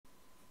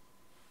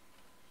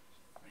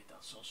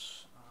That's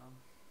us.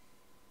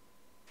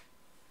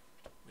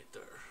 Right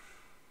there.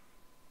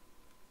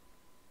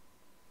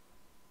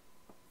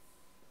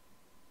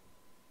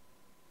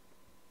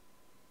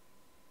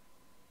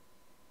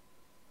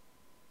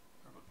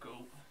 There we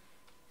go.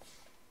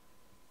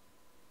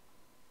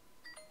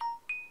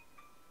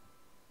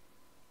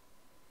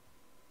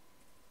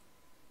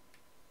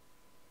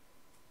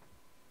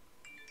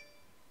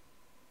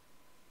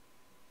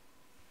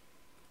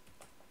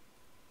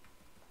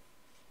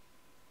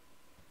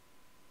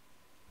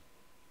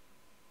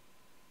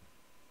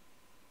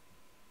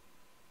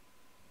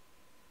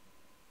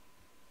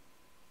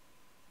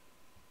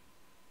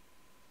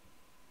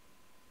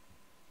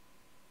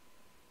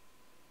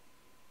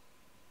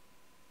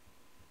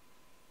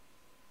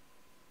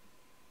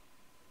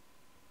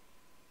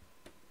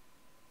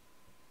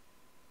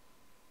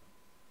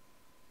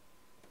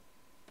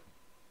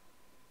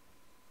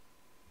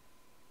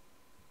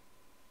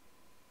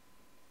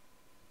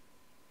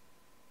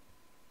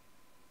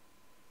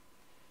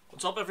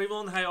 What's up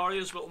everyone, how are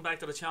you? Welcome back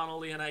to the channel,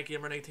 ENI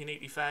Gamer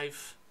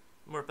 1985.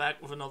 And we're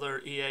back with another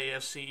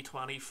EAFC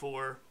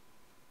 24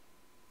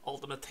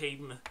 Ultimate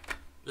Team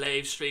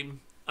live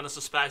stream. And it's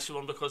a special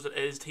one because it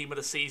is Team of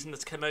the Season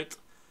that's come out.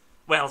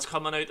 Well, it's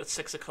coming out at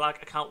 6 o'clock,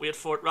 I can't wait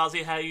for it.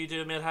 Razzie, how you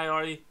doing mate, how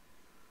are you?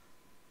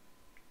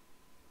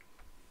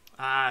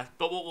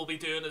 But what we'll be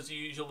doing as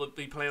usual, we'll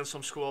be playing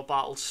some squad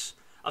battles.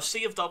 I've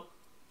saved up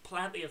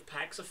plenty of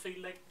packs I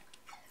feel like.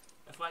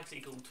 If I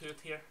actually go to it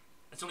here.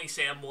 It's only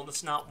saying one,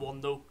 it's not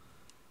one though.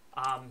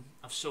 I've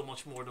so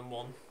much more than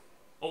one.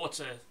 Oh, it's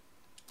a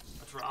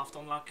draft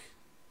unlock.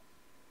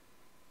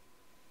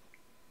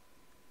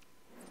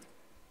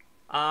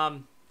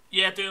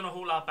 Yeah, doing a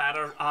whole lot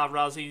better.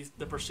 Razzie,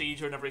 the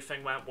procedure and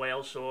everything went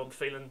well, so I'm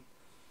feeling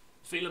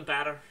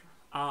better.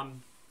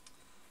 Arn,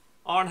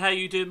 how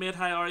you doing mate,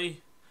 how are you?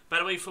 By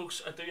the way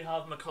folks, I do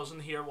have my cousin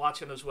here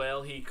watching as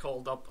well. He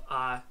called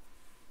up,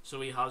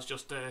 so he has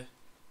just to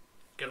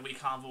get a wee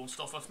convo and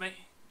stuff with me.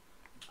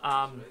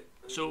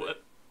 So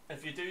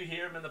if you do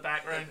hear him in the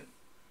background,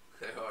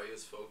 how are you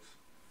folks?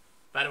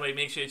 By the way,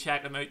 make sure you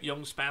check him out,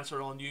 Young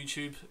Spencer on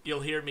YouTube.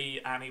 You'll hear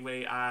me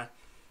anyway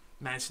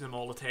mention him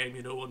all the time,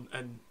 you know,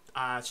 and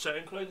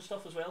SoundCloud and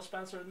stuff as well,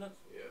 Spencer, isn't it?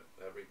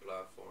 Yeah, every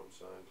platform,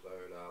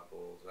 SoundCloud,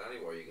 Apple,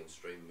 anywhere you can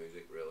stream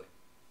music really.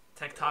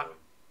 TikTok,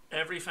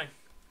 everything.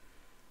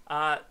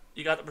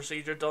 You got the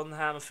procedure done,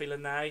 how am I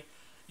feeling now?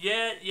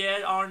 Yeah,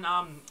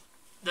 Arn,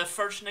 the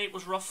first night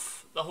was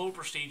rough. The whole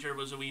procedure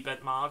was a wee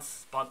bit mad,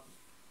 but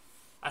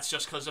that's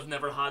just because I've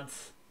never had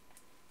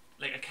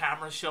like a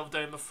camera shoved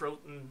down my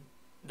throat and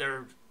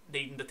they're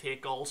needing to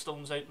take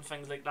gallstones out and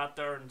things like that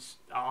there, and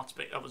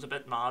it was a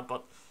bit mad,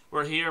 but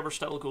we're here, we're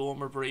still going,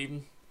 we're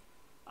breathing.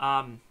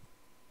 Hope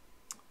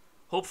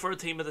for a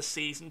Team of the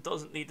Season,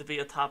 doesn't need to be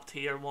a top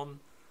tier one,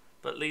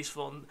 but at least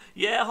fun.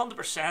 Yeah,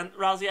 100%.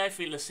 Razzie, I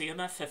feel the same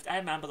at 50. I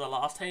remember the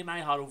last time I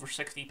had over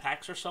 60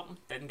 packs or something,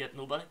 didn't get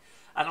nobody.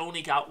 I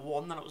only got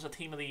one, and it was a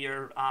Team of the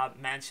Year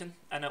mention,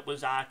 and it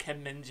was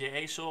Kim Min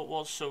Jae, so it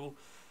was. So,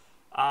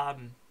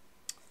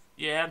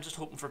 yeah, I'm just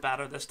hoping for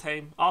better this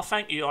time. Oh,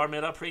 thank you,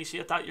 Armid, I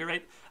appreciate that. You're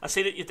right. I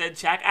see that you did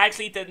check. I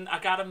actually didn't. I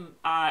got him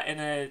in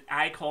an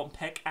icon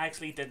pick. I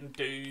actually didn't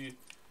do.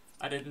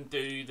 I didn't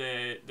do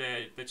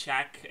the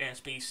check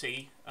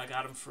SBC. I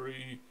got him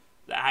through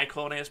the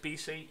icon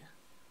SBC,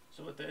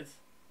 so it did.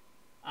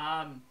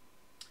 No,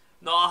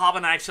 I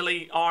haven't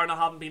actually, Arn. I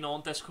haven't been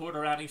on Discord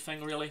or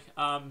anything really.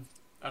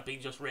 I've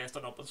been just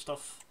resting up and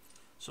stuff,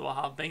 so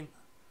I have been.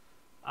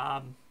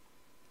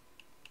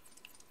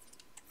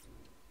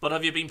 But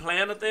have you been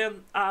playing it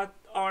then,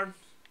 Arn?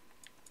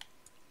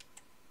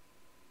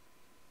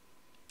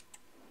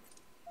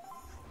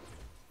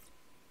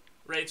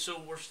 Right,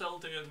 so we're still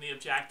doing the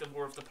objective.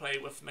 We have to play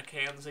with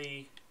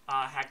Mackenzie,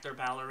 Hector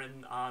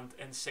Bellerin, and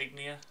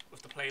Insignia. We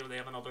have to play with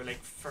them another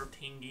like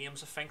 13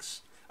 games, I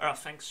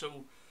think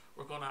so.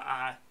 We're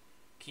gonna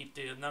keep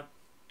doing that,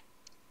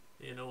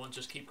 you know, and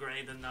just keep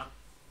grinding that.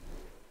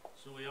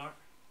 So we are.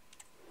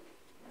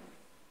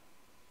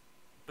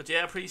 But yeah,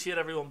 I appreciate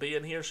everyone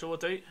being here, so I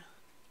do.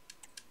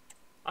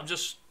 I'm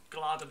just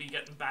glad to be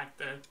getting back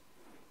to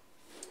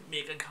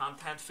making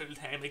content full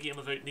time again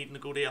without needing to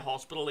go to a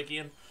hospital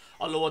again.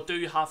 Although I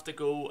do have to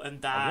go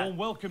and a warm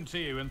welcome to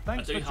you, and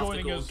thanks for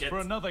joining us for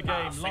another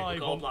game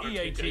live on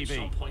EA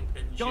TV.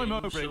 Guy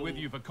Mowbray with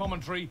you for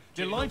commentary.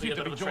 Delighted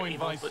to be joined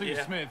by Sue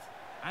Smith.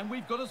 And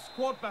we've got a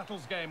squad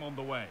battles game on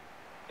the way.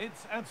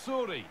 It's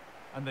Atsuri,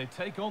 and they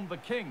take on the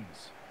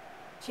Kings.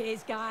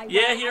 Cheers, Guy.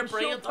 Yeah, here, I'm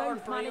brilliant. sure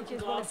both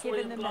managers will have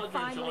given them the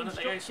final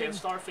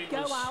instructions. Go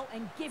out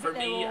and give it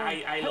their all.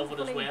 I love it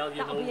as well. You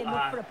that'll know, be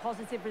enough for a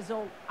positive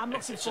result. I'm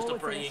looking it's just a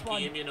brilliant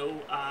game, you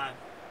know.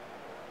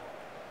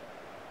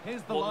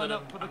 Here's the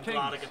lineup for the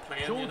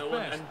Kings. George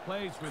Best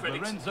plays with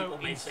Lorenzo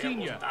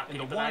Insigne in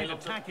the wide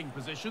attacking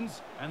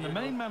positions, and the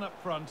main man up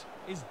front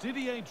is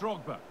Didier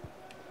Drogba.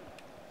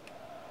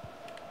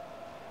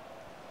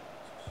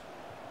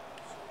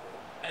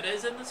 It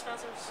is in the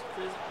Spencer's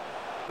crazy.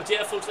 But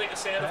yeah, folks, like I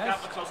said, I've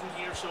got my cousin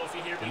here, so if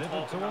you hear me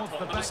talking, I'm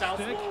talking to myself.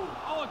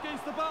 Oh,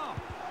 against the bar.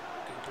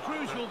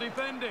 Crucial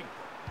defending.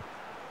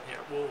 Here,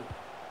 whoa.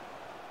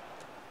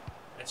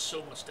 It's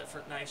so much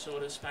different now, so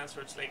it is,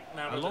 Spencer. It's like,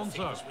 remember Alonso.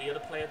 the FIFA's way to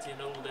play it, you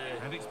know,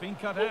 the... And it's been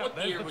cut out. What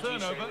There's year the would you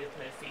say turnover. we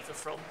play FIFA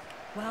from?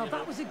 Well,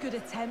 that was a good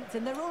attempt,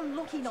 and they're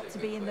unlucky not to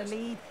be in the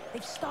lead.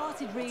 They've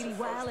started really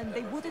well, and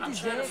they would have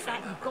deserved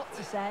that, you've got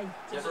to say.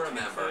 Do you ever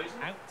remember?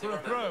 Out for a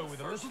throw with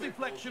a little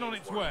deflection on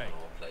its way.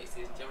 Do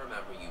you ever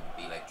remember you'd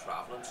be like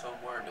travelling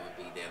somewhere and there would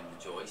be them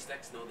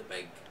joysticks, the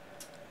big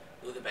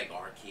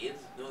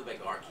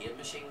arcade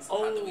machines that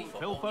had the wee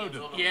football games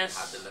on them? Yes.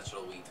 Had the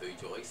literal wee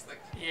 2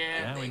 joysticks.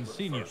 Yeah. Now in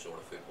senior. First sort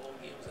of football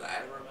games that I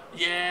ever remember.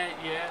 Yeah.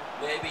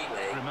 Maybe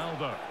like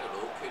Ronaldo. I don't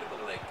know, could have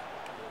been like.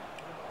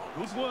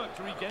 Good work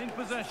to regain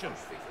possession.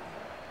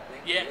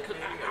 Yeah,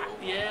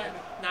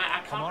 Nah,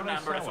 I can't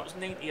remember if it was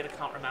 98. I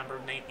can't remember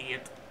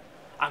 98.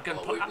 I can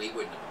we wouldn't have been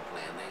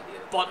playing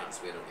 98. But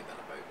we'd only been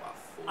about what,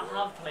 4.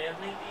 I have played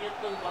 98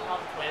 though. I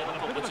have played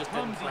it, but we just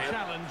didn't play it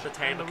the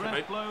time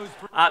it came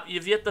out.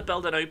 You've yet to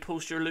build an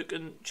outpost. You're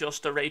looking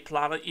just the right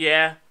planet.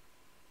 Yeah.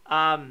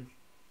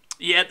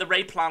 Yeah, the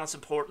right planet's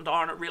important,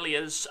 Aaron. It really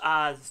is.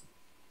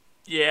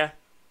 Yeah.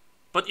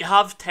 But you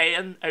have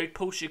 10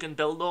 outposts you can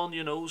build on,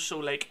 you know, so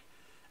like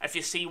if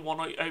you see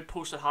one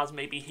outpost that has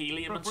maybe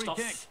helium and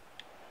stuff,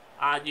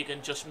 you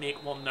can just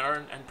make one there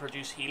and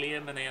produce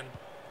helium, and then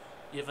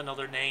you have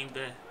another 9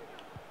 that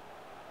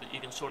you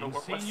can sort of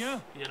work with,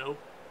 you know.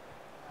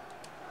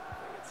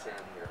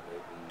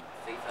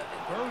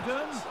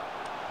 Bowden.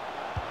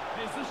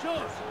 Here's the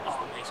shot.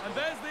 Oh, nice. And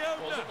there's the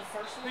opener.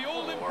 The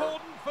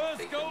all-important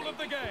first goal of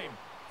the game.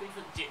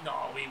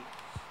 No,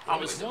 I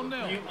was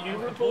 1-0. You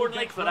were born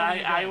like, but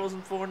I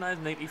wasn't born. I was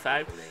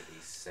 95.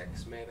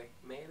 96 maybe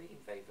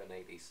FIFA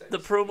 96. The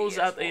promos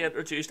that they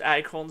introduced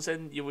icons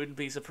in, you wouldn't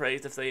be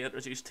surprised if they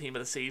introduced team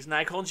of the season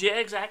icons. Yeah,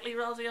 exactly,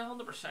 Rosie,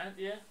 100%.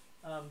 Yeah.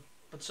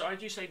 But sorry,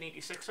 did you say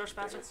 96 or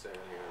Spencer?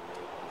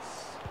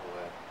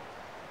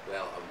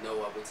 Well,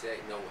 no, I would say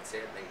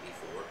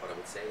 94, but I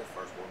would say the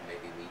first one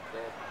maybe we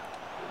played.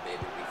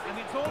 And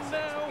it's on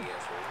now.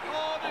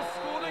 Oh, they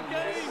scored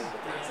again.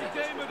 The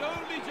game had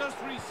only just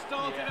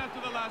restarted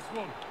after the last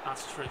one.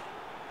 That's true.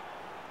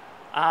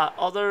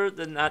 Other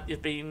than that,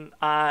 you've been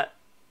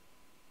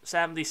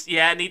 70.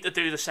 Yeah, I need to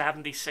do the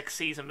 76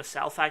 season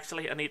myself.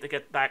 Actually, I need to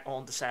get back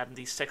on to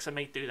 76. I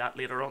might do that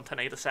later on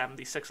tonight. The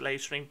 76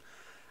 live stream.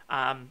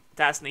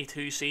 Destiny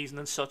 2 season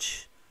and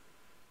such.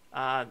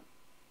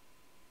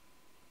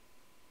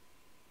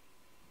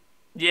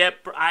 Yeah,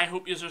 I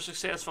hope you are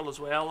successful as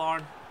well,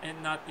 Aaron,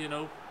 in that, you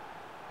know.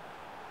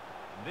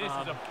 This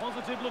is a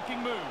positive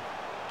looking move.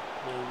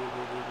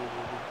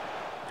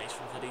 Whoa. Nice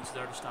from Vidic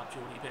there to stop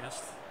Jody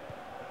Best.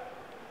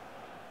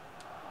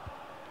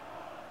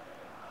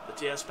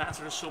 But yeah,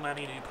 Spencer, there's so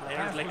many new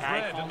players, like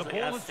icons, like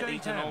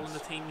Vidic and all in the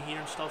team here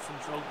and stuff, and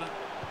Drogba.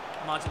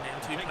 Imagine them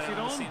 2 playing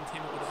on the same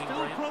team, it would have been Still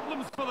brilliant.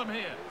 problems for them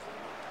here.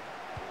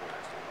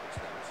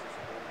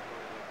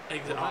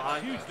 Well,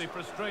 that's hugely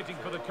frustrating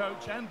for the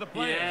coach and the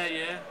players.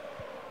 Yeah.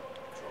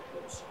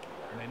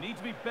 And they need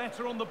to be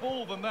better on the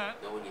ball than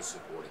that. Know when you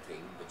support a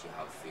team, but you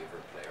have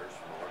favourite players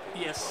from our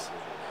team. Yes.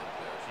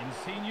 In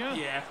senior.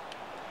 Yeah.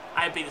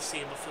 I'd be the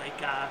same with like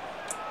takes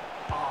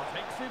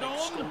it like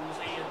on.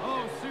 Skolzy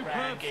and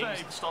superb games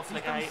save. and stuff. He's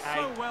like done I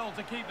so well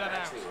to keep that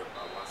out.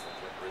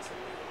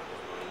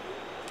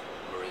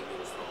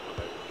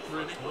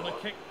 Corner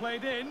kick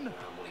played in,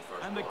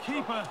 and the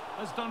keeper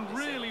has done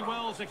really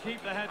well to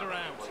keep the header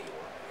out.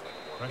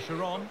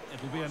 Pressure on,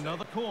 it'll be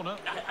another corner.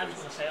 I was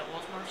going to say it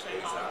was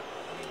Marseille.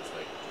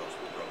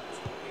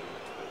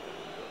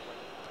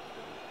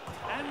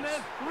 And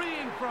they're 3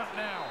 in front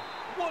now.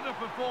 What a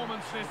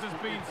performance this has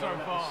been so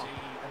far.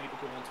 I need to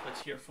go on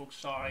Twitch here, folks.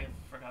 Sorry,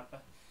 I forgot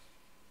that.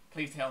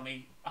 Please tell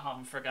me I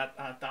haven't forgot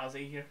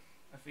Dazzy here,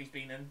 if he's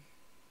been in.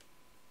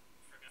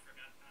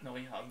 No,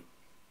 he hasn't.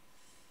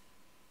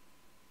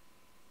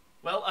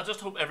 Well, I just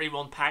hope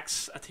everyone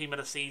packs a team of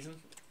the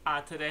season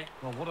today.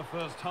 Well, what a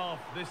first half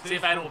this is. See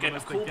if I don't get,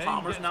 if Cole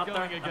Palmer's not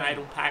there and I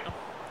don't pack him,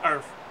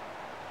 or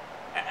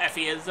if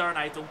he is there and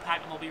I don't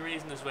pack him, I'll be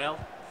raising as well.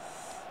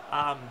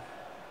 I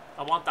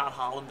want that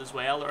Haaland as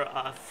well, or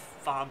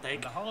Van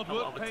Dijk. The hard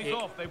work pays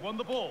off. They won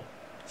the ball.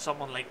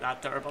 Someone like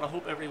that there, but I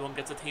hope everyone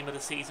gets a team of the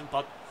season.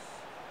 But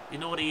you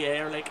know what he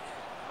are like.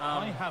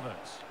 I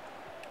haven't.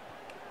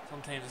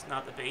 Sometimes it's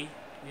not to be,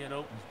 you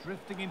know. He's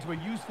drifting into a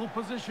useful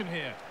position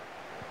here.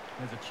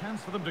 There's a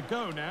chance for them to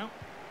go now.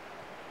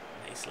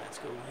 Nice, let's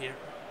go here.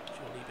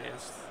 Jolly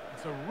Best.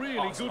 It's a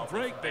really good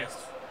break, this.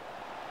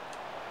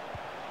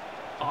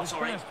 Oh,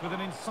 sorry. Best with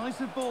an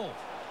incisive ball.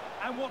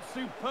 And what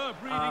superb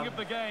reading of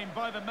the game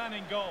by the man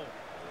in goal.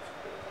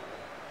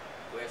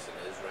 Question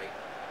is,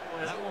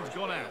 right, that one's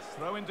gone out.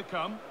 Throw in to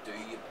come. do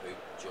you put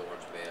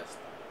George Best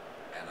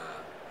in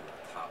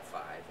a top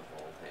 5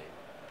 of all time?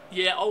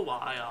 Yeah,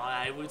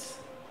 I would.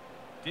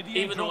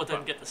 Even though I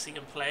didn't get to see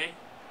him play.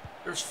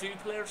 There's few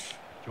players.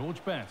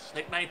 George Best.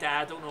 Like my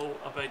dad, I don't know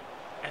about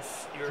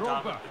if your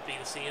dad would be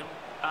the same.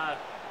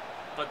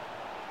 But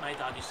My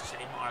dad used to say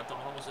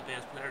Maradona was the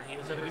best player he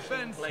has The ever seen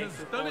defence play has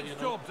football, done its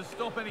job to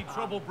stop any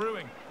trouble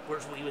brewing.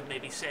 Whereas we would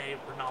maybe say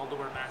Ronaldo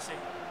or Messi.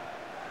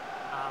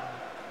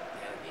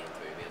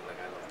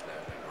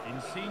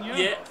 Insigne.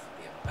 Yeah.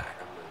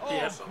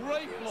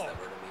 Great block.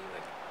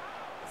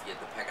 If you had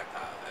to pick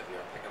if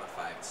you're picking a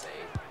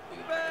 5-a-side,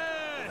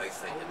 without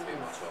thinking too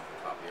much off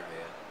the top of your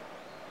head,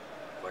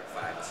 quick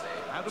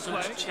 5-a-side. How to So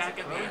play. just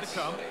checking this.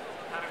 Come.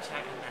 After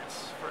checking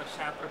this for a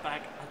centre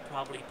back, I'd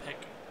probably pick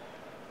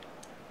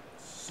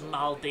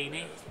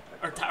Maldini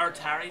or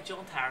Terry,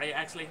 John Terry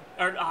actually.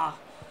 Or I'll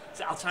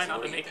try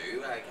not to make.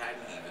 I can't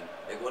even.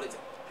 Like, what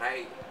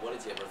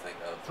did you ever think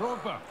of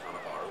Drogba.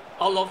 Cannavaro?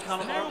 I love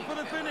Cannavaro. Now for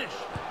the finish.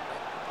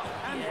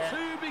 And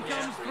 2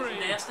 becomes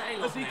 3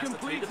 as he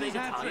completes his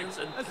hat-trick.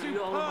 A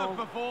superb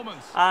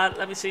performance.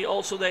 Let me see.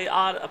 Also, they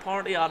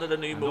apparently added a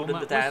new mode in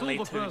the Danley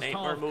 2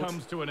 Nightmare mode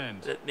comes to an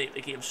end. that make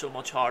the game so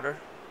much harder.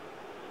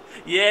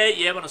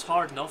 Yeah, when it's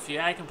hard enough.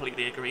 Yeah, I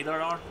completely agree there,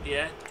 Aaron.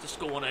 Yeah, just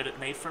going out at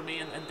night for me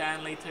in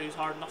Danley 2 is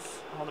hard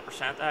enough.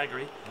 100%, I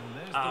agree. And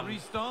there's the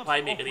restart.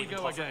 Why make it Off we even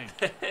go tougher?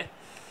 again.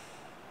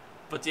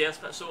 But yes,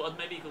 so I'd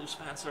maybe go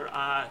Spencer.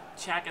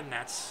 Checking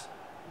nets.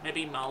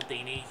 Maybe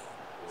Maldini,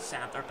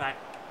 centre back.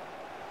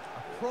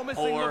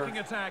 Promising looking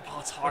attack. Oh,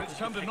 it's hard to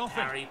to pick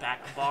Terry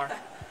back and bar.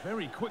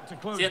 Very quick to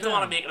close See, I don't down.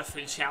 want to make it a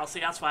full Chelsea.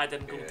 That's why I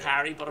didn't go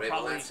Terry, but I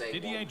probably.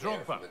 Didier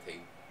Drogba.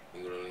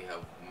 You would only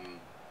have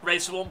Right,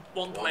 so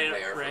one player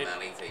right.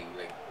 from any team.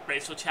 Like,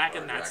 Right, so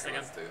checking nets again.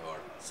 again.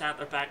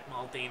 Centre back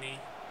Maldini.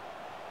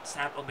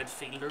 Central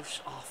midfielders.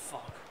 Oh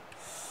fuck.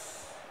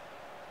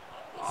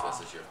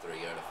 This is your 3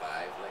 out of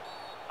 5. Like.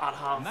 I'd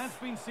have. And that's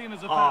been seen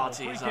as a Oh foul.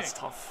 jeez, that's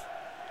tough.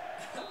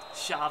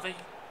 Xavi,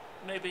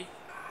 maybe.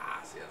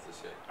 See, that's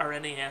a shit. Or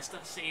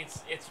Iniesta. See,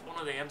 it's one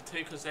of them too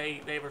because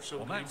they were so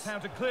Well, good. that's how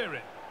to clear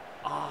it.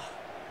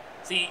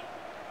 See.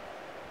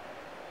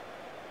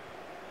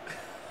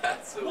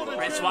 So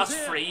Right, so that's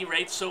free,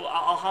 right? So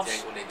I'll have. I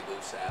think we need to go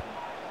 7.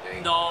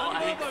 No,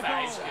 I think Another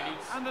 5's goal. good.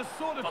 And the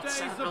sort of But days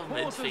central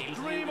supporters midfield, who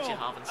dream would you of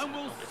have in and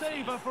central will midfield?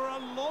 savour for a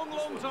long,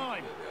 long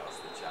time.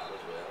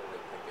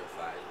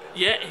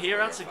 Yeah, here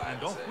that's a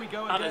And off we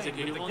go that again. is a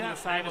good with the one. Your gap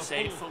 5 of a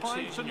aside, full folks.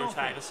 5 Using to your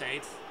nothing. 5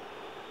 aside.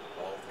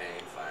 All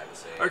time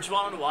 5-a-side. Or do you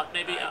want to know what?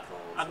 Maybe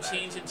I'm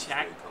changing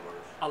Czech.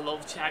 I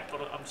love Czech,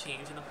 but I'm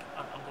changing him.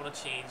 I'm going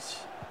to change.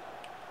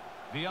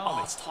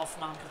 Oh, it's tough,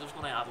 man, because I was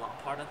going to add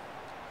Lampard in.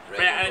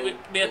 Right, anyway,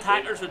 my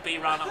attackers would be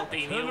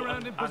Ronaldinho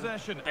Turnaround in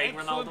possession. and big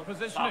Excellent Ronaldo.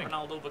 positioning. Fat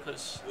Ronaldo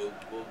because.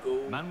 We'll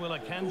go. Manuel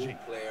Akanji.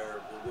 We'll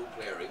go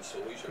player each. So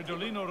we should.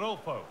 Fridolino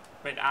Rolfo.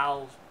 Right,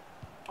 I'll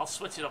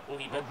switch it up a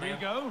wee bit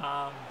Rodrigo.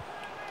 now.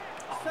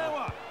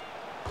 Sewa.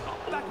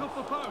 Back up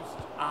the post.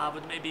 I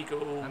would maybe go.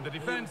 And the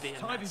defence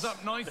tidies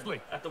up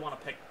nicely. I don't want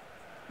to pick.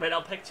 Right,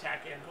 I'll pick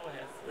Czech in. Go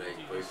ahead. Right,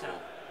 you're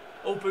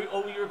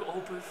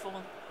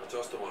Buffon. I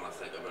just don't want to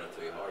think about it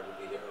too hard.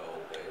 We'll be here all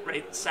day.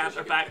 Right,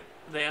 centre back.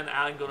 Then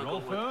I'm gonna go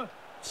Rolfo. with.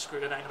 Screw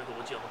it. I'm gonna go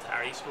with John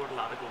Terry. Scored a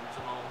lot of goals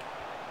and all.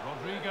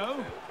 Rodrigo.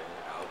 Okay,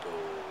 I'll go.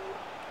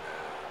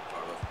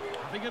 Carlos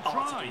Puyol. Having a Oh,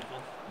 that's a try. good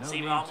one. No See,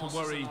 need Ramos to is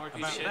worry another good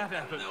about shit. that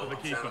effort for the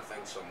I'm keeper. trying to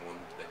think someone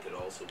that could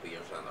also be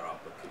your centre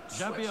up, but could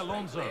Xabi switch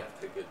Alonso. right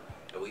left, who could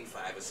a wee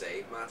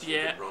 5-a-side match.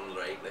 Yeah. Who could run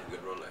right, like who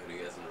could run like who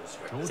isn't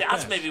restricted. See,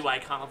 that's maybe why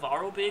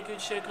Cannavaro would be a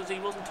good shit because he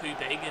wasn't too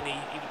big and he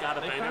got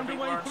about found a way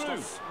everywhere and through.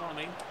 stuff. You know what I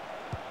mean?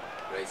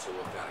 Right, so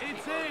we've got a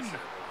It's keeper, in. centre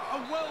A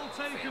half,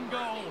 well-taken defender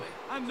goal. anyway.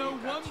 And So no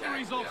you've got wonder Jack,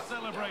 he's off yes,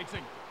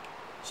 celebrating.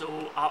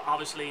 So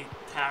obviously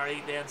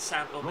Terry, then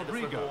central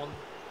Rodrigo. midfield one.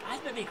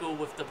 I'd maybe go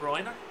with De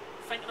Bruyne.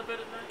 Thinking about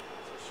it now.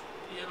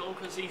 You know,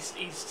 because he's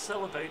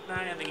still about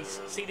now and he's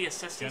see the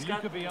assists he's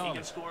got. He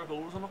can score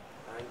goals on him.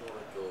 I'm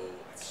gonna go.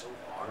 It's so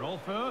hard.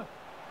 Rolfo.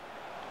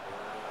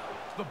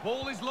 The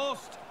ball is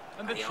lost.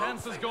 And the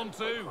chance has gone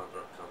too.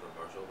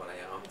 Controversial, but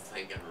I am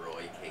thinking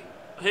Roy King.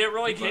 Here,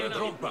 Roy King.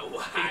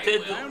 He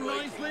did. Down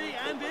nicely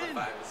and in.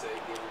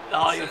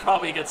 Oh, you'll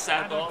probably get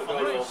sent off.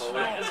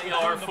 As They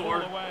are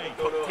for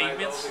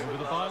teammates. Over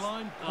the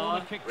byline.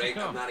 Corner kick to Right,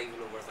 I'm come. not even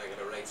overthinking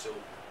it. Right, so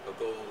I'll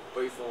go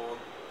Buffon,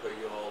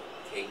 Puyol,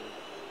 King.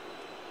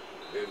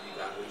 Who have you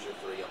got? Who's your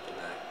 3 up to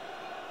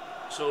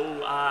now?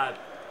 So,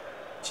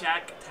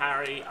 Czech,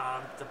 Terry,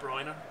 and De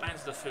Bruyne.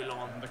 Mine's the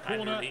full-on The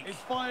Premier corner League is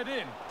fired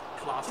in.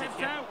 classic. Tipped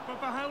Yeah. out, but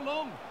for how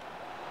long?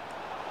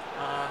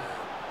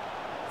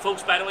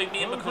 Folks, by the way,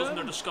 me and my Well cousin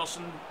done. are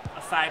discussing a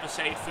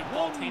 5-a-side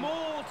football One team.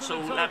 more to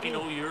So the let me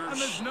total, know yours.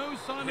 and there's no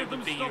sign Who of them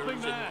would be stopping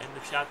yours there. in the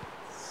chat?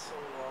 So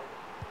hard.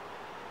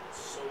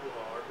 So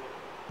hard.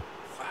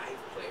 5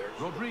 players.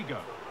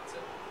 Rodrigo. That's it.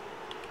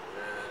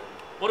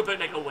 What about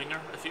like a winger?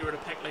 If you were to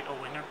pick like a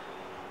winger,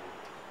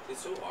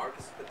 It's so hard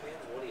because it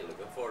depends what are you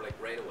looking for. Like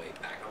right away,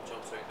 Beckham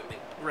jumps out to me.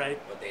 right?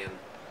 But then,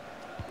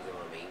 you know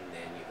what I mean?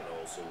 Then you can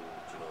also, do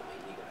you know what I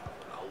mean? You can have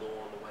Ronaldo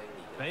on the wing.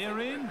 You can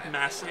Bellerin. think about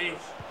how Messi, many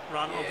wingers.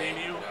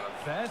 Ronaldinho.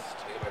 Best.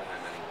 Think about how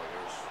many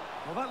wingers.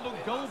 Well, that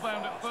looked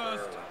goal-bound at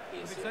first, but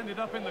it's ended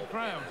up in the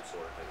crowd. That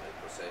sort of thing, like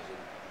precision.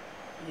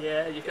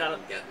 Yeah, you've got to.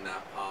 Getting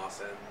that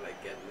pass in,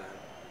 like getting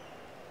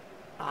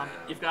that.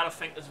 You've got to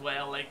think as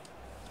well. Like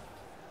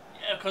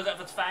Because if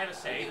it's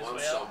 5-a-side you as want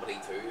well. somebody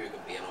too who can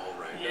be an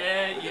all-rounder.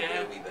 Yeah, who yeah.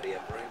 can do a wee bit of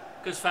everything.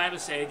 Because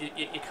 5-a-side,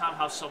 you can't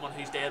have someone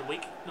who's dead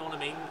weak. You know what I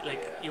mean?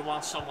 Like you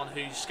want someone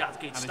who's got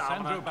good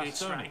stamina, good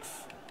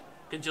strength,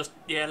 can just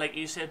like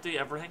you said, do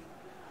everything.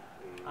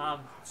 But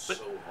so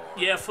hard.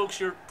 yeah, folks,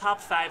 your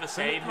top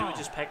 5-a-side, who would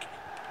you pick?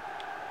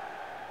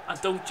 And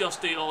don't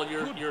just do all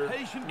your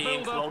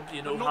main club,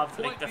 you know, have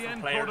like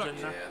different players in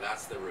there. Yeah,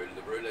 that's the rule.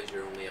 The rule is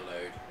you're only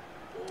allowed,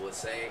 well, we'll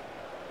say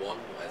one,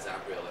 is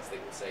that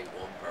realistic? We'll say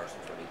one person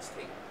from each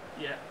team.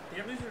 Yeah,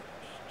 you move your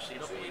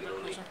seat up a wee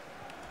bit closer.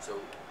 So,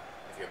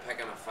 if you're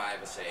picking a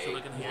 5-a-side, so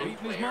we can hear one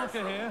player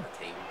from a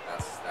team,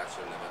 that's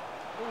your limit.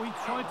 Oh, he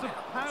tried to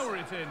power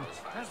it in.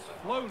 That's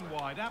flown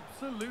wide,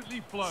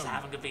 absolutely flown.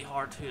 7 could be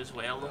hard too as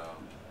well, though.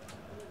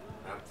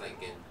 I'm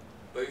thinking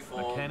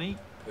Buffon,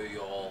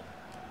 Puyol.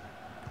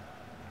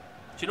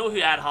 Do you know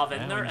who I'd have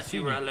in there if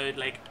you were allowed,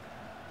 like,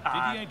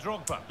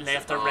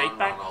 left or right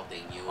back? Oh,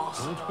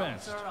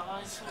 best.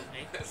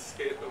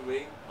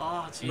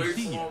 Oh, jeez.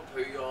 Buffon,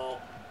 Puyol.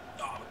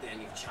 Oh, but then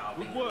you've Xavi.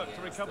 Good work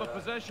to recover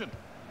possession.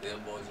 Them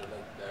boys are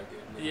like, they're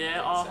good.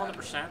 Yeah,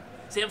 100%.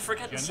 See, I'm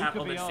forgetting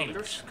central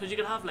midfielders, because you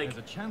could have, like,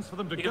 there's a chance for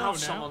them to you go could have now.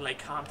 someone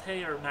like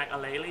Kante or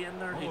Makaleli in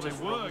there who they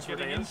just were runs with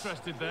getting us.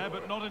 interested there,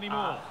 but not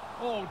anymore.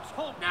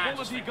 Top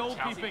quality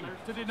goalkeeping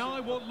to deny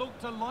what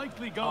looked a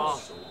likely goal.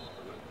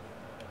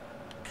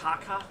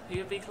 Kaka, he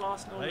would be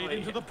class, no Played way.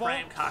 into the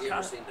Prime box.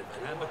 Kaka.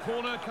 And the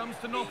corner comes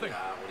to nothing.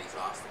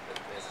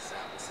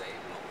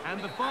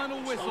 And the final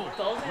whistle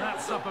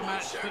wraps up a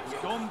match that's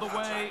gone the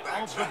way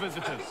of the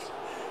visitors.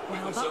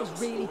 Well, that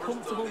was really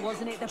comfortable,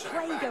 wasn't it? The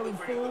play going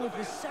forward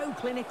was so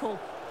clinical.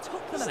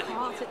 Took them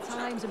apart at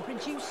times and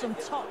produced some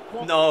top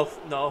quality. No.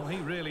 Well, he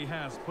really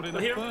has put in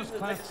a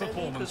first-class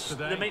performance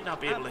today. They might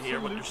not be able to hear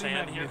what you're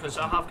saying here, because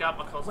I have got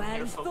my cousin here,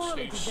 Well, he folks,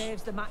 thoroughly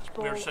deserves the match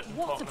ball. What a talking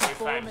about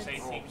performance.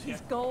 5-a-side teams,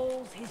 His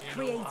goals, his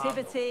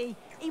creativity.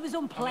 He was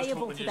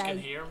unplayable I'm just hoping today. you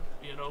can hear him,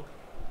 you know.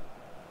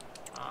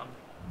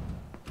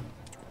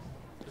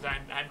 Because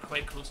I'm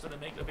quite close to the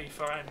mic, to be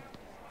fair. I'm,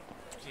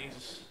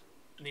 Jesus,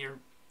 near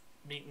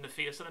meeting the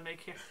face of the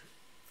mic here.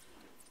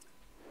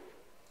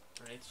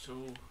 Right, so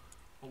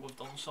we've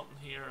done something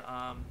here.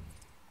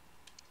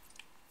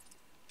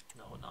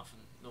 No, nothing.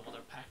 No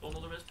other pack. Oh no,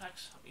 there is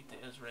packs. Happy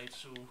days, right?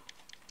 So,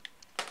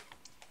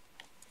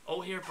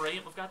 oh here,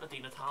 brilliant. We've got the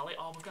Di Natale.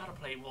 Oh, we've got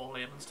to play Wall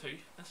Lemons too.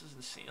 This is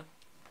insane.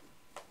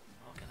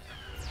 Okay,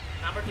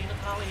 remember Di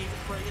Natale? He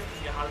was brilliant.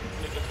 You had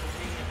Luca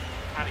Toni and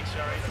Paddy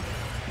Sherry.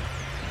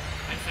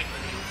 I think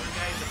the older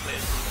guys that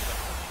played.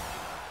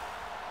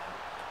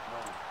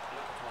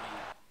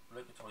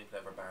 Luca Toni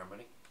played for Bayern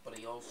Munich, but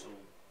he also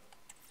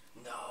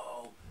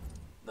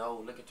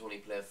Luca Toni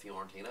played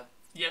Fiorentina.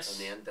 Yes.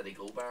 And then did he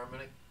go Bayern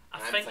Munich? I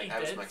think he did. I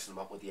was mixing him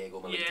up with Diego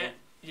Milito.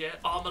 Yeah.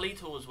 Oh,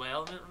 Milito as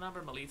well.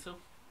 Remember Milito?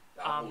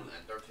 That whole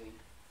Inter team.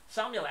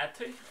 Samuel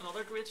Eto'o,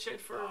 another great shout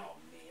for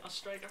a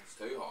striker. It's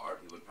too hard.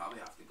 He would probably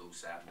have to go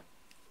 7.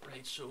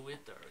 Right, so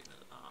wait there.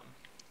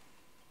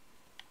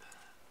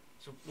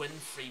 So win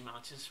 3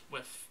 matches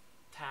with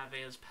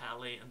Tevez,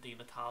 Pele, and Di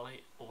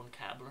Natale, Owen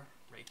Kabler.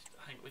 Right,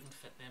 I think we can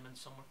fit them in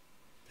somewhere.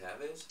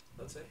 Tevez,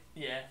 that's it.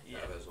 Yeah.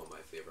 Tevez is one of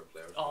my favourite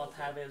players. Oh,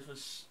 Tevez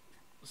was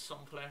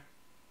some player.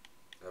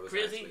 I was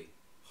crazy. Actually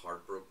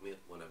heartbroken, mate,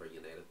 whenever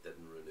United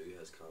didn't renew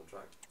his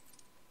contract.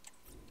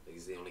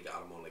 Because they only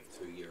got him on like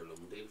a 2-year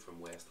loan deal from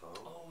West Ham.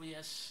 Oh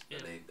yes.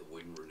 And they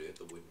wouldn't renew it,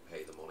 they wouldn't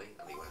pay the money,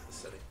 and he went to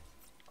City.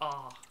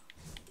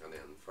 And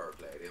then fair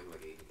play to him,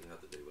 like he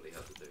had to do what he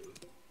had to do.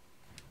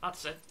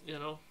 That's it, you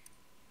know.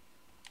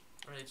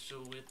 Right,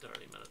 so wait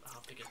 30 minutes. I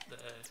have to get the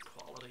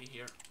quality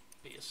here.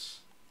 Base.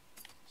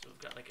 So we've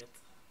got to get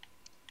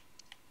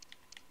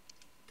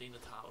Di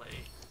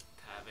Natale,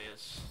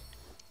 Tevez.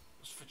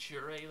 Was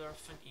Future there? I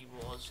think he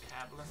was.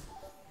 Kabler.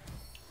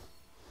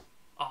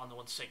 Oh no,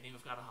 Insigne.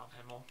 We've got to have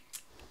him on.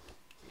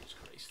 Jesus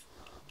Christ.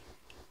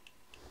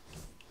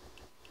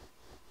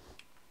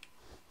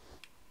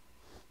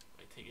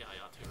 Right, take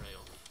Yaya Touré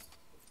off.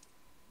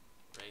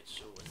 Right,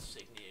 so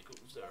Insigne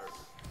goes there.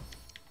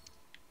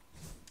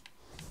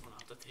 I'll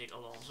have to take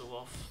Alonso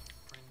off.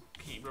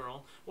 Bring Keebler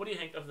on. What do you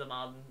think of the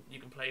Madden? You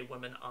can play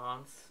women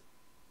and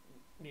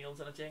males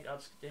in a jink. I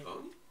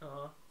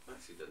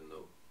actually didn't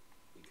know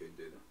you could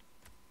do that.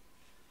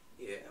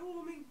 Yeah,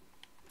 well, I mean,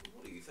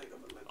 what do you think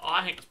of it? Like,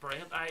 I think it's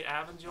brilliant. I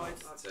have enjoyed.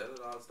 That's it. It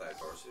adds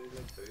diversity,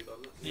 like too,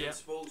 doesn't it? Yeah.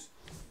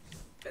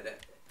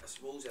 I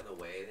suppose in a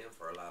way then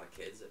for a lot of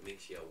kids it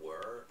makes you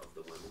aware of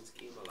the women's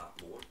game a lot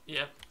more.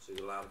 Yeah. So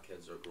a lot of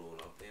kids are growing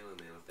up then, and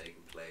then if they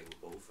can play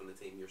with both in the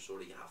team, you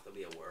have to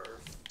be aware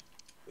of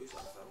who's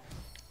that fella?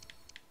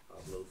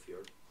 Pablo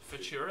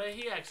Future,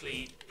 he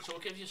actually, so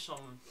it gives you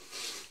some.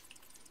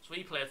 So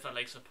he played for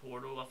like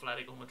Porto,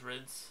 Atletico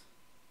Madrid.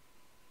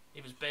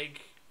 He was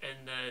big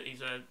in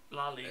he's a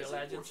La Liga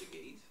legend. Is he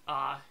Portuguese?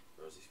 Or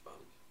is he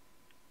Spanish?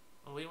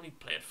 Well, we only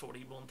played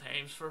 41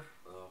 times for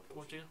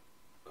Portugal.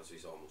 So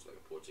he's almost like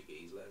a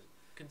Portuguese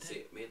legend.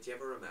 See, mate, do you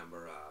ever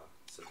remember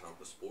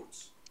Setanta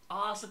Sports?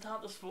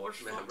 Setanta Sports.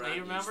 Do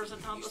you remember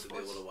Setanta Sports? Used to be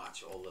able to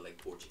watch all the like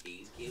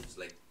Portuguese games,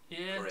 like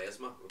Yeah.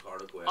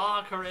 Ricardo Quaresma.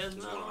 Ah, Quaresma.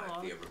 He's one of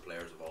my favourite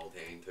players of all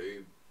time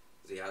too.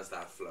 Because he has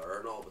that flair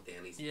and all, but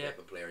then he's the type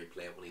of player he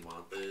played when he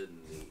wanted,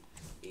 and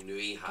he knew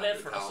he had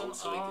the talent,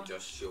 so he could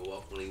just show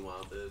up when he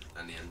wanted.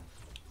 And then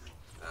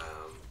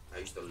I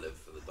used to live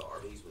for the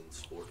derbies when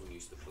Sporting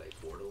used to play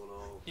Porto and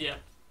all. Yeah.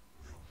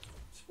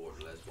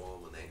 Sporting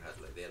Lisbon, when they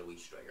had a wee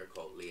striker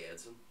called Lee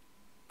Edson.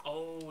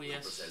 Oh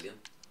yes. Brazilian.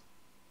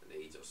 And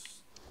he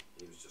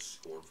was just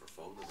scoring for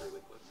fun every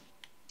week.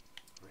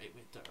 Right,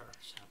 wait there,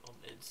 central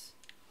mids.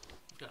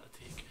 I've got to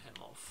take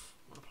him off.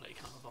 I'm gonna play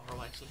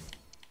Cannavaro actually.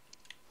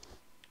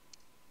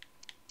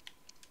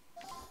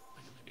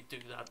 I can maybe do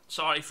that.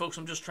 Sorry folks,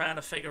 I'm just trying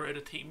to figure out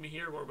a team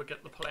here where we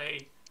get to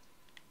play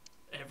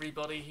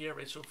everybody here.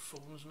 Right, so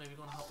phone's maybe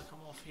gonna have to come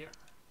off here.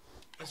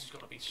 This is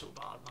gonna be so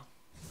bad, man.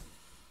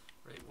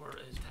 Right, where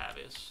is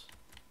Tavis?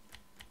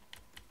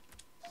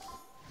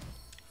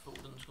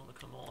 Foden's gonna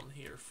come on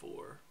here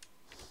for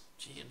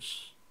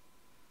James.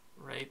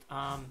 Right,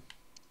 1,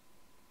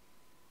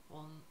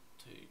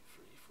 2, 3,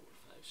 4,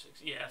 5,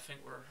 6. Yeah, I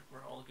think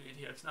we're all good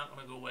here. It's not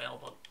gonna go well,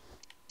 but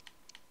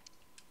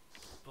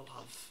we'll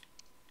have.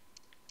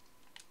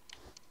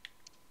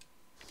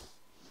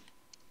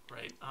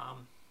 Right,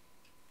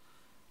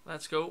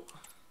 let's go.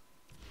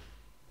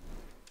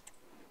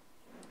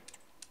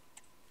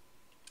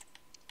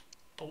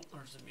 Oh,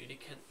 there's the Munich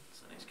kit.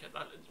 It's a nice kit.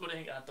 What do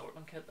you think of that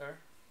Dortmund kit there?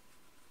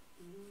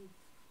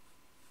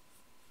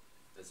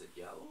 Is it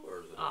yellow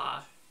or is it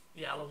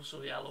yellow,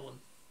 so yellow one.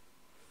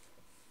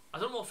 I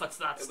don't know if it's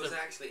that. It was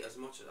actually, as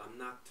much as I'm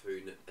not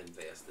too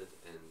invested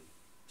in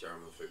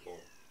German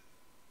football,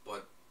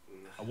 but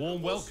a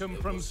warm welcome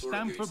from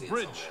Stamford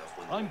Bridge.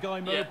 I'm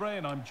Guy Mowbray,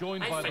 and I'm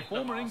joined by the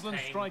former England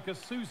striker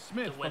Sue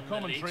Smith for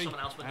commentary,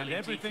 and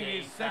everything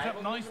is set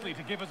up nicely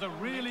to give us a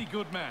really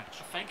good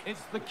match.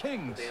 It's the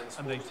Kings,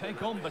 and they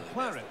take on the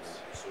Clarets.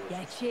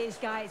 Yeah, cheers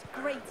guys,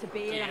 great to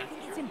be here. I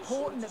think it's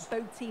important that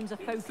both teams are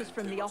focused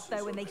from the off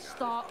though, and they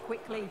start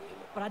quickly,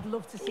 but I'd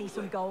love to see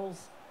some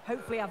goals.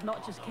 Hopefully I've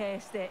not just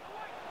cursed it.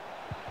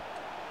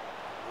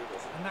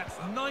 And that's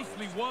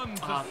nicely won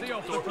to see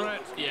off the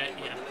threat.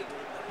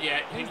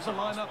 Yeah, here's the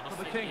lineup for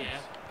the Kings.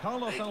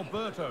 Carlos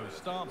Alberto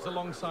starts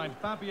alongside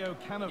Fabio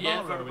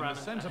Cannavaro in the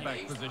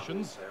centre-back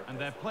positions, and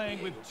they're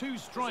playing with two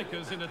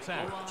strikers in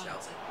attack.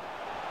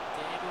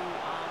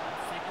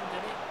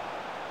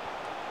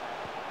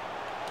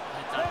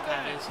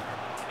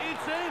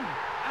 It's in,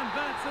 and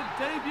that's a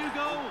debut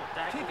goal,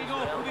 kicking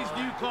off with his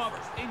new club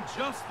in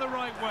just the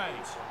right way.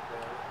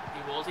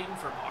 He was even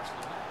for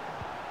Barcelona.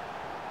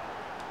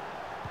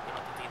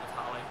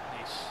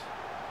 Nice.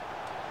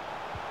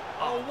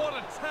 Oh, what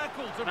a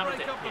tackle to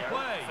break up the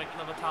play. Thinking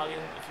of Italian,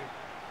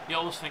 you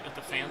always think of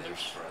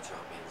defenders. For a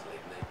Champions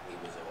League night, he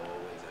was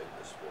always out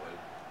to spoil.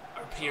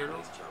 Or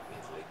Pirlo.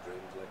 Champions League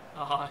dreams,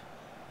 like.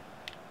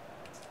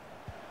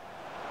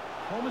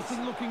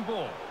 Promising looking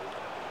ball.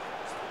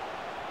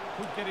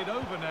 Could get it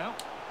over now.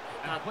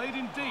 And played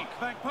in deep,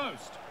 back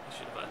post. He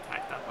should have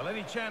attacked that. Well,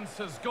 any chance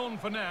has gone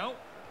for now.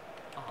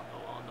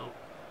 Oh no.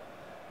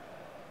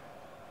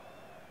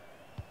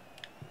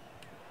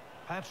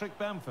 Patrick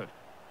Bamford.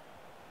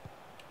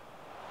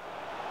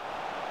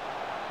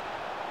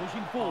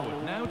 Pushing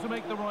forward, now to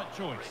make the right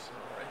choice.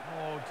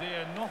 Oh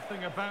dear,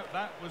 nothing about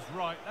that was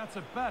right. That's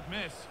a bad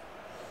miss.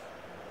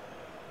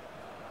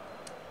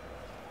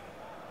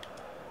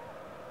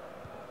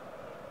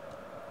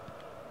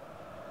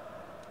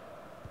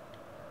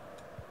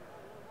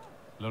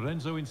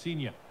 Lorenzo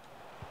Insigne.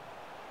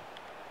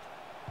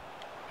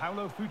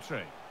 Paulo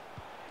Futre.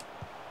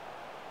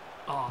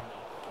 Oh no.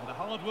 And the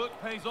hard work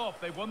pays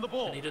off. They won the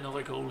ball. I need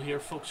another goal here,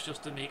 folks,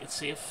 just to make it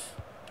safe.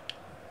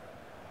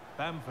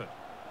 Bamford.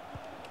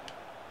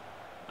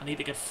 I need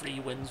to get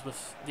 3 wins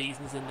with these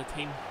in the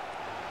team.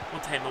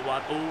 What time of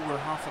what? Oh, we're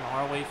half an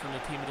hour away from the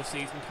team of the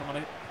season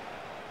coming out.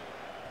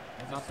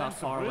 Not that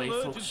far away,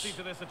 folks.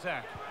 To this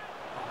attack.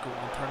 Go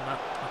on, turn that.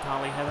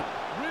 Natali hit it.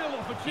 Real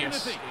opportunity.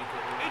 Yes.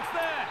 It's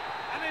there,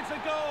 and it's a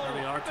goal.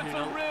 There we are, That's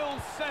a real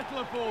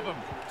settler for them.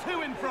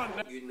 2 in front.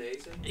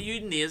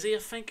 Udinese, I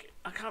think.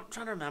 I'm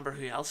trying to remember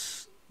who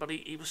else, but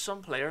he was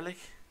some player, like.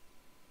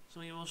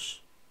 So he was.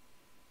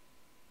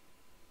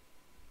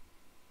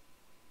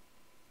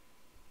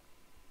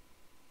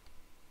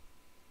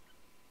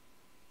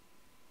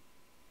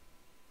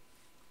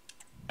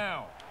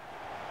 Now.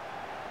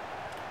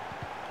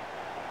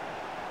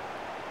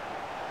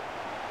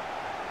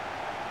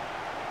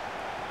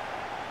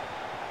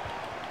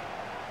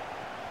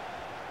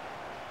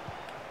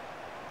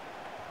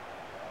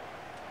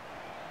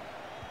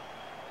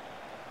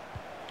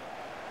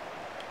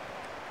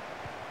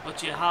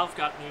 But you have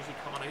got music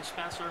coming out,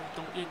 Spencer,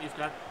 don't you? You've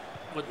got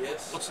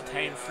what's the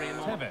time frame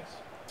on? Tevez.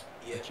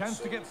 A chance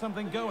to get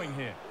something going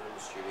here.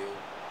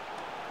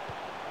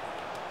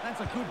 That's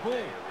a good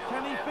ball.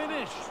 Can he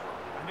finish?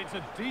 And it's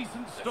a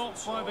decent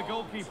stop by the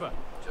goalkeeper.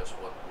 Just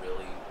what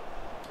really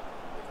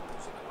we've been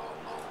losing a long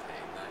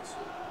time now. So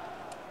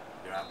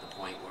you're at the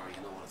point where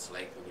you know what it's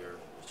like when you're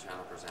trying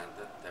to present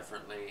it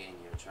differently and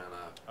you're trying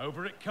to.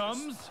 Over it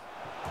comes.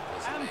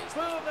 And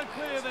further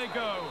clear they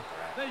go.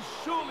 There's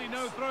surely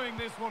no throwing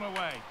this one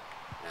away.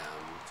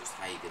 Just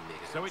how you can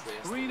make it. So it's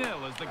 3-0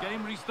 as the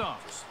game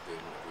restarts. Just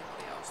doing what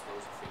everybody else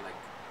does. I feel like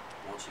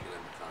once you get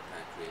into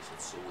content creation,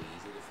 it's so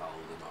easy to follow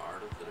the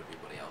narrative that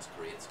everybody else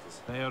creates because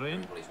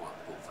everybody's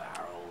wanting to go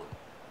viral and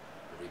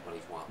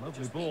everybody's wanting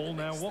lovely ball.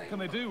 Now what can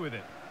they do with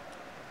it?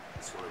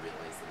 Just want to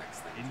realise the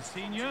next thing.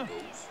 Insigne.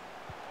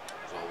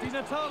 Di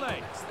Natale.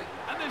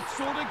 And they've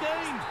scored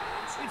again.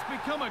 It's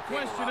become a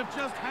question of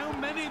just how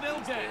many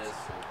they'll get.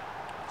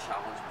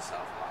 Challenge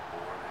myself a lot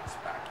more and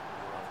expect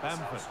more of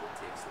myself, so it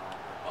takes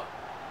longer, but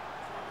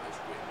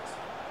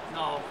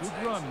no, good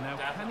run. Now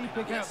can he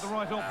pick out the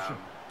right option?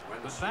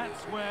 But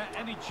that's where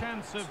any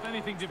chance of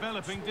anything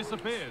developing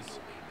disappears.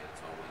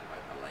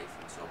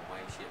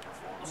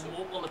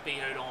 What will it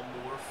be out on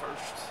more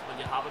first when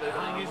you have it out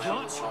on his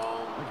touch.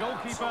 The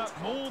goalkeeper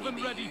more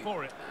than ready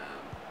for it.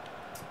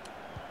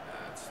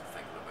 It's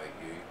thinking about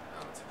you,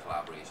 and it's a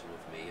collaboration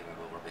with me and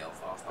another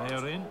Belfast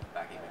artist called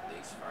Becky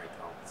McNeese, very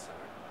talented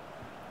singer.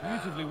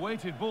 Beautifully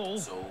weighted ball.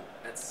 So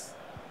it's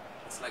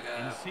like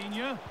a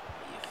Insigne.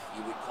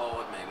 You would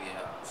call it maybe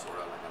a sort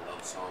of like a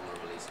love song or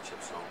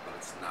relationship song, but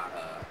it's not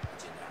a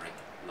generic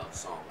love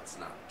song. It's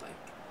not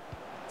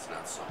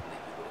something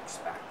that you would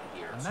expect to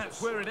hear. And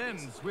that's where it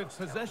ends, with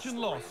possession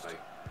lost.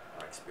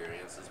 Our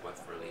experiences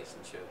with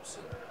relationships,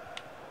 and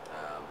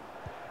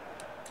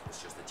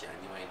it's just a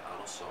genuine,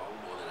 honest song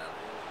more than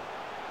anything.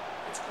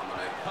 It's coming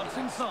out. Cuts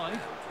inside.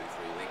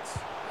 2-3 weeks.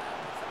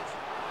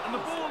 And the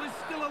ball is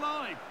still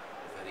alive.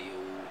 The video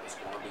is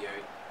going to be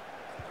out.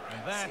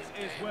 And that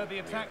is where the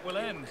attack will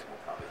end.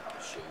 We'll probably have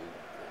a show,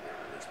 maybe a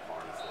release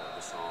party for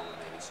the song, and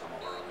maybe some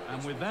other.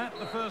 And with that,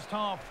 the first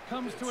half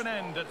comes to an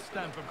end at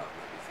Stamford.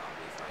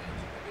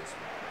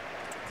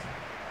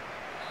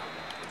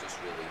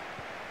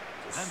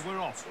 And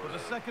we're off for the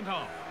second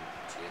half.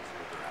 Changing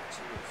the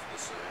direction of the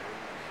sound,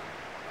 and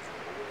as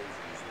always,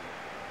 using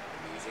the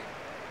music,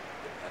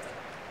 the pivot,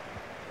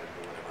 and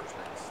whatever's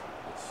next.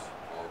 It's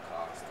all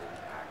casting,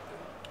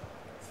 acting,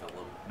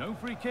 film. No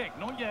free kick,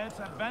 not yet.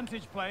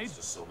 Advantage played. There's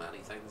just so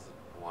many things that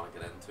I want to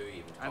get into.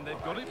 Even and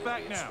they've got it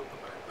back now.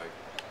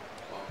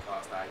 About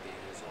podcast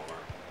ideas or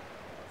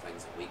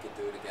things that we could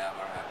do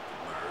together, have to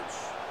merge.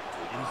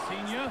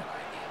 Insigne.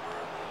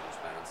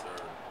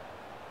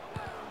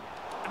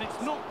 And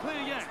it's not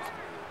clear yet.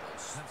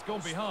 That's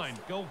gone behind.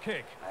 Goal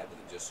kick. I can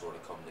just sort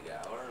of come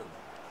together and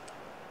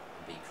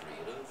be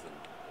creative.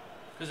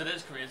 Because it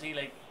is crazy.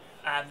 Like,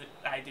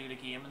 I do the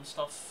game and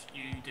stuff.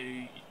 You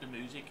do the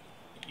music.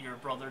 Your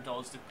brother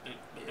does the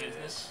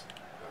business.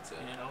 That's it.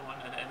 You know,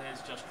 and it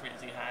is just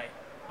crazy how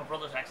my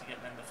brother's actually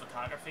getting into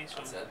photography. So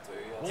that's it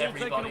too. Ball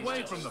taken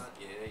away from them.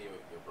 Yeah,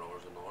 your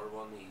brother's another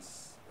one.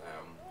 He's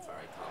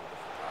very talented.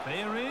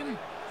 They're in.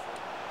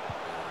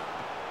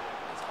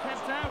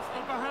 Kept out,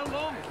 but for how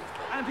long?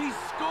 And he's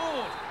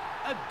scored!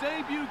 A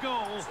debut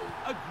goal,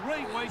 a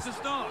great way to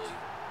start.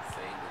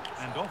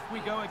 And off we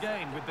go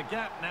again, with the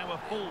gap now a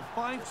full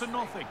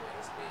 5-0.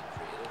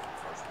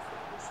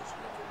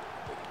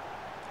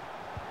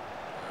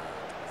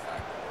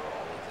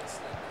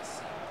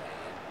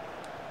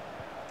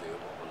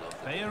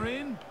 They are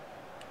in.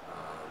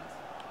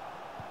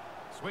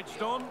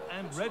 Switched on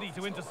and ready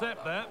to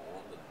intercept that.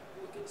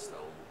 We can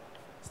still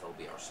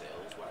be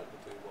ourselves while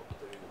we do what we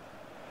do.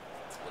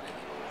 And then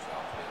you know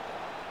yourself, the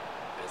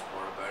best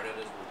part about it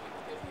is when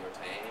people give you your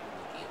time and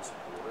you gain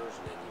supporters,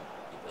 and then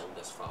you build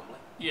this family.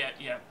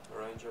 Yeah.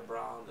 Around your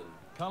brand. And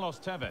Carlos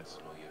Tevez.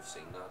 I know you've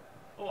seen that.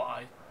 Oh,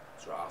 aye.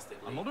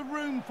 Drastically. A lot of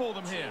room for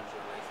them here.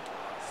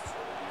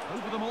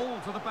 Over them all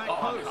to the back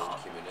post.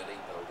 Community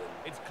building.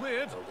 It's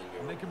cleared,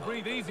 and they can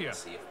breathe easier. A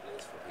safe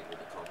place for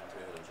people to come to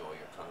and enjoy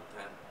your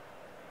content,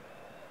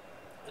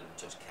 and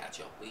just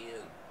catch up with you.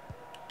 And,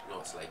 you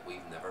know, it's like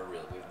we've never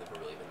really been the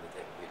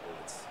type of people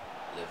that's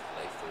lived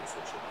life through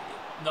social media.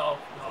 No.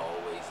 We've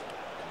always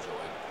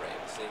enjoyed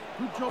privacy.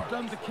 Good job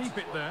done to keep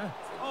it there.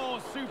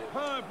 Oh,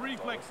 superb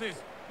reflexes.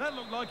 That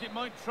looked like it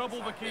might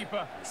trouble the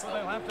keeper, but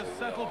they'll have to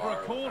settle for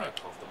a corner.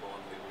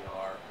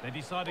 They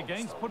decide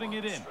against putting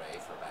it in.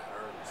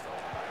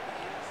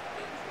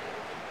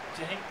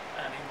 Do you think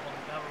anyone,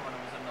 remember when I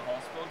was in the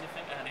hospital, do you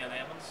think any of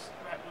them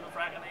would have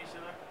recognised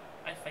you there?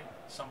 I think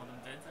some of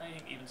them did. I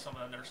think even some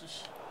of the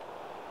nurses.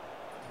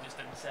 They just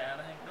didn't say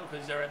anything. No,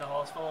 because they're in the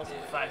hospital, it's a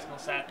professional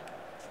setting.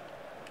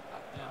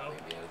 You know?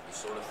 You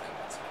sort of think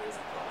that's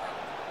crazy.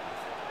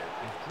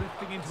 He's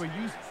drifting into a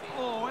use.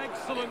 Oh,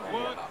 excellent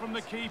work from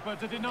the keeper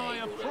to deny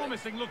a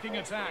promising-looking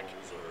attack.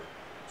 Or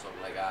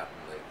something like that,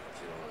 and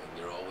and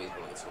you're always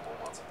going to get someone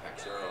wants a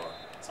picture, or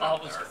it's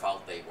not their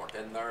fault they work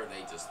in there,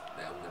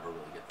 they'll never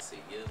really get to see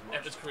you as much.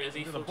 It was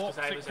crazy. To the box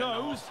it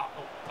goes.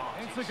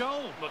 It's a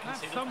goal.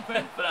 That's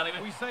something. But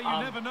anyway, we say you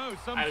never know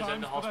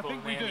sometimes, but I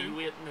think we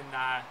do.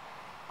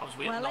 I was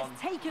waiting well,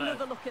 let's take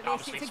another look at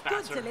this. It's a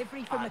good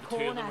delivery from the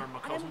corner.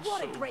 And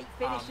what a great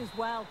finish as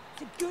well.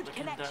 It's a good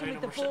connection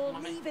with the ball,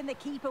 leaving the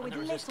keeper with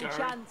little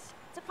chance.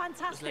 It's a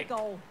fantastic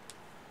goal.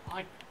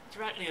 I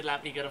directly had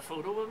let me get a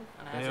photo of him.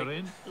 And I They're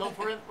in. Look,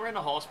 we're in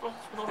a hospital.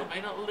 You know what I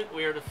mean? It'll look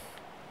weird if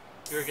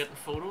You're getting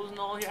photos and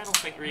all here. I don't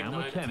think you're even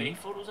allowed to take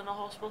photos in a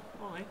hospital.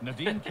 Only.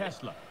 Nadine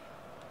Kessler.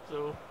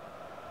 So.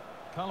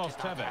 Carlos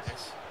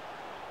Tevez.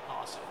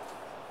 Awesome.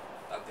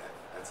 Okay,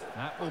 that's it.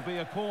 That will be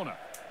a corner.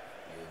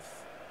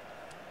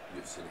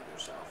 You've seen it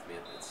yourself, mate.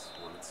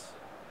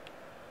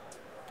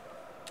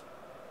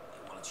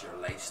 It's your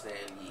lifestyle.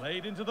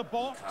 Played into the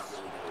box. You can't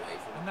really get away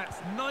from it. And that's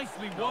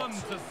nicely won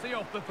to see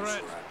off the threat.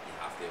 You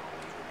have to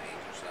always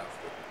remind yourself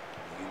that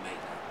you may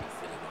not be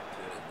filling up to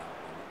it in that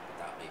moment, but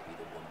that may be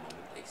the one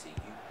moment they see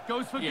you.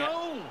 Goes for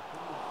goal.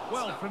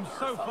 Well, from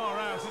so far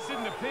out, it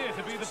didn't appear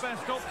to be the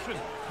best option.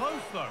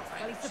 Close, though.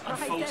 Well, he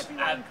surprised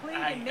everyone,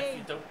 including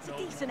me. It's a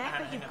decent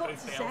effort, you've got to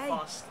say.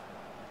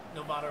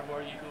 No matter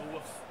where you go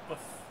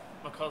with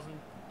my cousin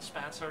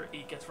Spencer,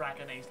 he gets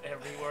recognised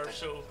everywhere.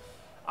 So,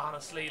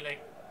 honestly, like,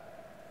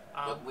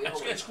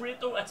 it's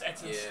great though. It's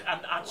that's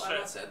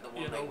it. The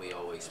one thing we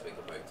always speak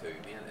about too,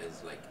 man,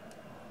 is like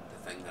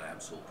the thing that I'm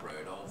so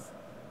proud of.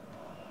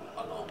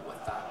 Along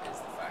with that is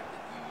the fact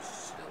that you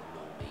still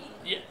know me.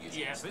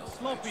 A bit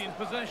sloppy in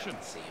possession.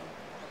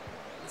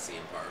 The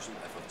same person.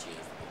 If I've changed,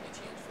 I've only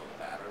changed for the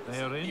better.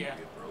 They're in. Your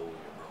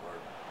brother.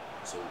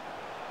 So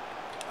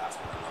that's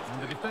what I love.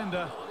 And the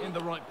defender in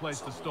the right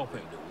place to stop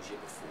him. Knows you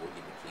before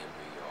you became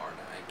who you are.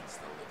 Now I can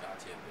still look at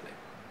you and be like,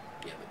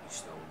 yeah, but you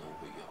still know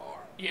who you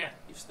are. Yeah.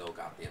 You've still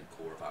got the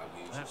core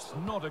values. That's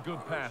not a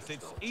good pass.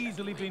 It's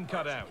easily been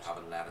cut out. You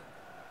haven't let it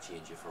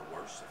change you for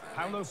worse.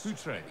 Paulo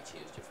Futre. Maybe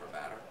changed you for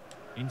better.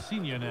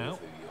 Insigne now.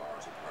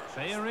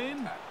 They are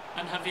in.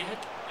 And have you hit?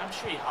 I'm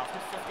sure you have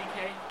hit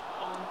 50k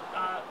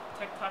on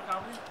TikTok,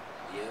 haven't you?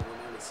 Yeah,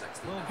 we're nearly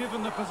 60. Well,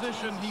 given the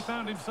position he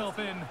found himself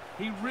in,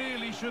 he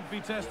really should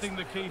be testing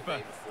the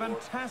keeper.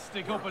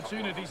 Fantastic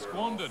opportunity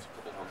squandered.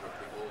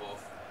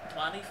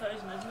 20,000,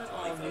 isn't it,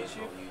 on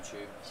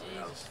YouTube?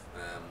 Jesus.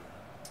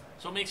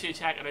 So make sure you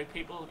check it out,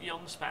 people.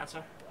 Young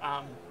Spencer.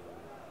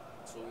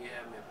 So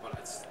yeah, mate, but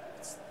it's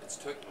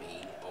took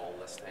me all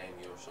this time.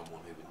 You're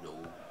someone who would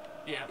know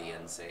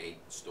the inside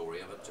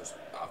story of it, just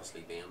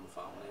obviously being the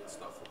family and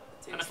stuff.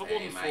 And if it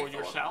wasn't for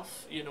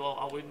yourself, you know,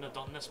 I wouldn't have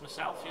done this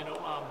myself, you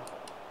know.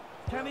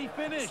 Can he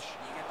finish?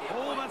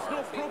 Oh, that's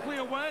not properly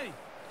away.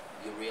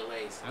 You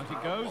realise. Out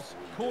it goes.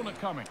 Corner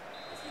coming.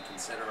 If you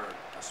consider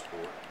a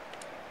sport.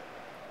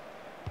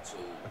 So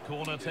the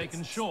corner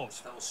taken short. It's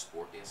still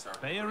sport.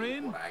 They are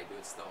in. What I do,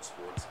 it's still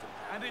sports.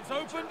 And it's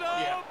opened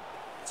up.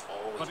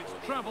 But it's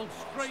travelled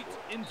straight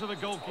into the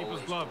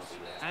goalkeeper's gloves.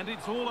 And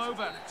it's all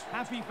over.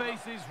 Happy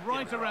faces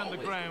right around the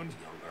ground.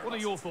 What are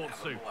your thoughts,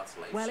 Sue?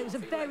 Well, it was a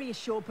very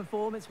assured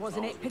performance,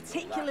 wasn't it?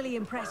 Particularly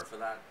impressed.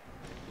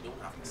 You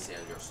don't have to sell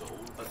your soul,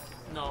 but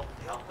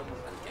help them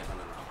and give them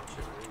an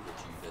opportunity that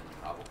you didn't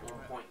have at one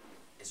point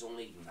is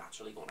only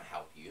naturally going to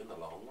help you in the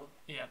long run.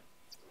 Yeah.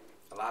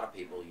 A lot of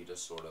people, you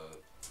just sort of,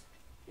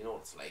 you know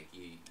what it's like,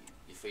 you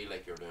feel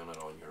like you're doing it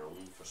on your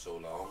own for so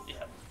long.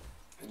 Yeah.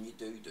 And you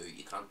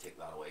you can't take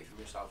that away from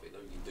yourself either.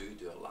 You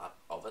do a lot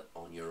of it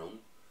on your own,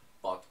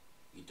 but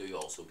you do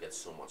also get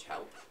so much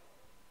help.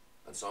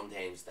 And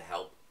sometimes the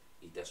help,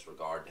 you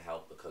disregard the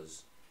help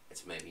because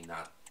it's maybe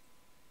not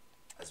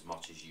as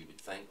much as you would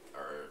think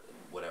or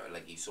whatever.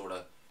 Like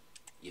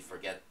you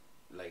forget.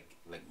 Like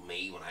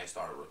me when I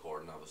started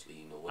recording, obviously,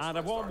 you know. And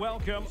a warm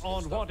welcome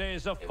on what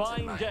is a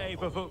fine day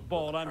for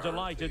football. I'm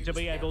delighted to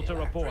be able to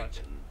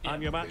report.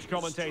 I'm your match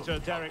commentator,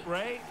 Derek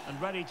Ray,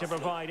 and ready to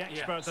provide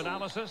expert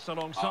analysis.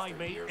 Alongside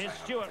me is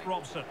Stuart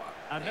Robson.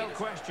 And no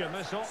question,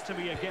 this ought to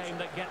be a game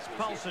that gets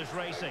pulses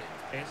racing.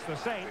 It's the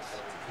Saints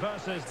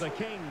versus the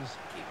Kings.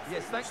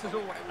 Yes, thanks as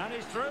always. And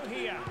he's through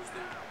here.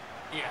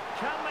 Yeah.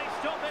 Can they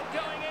stop it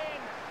going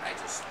in? I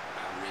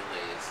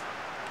realised.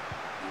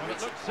 Well,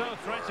 it looks so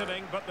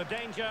threatening, but the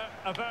danger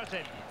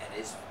averted. It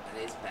is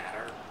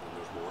better when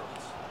there's more of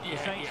us. The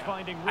Saints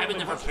finding I would really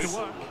never much to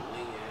work.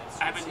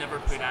 I would never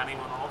put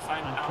anyone off.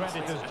 And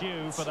credit is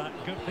due for that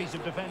good piece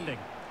of defending.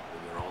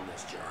 When you're on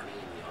this journey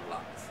and you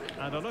unlock the freedom.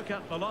 And a look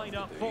at the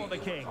lineup for the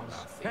Kings.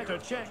 Petr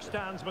Cech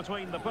stands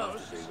between the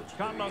posts.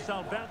 Carlos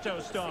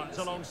Alberto starts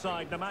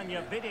alongside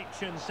Nemanja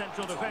Vidic in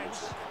central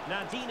defence.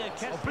 Nadine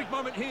Kessler. A big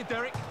moment here,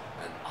 Derek.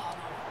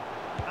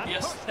 And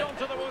pushed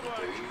onto the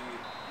woodwork.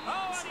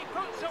 Oh, and he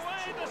puts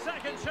away the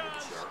second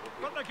chance.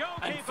 But the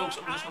goalkeeper. And folks,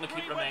 I'm just going to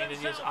keep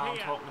reminding you, I'm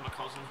talking to my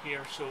cousin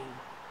here, so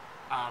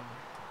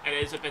it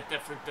is a bit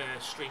different the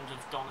streams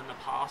I've done in the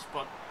past,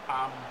 but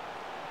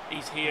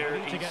he's here,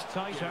 he's you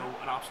know,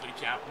 an absolute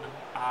gentleman,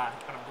 and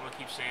I'm going to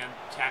keep saying,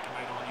 check him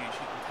out on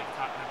YouTube and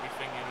TikTok and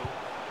everything, you know.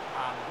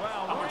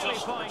 Well, really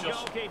fine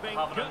goalkeeping,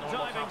 good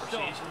diving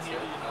stop.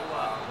 Here, you know,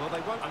 well, they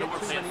won't get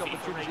too many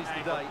opportunities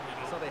today,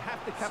 so they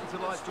have to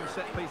capitalise from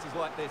set pieces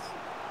like this.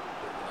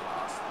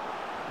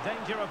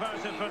 Danger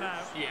averted for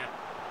now. Yeah.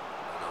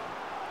 And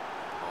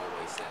I've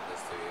always said this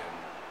to you, and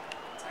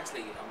it's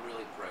actually, I'm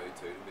really proud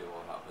too to be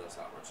able to have this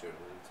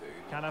opportunity too.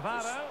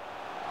 Cannavaro.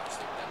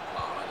 Actually didn't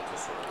plan it, it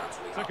just sort of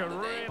naturally took a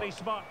today, really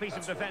smart piece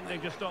of defending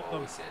to stop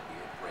them. Said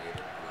you brave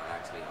it, and I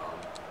actually am.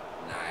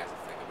 Now I have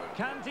to think about it.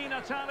 Can Di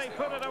Natale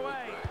put it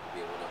away?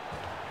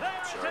 There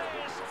it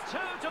is, 2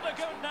 to the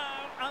good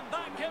now, and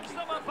that gives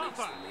them a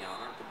buffer.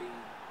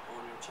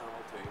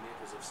 channel too, mate,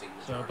 because I've seen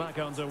the So back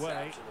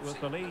underway with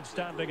the lead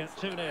standing at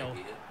 2-0.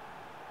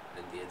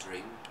 Into a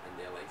dream,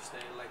 into a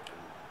lifestyle, like,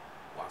 and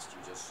whilst you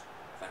just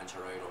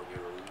venture out on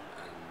your own,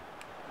 and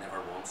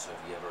never once have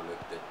you ever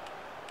looked at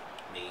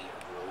me or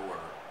Bro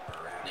or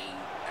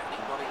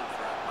anybody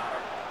for that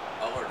matter.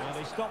 Well,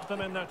 he stopped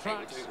them in their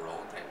tracks. We're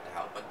all entitled to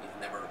help, but you've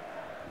never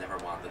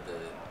wanted to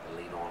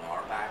lean on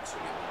our backs, or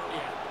you've never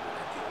wanted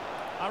to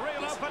a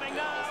real opening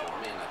now.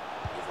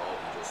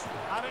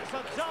 And it's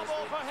a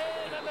double for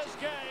him in this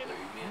game.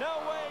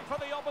 No way for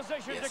the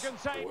opposition to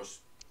contain. Of course,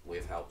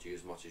 we've helped you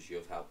as much as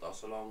you've helped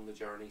us along the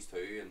journeys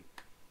too, and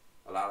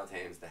a lot of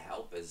times the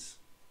help is,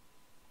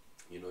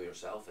 you know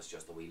yourself, it's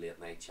just a wee late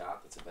night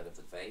chat, it's a bit of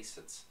advice,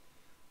 and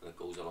it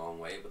goes a long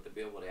way. But to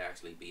be able to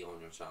actually be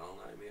on your channel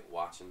now, mate,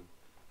 watching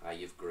how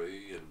you've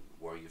grew and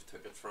where you've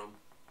took it from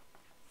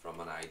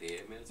an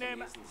idea, mate, it's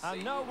amazing to see.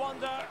 And no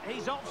wonder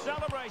he's off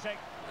celebrating.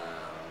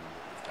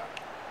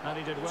 And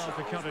he did well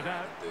to cut it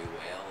out. Do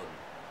well, and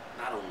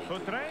not only do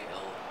well,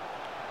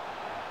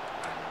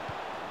 and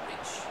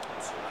reach.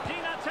 Di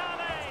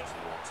Natale!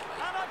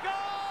 And a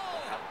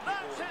goal!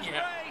 That's his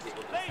race!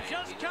 They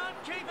just can't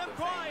keep him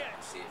quiet!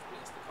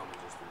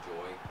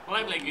 Well,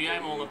 I'm like you,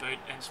 I'm all about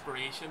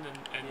inspiration,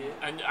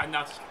 and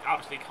that's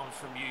obviously comes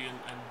from you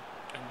and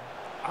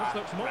this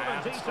looks more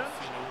than decent. Stuff,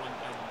 you know,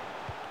 and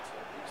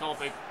it's all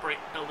about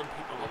building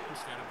people up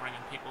instead of bringing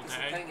people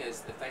down.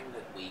 The thing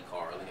that we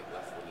correlate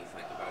with when you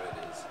think about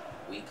it is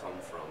we come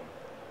from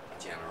a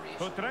generation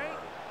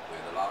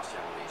where the last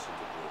generation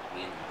to grow,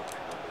 me and you were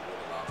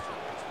the last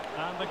generation.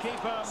 And the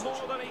keeper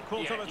more than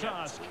equal to the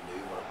task. We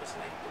knew what it was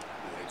like to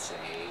be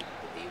outside,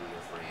 to be with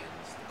your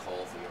friends, to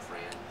call for your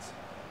friends.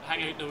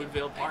 Hang out in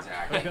Woodville Park.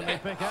 Exactly. Who can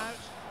they pick out?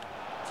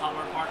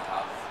 Talmer Park. To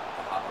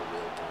have a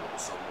real bond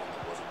with someone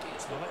that wasn't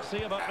based on let's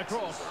see about the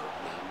cross.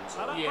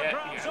 So we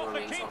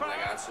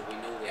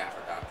know the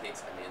effort that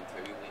takes, and then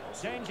too, we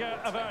also danger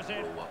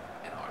averted. Grow up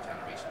in our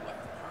generation with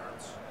the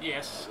parents.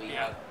 Yes,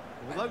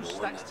 Well, those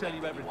stats tell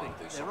you everything.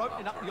 They're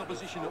opening up the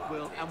opposition at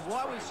will, and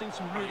while we've seen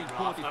some really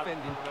poor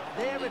defending,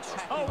 they're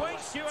attacking. Oh wait,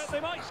 Stuart, they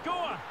might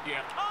score.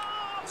 Yeah.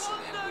 Oh,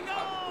 wonder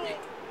goal!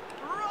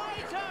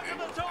 Right out of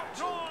the top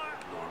drawer.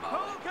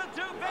 Who could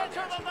do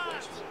better than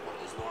that? What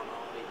is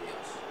normality to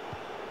us?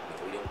 If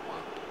we don't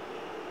want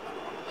a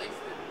normal life,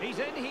 then he's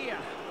in here.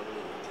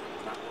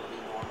 It's not going to be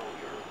normal.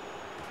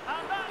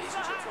 And that's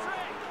a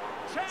hat-trick!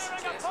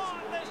 Tearing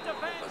apart this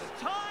defence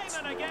time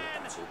and again.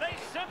 They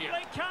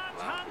simply can't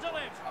handle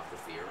it. Have the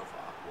fear of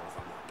what if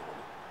I'm not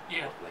normal?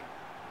 Yeah. Like,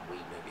 we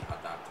maybe had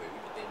that too,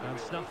 but then and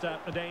snuffed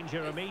out the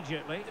danger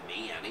immediately. To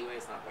me, anyway,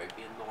 it's not about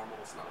being normal.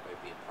 It's not about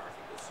being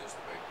perfect. It's just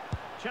about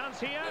chance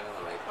here.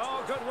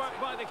 Oh, good work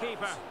by the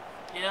keeper.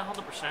 Yeah, 100%.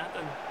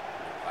 And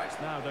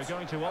now they're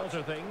going to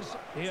alter things.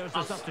 Here's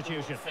the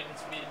substitution.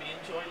 Things made me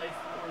enjoy life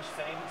more is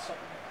finding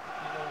something,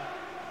 you know,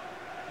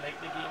 like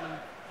the game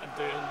and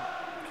doing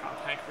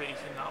content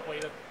creation that way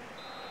that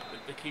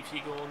keeps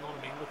you going, you know what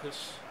I mean?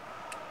 Because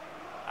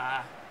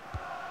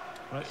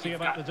let's see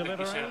about the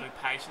delivery. Like you said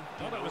about passion,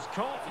 well, it was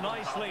caught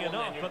nicely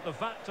enough, but the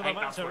fact of the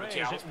matter is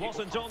it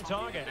wasn't on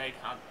target. They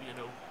can't, you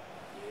know.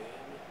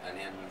 Yeah, and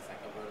then you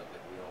think about it,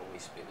 like we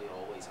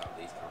always have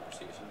these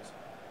conversations,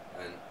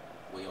 and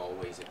we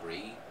always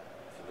agree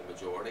for the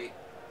majority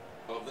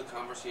of the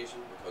conversation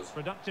because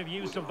productive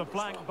use of the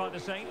flank by the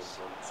Saints.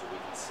 So we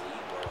can see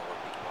where other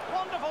people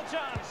are. Wonderful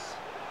chance.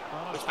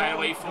 Which, by the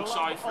way, folks,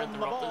 sorry for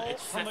interrupting.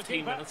 It's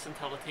 15 minutes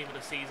until the team of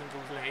the season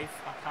goes live.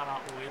 I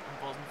cannot wait. I'm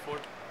buzzing for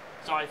it.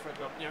 Sorry for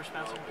interrupting you,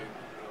 Spencer.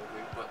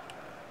 But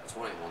it's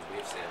one of the ones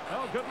we've said.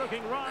 Oh,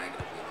 good-looking run.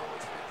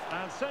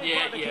 And saved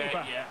by the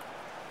keeper. Yeah.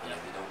 And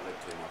if you don't look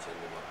too much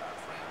into what that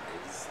frame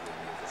is, then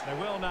you just they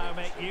will now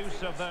make use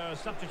of their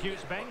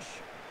substitutes bench.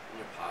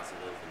 When you're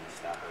positive and you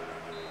step out on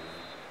your own,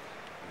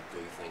 you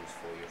do things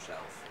for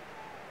yourself.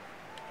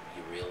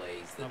 You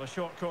realise that a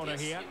short corner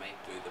yes, here. You might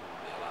do them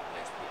with a lot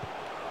less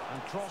people. And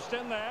crossed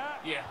in there.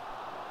 Yeah.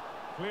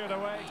 Cleared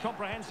away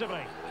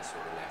comprehensively. We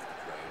sort of left the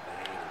crowd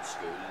behind in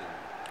school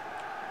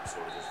and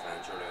sort of just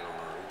ventured out on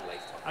our own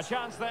life. A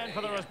chance then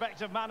for the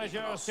respective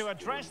managers to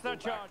address their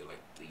charge. Like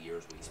the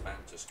years we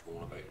spent just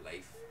going about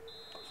life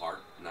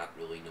apart, not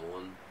really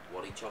knowing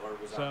what each other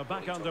was. So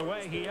back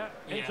underway here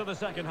into the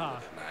second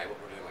half. Now what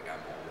we're doing, like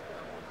I'm on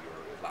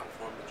your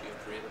platform that you've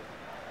created.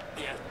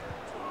 Yeah.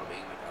 You know what I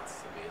mean? Like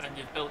that's amazing. And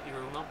you've built your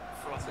own up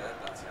from it.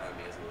 That's how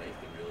amazing life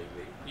can really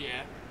be.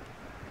 Yeah.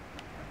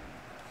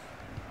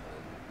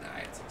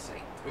 It's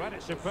exciting. Read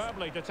it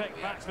superbly to take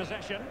back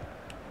possession.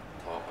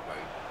 Talk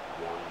about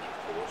one,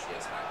 of course,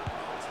 yes, how we can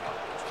always help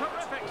each other.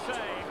 Terrific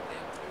save. What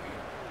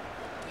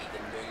we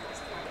can do is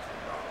two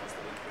different brands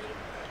that we created.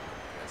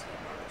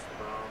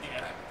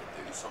 Yeah. We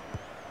can do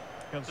something.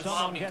 Can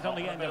someone get on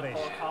the end of this?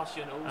 Podcast,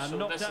 you know, and so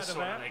knocked this out is of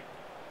sort there. of like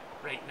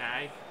right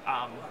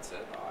now. That's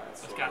it.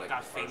 It's got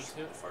that feel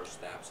to it. The first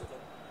steps of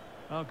it.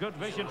 Oh, good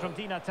vision from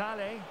Di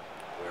Natale.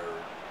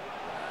 Where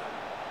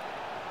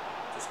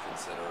just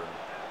consider.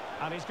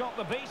 And he's got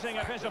the beating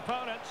of his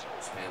opponent.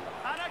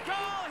 And a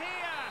goal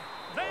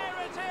here! There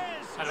it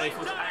is! Anyway,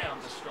 folks, I am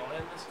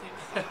destroying this team.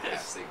 I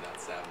think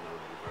that's 7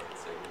 would be perfect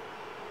signal.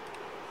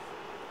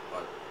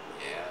 But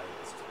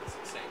yeah, it's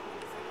exciting when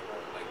you think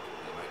about it. Like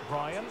the amount of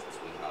Brian. conversations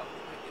we have, we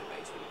might get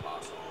base with the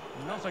pass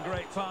on. Not a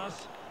great pass.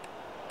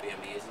 It'll be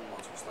amazing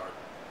once we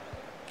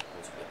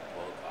get the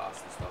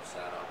podcast and stuff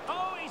set up.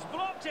 Oh, he's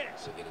blocked it!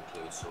 We can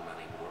include so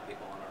many more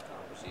people in our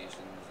conversations.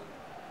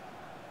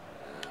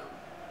 And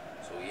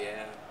so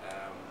yeah, keep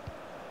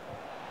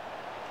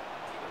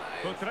an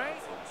eye out for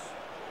that, folks.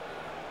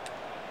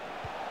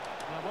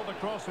 Now will the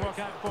cross work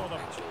out for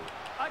them?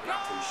 I'm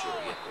not too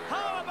sure yet.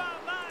 How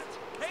about that?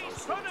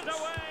 He's put it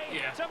away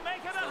to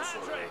make it a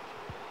hat-trick.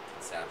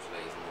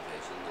 Conceptualizing the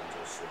vision and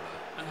just sort of.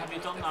 And have you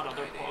done that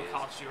other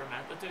podcast you were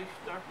meant to do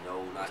there?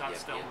 No, not yet.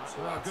 Still So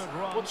good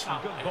run,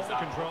 good ball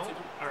control.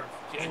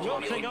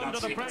 Wilting under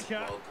the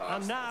pressure,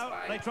 and now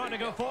they try to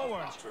go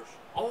forward.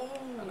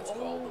 And it's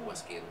called the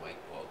Whiskey and White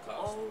podcast.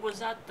 Oh, was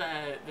that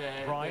the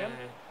Brian?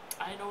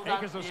 I know that.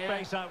 Acres of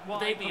space out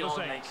wide they for be the on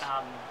Saints. like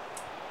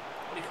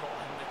what do you call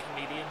him? The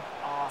comedian.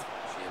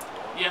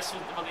 Yes,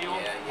 but the old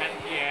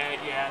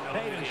yeah, no,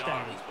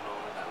 Badenstein. He's been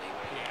on it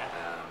anyway.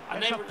 Yeah. And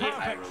It's they a were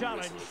perfect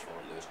challenge.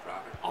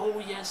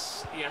 Oh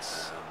yes, the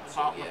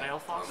Battle of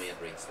Belfast. Tommy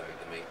had reached out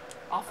to me.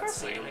 Oh, fair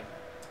play.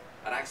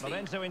 And actually,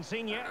 Lorenzo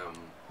Insigne. I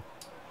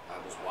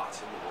was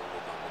watching the one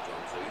with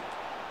John 2.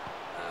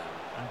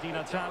 And Di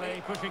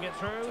Natale pushing it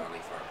through.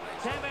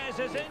 Tevez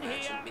is in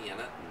here.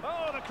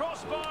 Oh, the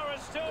crossbar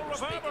is still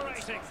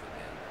reverberating.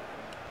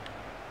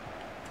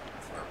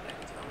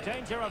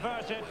 Danger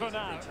averted for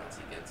now.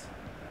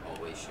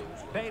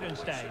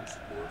 Badenstein.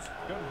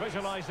 Good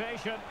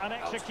visualisation and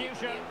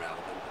execution.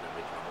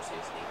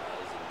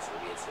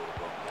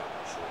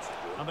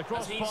 And the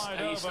cross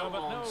fired over,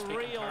 but no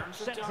real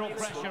central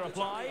pressure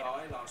applied.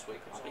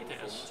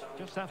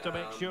 Just have to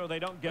make sure they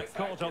don't get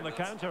caught on the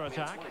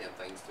counter-attack.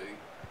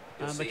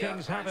 And the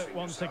Kings have it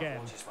once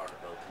again.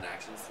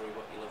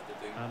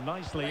 And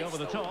nicely over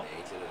the top.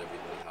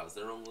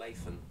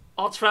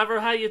 Oh, Trevor,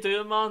 how you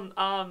doing, man?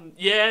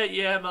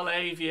 Yeah, my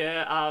live,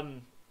 yeah.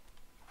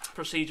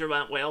 Procedure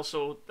went well,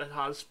 so it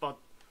has, but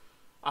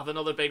I have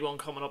another big one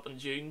coming up in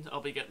June.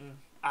 I'll be getting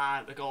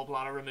the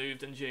gallbladder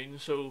removed in June,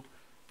 so...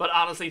 But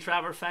honestly,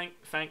 Trevor, thank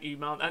you,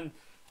 man. And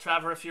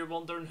Trevor, if you're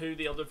wondering who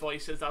the other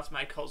voice is, that's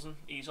my cousin.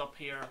 He's up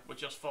here. We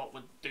just thought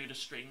we'd do the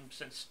stream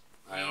since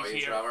he's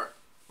here. Trevor?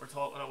 We're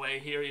talking away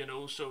here, you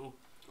know, so...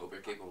 Hope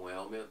you're keeping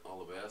well, mate.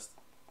 All the best.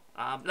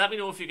 Let me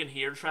know if you can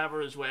hear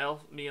Trevor as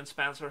well. Me and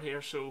Spencer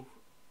here, so...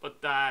 But,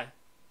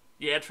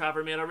 yeah,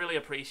 Trevor, mate, I really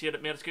appreciate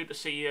it, mate. It's good to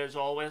see you, as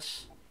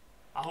always.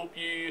 I hope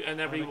you and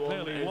everyone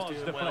is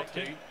doing well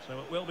too. So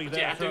it will be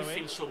there. Yeah, I do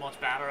feel so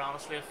much better,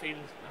 honestly. I feel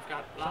I've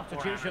got a lot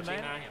more energy then.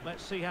 now.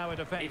 Let's see how it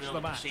affects even though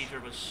the match. procedure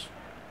was...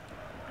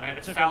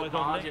 It took a little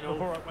bad, you know,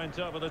 before it went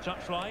over the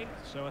touchline.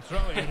 So a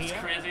throw in here.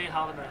 It's crazy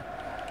having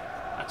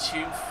a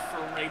tube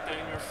thrown right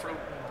down your throat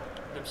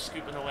and them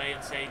scooping away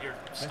inside your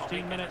stomach.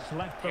 15 minutes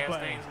left for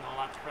play. And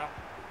all that crap.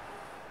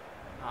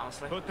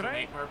 Honestly, it's a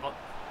nightmare, but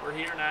we're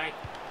here now.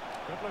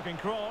 Good looking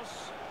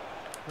cross.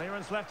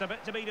 Clearance left a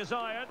bit to be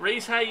desired.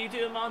 Reese, how you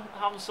doing, man?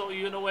 Haven't saw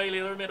you in a while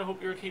either, mate. I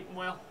hope you're keeping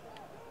well.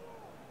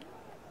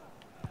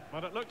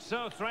 Well, it looked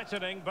so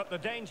threatening, but the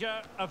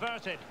danger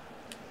averted.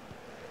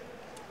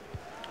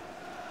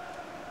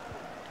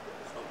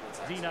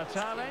 Di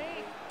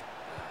Natale.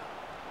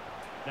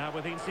 Now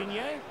with Insigne.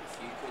 And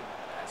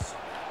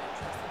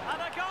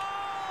a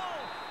goal!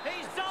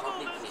 He's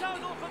doubled his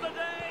total for the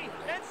day.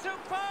 It's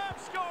superb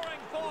scoring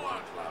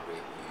form.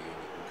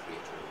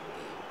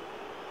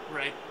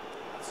 Right.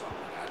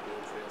 Something like I'd be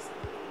interested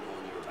in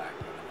knowing your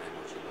background and how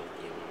much you love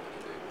gaming, what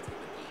you do, what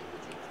type of game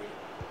would you create?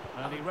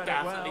 And he read it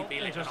well,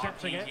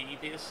 intercepting it.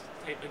 RPG-based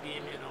type of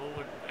game, you know.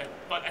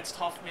 But it's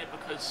tough, mate,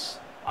 because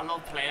I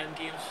love playing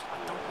games.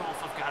 I don't know if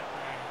I've got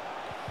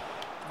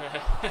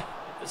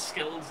the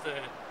skills,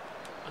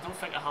 I don't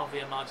think I have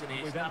the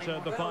imagination. We've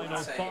entered the final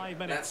 5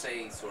 minutes. Let's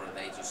say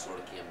they just sort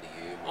of came to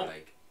you and were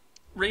like...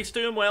 Reece,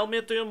 doing well,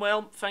 mate, doing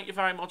well. Thank you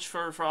very much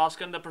for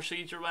asking. The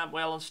procedure went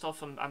well and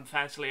stuff, and I'm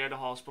thankfully out of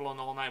hospital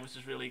and all night, which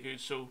is really good.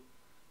 So,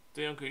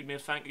 doing good,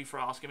 mate. Thank you for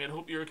asking, mate. I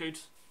hope you're good.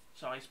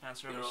 Sorry,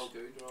 Spencer. You're all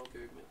good,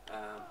 mate.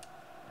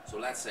 So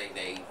let's say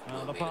they...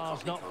 the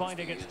pass not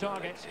finding its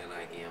target.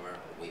 Like, gamer,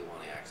 we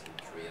want to actually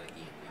create a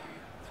game with you,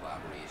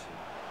 collaboration.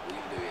 We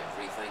can do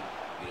everything.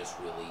 You just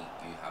really,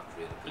 you have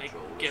creative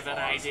control. Like, give an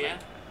idea.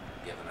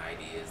 Give an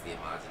idea is the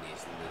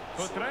imagination,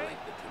 the sort of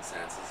like the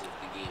consensus of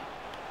the game.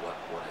 What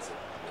is it?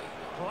 Like,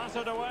 you know,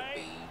 Clattered away. Would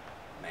it be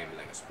maybe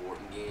like a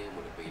sporting game?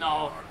 Would it be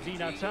no. Like an RPG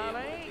game? Would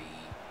it be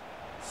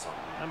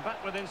something? And back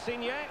with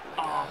Insigne.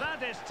 Like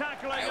that is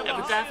tackling at the It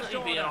would definitely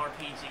order. be an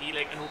RPG,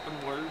 like an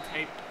open world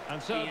type.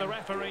 And so game. The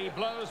referee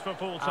blows for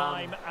full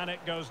time, and it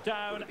goes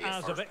down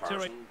as a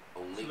victory.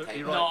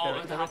 Absolutely No,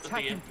 right. The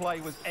attacking play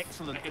was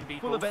excellent,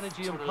 full of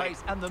energy and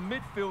pace, and the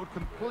midfield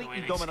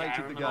completely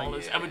dominated the game.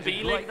 It would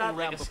be like that,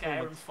 like a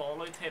Skyrim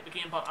Fallout type of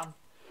game, but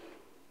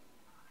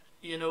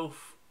you know,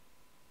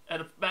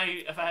 if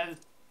I had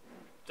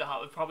that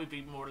would probably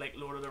be more like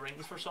Lord of the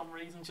Rings for some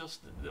reason,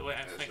 just the way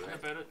I'm thinking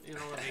about it. You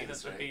know what I mean?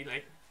 It would be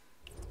like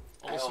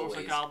all sorts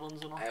of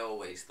goblins and all. I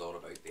always thought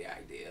about the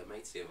idea. I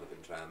might see if we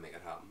can try and make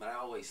it happen, but I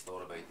always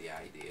thought about the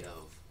idea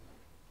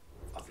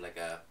of like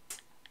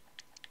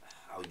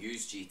I'll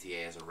use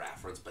GTA as a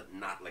reference, but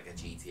not like a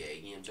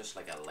GTA game, just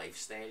like a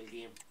lifestyle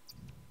game.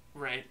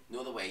 Right. You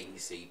know the way you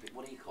see,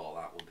 what do you call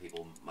that when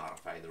people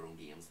modify their own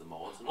games, the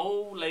mods and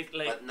all? Oh, like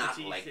but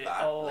not like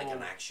that, like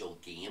an actual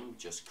game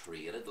just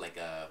created, like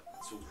a,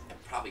 so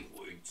it probably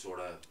would sort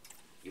of,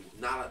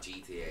 not a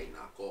GTA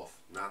knockoff,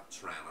 not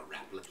trying to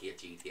replicate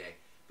GTA,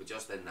 but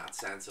just in that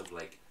sense of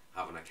like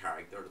having a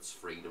character that's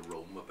free to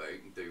roam about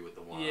and do what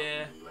they want,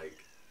 and like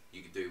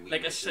you could do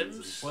like a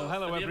Sims. Well,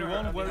 hello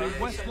everyone. We're in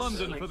West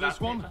London for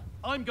this one.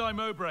 I'm Guy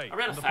Mowbray,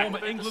 and the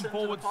former England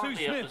forward Sue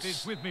Smith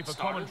is with me for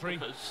commentary.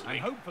 And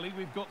hopefully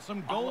we've got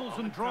some goals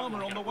and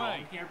drama on the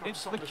way.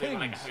 It's the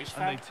Kings,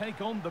 and they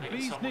take on the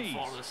Bees Knees.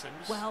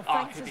 Well,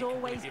 thanks as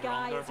always,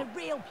 Guy. It's a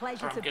real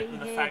pleasure to be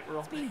here.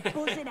 It's been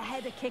buzzing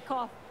ahead of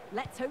kick-off.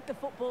 Let's hope the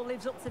football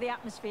lives up to the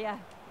atmosphere.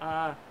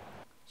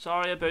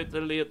 Sorry about the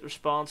late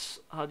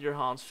response. Had your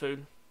hands full.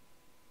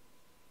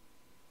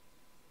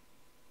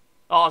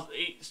 Oh,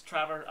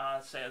 Trevor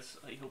says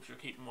he hopes you're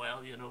keeping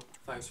well, you know.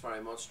 Thanks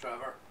very much,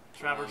 Trevor.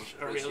 Trevor's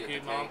a real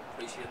good man.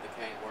 Appreciate the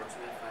kind words,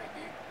 mate. Thank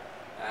you.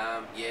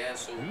 Yeah,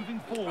 so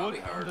moving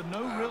forward under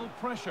no real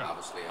pressure,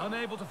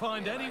 unable to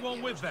find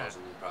anyone with that.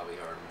 You probably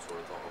heard him sort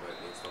of talk about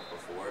me and stuff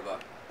before,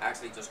 but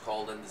actually just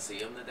called in to see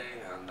him today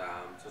and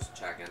just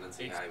check in and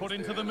see how he was put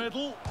into the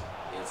middle,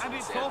 and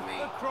it's off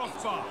the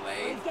crossbar.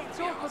 He gets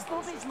up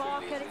above his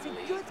marker. It's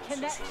a good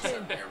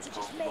connection.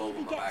 Just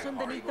maybe gets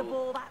underneath the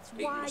ball. That's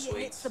why it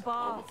hits the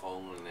bar. On my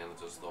phone, and then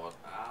I just thought,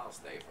 I'll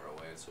stay for a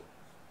while. So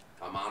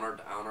I'm honoured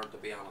to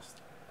be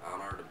honest,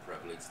 honoured and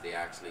privileged. They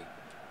actually,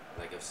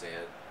 like I've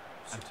said,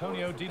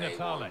 Antonio Di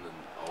Natale,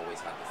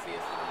 always had the faith in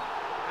him,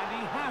 and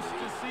he has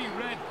to see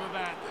red for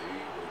that.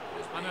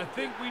 And I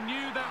think we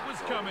knew that was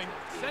coming.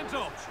 Sent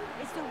off.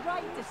 It's the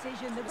right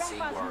decision. The ref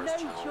has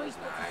no choice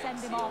but to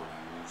send him off.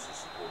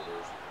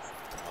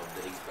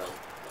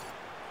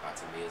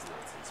 That's amazing.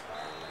 That's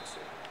inspiring. Like,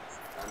 so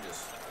I'm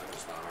just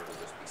honoured to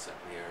just be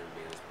sitting here and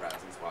be in his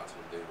presence, watching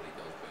him do what he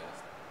does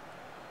best.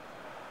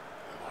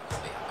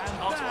 And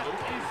that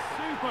is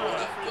super.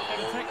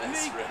 The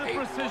technique, the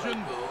precision.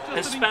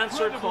 His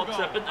Spencer caught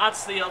tripping.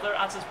 That's the other.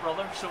 That's his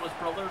brother. So his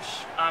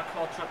brother's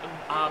caught tripping.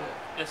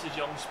 This is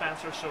young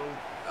Spencer. So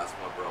that's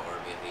my brother. I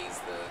mean, he's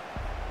the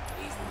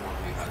one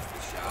who has the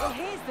shot. Well,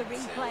 here's the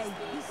replay.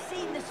 He's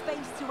seen the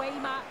space to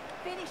aim at.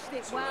 Finished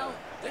it well.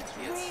 It's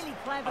really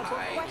clever,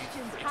 but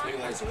questions can't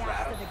be asked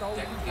of the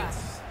goalkeeper.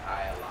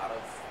 A lot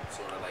of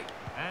sort of like.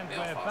 And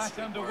we're back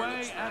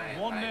underway at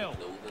 1-0.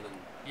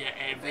 Yeah,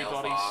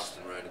 everybody's Belfast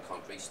and around the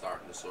country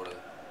starting to sort of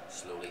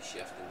slowly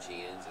shift and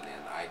change, and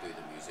then I do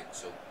the music.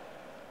 So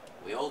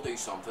we all do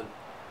something.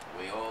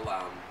 We're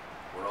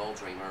all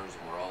dreamers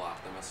and we're all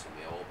optimists, and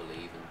we all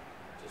believe in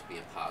just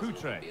being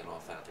positive and being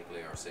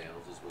authentically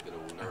ourselves as we get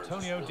older.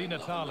 Antonio Di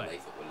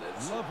Natale.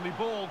 Lovely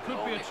ball,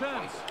 could be a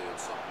chance. Doing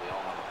something. We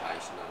all have a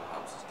passion, and it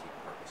helps us keep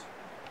purpose.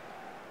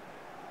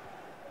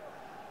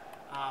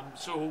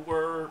 So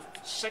we're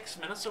 6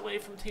 minutes away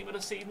from team of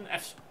the season.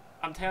 If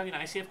I'm telling you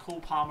now, see if Cole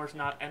Palmer's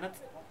not in it,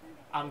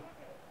 I'm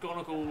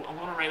gonna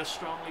write a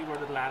strongly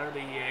worded letter to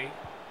EA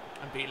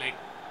and be like,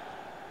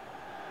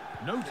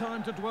 no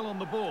time to dwell on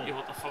the ball. Yeah,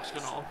 what the fuck's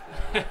going on?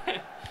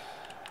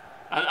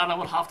 and I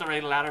would have to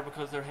write a letter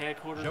because their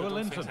headquarters I don't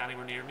think is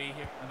anywhere near me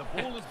here. And the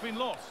ball has been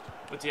lost.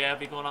 But yeah, I'd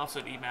be going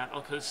absolutely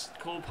mental because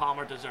Cole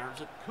Palmer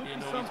deserves it. Could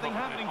be something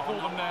happening for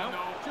them now.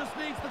 Just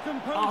needs the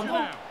composure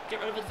now. Get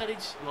rid of it,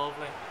 Vintage.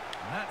 Lovely.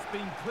 And that's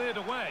been cleared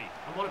away.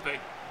 And what about,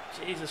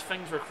 Jesus,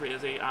 things were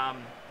crazy.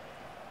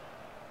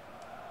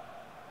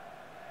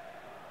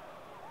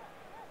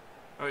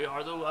 There you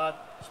are though,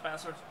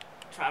 Spencer.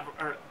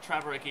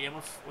 Trevor again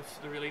with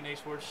the really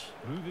nice words.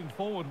 Moving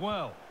forward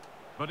well,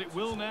 but it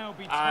will now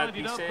be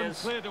tidied up and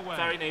cleared away.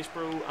 Very nice,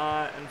 bro,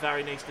 and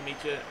very nice to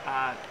meet you.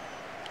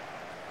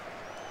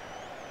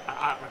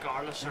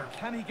 Regardless, or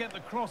can he get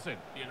the cross in?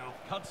 You know,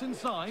 cuts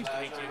inside.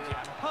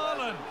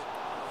 Haaland.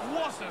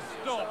 What a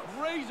stop!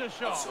 Razor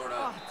shot.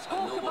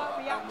 Talk about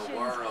reactions.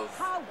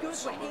 How good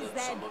were his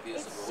then?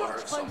 It's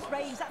such close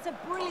range. That's a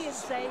brilliant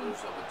save. I would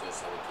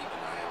keep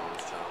an eye on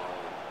his channel.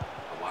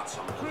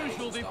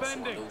 Crucial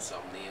defending.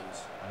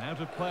 And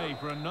out of play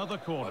for another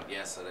corner. But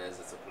yes, it is.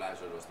 It's a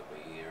pleasure just to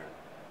be here.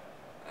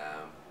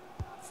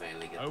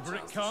 Finally get over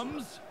it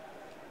comes.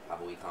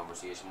 Have a wee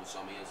conversation with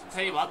some of you.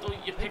 Tell you what, though,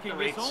 you picked the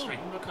right string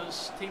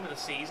because team of the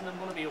season. I'm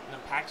going to be opening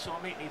packs, so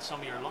I might need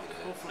some of your luck.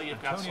 Hopefully,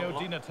 you've got some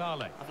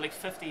luck. I've like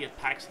 58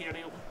 packs here to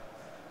open.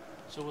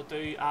 So we'll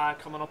do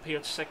coming up here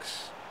at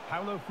 6.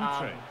 Paulo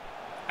Futre.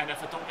 And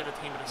if I don't get a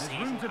team of the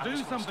season, room to do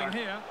something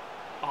here.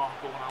 Oh,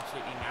 going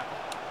absolutely mental.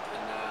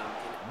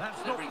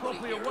 That's not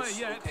properly away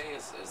yet. Okay,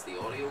 is the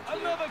audio clear?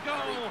 Another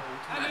goal,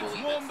 and it's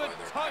one that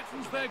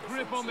tightens their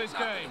grip on this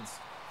game.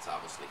 It's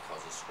obviously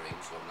because of stream,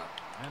 so I'm not.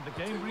 And the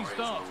game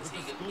restarts with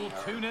the score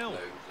 2-0.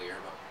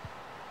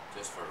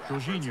 Just for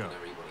reference, can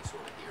everybody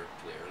sort of hear it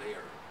clear?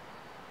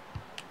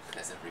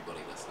 Has everybody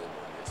listening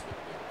on this with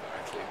me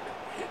correctly?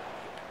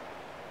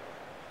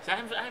 So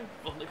I'm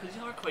wondering, because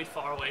you are quite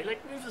far away.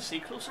 Like, move the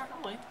seat closer,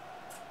 don't we?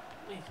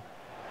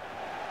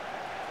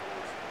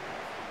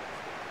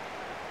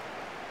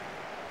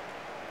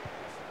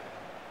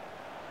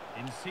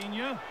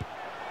 Insigne.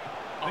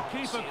 The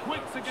keeper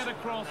quick to get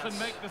across and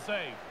make the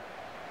save.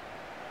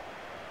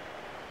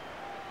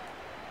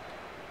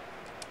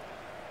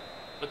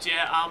 But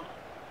yeah,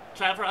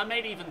 Trevor, I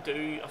might even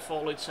do a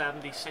Fallout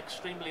 76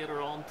 stream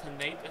later on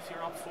tonight if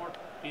you're up for it.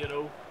 You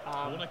know,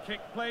 a kick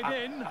played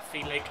in. I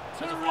feel like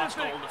I've watched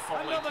all the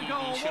Fallout TV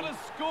show,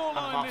 and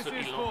I've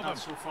absolutely loved that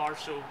so far.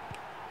 So,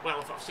 well,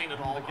 if I've seen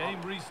it all, the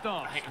game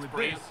restarts I think it's with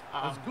brilliant. this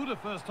as good a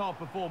first half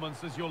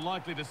performance as you're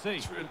likely to see.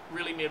 It's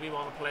really made me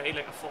want to play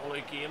like a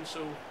Fallout game. So,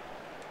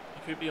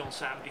 you could be on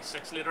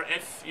 76 later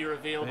if you're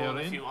available. And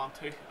if you want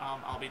to,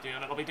 I'll be doing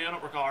it. I'll be doing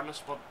it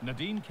regardless. But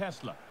Nadine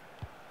Kessler.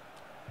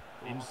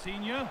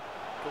 Insigne.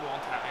 Go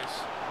on,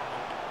 Taz.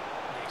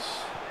 Nice.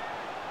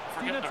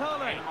 Forget their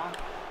name, man.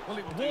 Well,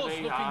 it was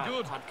looking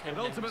good, but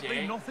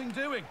ultimately nothing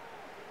doing.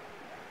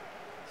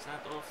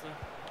 Sent off there.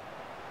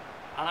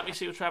 And let me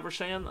see what Trevor's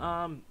saying.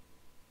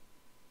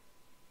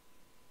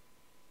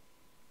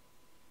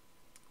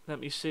 Let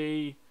me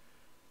see.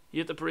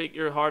 You have to break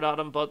your heart at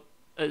him, but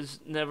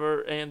is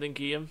never-ending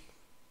game.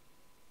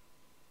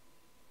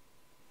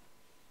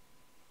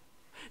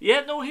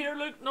 Yeah, no, here,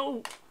 look,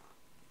 no.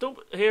 Don't,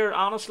 here,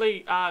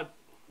 honestly,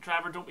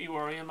 Trevor, don't be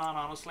worrying, man,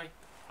 honestly.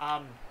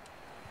 But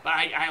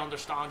I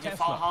understand you,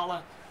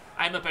 Valhalla.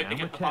 I'm about to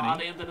get the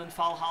bad ending in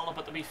Valhalla,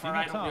 but to be fair,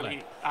 I don't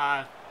really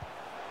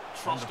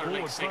trust her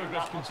like secret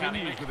that much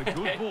anyway. With a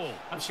good ball.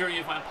 I'm sure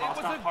you've went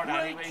past that part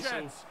anyway,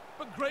 chance, so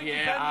but great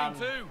yeah.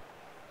 Too.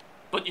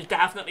 But you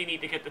definitely need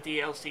to get the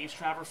DLCs,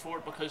 Trevor, for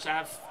it, because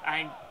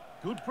I'm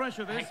good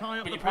pressure this high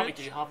up the pitch. You probably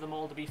do have them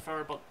all, to be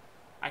fair, but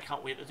I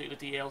can't wait to do the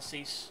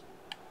DLCs.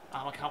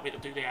 I can't wait to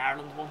do the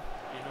Ireland one.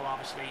 You know,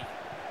 obviously,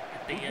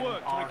 it being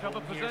our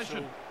home here,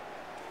 so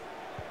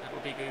it'll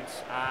be good.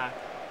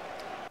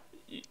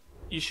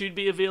 You should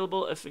be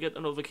available if we get the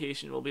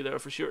notification. We'll be there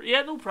for sure.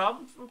 Yeah, no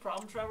problem,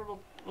 Trevor.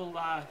 We'll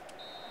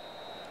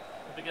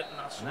be getting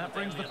that. And that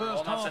brings the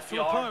first half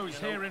to a close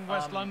here in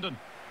West London.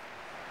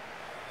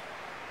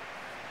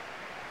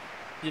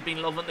 You've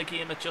been loving the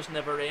game. It just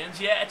never ends.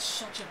 Yeah, it's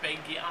such a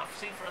big game. I've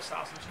seen for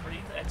Assassin's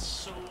Creed. It's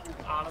so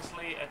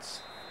honestly,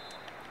 it's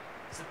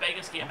the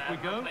biggest game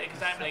I've ever played.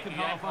 Because I'm like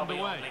you, I'm probably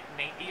on like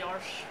 90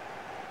 hours,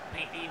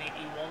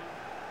 91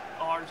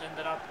 hours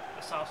into that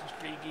Assassin's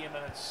Creed game,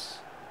 and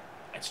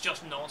it's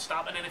just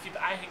non-stop. And then I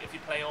think if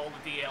you play all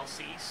the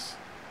DLCs,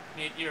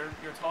 you're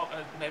talking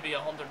maybe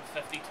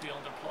 150,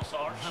 200 plus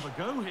hours. Have a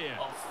go here.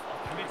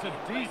 And it's a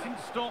decent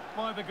stop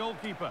by the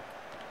goalkeeper.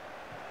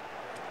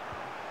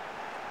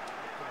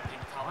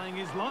 Playing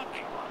his luck.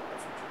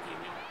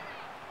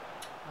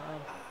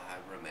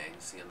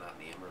 Seeing that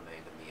name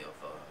reminded me of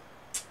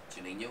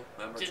Juninho.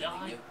 Remember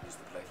Juninho used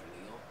to play for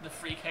Lyon? The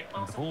free kick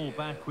man. The ball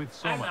back with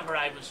Sommer. I remember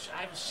I was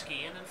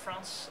skiing in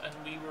France, and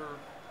we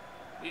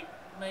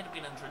might have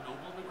been in Grenoble.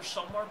 We were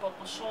somewhere, but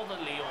we saw the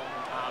Lyon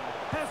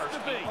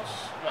first game.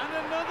 And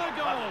another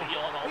goal.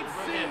 It's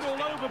seemed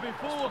all over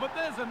before, but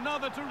there's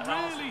another to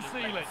really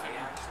seal it.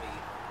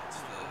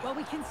 Well,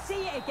 we can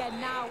see it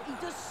again now. He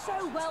does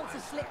so well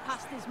to slip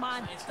past his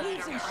man,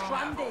 leaves him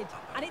stranded,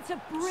 and it's a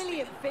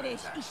brilliant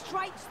finish. He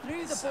strikes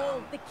through the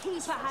ball. The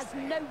keeper has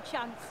no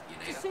chance.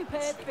 It's a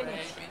superb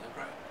finish. He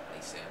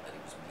said that he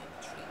was meant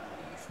to train with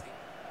the youth team.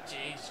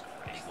 Jeez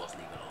Christ. He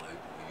wasn't even allowed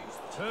to use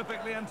the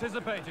perfectly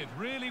anticipated.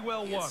 Really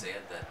well won. He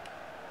said that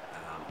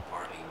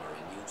apparently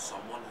Mourinho,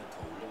 someone had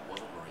told him, it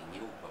wasn't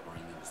Mourinho, but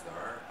Mourinho was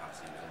there as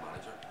he was a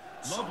manager.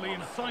 Lovely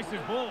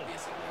incisive ball.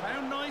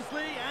 Found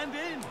nicely and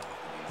in.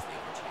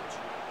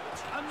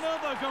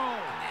 Another goal,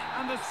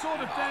 and the sort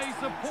of day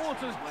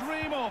supporters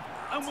dream of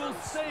and will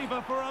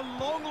savour for a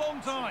long,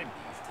 long time.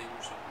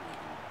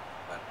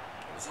 But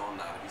it was on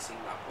that. Have you seen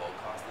that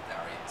podcast that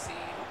Darry and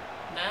CEO?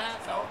 Nah.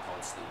 It's all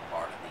called Steve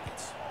Bartlett. He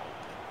gets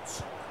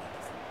so many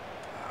different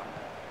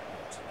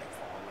what's it like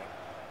for like.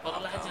 But a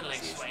legend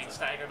like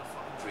Schweinsteiger, the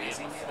fucking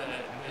crazy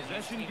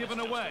possession given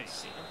away.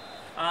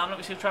 Let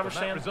me see if Trevor's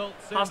saying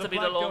has to be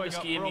the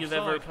longest game you've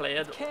ever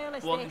played.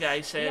 One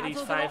guy said he's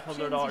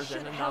 500 hours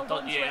in and not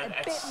done. Yeah,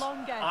 it's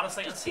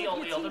honestly, and see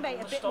all the other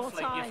bonus stuff,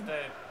 like you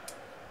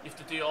have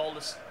to do all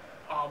this,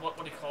 what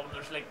do you call them?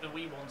 There's like the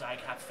wee ones I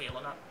kept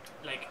failing at,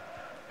 like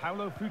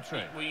Paulo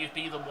Futre, where you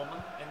be the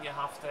woman and you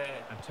have to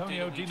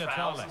Antonio do Di the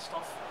trials and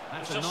stuff.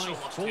 That's a nice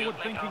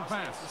forward-thinking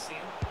pass.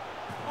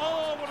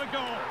 Oh, what a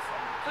goal!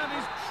 That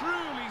is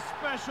truly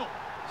special.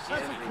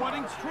 That's a quite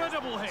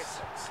incredible hit.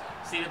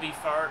 See, to be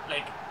fair,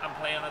 like I'm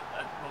playing at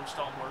most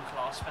on world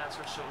class,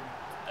 Spencer. So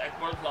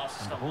world class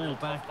is still ball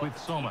back with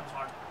Sommer.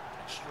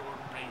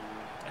 Extraordinary.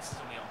 This is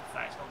only on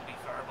professional, to be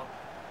fair, but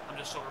I'm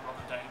just sort of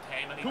running down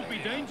time. Could be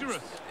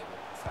dangerous.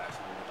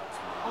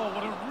 Oh,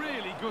 what a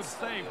really good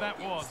save that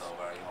was.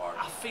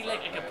 I feel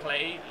like I could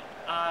play,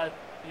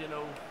 you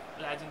know,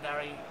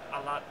 legendary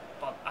a lot,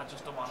 but I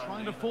just don't want to.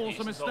 Trying to force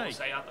a mistake.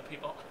 Say that to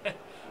people.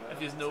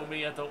 If you know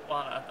me,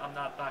 I'm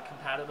not that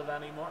competitive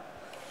anymore.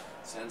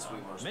 Since we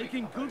were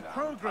making good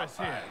progress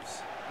here,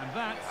 and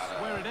that's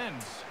where it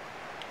ends.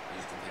 You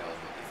can tell us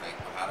what you think.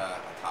 We had a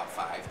top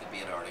 5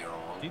 debate earlier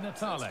on. Di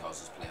Natale.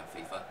 Because it's playing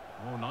FIFA.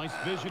 Oh, nice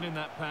vision in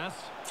that pass.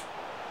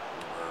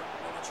 We were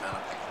trying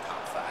to pick a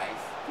top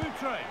 5. Good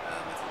try.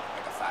 If you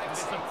pick a 5,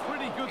 it's a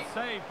pretty good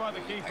save by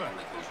the keeper.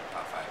 Like who's your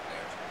top 5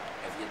 players?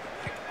 If you had to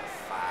pick a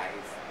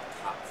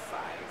top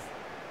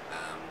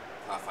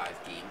 5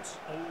 games.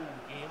 Oh,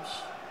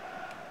 games.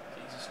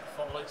 Jesus,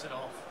 fallouts it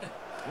off.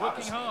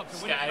 Working hard to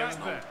win it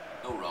back there.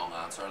 No wrong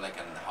answer. Like,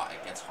 and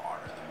it gets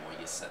harder the more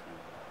you sit and.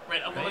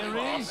 Right, I'm going to go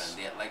off.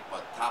 Like,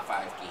 what top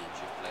 5 games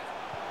you've played?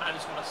 I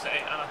just want to say,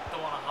 and I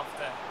don't want to have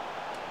to.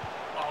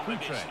 Oh,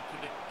 maybe I should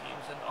put the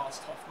games in. Oh, it's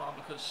tough, man,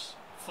 because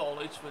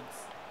Fallout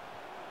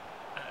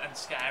and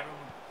Skyrim.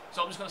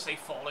 So I'm just going to say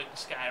Fallout and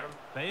Skyrim.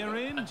 They are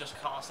in. And just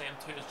class them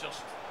two as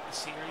just the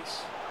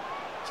series.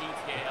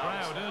 GTA. The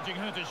crowd urging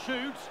her to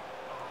shoot.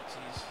 Oh,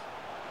 jeez.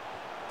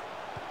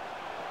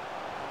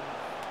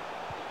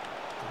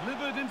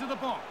 Delivered into the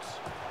box.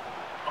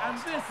 And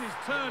this is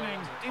turning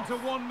into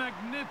one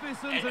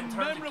magnificent and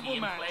memorable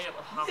match.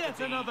 Yet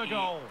another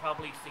goal.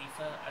 Probably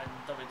FIFA and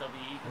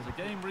WWE. As the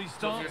game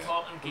restarts,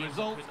 the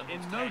result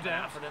in no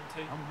doubt.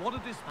 And what a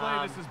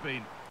display this has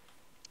been.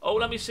 Oh,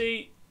 let me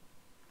see.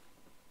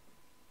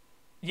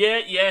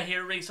 Yeah,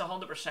 here, Reese,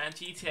 100%.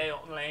 GTA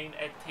Online,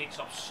 it takes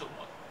up so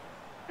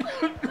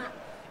much.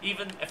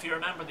 Even if you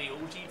remember the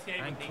old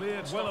GTA. And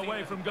cleared well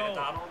away from goal.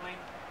 That online.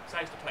 So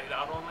I used to play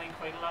that online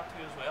quite a lot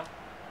too as well.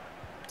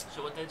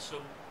 So it did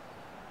so.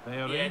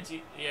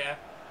 Yeah.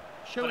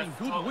 Showing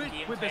good wit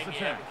with this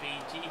attack. It would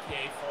be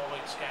GTA,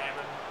 Fallout,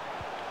 Skyrim,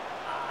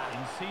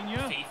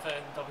 FIFA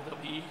and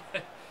WWE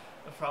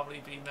would probably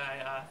be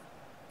my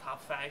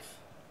top 5.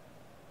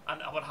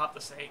 And I would have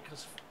to say,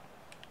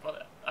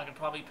 but I could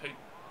probably put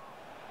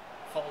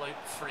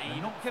Fallout 3,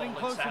 not getting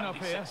Fallout close enough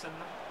here. In them.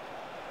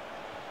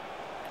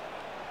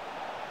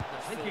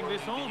 Taking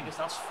this on.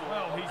 That's 4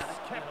 well, he's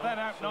kept that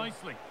out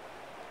nicely.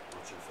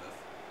 What's your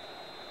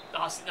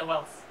 5?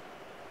 Well,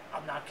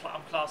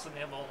 I'm classing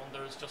them all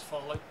under as just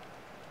Fallout.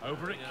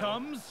 Over it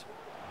comes.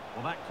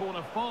 Well, that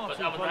corner far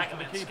too close to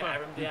the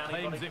keeper. He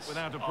claims it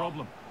without a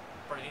problem.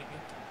 Brilliant.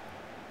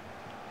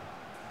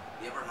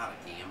 You ever had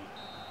a game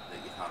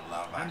that you've had a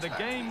lot of and the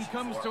game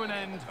comes to an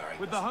end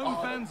with the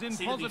home fans in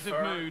positive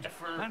mood.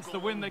 That's the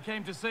win they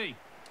came to see.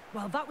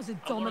 Well, that was a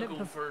dominant. I'm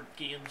going to go for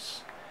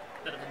games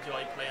that I've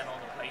enjoyed playing on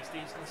the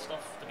PlayStation and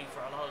stuff. To be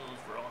fair, a lot of those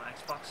were on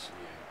Xbox.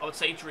 I would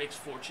say Drake's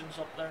Fortune's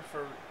up there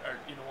for,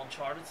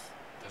 Uncharted.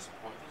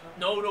 Disappointed?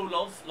 No,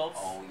 love.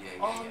 Oh,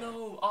 yeah. Oh,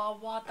 no. Oh,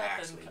 what?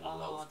 That didn't.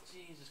 Oh,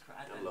 Jesus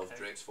Christ. I love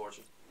Drake's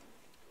Fortune.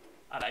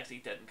 That actually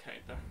didn't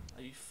count there.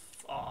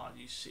 Are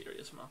you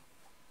serious, man?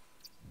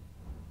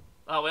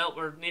 Oh, well,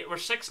 we're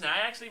 6 now,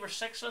 actually. We're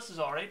 6. This is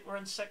alright. We're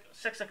in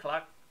 6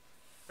 o'clock.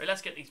 Right,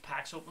 let's get these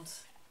packs opened.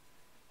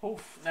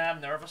 Oof, now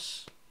I'm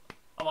nervous.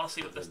 I want to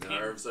see what this team... The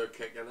nerves are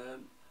kicking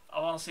in. I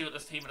want to see what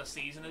this team of the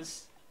season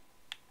is.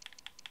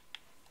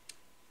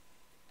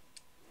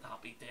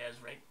 Happy days,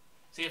 right?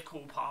 See if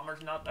Cole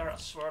Palmer's not there. I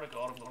swear to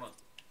God,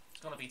 it's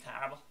gonna be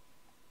terrible.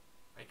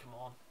 Right, come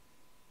on.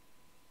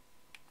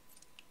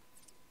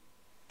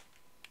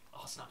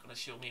 Oh, it's not gonna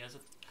show me, is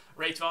it?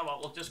 Right, so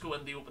we'll just go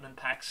in the opening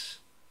packs.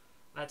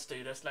 Let's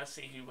do this. Let's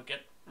see who we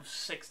get.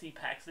 60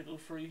 packs to go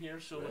through here,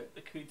 so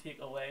it could take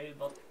away.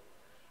 But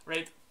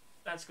right,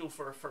 let's go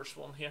for our first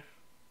one here.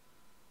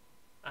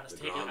 And it's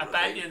taking. I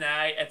bet you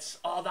now it's.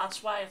 Oh,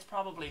 that's why. It's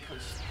probably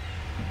because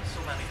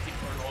so many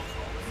people are logged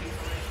on the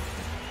FIFA.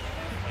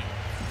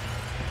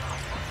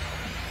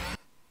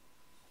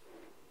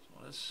 So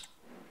it is.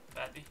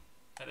 Betty.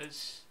 It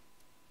is.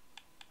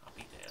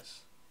 Happy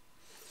days.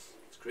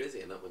 It's crazy,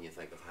 isn't it, when you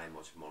think of how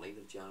much money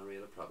they've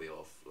generated, probably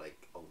off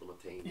like Ultimate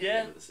Team at the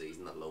end of the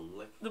season alone.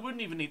 Like they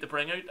wouldn't even need to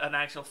bring out an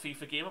actual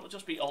FIFA game. It would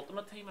just be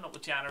Ultimate Team, and it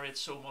would generate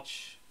so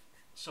much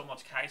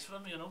cash for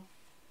them, you know.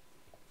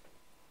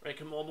 Right,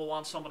 come on, we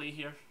want somebody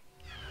here.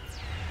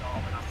 No,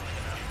 we're not going to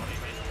get anybody.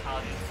 Right,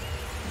 Italian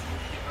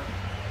goalkeeper.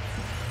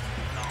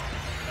 No,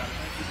 I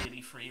think he's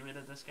 83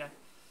 rated, this guy.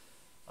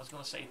 I was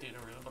going to say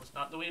Donnarumma, but it's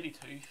not. No,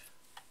 82.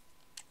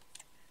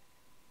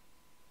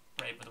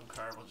 Right, we don't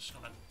care. We're just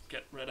going to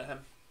get rid of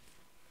him.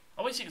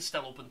 I wish you could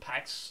still open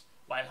packs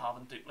while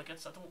having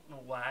duplicates. I don't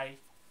know why.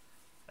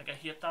 Like, I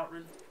hate that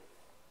rule.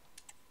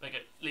 Like,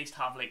 at least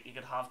have, like, you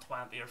could have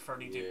 20 or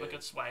 30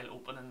 duplicates while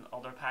opening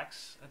other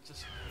packs. It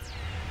just...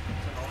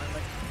 It's annoying,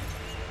 like...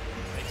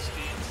 Like,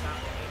 Spain,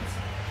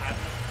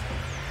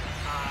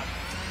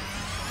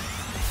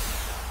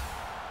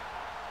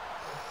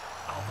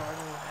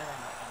 Alberto,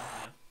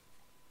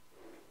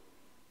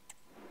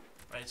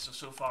 right,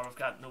 so far we've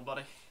got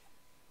nobody.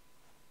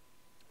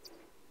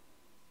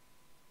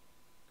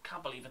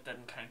 Can't believe it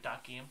didn't count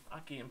that game.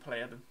 That game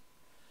played and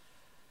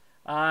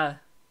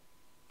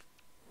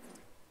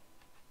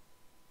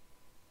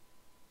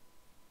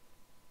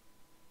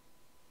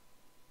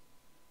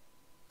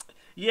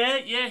Yeah,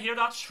 here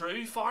that's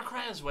true. Far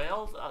Cry as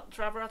well,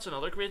 Trevor. That's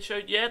another great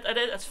shout. Yeah, it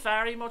is. It's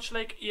very much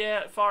like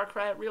Far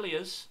Cry. It really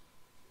is.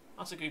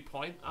 That's a good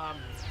point.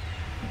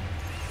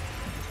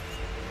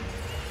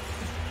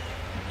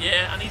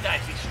 Yeah, I need to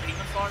actually stream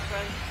a Far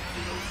Cry.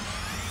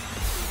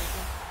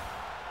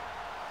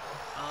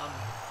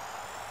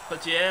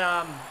 But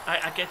yeah,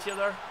 I get you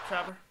there,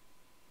 Trevor.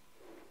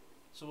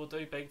 So we'll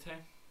do big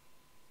time.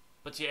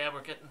 But yeah,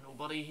 we're getting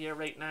nobody here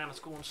right now, and it's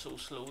going so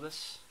slow.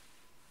 This.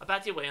 I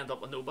bet you we end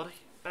up with nobody.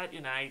 Bet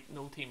you now,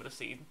 no team of the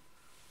season.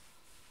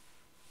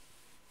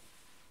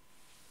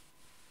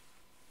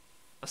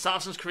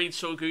 Assassin's Creed's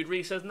so good,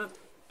 Reese, isn't it?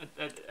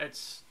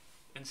 It's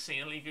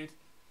insanely good.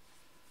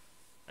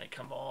 Like,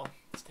 come on,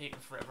 it's taking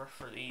forever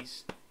for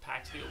these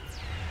packs to be open.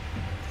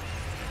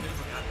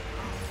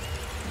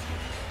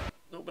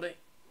 Nobody.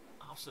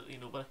 Absolutely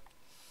nobody.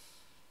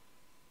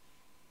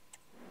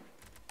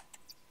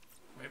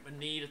 Right, we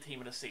need a team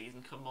of the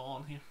season. Come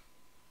on here.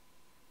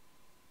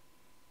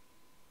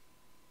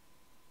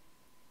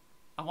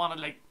 I want to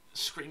like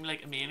scream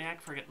like a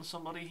maniac for getting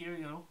somebody here,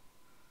 you know.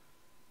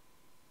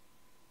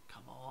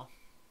 Come on.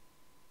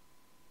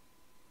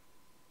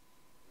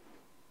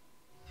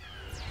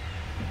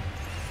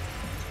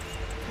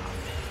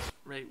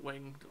 Right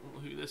wing, don't know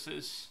who this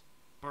is.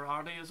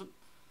 Berardi, is it?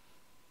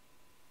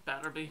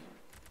 Better be.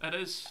 It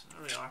is.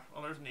 There we are.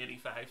 Oh, there's an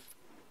 85.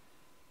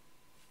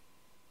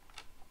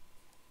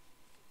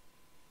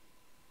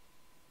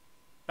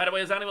 By the way,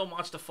 has anyone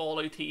watched the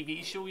Fallout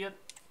TV show yet?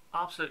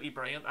 Absolutely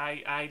brilliant.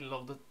 I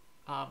loved it.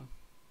 I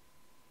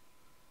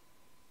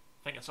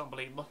think it's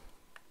unbelievable.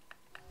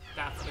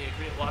 Definitely a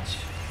great watch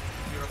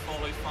if you're a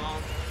Fallout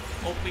fan.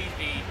 Oh, please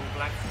be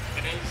Black.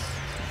 It is.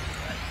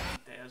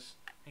 It is.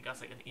 I think that's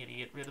like an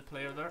 88 rated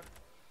player there.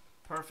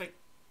 Perfect.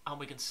 And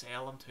we can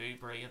sell them too.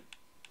 Brilliant.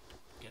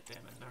 Get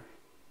them in there.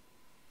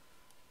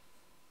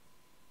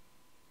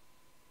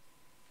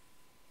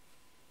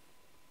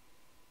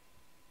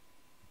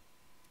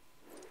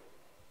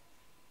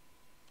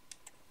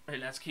 Right,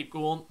 let's keep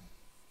going.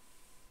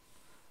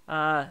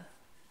 Well,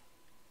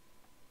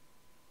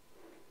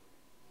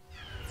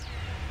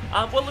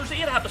 there's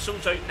 8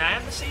 episodes out now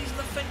in the season,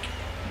 I think.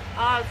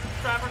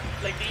 Trevor,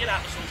 like the 8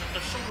 episodes,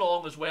 they're so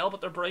long as well,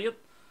 but they're brilliant.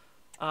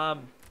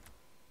 But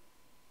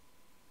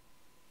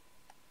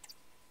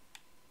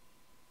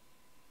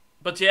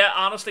yeah,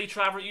 honestly,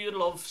 Trevor, you'd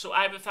love. So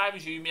if I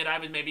was you, mate, I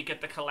would maybe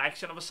get the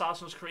collection of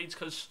Assassin's Creeds,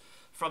 because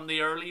from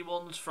the early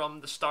ones,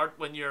 from the start,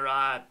 when you're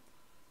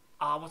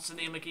what's the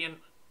name again?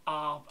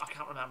 I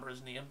can't remember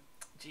his name.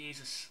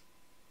 Jesus.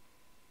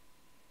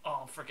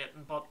 Oh, I'm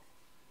forgetting, but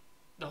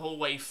the whole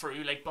way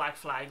through, like Black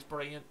Flag's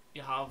brilliant.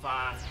 You have oh,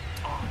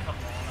 come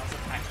on, that's a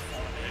pack of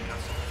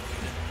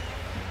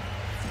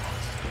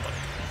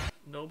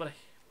nobody.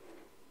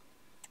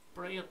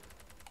 Brilliant.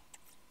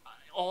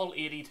 All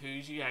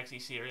 82s, you actually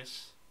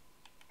serious?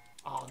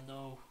 Oh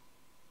no.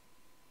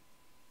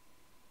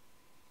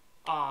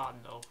 Oh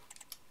no.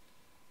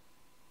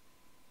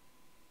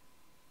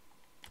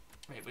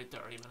 Right, wait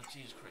 30 minutes,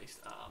 Jesus Christ.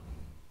 Let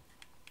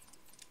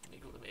me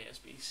go to my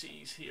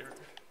SBCs here.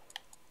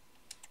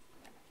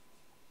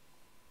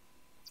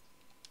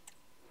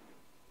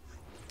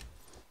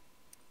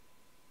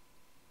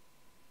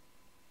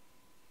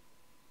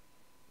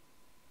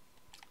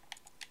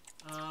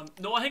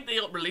 No, I think they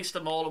released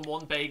them all in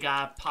one big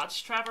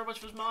patch, Trevor,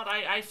 which was mad.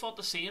 I thought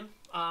the same.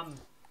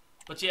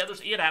 But yeah,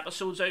 there's 8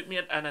 episodes out,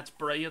 mate, and it's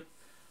brilliant.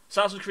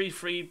 Assassin's Creed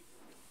 3,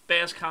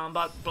 best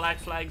combat. Black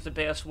Flag's the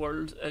best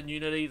world, and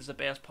Unity is the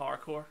best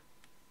parkour.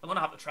 I'm gonna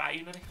have to try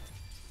Unity,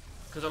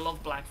 because I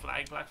love Black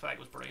Flag. Black Flag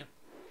was brilliant.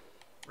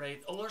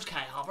 Right, oh, there's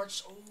Kai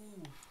Havertz.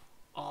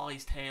 Oh,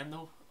 he's 10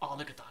 though. Oh,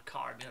 look at that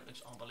card, man. It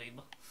looks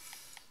unbelievable.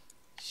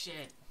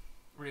 Shit.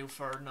 Real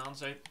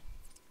Ferdinand's out.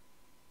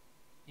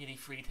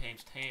 83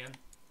 times 10.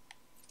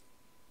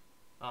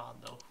 Oh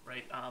no,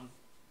 right, right,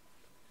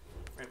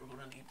 we're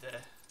gonna need the.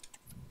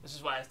 This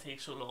is why it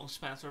takes so long,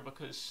 Spencer,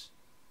 because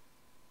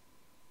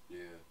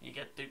you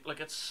get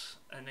duplicates,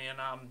 and then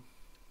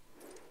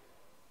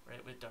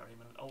right, wait, 30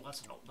 minutes. Oh,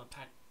 that's an ultimate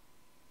pack.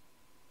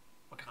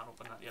 We can't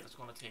open that yet. It's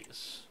gonna take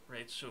us.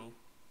 Right, so.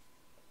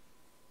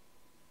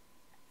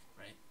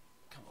 Right,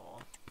 come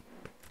on.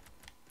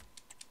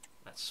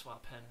 Let's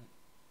swap in.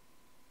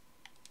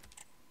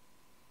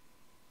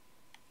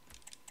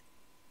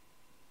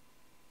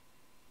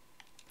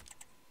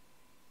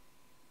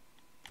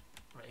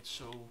 Right,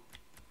 so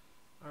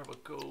there we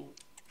go.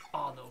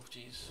 Oh no,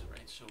 jeez.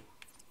 Right, so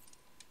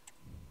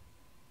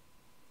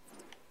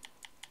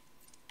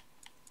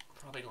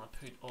probably gonna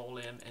put all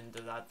in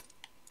into that.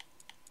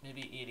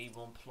 Maybe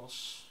 81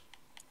 plus.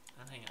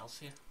 Anything else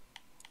here?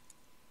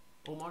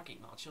 Oh,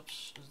 market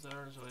matchups is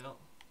there as well.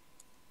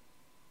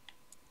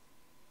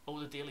 Oh,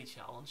 the daily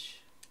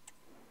challenge.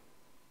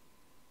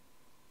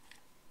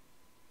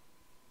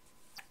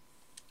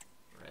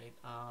 Right,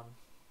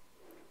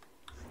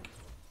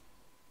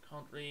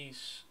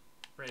 countries,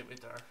 right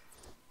with there.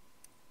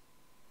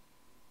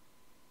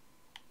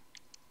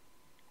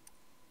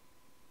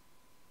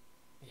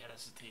 Yeah,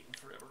 this is taking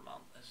forever,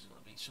 man. This is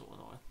gonna be so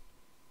annoying.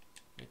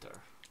 Right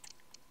there.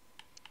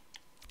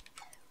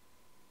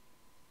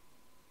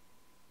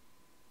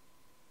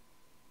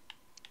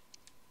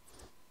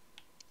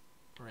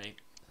 Right.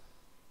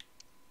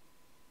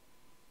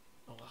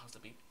 Oh, it has to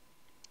be.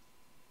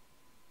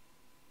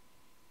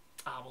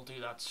 We'll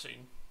do that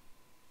soon.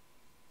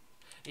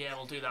 Yeah,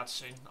 we'll do that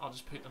soon. I'll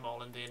just put them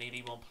all into an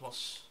 81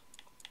 plus.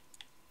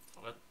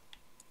 Fuck it.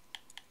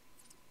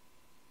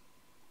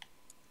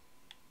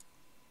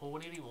 Oh,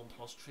 an 81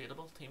 plus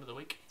tradable team of the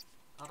week.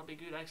 That'll be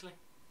good actually.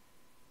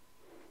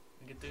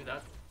 We could do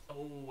that.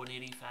 Oh, an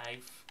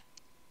 85.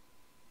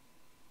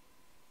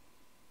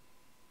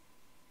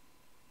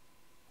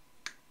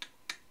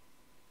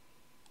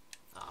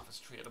 If it's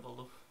tradable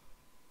though.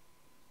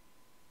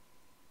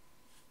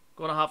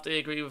 Gonna have to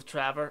agree with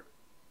Trevor.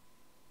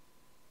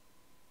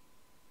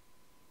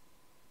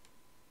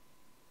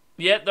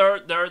 Yeah,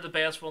 they're the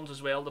best ones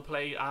as well to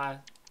play. So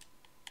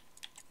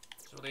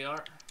they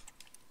are.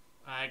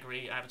 I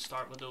agree. I would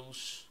start with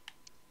those.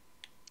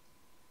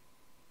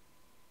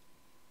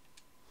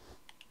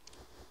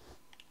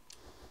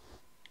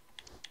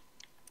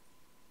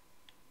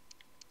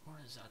 Where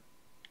is that?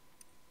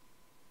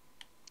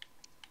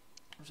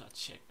 Where's that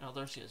chick? Oh,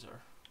 there she is. Her.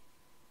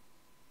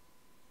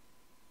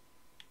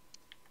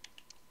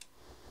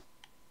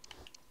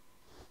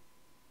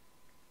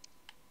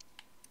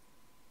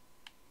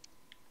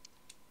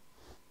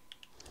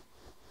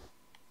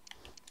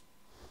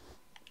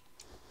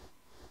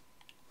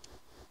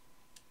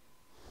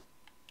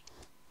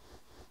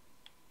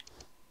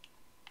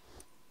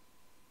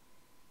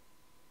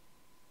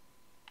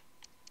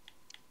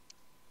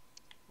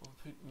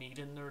 Put meat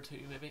in there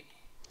too, maybe.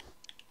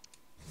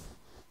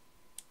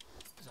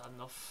 Is that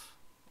enough?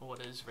 Oh,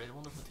 it is. Right, I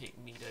wonder if we take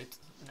meat out.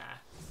 Nah.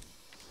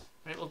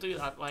 Right, we'll do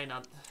that. Why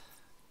not?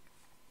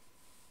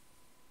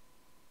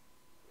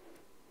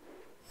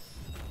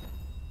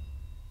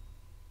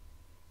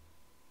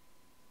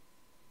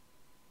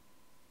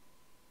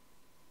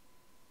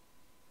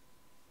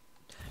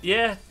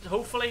 Yeah,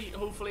 hopefully,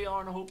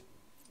 Aaron, I hope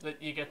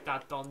that you get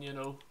that done, you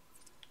know.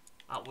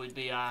 That would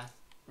be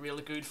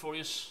really good for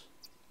you.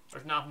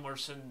 There's nothing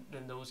worse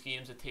than those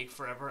games that take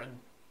forever,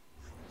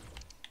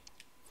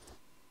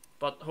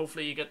 but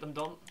hopefully you get them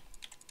done.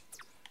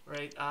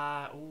 Right,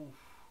 oh,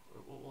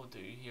 what we'll do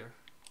here.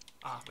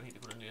 We need to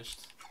go to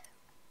newest.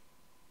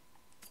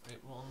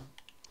 Right, 1,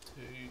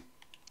 2,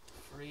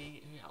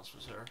 3, who else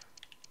was there?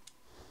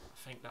 I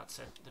think that's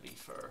it, to be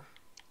fair.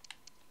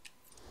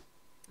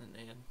 And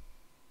then,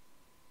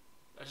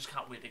 I just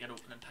can't wait to get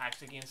opening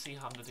packs again, see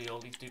having to do all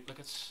these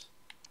duplicates.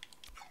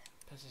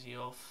 Pisses you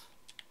off.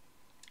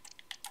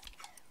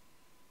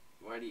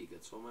 Why do you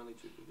get so many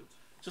duplicates?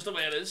 Just the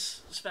way it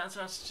is,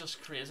 Spencer. That's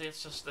just crazy.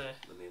 It's just the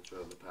nature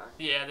of the pack.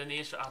 Yeah, the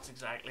nature. That's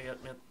exactly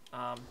it, mate.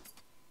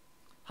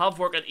 Have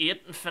work at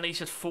 8 and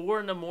finish at 4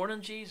 in the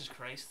morning. Jesus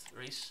Christ,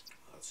 Reese.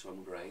 That's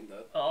some grind,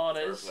 that. Oh, it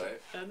is,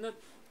 isn't it?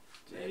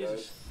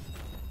 Jesus.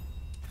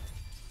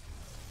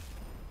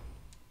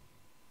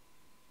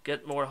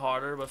 Get more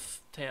harder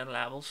with 10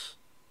 levels.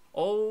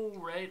 Oh,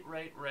 right.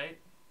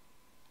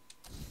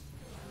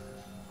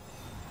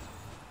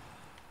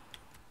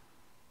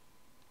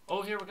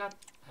 Oh, here we got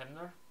him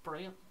there.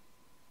 Brilliant.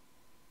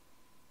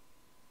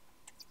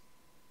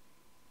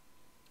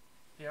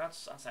 Yeah,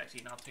 that's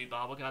actually not too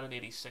bad. We got an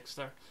 86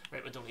 there.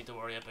 Right, we don't need to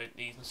worry about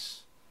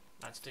these.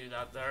 Let's do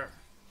that there.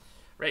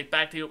 Right,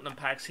 back to the opening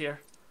packs here.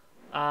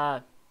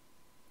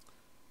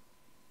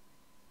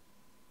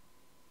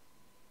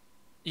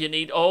 You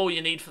need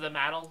for the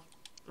medal.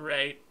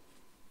 Right.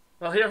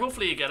 Well, here,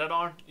 hopefully you get it,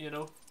 Aaron. You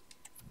know,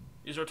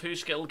 these are 2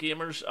 skilled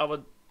gamers. I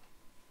would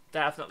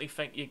definitely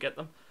think you get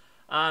them.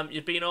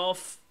 You've been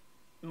off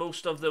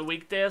most of the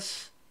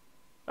weekdays.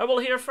 Well,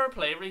 here, fair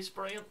play, Reese,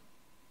 brilliant.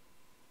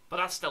 But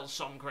that's still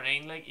some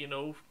grind, like, you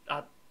know,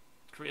 that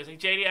crazy.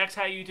 JDX,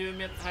 how you doing,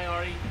 mate? How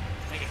are you?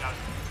 I think I got it.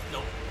 No,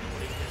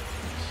 nobody is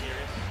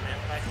serious.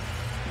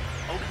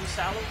 Oh,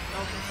 Cancelo? No,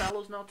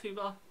 Cancelo's not too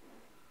bad.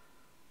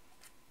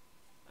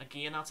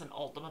 Again, that's an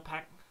ultimate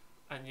pack,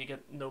 and you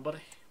get nobody.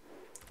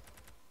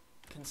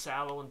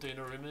 Cancelo and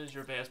Donnarumma is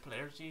your best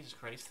players. Jesus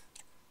Christ.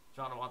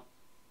 John, I want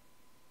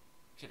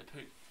you to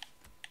put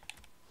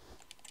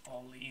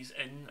all these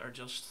in, or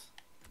just.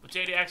 But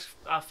JDX,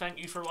 thank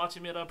you for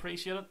watching, mate. I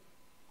appreciate it.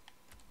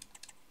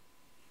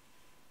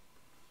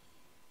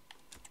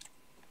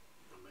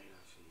 I might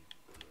actually.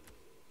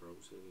 Bro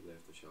said he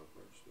left the shop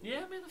first.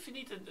 Yeah, man. If you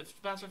need to, if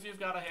you've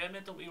got a head,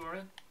 mate, don't be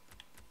worried.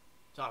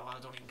 John, I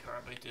don't even care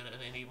about doing it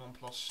in any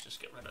 1+. Just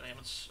get rid of them.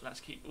 Let's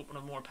keep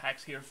opening more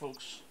packs here,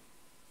 folks.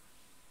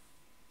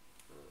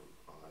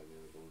 I'm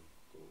gonna go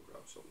and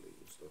grab some of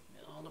these stuff.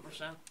 Yeah,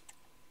 100%.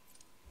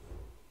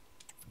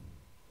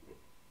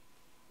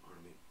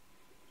 Army,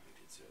 I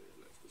did say I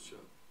left the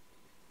shop.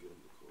 Give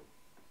him the call.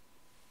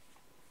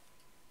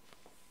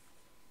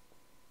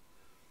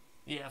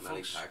 Yeah, many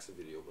folks. packs have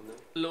you opened there?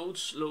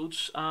 Loads.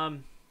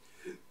 Pardon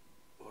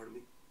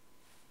me.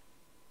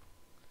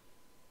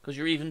 Because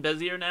you're even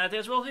busier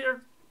nowadays. Well,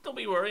 here, don't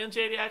be worrying,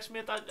 JDX,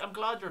 mate. I'm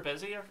glad you're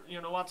busier.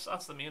 You know,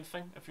 that's the main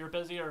thing. If you're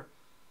busier,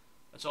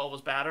 it's always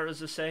better, as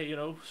they say, you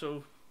know.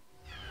 So,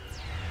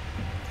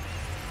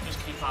 just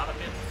keep at it,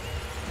 mate.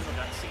 Look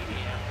at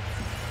CDM.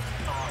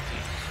 Oh,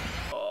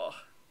 Jesus. Oh.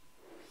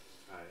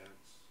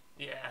 Ajax.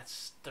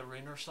 That's the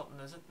Rune or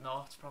something, is it?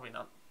 No, it's probably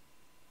not.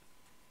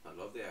 I'd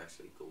love to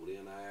actually go to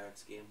an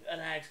Ajax game. An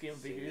Ajax game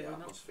would be good, the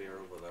atmosphere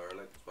over there,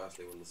 like,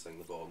 especially when they sing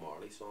the Bob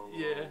Marley song.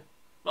 Yeah.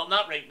 Well,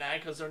 not right now,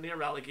 because they're near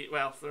relegate.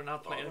 Well, they're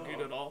not playing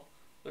good at all.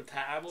 They're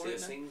terrible right now.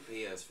 I've seen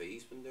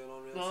PSV's been doing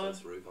unreal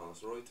since Ruud van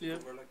Nistelrooy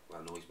took over, like. I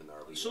know he's been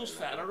there. So's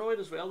Feyenoord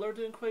as well, they're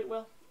doing quite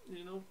well,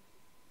 you know.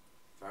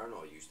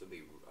 Feyenoord used to be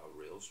a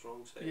real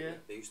strong side. Yeah.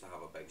 They used to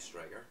have a big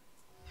striker.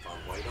 Van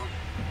White on.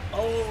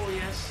 Oh,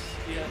 yes.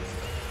 Yeah.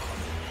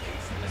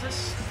 Is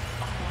this...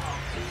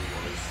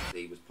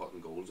 He was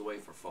putting goals away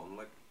for fun,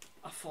 like.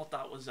 I thought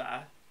that was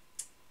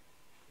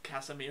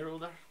Casemiro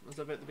there. I was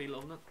about to be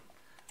loving it.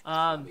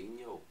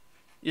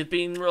 You've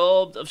been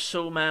robbed of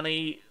so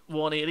many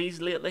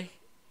 180s lately.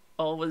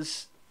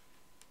 Always.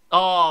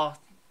 Oh,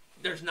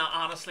 there's not.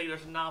 Honestly,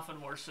 there's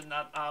nothing worse than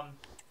that.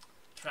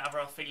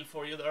 Trevor, I feel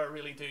for you there. I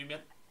really do,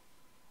 mate.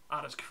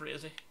 That is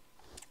crazy.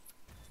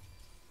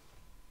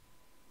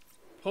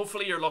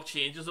 Hopefully your luck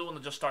changes though and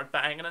they just start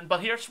banging in.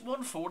 But here's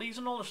 140s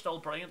and all, they're still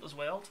brilliant as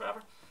well,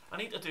 Trevor. I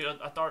need to do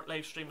a dart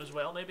live stream as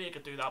well. Maybe I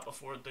could do that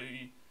before I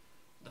do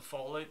the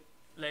Fallout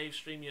live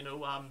stream, you know.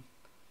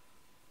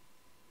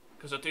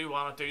 Because I do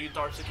want to do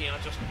darts again.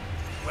 I'm just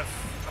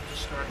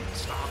scared of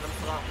standing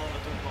for that long. I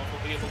don't know if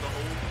I'll be able to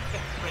hold.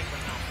 Right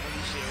now, are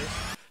you serious?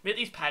 Mate,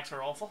 these packs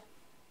are awful.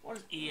 What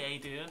is EA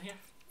doing here?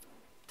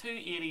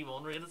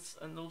 281 rated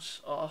in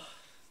those. Oh,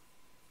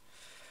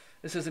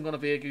 this isn't going to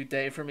be a good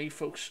day for me,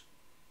 folks.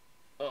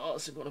 Oh,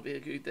 this is going to be a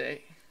good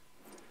day.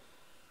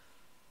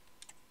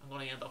 I'm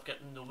going to end up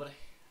getting nobody.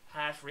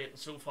 Highest rating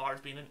so far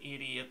has been an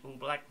 88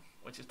 Oblak,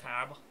 which is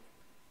terrible.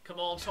 Come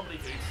on, somebody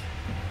good.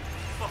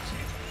 Fuck's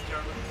sake,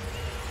 German.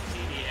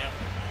 CDM.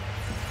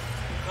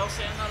 Well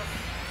saying that.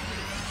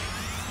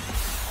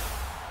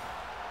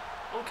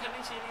 Oh,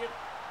 Kimmy's 88.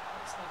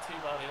 That's not too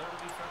bad either,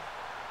 to be fair.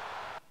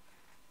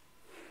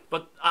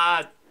 But,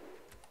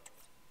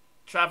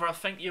 Trevor, I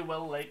think you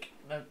will like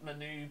my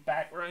new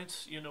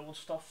backgrounds, you know, and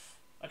stuff.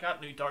 I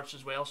got new darts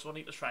as well, so I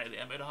need to try them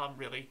out. I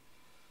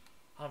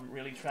haven't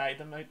really tried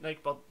them out,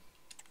 like, but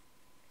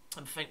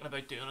I'm thinking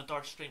about doing a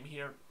dart stream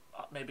here,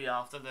 maybe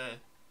after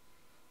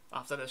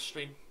this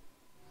stream.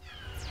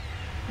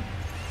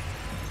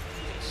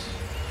 Yes.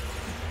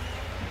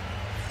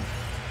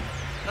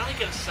 Now I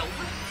get a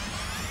silver.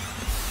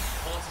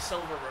 Oh, it's a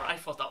silver. I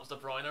thought that was the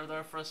Browner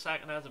there for a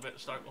second. I was about to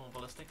start going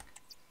ballistic.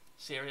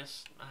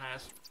 Serious. My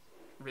highest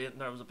rating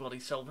there was a bloody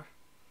silver.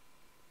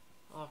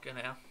 Fucking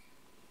hell.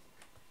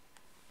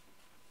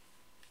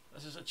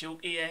 This is a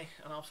joke, EA.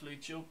 An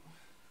absolute joke.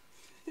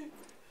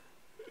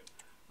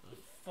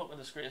 Fucking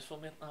disgraceful,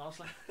 mate,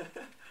 honestly.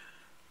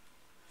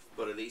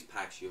 But are these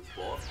packs you've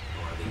bought,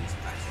 or are these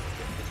packs that are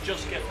gifted?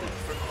 Just gifted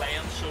for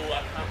playing, so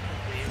I can't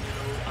complain, you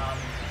know.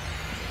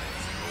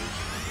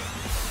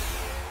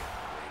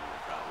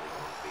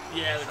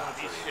 Yeah, they're gonna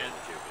be shit.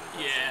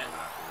 Yeah.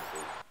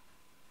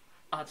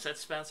 That's it,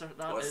 Spencer.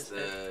 What's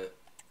the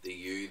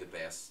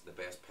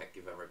best pick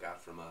you've ever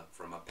got from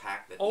a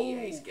pack that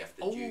EA's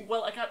gifted you?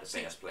 Well, I got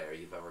the best player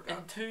you've ever got.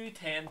 In 2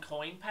 10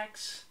 coin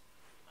packs.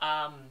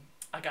 I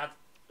got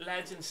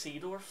Legend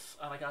Seedorf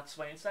and I got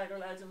Schweinsteiger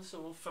Legend.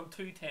 So from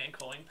 2 10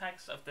 coin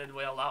packs, I've did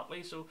well that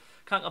way. So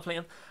can't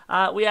complain.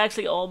 We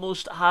actually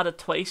almost had it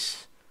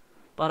twice,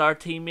 but our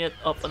teammate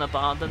up and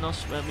abandoned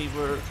us when we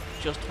were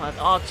just playing.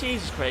 Oh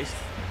Jesus Christ!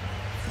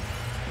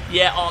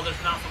 Yeah. Oh,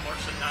 there's nothing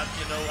worse than that.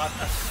 You know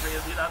that's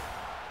crazy. That.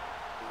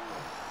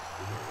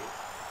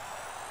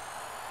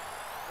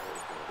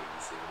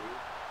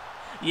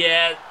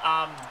 Yeah,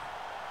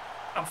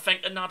 I'm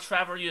thinking that,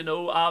 Trevor, you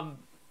know,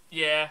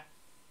 yeah,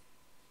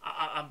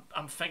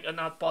 I'm thinking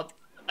that, but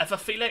if I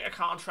feel like I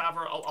can't,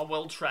 Trevor, I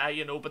will try,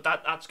 you know, but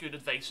that's good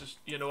advice,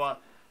 you know,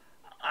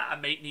 I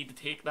might need to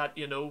take that,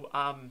 you know,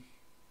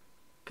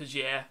 cause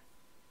yeah.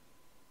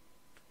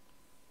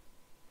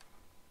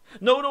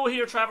 No,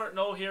 here, Trevor,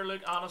 no, here,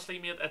 look, honestly,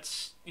 mate,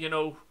 it's, you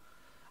know,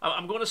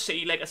 I'm gonna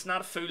see, like, it's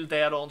not a full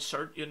dead on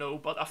cert, you know,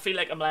 but I feel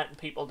like I'm letting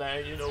people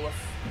down, you know, if,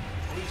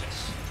 who's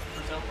this?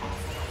 Is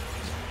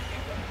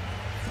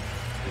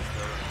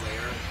there a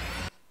player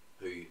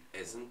who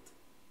isn't,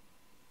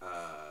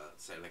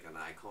 say, like an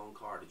icon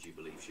card that you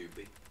believe should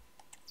be?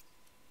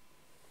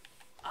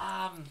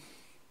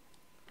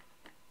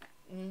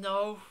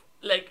 No.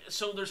 Like,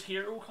 so there's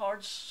hero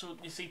cards. So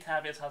you see,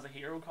 Tavius has a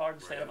hero card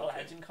instead of a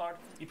legend card.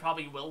 You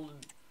probably will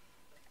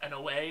in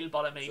a while,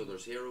 but I mean. So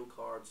there's hero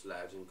cards,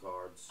 legend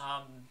cards.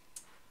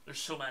 There's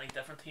so many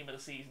different team of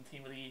the season,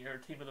 team of the year,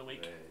 team of the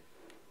week. Right.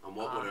 And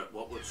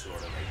what would sort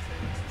of like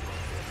things?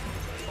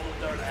 Oh,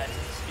 they're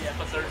legends. Yeah,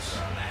 but there's a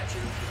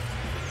legend.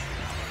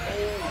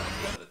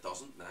 But it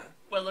doesn't now.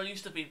 Well, there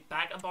used to be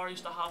Beckenbauer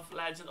used to have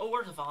legend. Oh,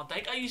 where's Van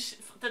Dijk?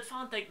 Did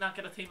Van Dijk not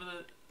get a team of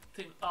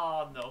the team?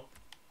 Oh no.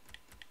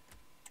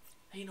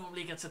 He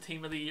normally gets a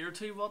team of the year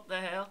too. What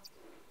the hell?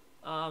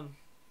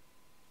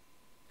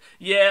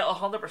 Yeah,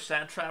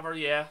 100%, Trevor.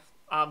 Yeah.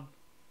 I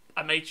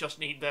might just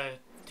need to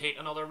take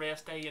another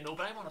rest day, you know.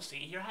 But I want to see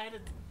here. How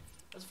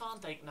has Van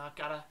Dijk not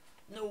got a?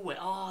 No way.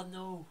 Oh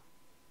no.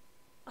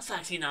 That's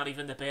actually not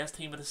even the best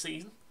team of the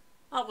season.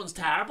 That one's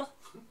terrible.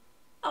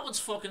 That one's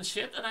fucking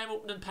shit, and I'm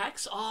opening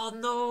packs. Oh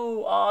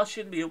no! Oh, I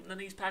shouldn't be opening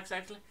these packs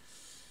actually.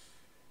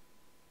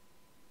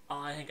 Oh,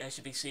 I think I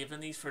should be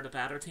saving these for the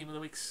better team of the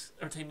weeks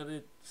or team of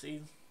the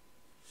season,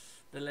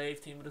 the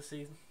live team of the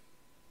season.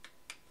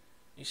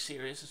 Are you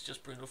serious? It's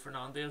just Bruno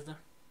Fernandes there.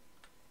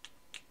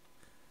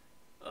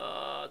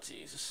 Oh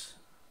Jesus!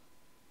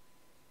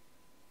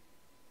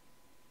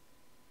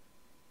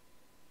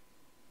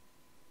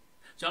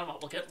 Do you know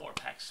what? We'll get more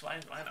packs. Why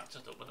not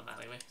just open them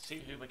anyway? See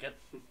who we get.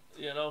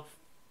 You know,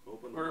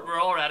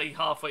 we're already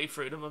halfway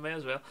through them. I may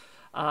as well.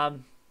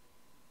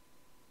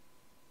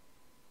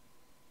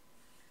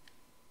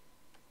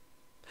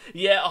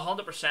 Yeah,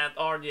 100%.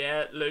 Or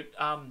yeah, look,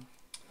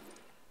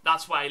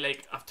 that's why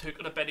like I've took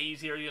it a bit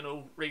easier, you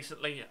know,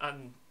 recently,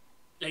 and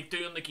like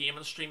doing the game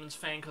and streaming's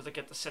fine because I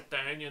get to sit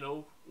down, you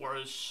know.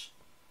 Whereas,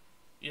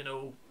 you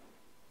know,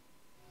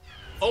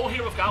 oh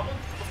here we've got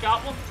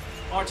one,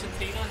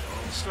 Argentina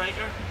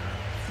striker.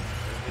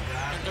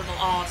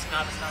 Oh, it's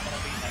not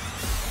gonna be him.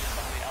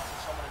 Somebody else, or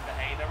someone in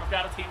behind there. We've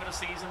got a team of the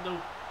season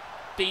though.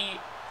 Be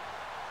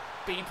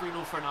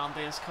Bruno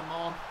Fernandes. Come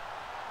on.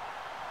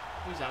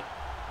 Who's that?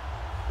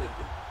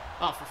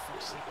 Oh, for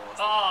fuck's sake.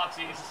 Oh,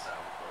 Jesus.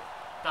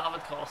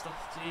 David Costa.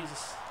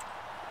 Jesus.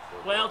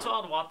 Well,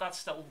 tell you what, that's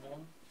still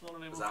one.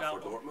 Is that for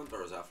Dortmund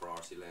or is that for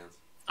RC Lens?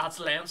 That's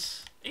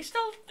Lens. He's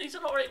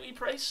an alright wee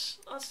price.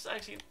 That's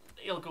actually,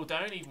 he'll go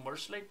down even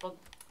worse, like, but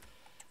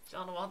do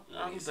you know what?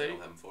 What do you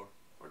sell him for?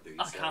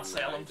 I can't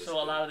sell them,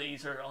 so a lot of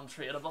these are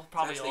untradeable.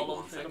 Probably all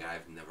one thing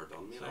I've never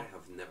done, mate. I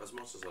have never, as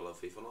much as I love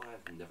FIFA now,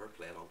 I've never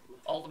played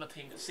Ultimate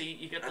Team. See,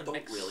 you get the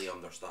mix. I don't really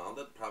understand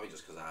it, probably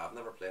just because I have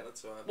never played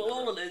it.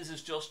 All it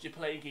is just you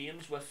play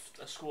games with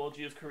a squad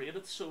you've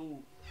created.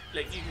 So,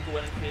 like, you can go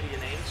in and create a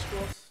United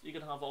squad. You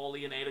can have all the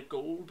United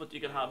gold, but you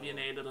can have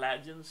United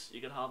legends.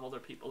 You can have other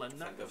people in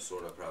there. I think I've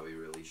sort of probably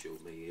really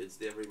showed my age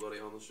to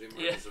everybody on the stream.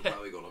 Yeah. They're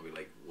probably going to be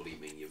like, what do you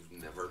mean you've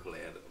never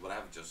played it? But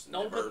I've just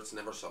it's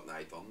never something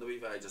I've done to be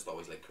fair. I just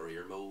always like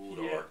career mode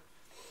or...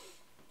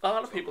 A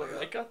lot of people are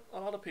like that. A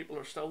lot of people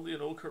are still, you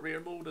know, career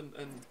mode and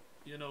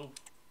you know,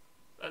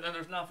 and then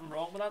there's nothing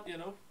wrong with that, you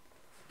know.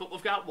 But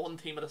we've got one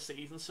team of the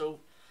season, so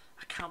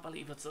I can't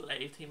believe it's the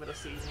live team of the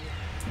season.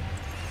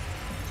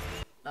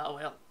 Oh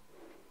well.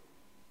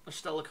 There's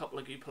still a couple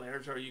of good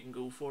players there you can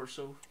go for,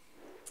 so...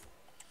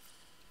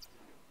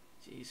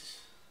 Jesus.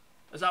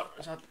 Is that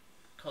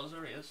cuz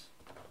there he is?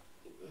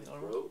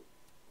 Bro.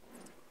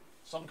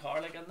 Some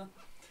car like in there?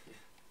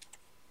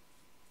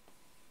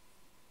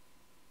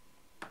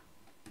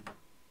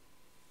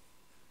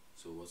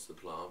 So what's the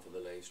plan for the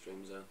live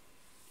streams then?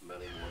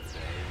 Many more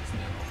days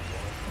then on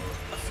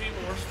one? A few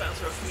more,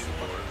 Spencer, a few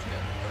more.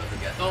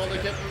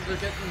 They're getting a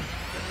bit of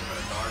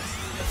darts.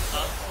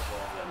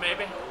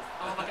 Maybe.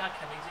 Oh my god,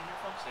 Kimmy's in here,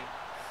 fuck's sake.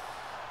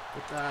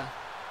 But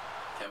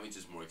Kimmy's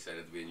just more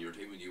excited to be in your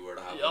team than you were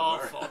to have him. Oh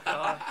fuck,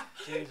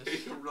 Jesus.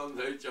 He runs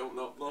out jumping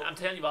up. Look. I'm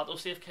telling you what, though,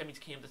 see if Kimmy's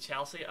came to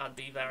Chelsea, I'd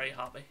be very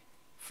happy.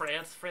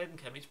 Fred and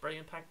Kimmy's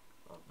brilliant pick.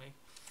 Fuck me.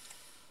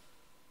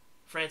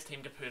 Fred's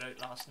team got put out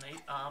last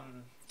night.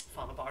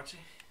 Fenerbahce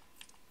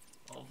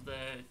of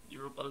the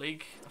Europa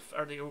League,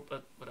 or the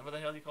Europa, whatever the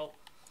hell you call it.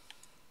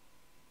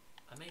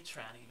 I may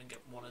try and even get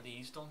one of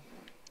these done.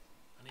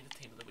 I need a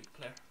team of the week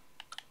player.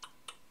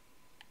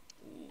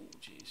 Oh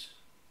jeez.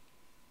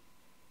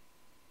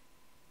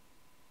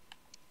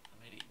 I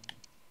might even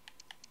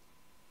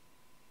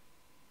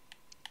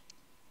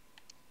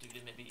do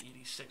the maybe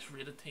 86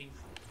 rated team.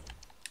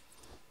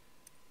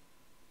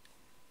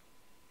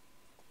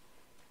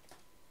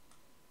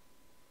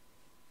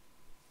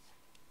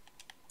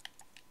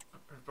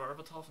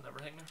 Berbatov and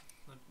everything there.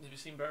 Have you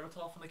seen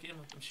Berbatov in the game?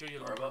 I'm sure you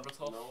love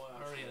Berbatov. No,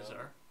 there he is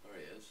there. There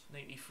he is.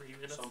 93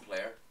 rated. Some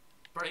player.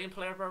 Brilliant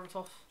player,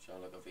 Berbatov.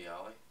 Sound like a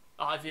Viali.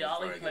 Aye,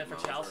 Viali playing for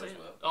Chelsea.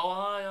 Well. Oh,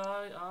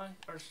 aye.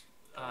 There's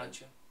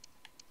Garincha.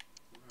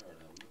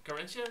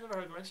 Garincha? Never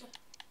heard of Garincha?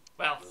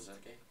 Well,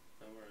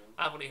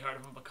 I've only heard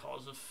of him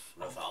because of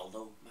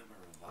Rivaldo. Remember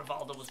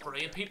Rivaldo was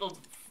brilliant. People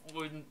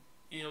wouldn't,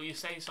 you know, you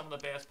say some of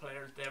the best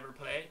players to ever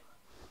play.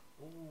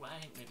 Oh, I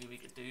think maybe we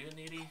could do an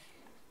 87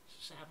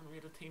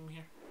 rated team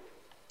here.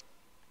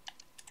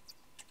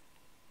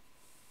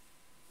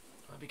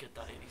 Maybe get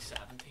that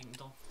 87 team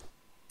done.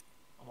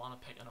 I want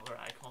to pick another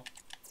icon.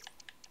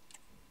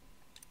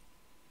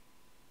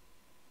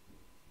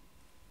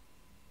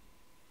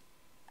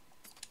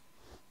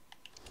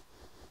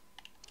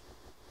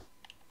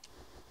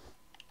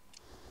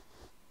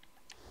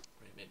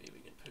 Right, maybe we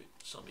can put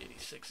some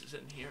 86s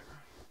in here.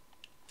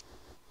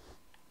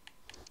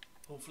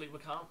 Hopefully we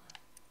can.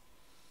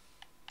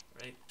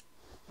 Right.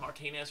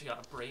 Martinez, who had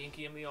a brilliant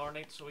game the other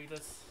night, so he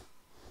did.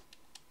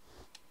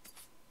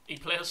 He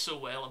plays so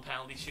well in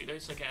penalty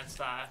shootouts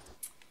against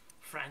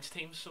French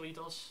teams, so he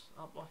does,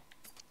 that boy.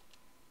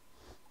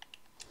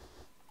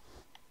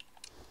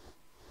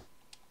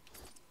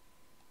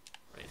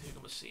 Right, who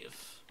can we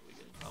save? We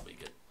can probably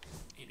get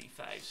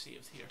 85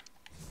 saved here.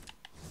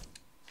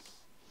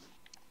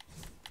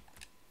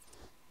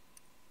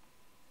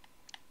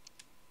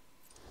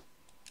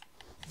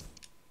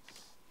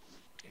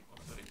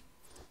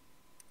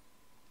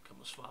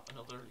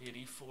 another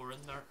 84 in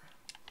there.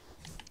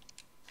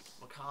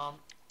 We can.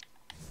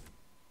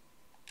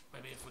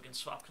 Maybe if we can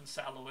swap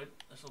Cancelo out,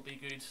 this will be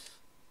good.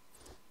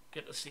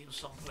 Get to see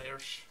some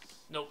players.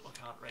 Nope, we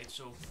can't, right,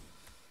 so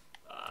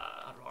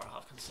I'd rather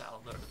have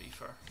Cancelo there, to be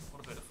fair.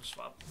 What about if we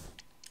swap?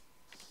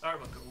 There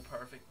we go,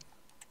 perfect.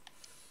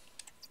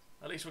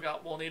 At least we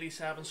got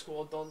 187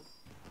 squad done.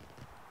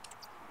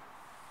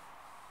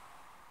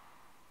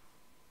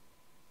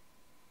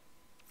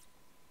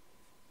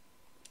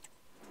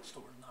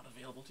 Store not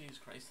available, Jesus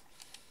Christ.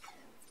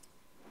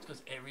 It's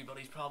because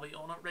everybody's probably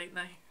on it right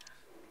now.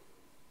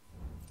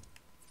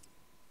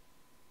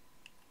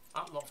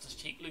 That Loftus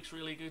Cheek looks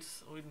really good.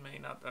 I wouldn't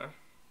mind that there.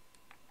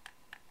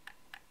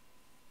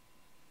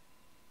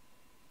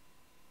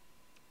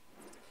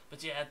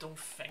 But yeah, I don't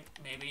think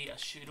maybe I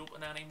should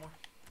open anymore.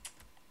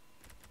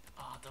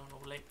 I don't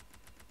know, like,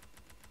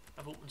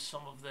 I've opened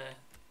some of the...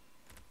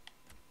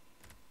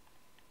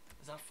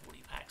 Is that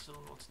 40 packs? I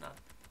don't know, it's not.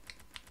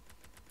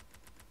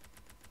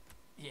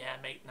 Yeah,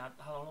 I might not.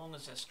 How long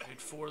is this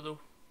good for, though?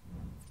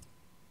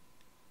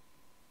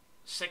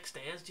 6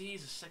 days?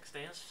 Jesus, 6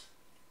 days.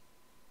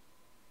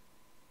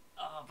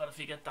 But if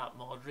you get that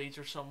Modric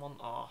or someone,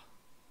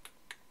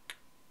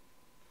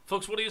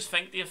 folks, what do you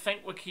think? Do you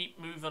think we keep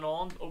moving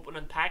on,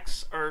 opening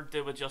packs, or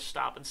do we just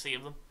stop and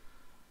save them?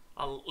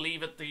 I'll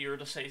leave it to your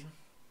decision.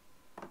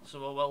 So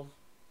I will.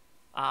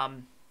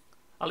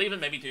 I'll even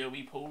maybe do a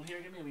wee poll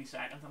here. Give me a wee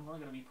second. I'm gonna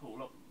get a wee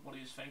poll up. What do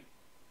you think?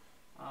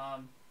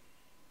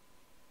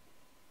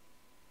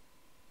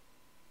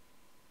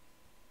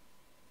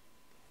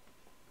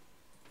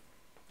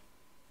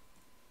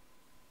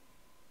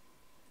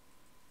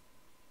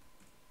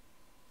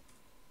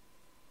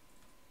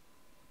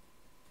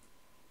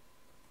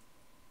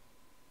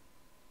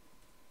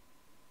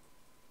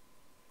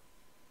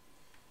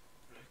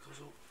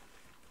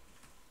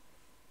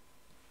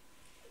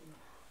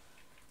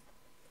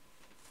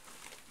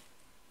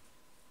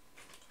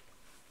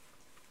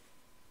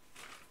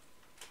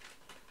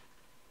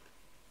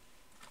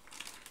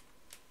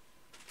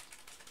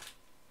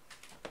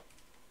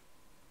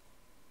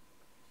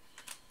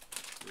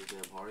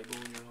 Haribo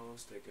in your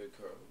house, take good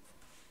care of them.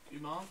 You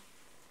mom?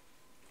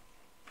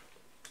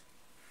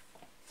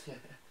 I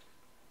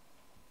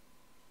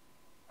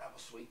have a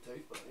sweet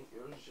tooth, but I think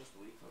yours is just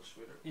a wee touch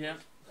sweeter. Yeah,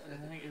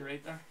 I think you're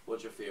right there.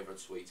 What's your favourite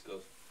sweets,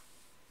 Gus?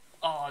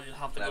 Oh, you'll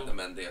have to let them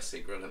into a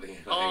secret of the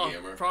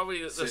gamer.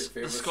 Probably the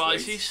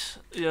squishies,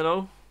 you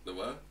know. The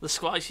what? The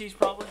squishies,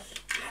 probably.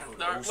 I don't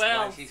know,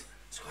 well,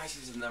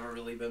 squishies have never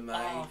really been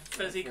my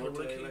fizzy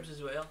cola cubes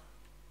as well.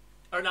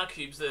 Or not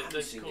cubes, the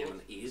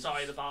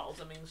sorry, the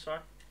bottles, I mean, sorry.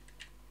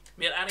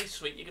 Mate, any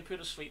sweet, you could put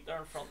a sweet there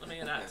in front of me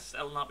and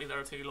it'll not be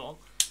there too long.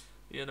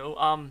 You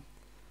know,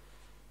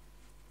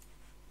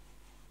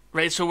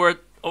 right, so we're,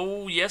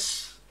 oh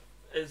yes,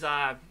 is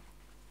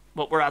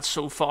what we're at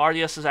so far,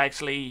 yes, is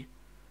actually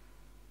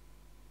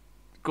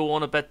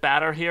going a bit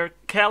better here.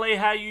 Kelly,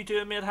 how you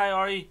doing, mate? How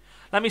are you?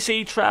 Let me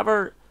see,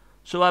 Trevor.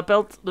 So I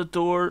built the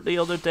door the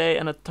other day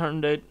and it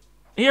turned out,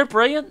 here,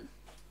 brilliant.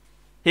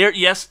 Here,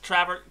 yes,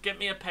 Trevor, give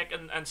me a pic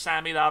and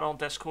send me that on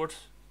Discord.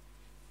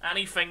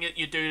 Anything that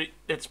you do,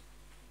 it's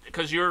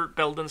because your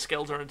building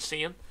skills are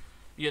insane,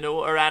 you know,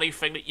 or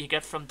anything that you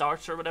get from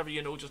darts or whatever,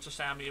 you know, just to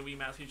send me a wee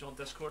message on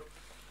Discord.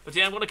 But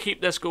yeah, I'm going to keep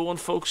this going,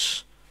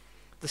 folks,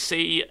 to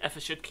see if I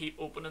should keep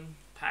opening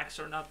packs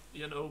or not,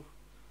 you know.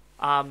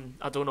 I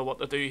don't know what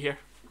to do here.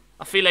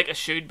 I feel like I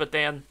should, but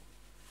then,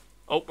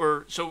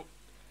 so,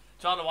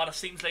 John, what it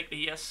seems like the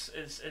yes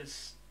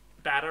is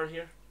better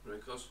here.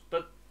 Right, cuz.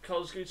 But,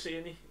 cuz, good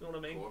seeing you know what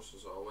I mean? Of course,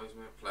 as always,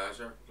 mate.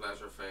 Pleasure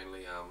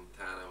finally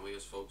tanning with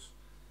us, folks.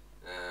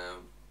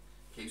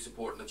 Keep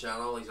supporting the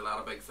channel. There's a lot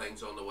of big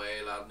things on the way,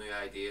 a lot of new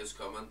ideas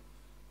coming.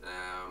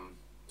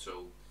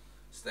 So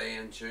stay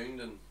in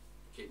tuned and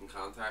keep in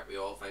contact with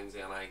all things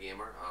NI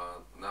Gamer.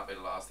 And that'll be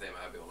the last time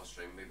I'll be on a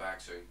stream. Be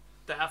back soon.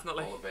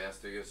 Definitely. All the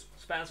best to you.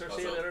 Spencer,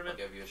 see you later, mate. I'll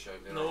give you a shout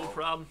later. No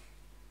problem.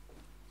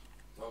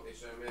 Talk to you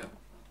soon, mate.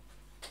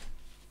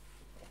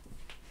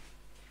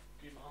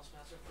 Good man,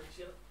 Spencer.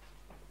 Appreciate it.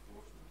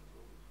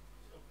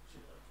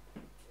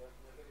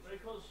 Very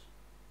close.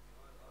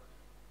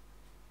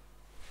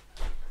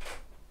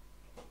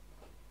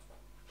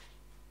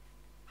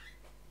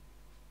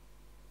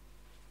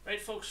 Right,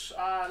 folks,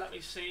 let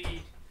me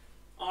see.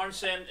 Aaron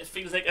saying it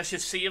feels like I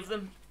should save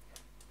them.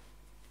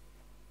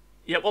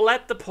 Yeah, we'll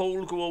let the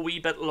poll go a wee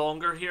bit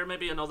longer here.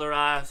 Maybe another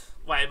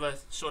while we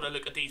sort of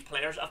look at these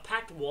players. I've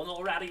packed one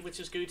already, which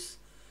is good.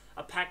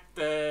 I packed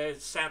the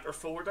centre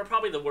forward. They're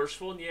probably the worst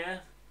one, yeah.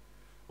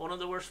 One of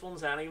the worst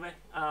ones anyway.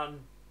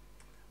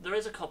 There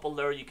is a couple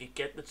there you could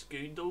get that's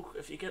good though.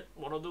 If you get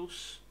one of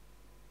those,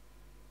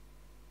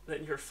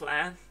 then you're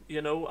flying,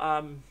 you know.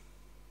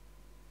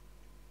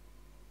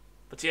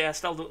 But yeah, I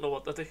still don't know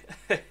what to do.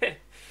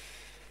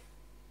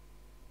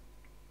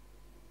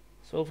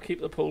 So we'll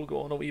keep the poll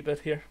going a wee bit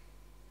here.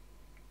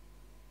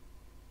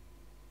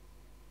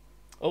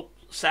 Oh,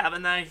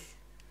 7 now.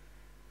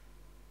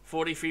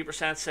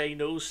 43% say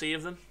no,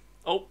 save them.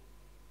 Oh.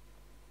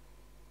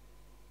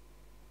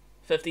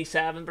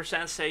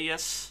 57% say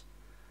yes.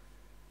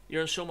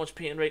 You're in so much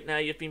pain right now.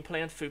 You've been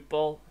playing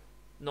football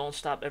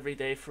non-stop every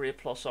day for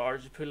 8+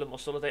 hours. You pull a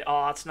muscle a day.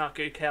 Oh, that's not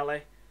good,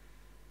 Kelly.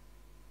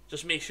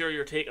 Just make sure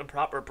you're taking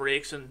proper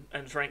breaks and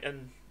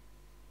drinking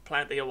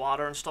plenty of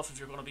water and stuff if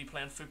you're going to be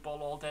playing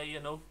football all day, you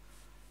know.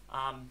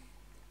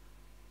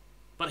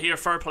 But here,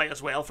 fair play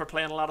as well for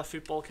playing a lot of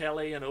football,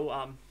 Kelly, you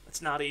know.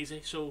 It's not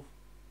easy, so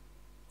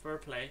fair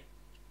play.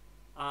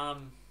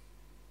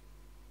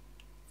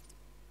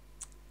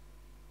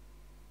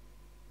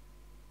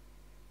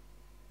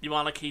 You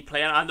want to keep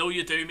playing. I know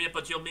you do, mate,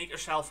 but you'll make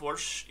yourself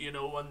worse, you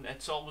know, and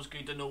it's always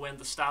good to know when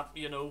to stop,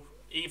 you know.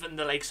 Even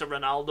the likes of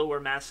Ronaldo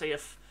or Messi,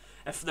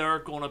 if they're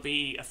going to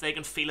be, if they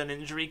can feel an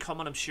injury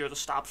coming, I'm sure they'll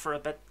stop for a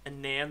bit,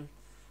 and then,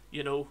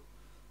 you know,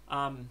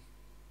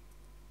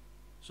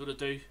 so they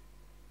do.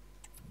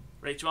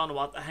 Right, do you know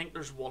what? I think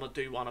there's one I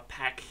do want to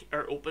pack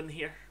or open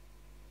here.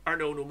 Or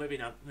no, maybe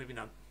not.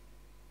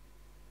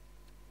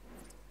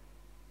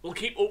 We'll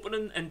keep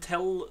opening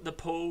until the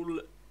poll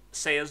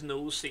says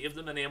no, save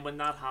them, and then when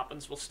that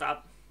happens, we'll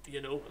stop,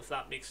 you know, if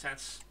that makes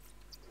sense.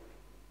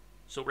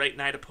 So right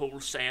now the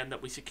poll's saying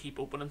that we should keep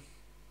opening.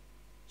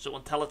 So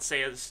until it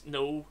says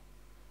no,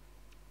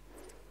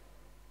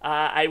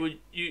 I would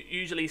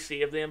usually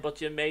save them, but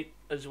you might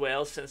as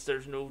well, since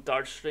there's no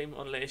dart stream,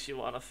 unless you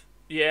want to.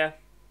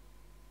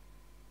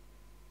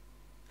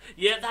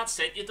 Yeah, that's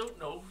it. You don't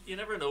know. You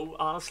never know,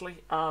 honestly.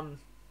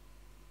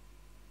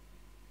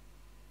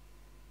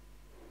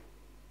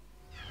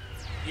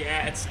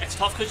 Yeah, it's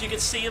tough because you could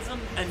save them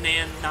and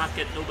then not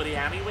get nobody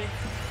anyway.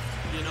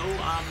 You know,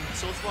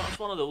 so it's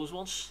one of those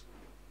ones.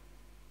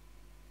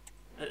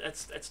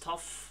 It's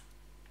tough.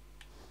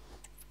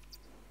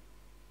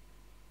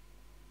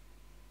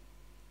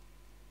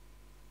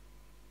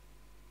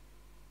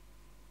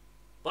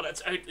 But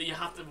it's out. You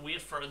have to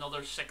wait for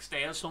another 6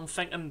 days. So I'm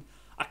thinking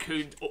I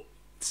could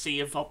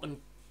save up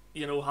and,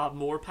 you know, have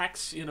more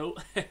packs. You know,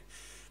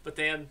 but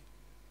then.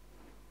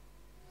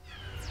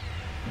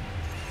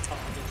 Oh, I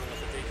don't know what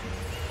to do.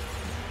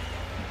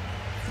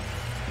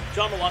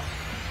 Do you know what?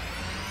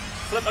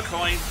 Flip a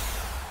coin.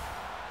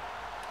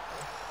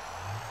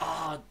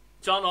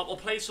 John, we'll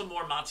play some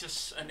more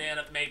matches and then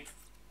it might,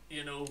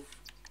 you know,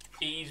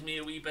 ease me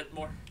a wee bit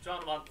more.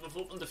 John, what? We've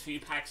opened a few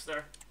packs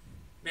there.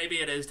 Maybe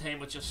it is time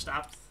we just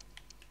stopped.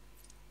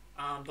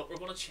 But we're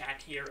going to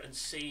check here and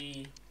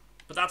see.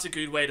 But that's a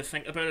good way to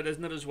think about it,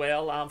 isn't it, as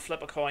well?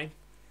 Flip a coin.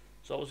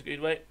 It's always a good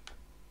way.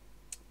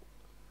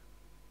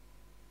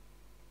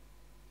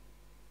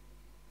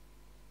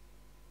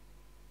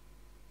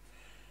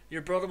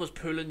 Your brother was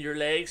pulling your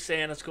leg,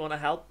 saying it's going to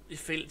help. You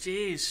feel,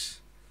 jeez.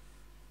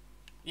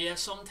 Yeah,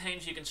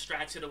 sometimes you can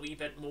stretch it a wee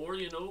bit more,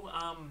 you know.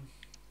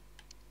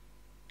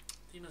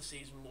 Demon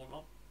season warm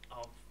up.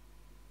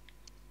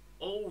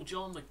 Oh,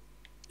 John,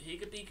 he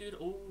could be good.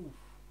 Oh.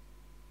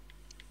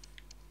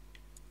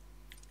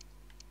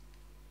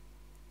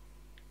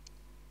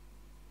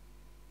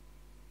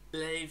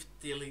 Live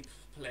daily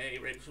play,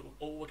 right? So,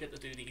 we get to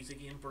do these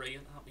again.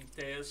 Brilliant. Happy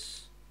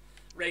days.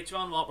 Right,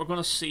 John, what? We're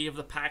going to save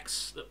the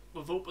packs.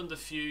 We've opened a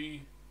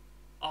few.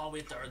 Oh,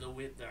 wait there, though.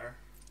 Wait there.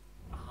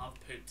 I have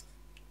put.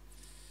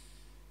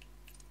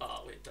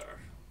 Oh, wait there.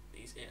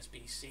 These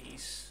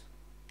SBCs.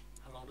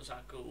 How long does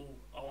that go?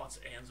 Oh, it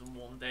ends in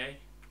 1 day.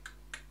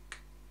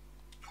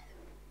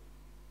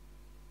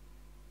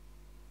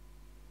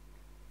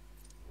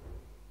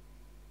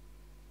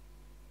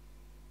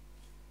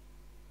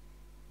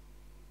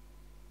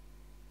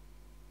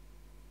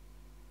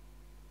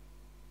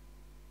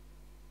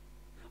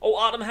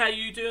 Oh, Adam, how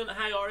you doing?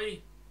 How are you?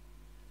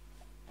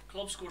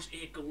 Club scores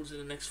 8 goals in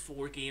the next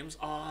 4 games.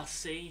 Ah,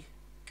 see.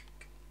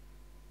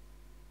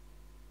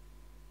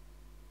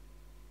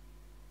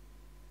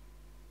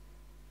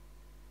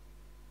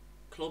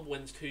 Club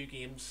wins 2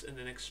 games in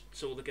the next,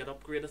 so they get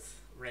upgraded.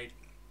 Right.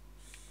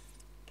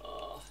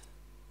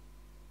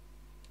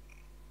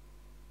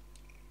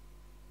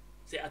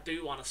 See, I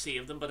do want to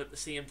save them, but at the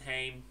same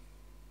time,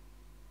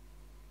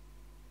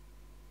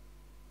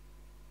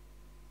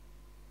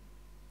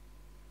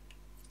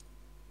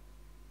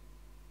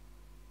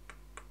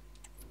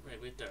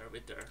 wait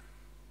there.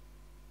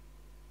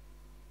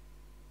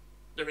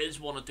 There is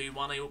one I do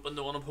want to open,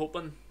 the one I'm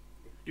hoping.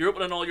 You're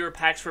opening all your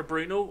packs for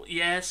Bruno?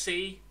 Yeah,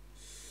 see?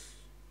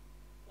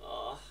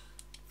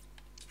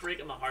 It's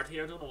breaking my heart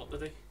here, I don't know what to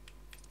do.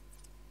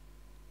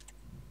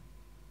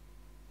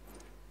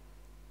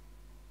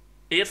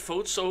 Eight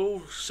votes,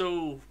 so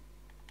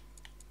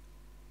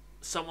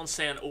someone's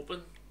saying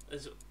open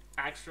is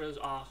extras.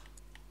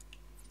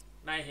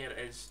 My head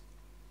is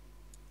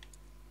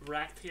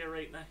wrecked here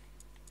right now.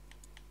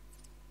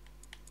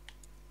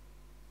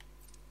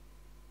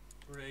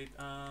 Right,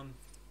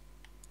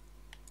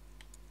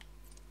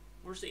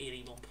 where's the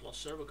 81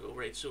 plus? There we go.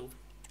 Right, so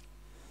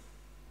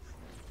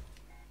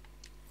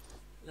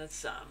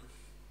let's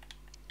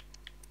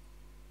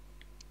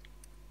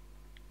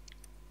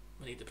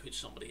we need to put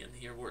somebody in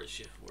here. Where is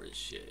she?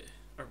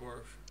 Or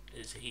where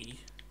is he?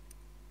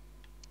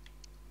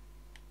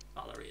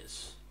 Oh, there he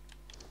is.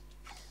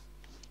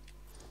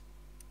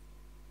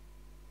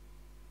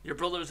 Your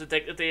brother was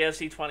addicted to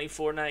AFC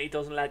 24, now he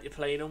doesn't let you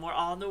play no more.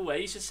 Oh, no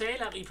way, you should say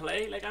let me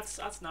play. Like,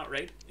 that's not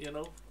right, you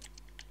know.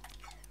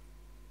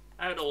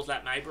 I would always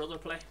let my brother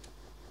play.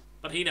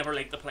 But he never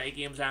liked to play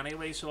games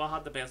anyway, so I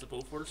had the best of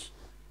both worlds.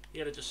 He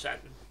had to just sit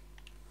and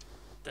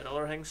did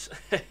other things.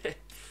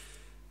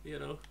 You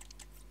know.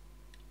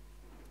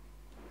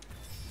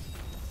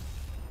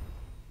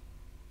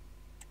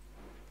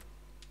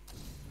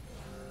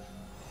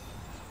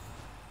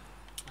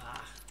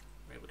 Ah,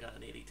 right, we got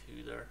an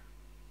 82 there.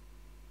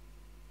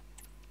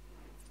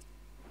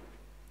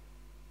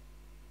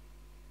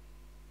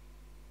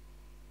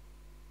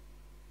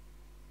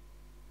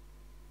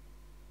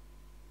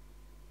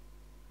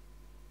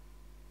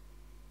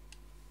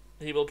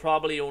 He will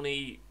probably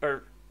only,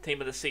 or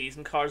team of the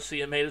season cards, so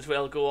you might as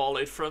well go all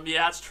out for him.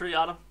 Yeah, that's true,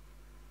 Adam.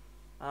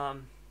 Right,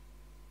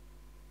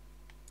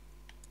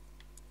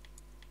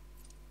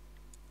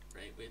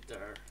 wait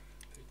there.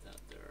 Put that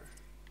there.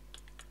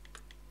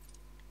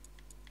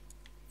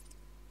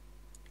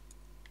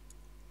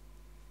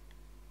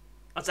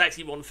 That's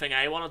actually one thing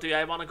I want to do.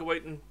 I want to go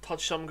out and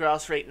touch some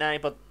grass right now,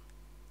 but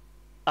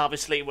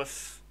obviously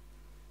with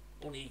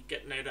only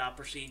getting out of that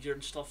procedure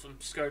and stuff,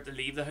 I'm scared to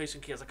leave the house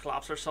in case I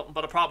collapse or something,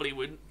 but I probably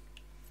wouldn't.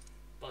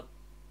 But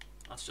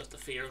that's just the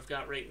fear I've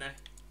got right now.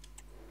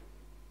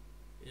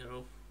 You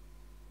know.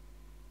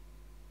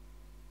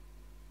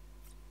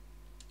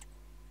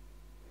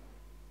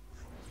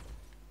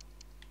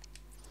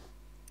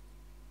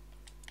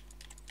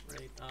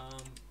 Right,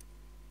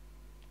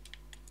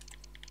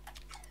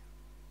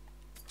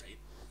 right,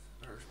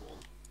 there's one.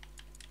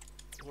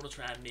 I want to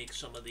try and make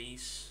some of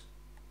these.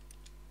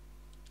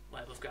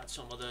 Well, we've got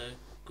some of the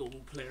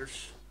gold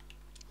players.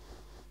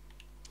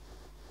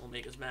 We'll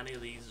make as many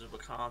of these as we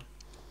can.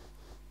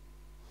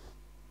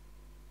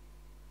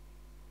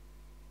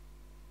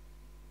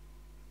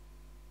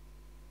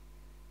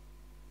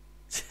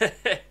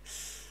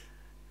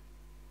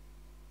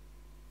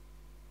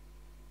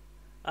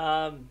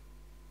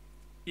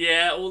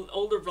 Yeah,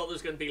 older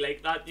brothers can be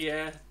like that,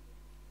 yeah.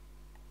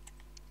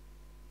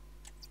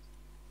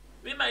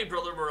 Me and my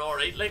brother were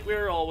alright, like we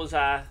were always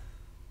on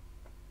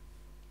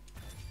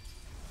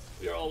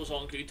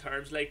good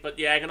terms, like, but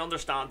yeah, I can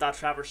understand that,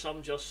 Trevor.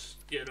 Some just,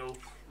 you know,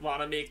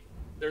 want to make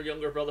their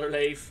younger brother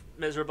life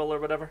miserable or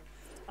whatever.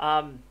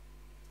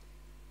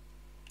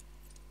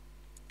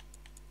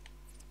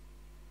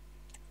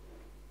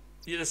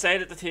 You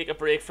decided to take a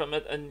break from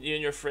it, and you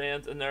and your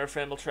friend and their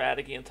friend will try it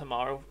again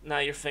tomorrow. Now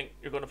you think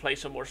you're going to play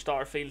some more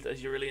Starfield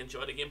as you really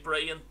enjoy the game.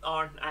 Brilliant,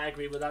 Aaron. I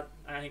agree with that.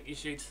 I think you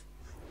should.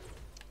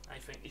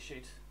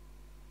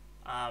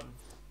 I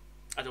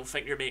don't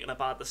think you're making a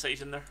bad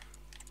decision there.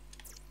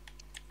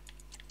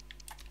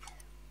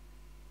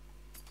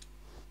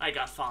 I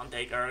got Van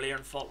Dijk earlier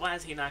and thought, why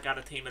has he not got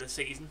a team of the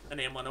season? And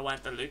then when I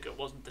went to look, it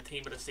wasn't the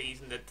team of the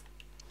season that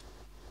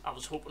I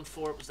was hoping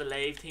for. It was the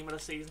live team of the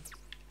season.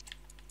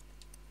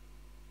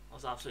 I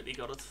was absolutely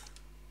gutted.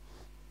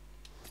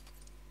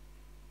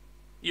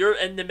 You're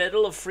in the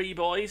middle of three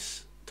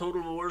boys.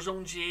 Total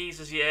Warzone,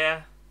 Jesus,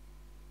 yeah.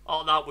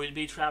 Oh, that would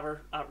be,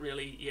 Trevor. That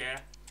really, yeah.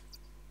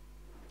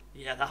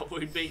 Yeah, that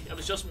would be. It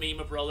was just me,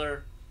 my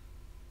brother,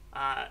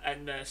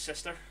 and my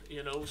sister,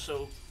 you know,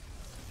 so...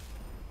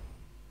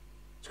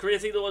 It's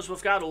crazy though, as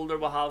we've got older,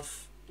 we'll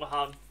have,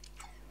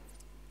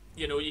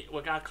 you know,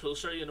 we got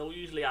closer, you know,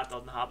 usually that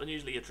doesn't happen,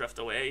 usually you drift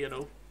away, you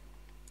know.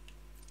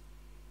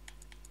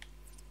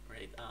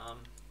 Right,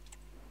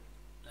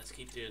 let's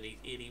keep doing the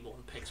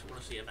 81 picks. We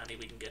want to see how many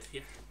we can get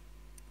here.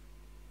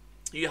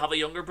 You have a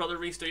younger brother,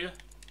 Reese, do you?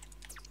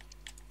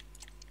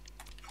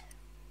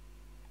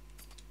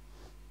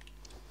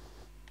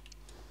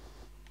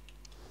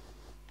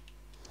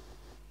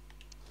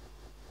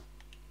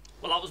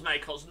 Well, that was my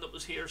cousin that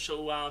was here,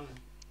 so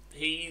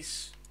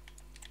he's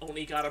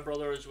only got a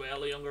brother as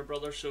well, a younger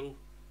brother, so...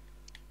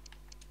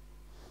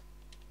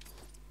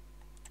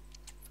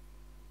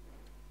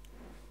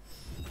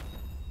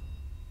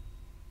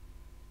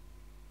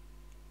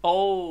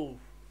 Oh.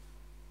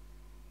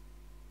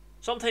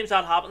 Sometimes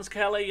that happens,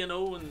 Kelly, you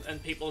know,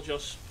 and people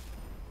just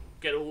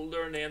get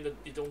older and then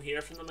you don't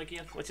hear from them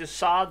again, which is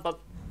sad, but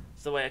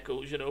it's the way it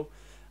goes, you know.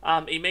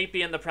 He might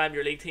be in the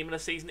Premier League team in the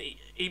season.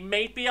 He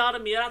might be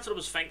Adam, yeah, that's what I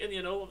was thinking,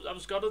 you know. I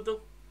was gutted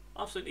though.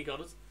 Absolutely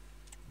gutted.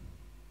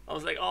 I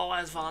was like, oh,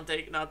 why is Van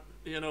Dijk not,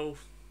 you know,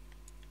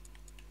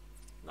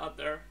 not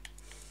there?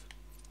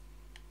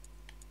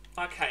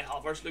 That Kai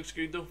Havertz looks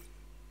good though.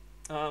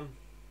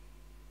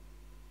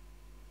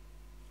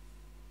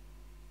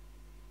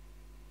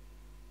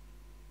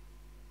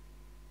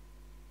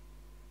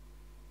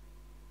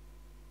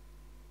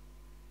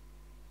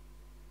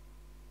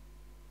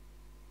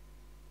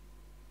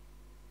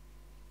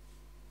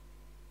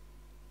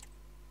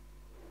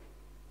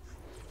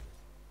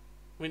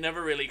 We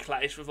never really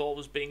clashed, we've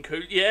always been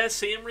cool. Yeah,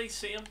 same, Reece,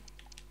 same.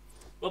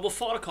 Well, we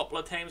fought a couple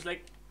of times,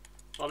 like,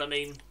 but I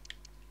mean,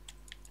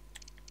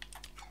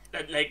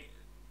 it, like,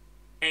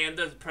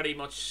 ended pretty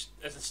much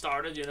as it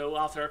started, you know,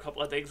 after a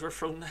couple of digs were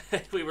thrown.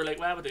 We were like,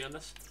 why are we doing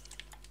this?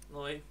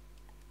 No way.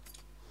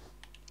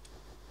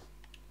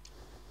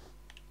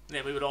 And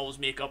then we would always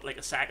make up like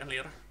a second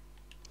later.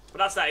 But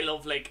that's what I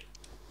love, like,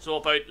 so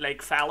about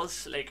like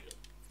fellas, like,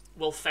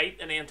 we'll fight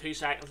and then 2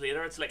 seconds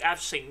later, it's like I've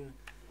seen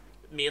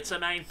mates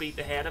of mine beat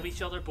the head of each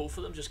other, both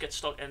of them just get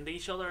stuck into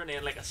each other, and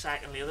then like a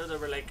second later they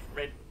were like,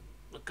 right,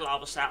 we're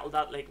glad we settled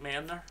that like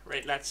men there,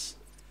 right, let's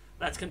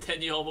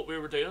continue on what we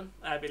were doing.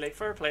 I'd be like,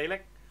 fair play,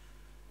 like,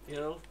 you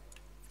know,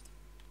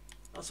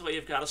 that's the way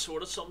you've got to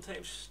sort it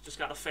sometimes, just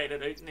got to fight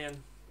it out and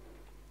then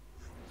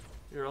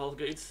you're all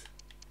good.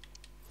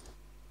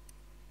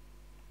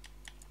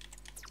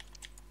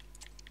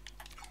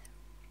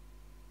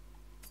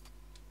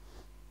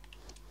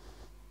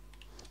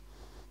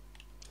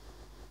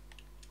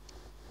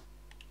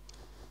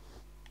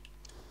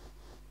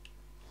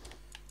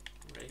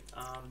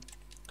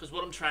 Because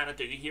what I'm trying to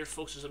do here,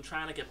 folks, is I'm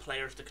trying to get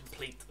players to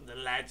complete the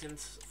legend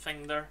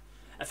thing there.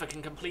 If I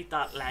can complete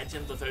that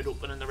legend without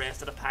opening the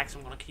rest of the packs,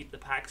 I'm going to keep the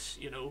packs,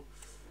 you know.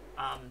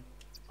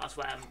 That's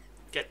why I'm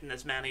getting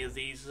as many of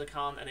these as I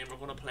can, and then we're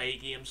going to play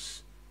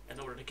games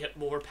in order to get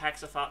more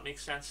packs, if that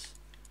makes sense.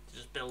 To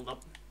just build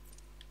up.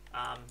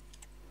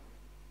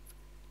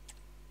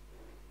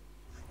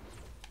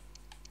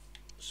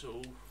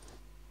 So,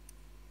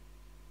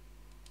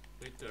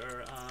 right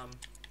there,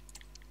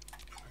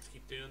 let's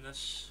keep doing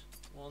this.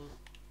 1,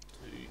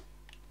 2,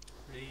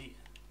 3.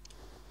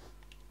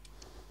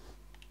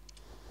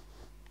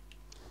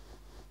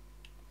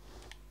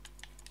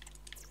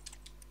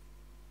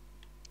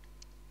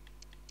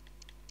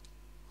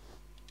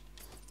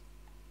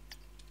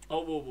 Oh,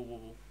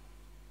 whoa.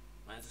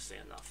 Why is it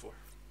saying that for?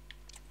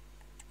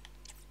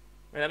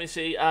 Right, let me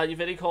see. You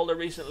video called her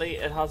recently.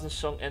 It hasn't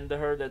sunk into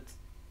her that.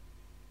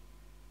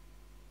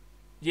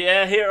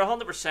 Yeah, here,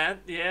 100%.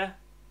 Yeah.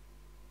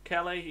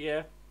 Kelly,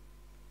 yeah.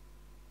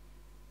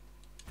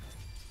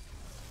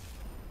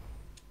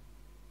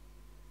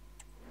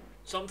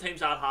 Sometimes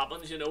that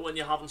happens, you know, when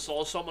you haven't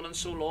saw someone in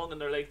so long and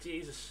they're like,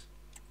 Jesus.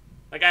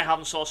 Like, I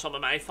haven't saw some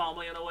of my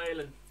family in a while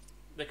and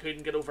they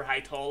couldn't get over how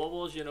tall I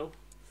was, you know.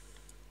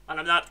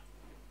 And I'm not,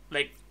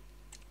 like,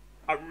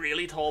 a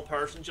really tall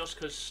person just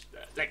because,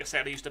 like I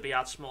said, I used to be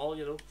that small,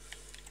 you know.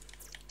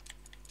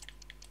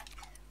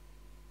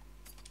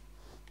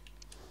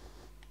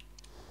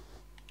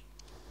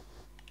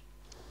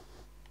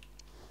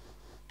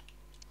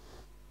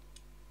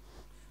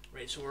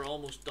 Right, so we're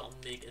almost done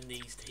making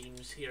these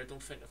teams here. I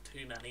don't think I've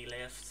too many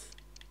left.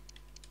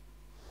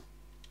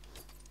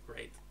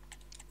 Right.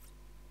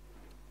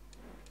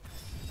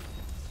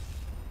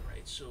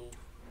 Right, so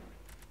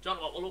John,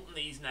 what, we'll open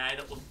these now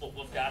that what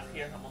we've got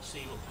here, and we'll see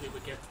who we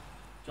get.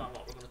 John,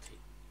 what we're gonna take.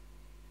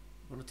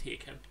 We're gonna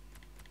take him.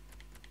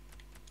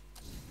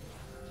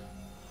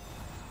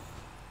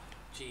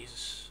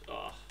 Jesus,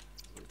 oh,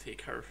 I'm gonna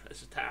take her.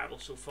 This is terrible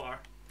so far.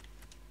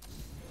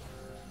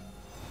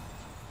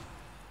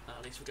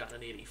 At least we got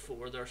an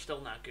 84. They're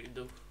still not good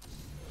though.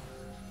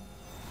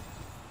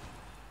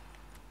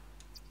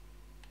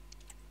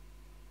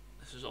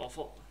 This is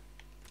awful.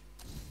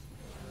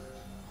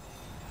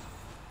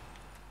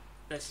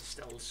 This is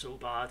still so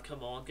bad.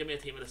 Come on, give me a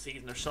team of the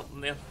season or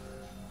something then.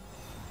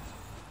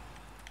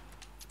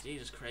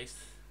 Jesus Christ.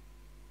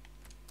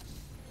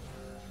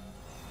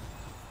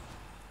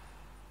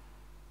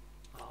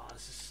 Oh,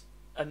 this is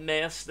a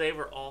mess. They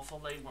were awful.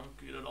 They weren't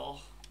good at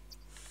all,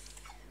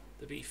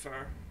 to be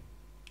fair.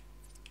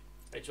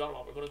 Right, John,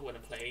 what, we're going to go in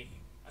and play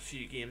a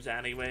few games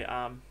anyway.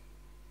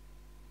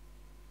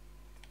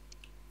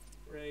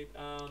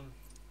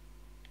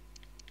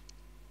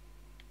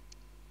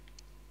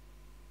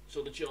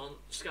 So the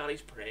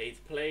Scottish Parade,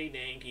 play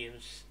 9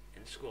 games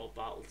in squad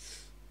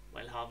battles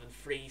while having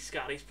 3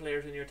 Scottish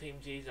players in your team.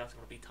 Jeez, that's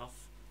going to be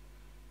tough.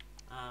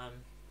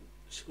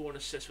 Score and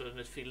assist with a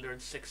midfielder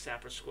in 6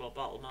 separate squad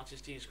battle matches.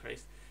 Jesus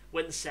Christ.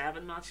 Win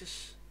 7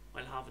 matches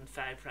while having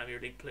 5 Premier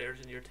League players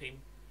in your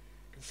team.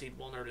 Concede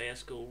 1 or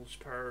less goals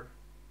per.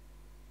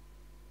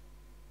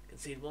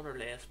 Concede 1 or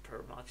less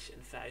per match in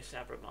 5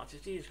 separate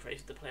matches. Jesus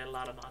Christ, to play a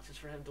lot of matches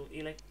for him, don't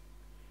you, like?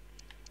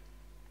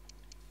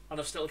 And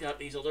I've still got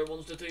these other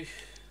ones to do.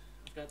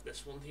 I've got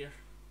this one here.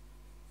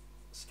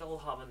 Still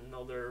have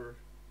another.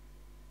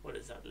 What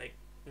is that? Like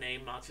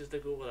 9 matches to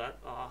go with that.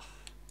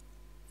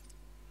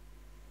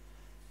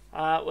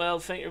 Well, I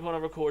think you're going to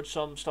record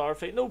some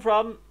Starfight. No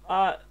problem.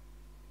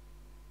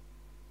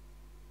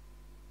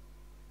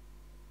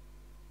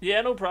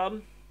 Yeah, no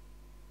problem.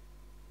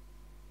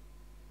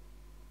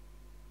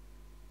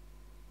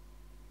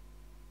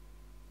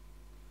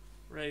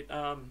 Right,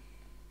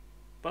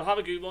 but have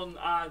a good one,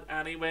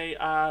 anyway,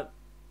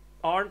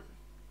 Arn.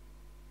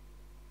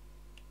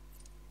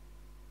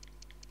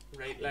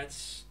 Right,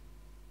 let's...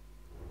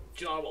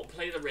 John, we'll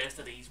play the rest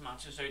of these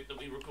matches out that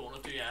we were going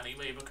to do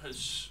anyway,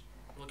 because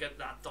we'll get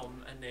that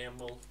done, and then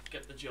we'll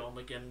get the John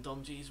McGinn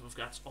done. Jeez, we've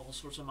got all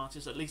sorts of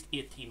matches, at least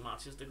 18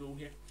 matches to go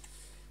here.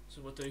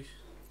 So we'll do...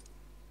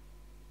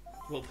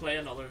 We'll play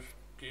another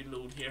good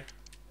load here.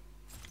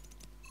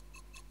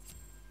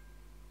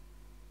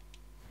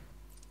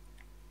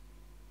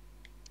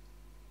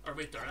 Or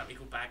wait there, let me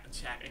go back and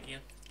check again.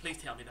 Please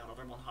tell me that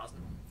other one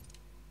hasn't.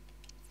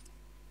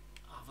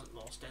 I haven't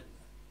lost it.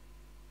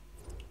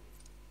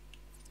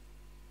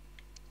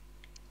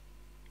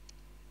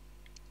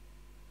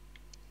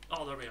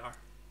 Oh, there we are.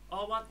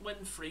 Oh, what?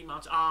 Win free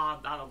match. Ah,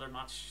 that other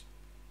match.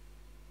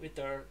 Wait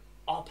there.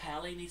 Oh,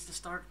 Pelly needs to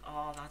start.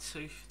 Oh, that's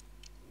who.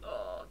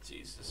 Oh,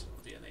 Jesus. This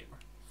will be a nightmare.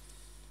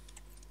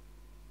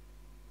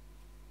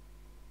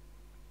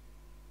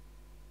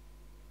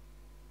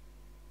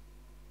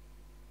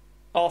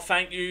 Oh,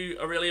 thank you.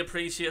 I really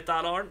appreciate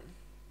that, Aaron.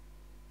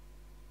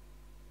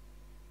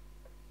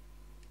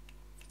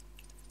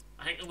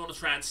 I think I'm going to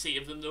try and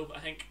save them, though. I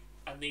think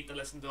I need to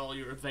listen to all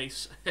your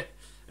advice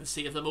and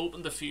save them.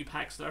 Opened a few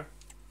packs there.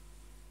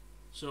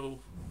 So...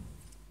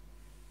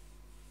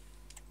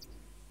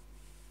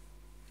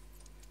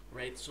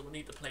 Right, so we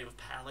need to play with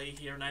Pelly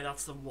here. Now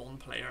that's the one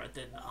player I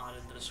didn't add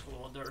into the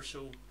squad there,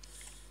 so...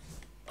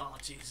 Oh,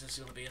 Jesus, this is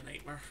going to be a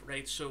nightmare.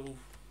 Right, so...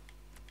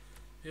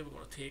 Who are we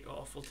going to take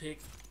off? We'll take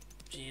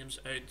James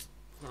out.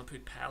 We're going to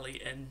put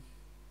Pelly in.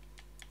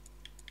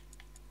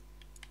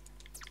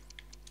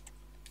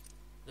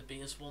 The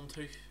base one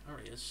too. There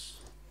he is.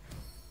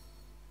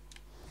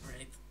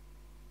 Right.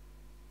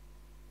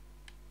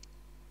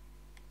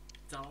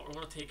 Now we're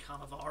going to take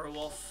Cannavaro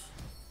off.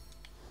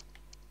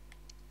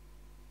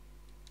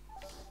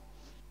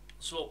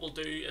 So what we'll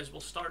do is we'll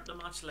start the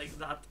match like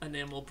that and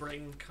then we'll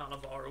bring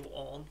Cannavaro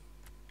on.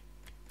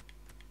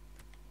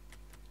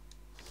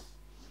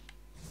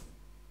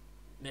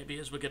 Maybe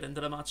as we get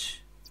into the match.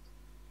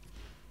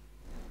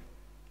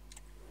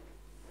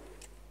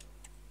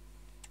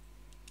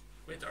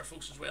 Wait there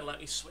folks as well, let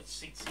me switch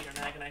seats here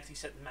and I can actually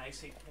sit in my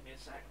seat. Give me a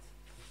second.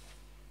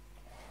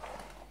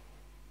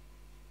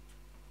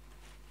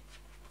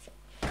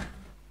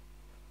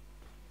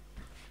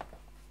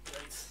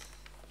 Right.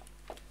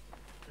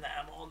 Now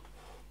I'm on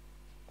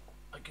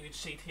a good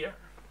seat here.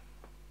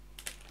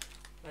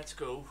 Let's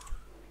go.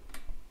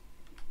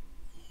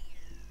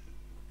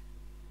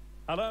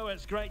 Hello,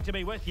 it's great to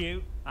be with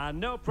you, and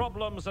no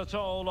problems at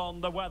all on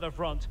the weather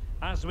front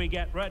as we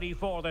get ready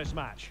for this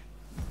match.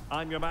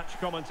 I'm your match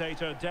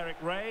commentator,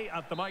 Derek Ray,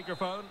 at the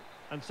microphone,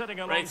 and sitting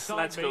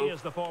alongside me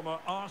is the former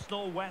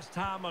Arsenal, West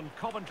Ham and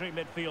Coventry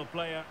midfield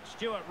player,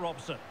 Stuart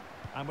Robson.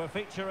 And we're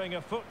featuring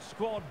a foot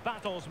squad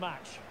battles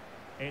match.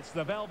 It's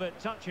the Velvet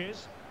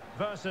Touches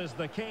versus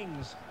the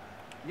Kings.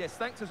 Yes,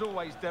 thanks as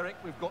always, Derek.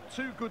 We've got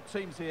two good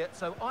teams here,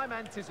 so I'm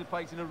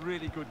anticipating a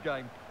really good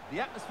game. The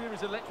atmosphere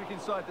is electric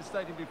inside the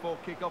stadium before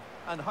kick-off,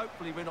 and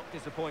hopefully we're not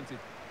disappointed.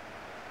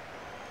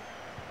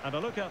 And a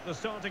look at the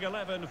starting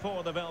 11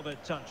 for the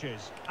Velvet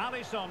Touches.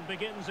 Alisson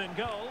begins in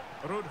goal.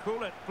 Ruud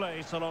Gullit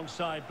plays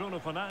alongside Bruno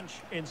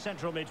Fernandes in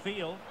central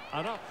midfield.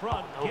 And up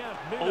front, Gerd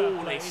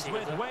Müller plays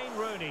with Wayne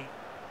Rooney.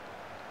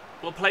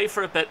 We'll play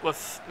for a bit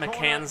with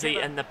Mackenzie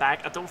in the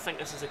back. I don't think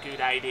this is a good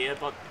idea,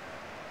 but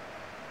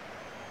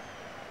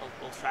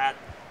we'll try it.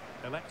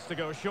 Elects to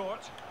go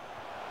short.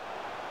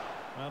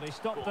 Well, they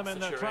stopped them in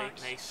their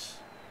tracks. Nice.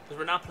 Because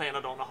we're not playing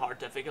it on a hard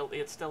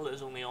difficulty. It still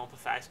is only on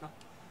professional.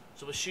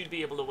 So we should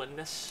be able to win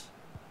this.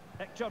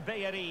 Hector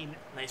Bellerin.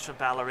 Nice for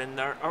Bellerin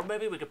there. Or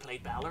maybe we could play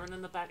Bellerin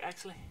in the back,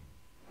 actually.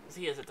 Because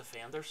he is a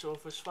defender, so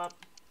if we swap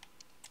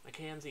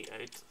Mackenzie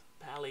out,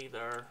 Pelly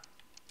there,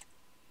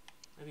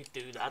 maybe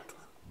do that.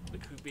 We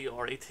could be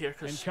alright here.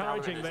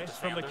 Encouraging this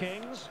from the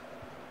Kings.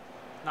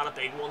 Not a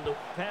big one, though.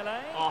 Pele.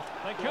 Oh,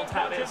 they could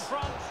put in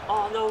front.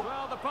 Oh, no.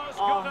 Well, the post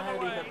how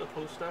got did he hit the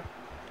post there?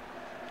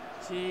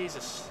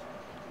 Jesus.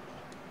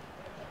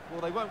 Well,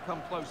 they won't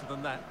come closer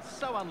than that.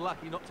 So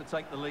unlucky not to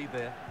take the lead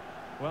there.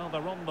 Well,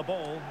 they're on the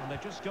ball, and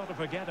they've just got to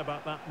forget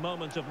about that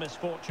moment of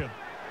misfortune.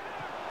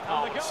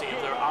 Oh, see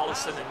if they're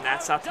Alisson, and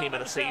that's our team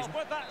of the season.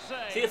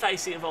 See if I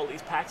save all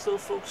these packs, though,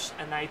 folks,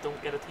 and I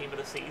don't get a team of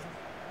the season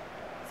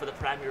for the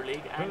Premier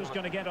League. Who's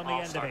going to get on the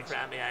end of it?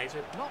 Eyes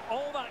Not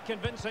all that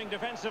convincing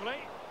defensively.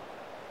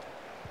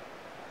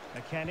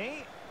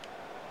 McKennie.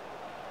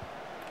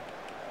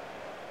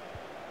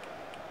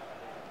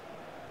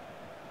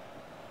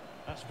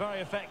 That's very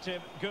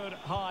effective, good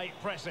high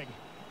pressing.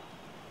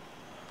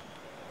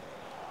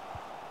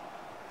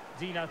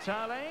 Di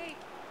Natale.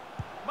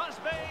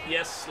 Must be.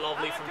 Yes,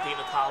 lovely from Di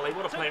Natale.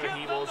 What a player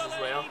he was as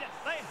well.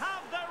 They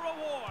have their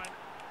reward.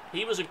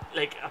 He was a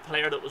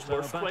player that was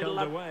worth quite a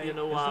lot, you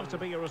know, to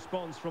be a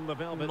response from the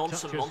Velvet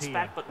months and months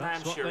back, but now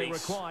I'm sure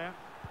he's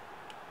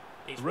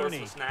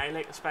worthless now,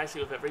 like,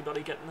 especially with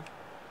everybody getting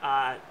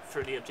them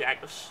through the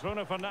objectives.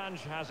 Bruno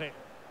Fernandes has it.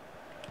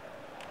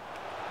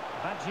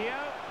 Baggio.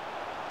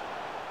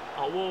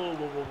 Oh,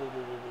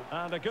 whoa.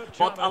 And a good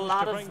but a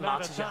lot of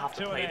matches you have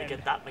to play to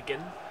get that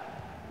McGinn.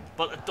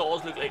 But it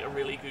does look like a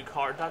really good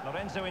card, that.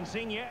 Lorenzo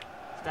Insigne.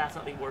 It's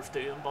definitely worth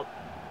doing, but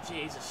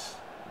Jesus.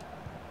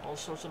 All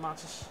sorts of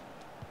matches.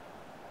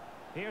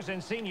 Here's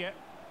Insigne.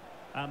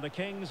 And the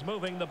Kings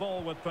moving the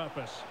ball with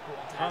purpose.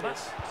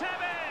 Tevez.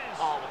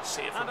 Oh, what a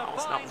save from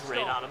Alisson. That was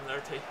right at him there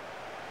too.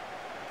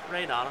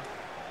 Right at him.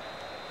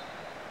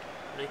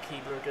 Ray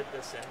Keebler get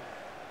this in.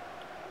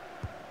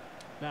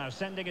 Now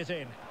sending it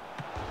in.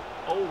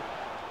 Oh,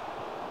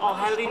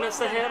 how did he miss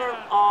the header?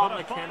 Oh,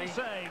 McKennie.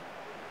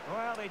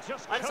 Well, they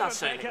just why does that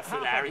sound like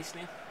Fulari's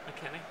name?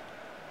 McKennie.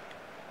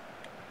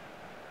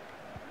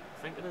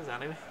 I think it is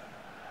anyway.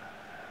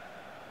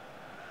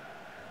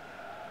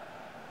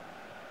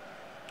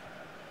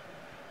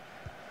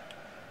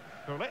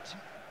 Gullit.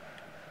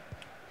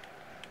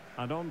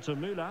 And on to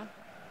Müller.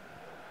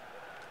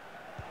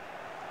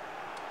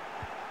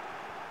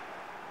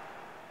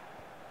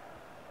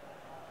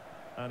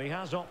 And he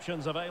has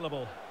options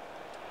available.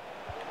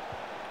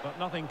 But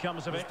nothing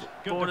comes of it.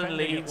 Good born in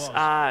defending Leeds. it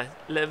was.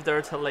 Lived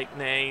there till like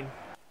 9.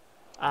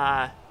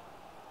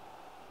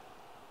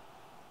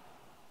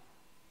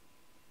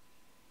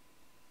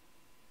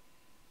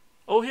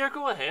 Oh, here,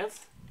 go ahead.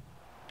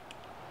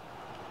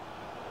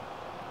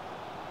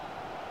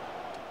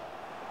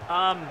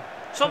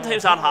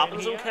 Sometimes that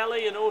happens, though,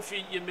 Kelly. You know, if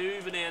you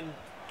move and then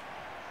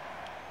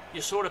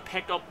you sort of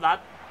pick up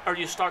that, or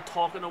you start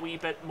talking a wee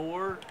bit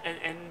more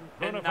in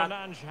that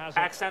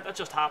accent. That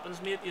just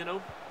happens, mate. You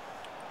know,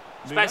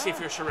 especially if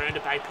you're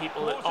surrounded by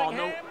people that oh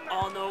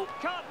no,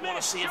 what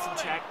a save from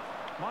Czech.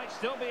 Might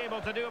still be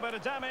able to do a bit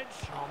of damage.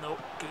 Oh no,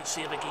 good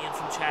save again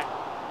from Czech.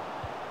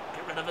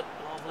 Get rid of it.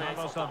 Lovely.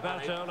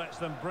 Alberto lets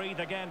them breathe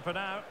again for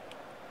now.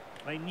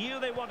 They knew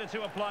they wanted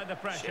to apply the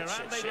pressure,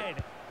 and they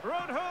did.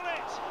 Road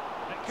Hullet.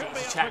 It could be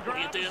up Czech, for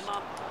grabs. what are you doing,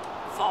 man?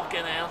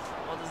 Fucking hell.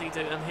 What is he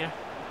doing here?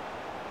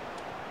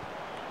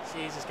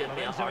 Jesus, give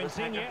me a heart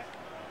attack.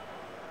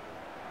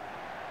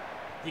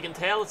 You can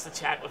tell it's the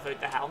Czech without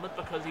the helmet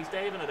because he's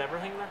diving at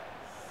everything there.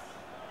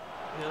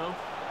 You know?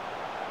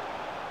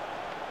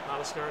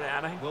 Not scared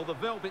of anything. Well, the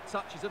Velvet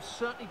Touches have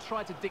certainly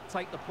tried to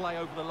dictate the play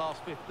over the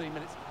last 15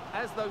 minutes,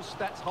 as those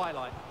stats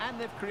highlight, and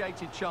they've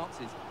created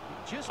chances.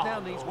 It just now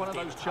needs one of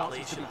those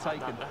chances to be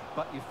taken,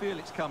 but you feel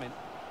it's coming.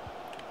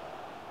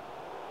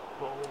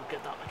 Well, we'll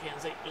get that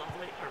McKenzie.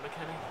 Lovely. Or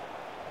McKinney.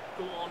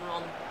 Go on,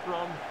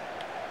 run.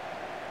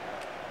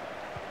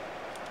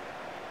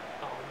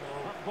 Oh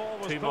no. That ball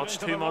was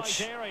too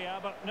much. Right area,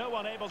 but no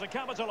one able to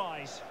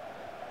capitalise.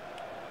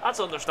 That's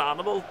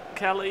understandable,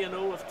 Kelly, you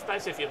know,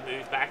 especially if you've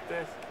moved back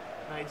to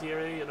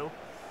Nigeria, you know.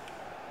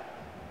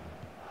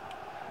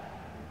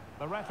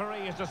 The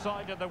referee has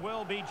decided there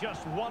will be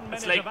just 1 minute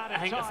it's like, of added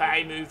I think time. If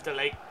I moved to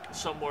like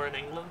somewhere in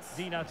England,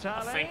 I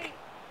think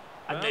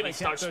I'd maybe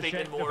start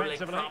speaking more like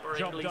proper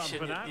English,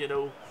 and you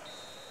know,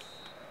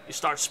 you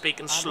start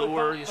speaking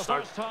slower, you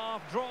start. First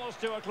half draws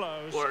to a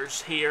close.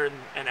 Whereas here in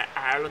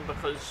Ireland,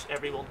 because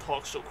everyone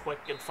talks so quick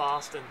and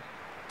fast, and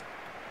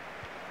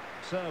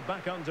so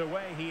back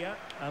underway here,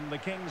 and the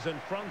Kings in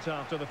front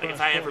after the first.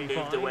 If I ever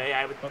moved away,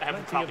 I would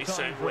probably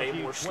sound way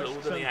more slow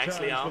than I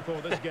actually am,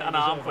 and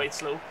I am quite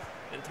slow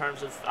in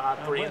terms of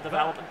brain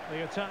development.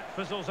 The attack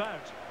fizzles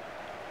out.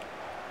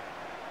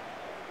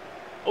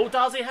 Oh,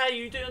 Dazzy, how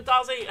you doing,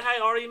 Dazzy?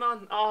 How are you,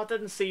 man? Oh, I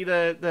didn't see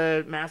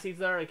the message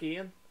there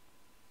again.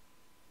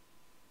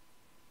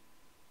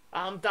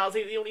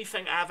 Dazzy, the only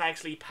thing I've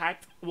actually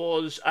packed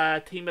was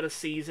team of the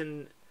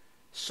season,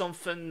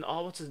 something.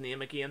 Oh, what's his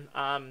name again?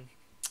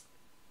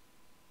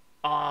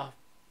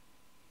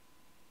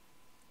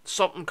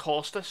 Something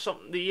Costa,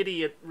 something. The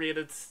idiot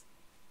rated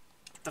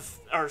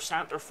our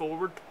centre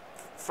forward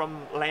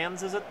from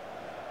Lens, is it?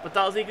 But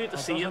Dazzy, good to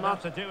see you, man.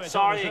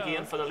 Sorry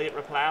again for the late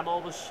reply. I'm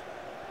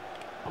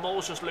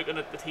always just looking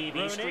at the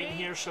TV screen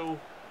here, so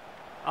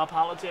I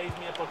apologise,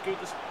 mate, but good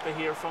to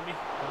hear from you.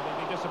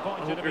 They'll be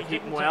disappointed if you're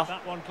keeping well.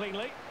 That one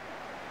cleanly.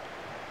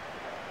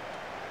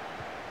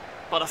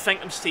 But I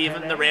think I'm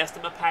saving the rest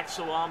of my pack,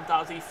 so I'm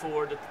Dazzy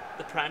for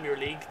the Premier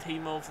League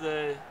team of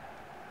the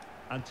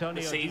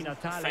season, I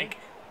think.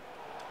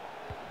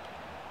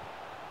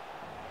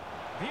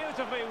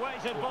 Beautifully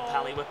weighted ball.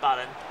 Tally whip that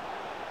in.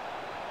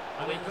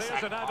 And in the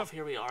second half,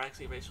 here we are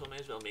actually, right, so I may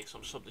as well make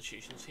some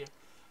substitutions here.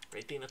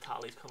 Right, Dina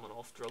Tally's coming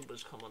off,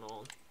 Drogba's coming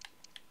on.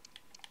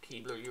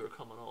 Keebler, you're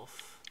coming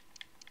off.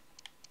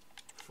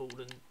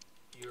 Foden,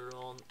 you're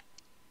on.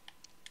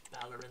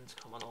 Bellerin's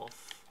coming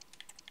off.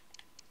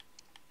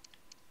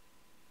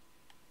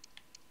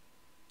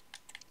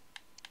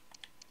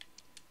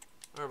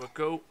 There we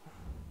go.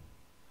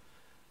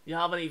 You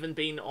haven't even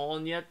been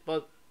on yet,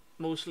 but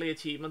mostly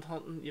achievement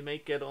hunting. You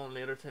might get on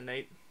later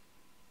tonight.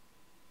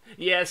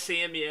 Yeah,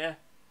 same, yeah.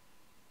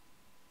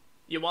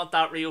 You want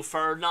that Rio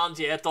Ferdinand?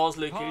 Yeah, it does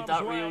look good,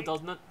 that Rio,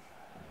 doesn't it?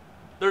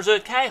 There's a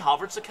Kai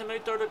Havertz that came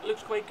out there that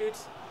looks quite good.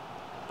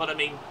 But I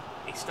mean,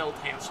 he's still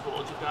 10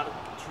 squad. You've got to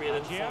trade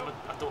in for him.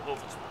 I don't know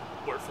if it's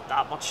worth it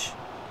that much.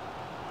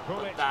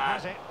 But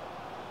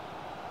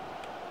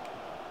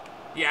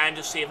yeah, I'm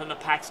just saving the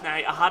packs now.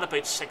 I had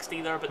about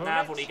 60 there, but now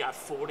I've only got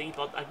 40.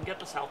 But I can get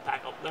myself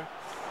back up there.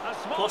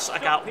 Plus, I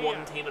got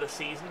one team of the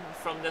season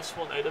from this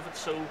one out of it,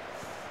 so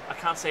I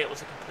can't say it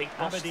was a complete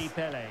bust.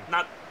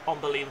 Not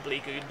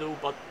unbelievably good though,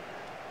 but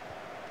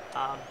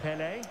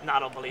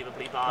not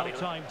unbelievably bad either.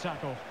 Time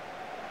tackle.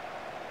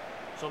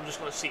 So I'm just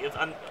going to see if,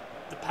 and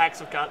the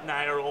packs I've got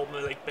now are all my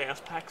like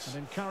best packs. An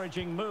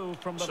encouraging move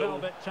from the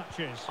Velvet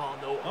Touches. Oh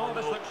no! Oh,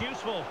 this looks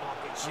useful. Oh,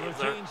 good save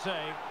a routine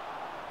save.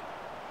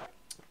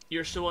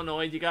 You're so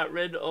annoyed you got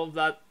rid of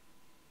that.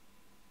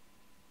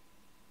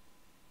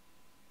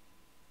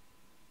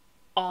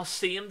 Oh,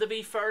 same to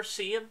be fair,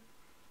 same.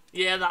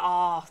 Yeah,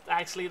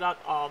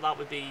 that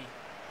would be.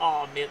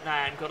 Oh, mate, nah,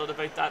 I'm gutted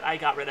about that. I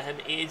got rid of him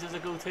ages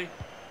ago too.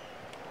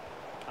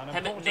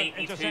 Him at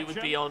 92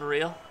 would be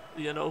unreal,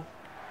 you know.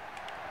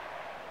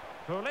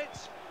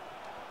 Gullit.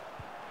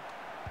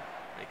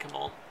 come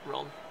on,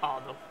 run.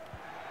 Oh no.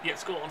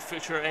 Yes, go on,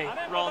 future A,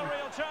 run.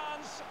 Real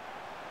chance.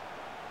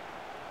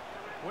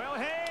 Will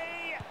he?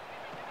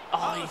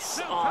 Oh,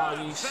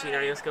 you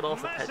serious? Get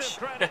off the pitch.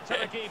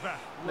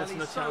 Well,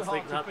 he's so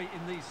hard to beat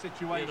in these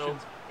situations. You know,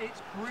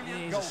 it's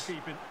brilliant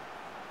goalkeeping.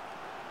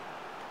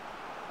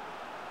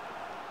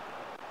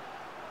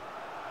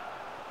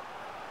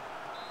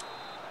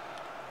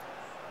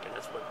 Okay,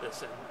 let's put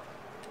this in.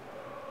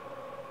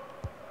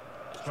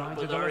 Trying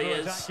to deliver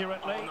it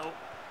accurately. Oh, no.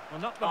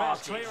 Well, not the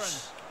best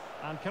clearance.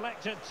 And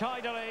collected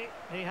tidily.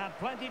 He had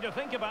plenty to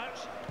think about.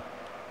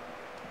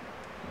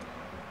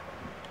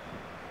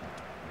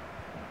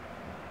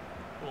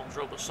 Go on,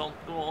 Drogba, son.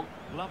 Go on.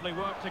 Lovely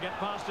work to get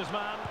past his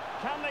man.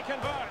 Can they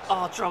convert?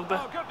 Oh,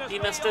 Drogba. He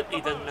missed it.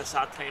 He didn't miss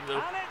that time, though.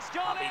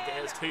 Happy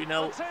days.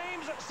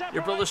 2-0.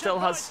 Your brother still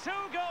has... 2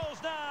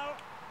 goals now.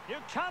 You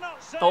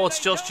cannot say oh, it's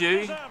just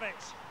you.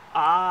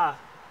 Ah.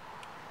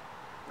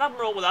 Nothing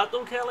wrong with that,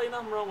 though, Kelly.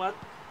 Nothing wrong with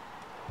that.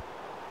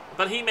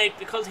 But he may,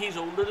 because he's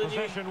older than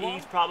you,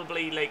 he's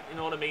probably, like, you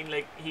know what I mean?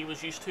 Like, he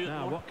was used to it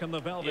now, more. What can the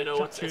Velvet you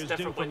know, it's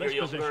different when you're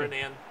younger and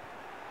then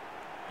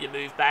you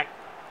move back.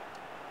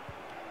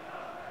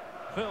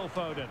 Phil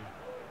Foden.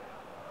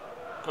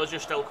 Because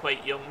you're still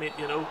quite young, mate,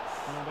 you know.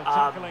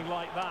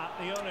 Like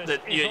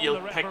that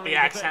you'll pick the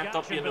accent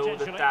up, you know,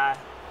 that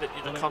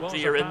the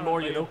country you're in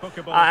more, you know.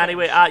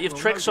 Anyway, you've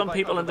tricked some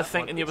people into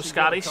thinking you were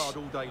Scottish.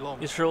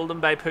 You trolled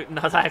them by putting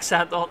that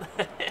accent on.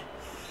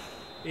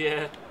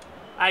 Yeah.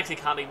 I actually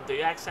can't even do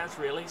accents,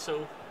 really,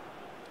 so...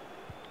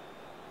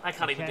 I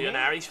can't even do an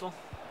Irish one.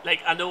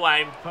 Like, I know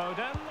I'm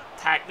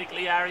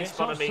technically Irish,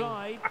 but I mean,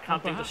 I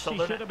can't do the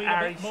southern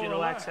Irish, you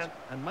know, accent.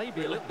 And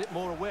maybe a little bit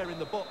more aware in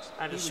the box.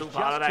 I'm just so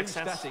bad at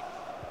accents. They're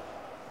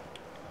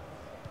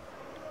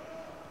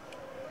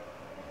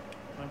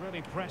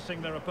really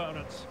pressing their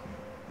opponents.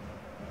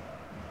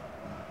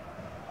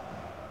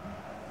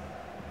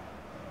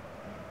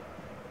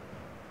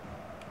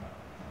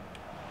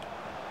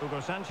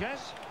 Hugo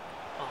Sanchez.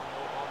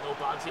 Oh no,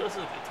 Bagsy, this is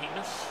a good team,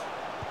 this.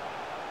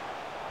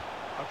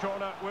 A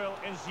corner will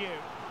ensue.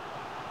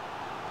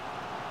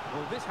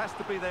 Well, this has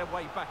to be their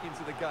way back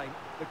into the game.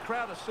 The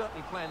crowd are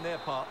certainly playing their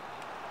part.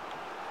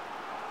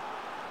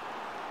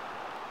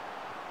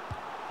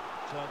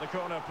 So the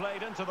corner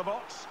played into the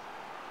box.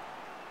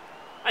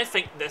 I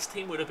think this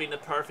team would have been the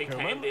perfect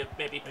time to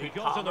maybe put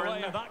Palmer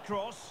in there. That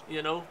cross.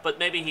 You know, but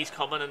maybe he's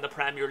coming in the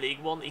Premier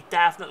League one. He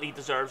definitely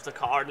deserves the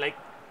card, like.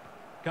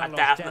 I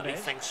definitely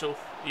think so.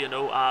 You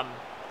know,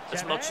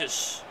 as much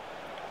as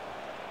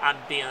I'm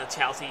being a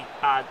Chelsea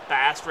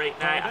biased right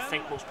now, I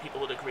think most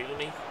people would agree with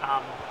me.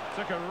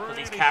 Because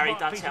he's carried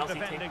that Chelsea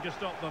team.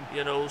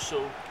 You know,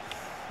 so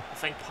I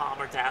think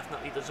Palmer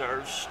definitely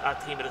deserves a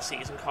Team of the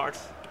Season card.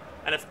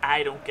 And if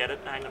I don't get it,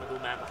 I'm going to go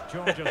mental.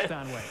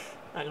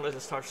 I'm going to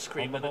just start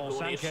screaming and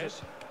going shit.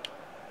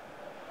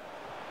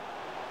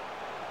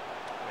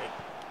 Right,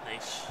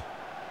 nice.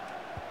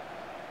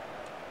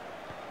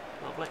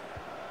 Lovely.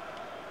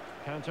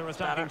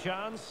 Counter-attacking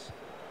chance.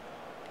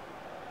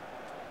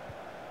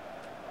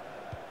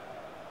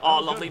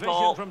 Oh, lovely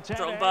ball.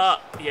 Drogba.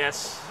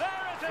 Yes.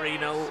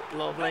 3-0.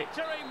 Lovely.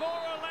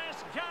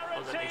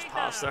 Oh, the nice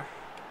pass there.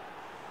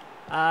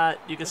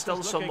 You can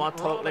still somewhat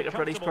talk like a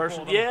British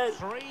person. Yeah.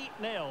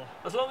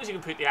 As long as you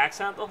can put the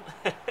accent on.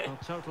 Well,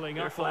 totaling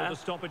up all the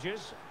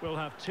stoppages, we'll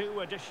have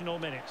 2 additional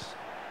minutes.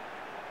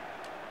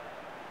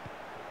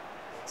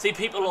 See,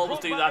 people always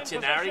do that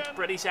generic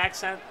British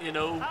accent, you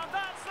know,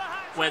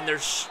 when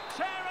there's...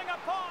 Tearing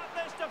apart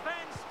this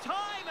defence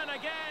time and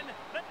again.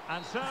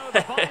 And so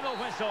the final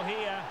whistle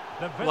here.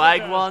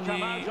 Wagwan,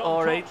 you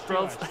alright,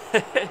 bruv?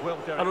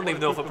 I don't even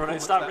know if I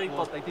pronounced that right,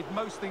 but... They did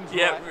most things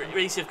yeah,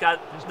 Reece, you've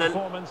got the...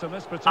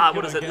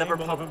 what is it,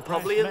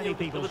 Liverpudlian,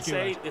 you would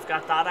say? You've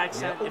got that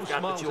accent, you've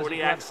got the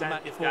Geordie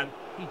accent, you've got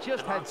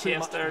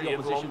Manchester,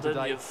 you've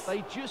London, you've...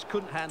 They just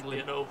couldn't handle it.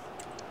 You know...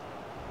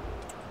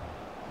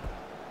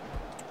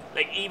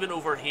 Like, even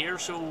over here,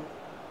 so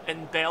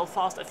in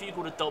Belfast, if you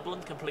go to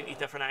Dublin, completely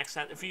different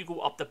accent. If you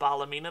go up to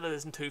Ballymena, that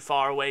isn't too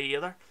far away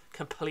either,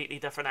 completely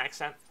different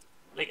accent.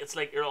 Like, it's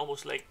like you're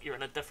almost like you're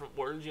in a different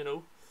world, you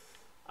know.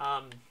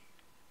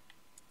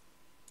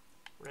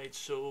 Right,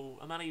 so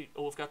how many?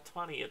 Oh, we've got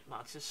 28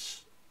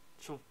 matches,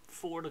 so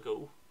 4 to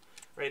go.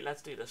 Right,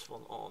 let's do this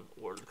one on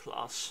world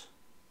class.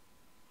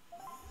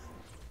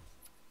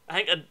 I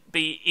think I'd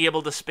be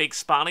able to speak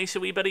Spanish a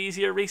wee bit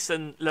easier, Reece,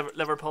 than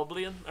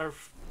Liverpudlian, or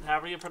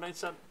however you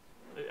pronounce it,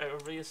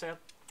 however you say it.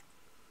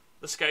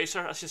 The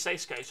Scouser, I should say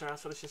Scouser,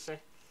 that's what I should say.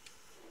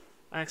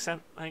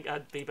 Accent, I think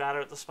I'd be better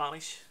at the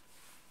Spanish.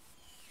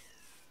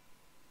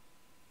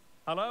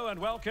 Hello and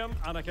welcome,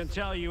 and I can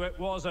tell you it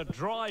was a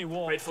dry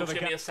walk. Right, folks,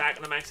 give me a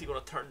second, I'm actually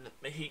going to turn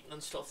my heating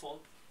and stuff on.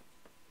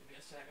 Give me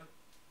a second.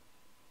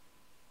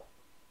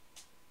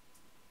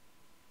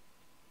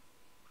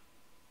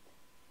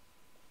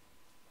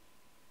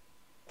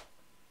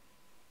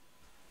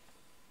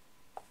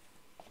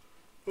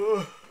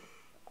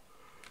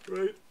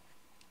 Right,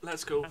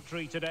 let's go.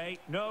 Today,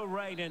 no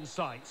rain in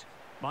sight.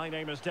 My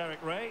name is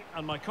Derek Ray,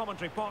 and my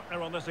commentary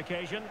partner on this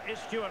occasion is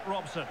Stuart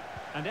Robson.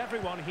 And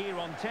everyone here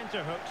on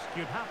tenterhooks,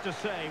 you'd have to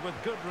say with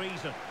good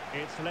reason.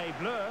 It's Les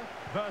Bleus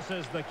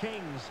versus the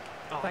Kings.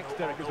 Thanks,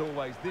 Derek, as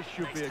always. This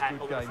should be a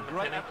good game.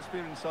 Great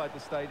atmosphere inside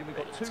the stadium. We've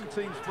got two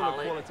teams full of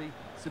quality,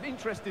 some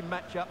interesting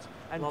matchups,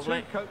 and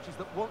two coaches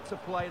that want to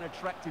play an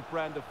attractive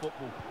brand of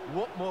football.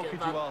 What more could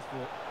you ask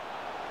for?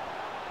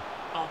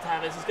 Oh,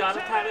 Tevez has got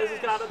it. Tevez has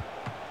got it.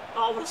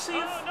 Oh, what a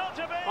save.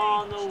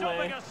 Oh, no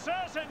way. A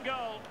certain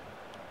goal.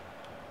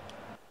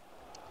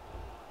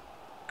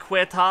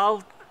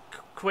 Quetal,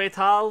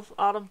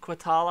 Adam.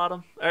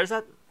 Or is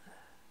that?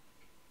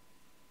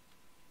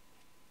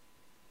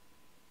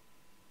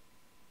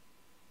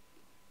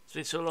 It's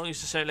been so long, used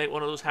to sound like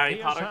one of those Harry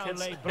Potter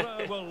kids.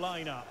 Will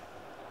line up.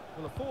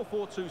 Well, a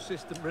 4-4-2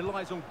 system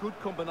relies on good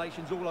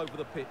combinations all over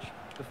the pitch.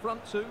 The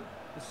front two,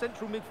 the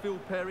central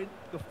midfield pairing,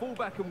 the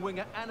fullback and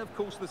winger, and of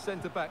course the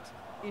centre-backs.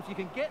 If you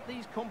can get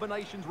these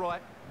combinations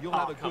right, you'll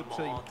have a good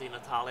team. Oh, Di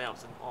Natale, that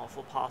was an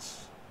awful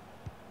pass.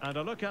 And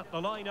a look at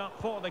the lineup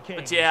for the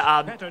Kings. But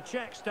yeah,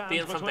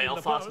 being from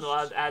Belfast, no,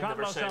 I'd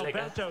never sound like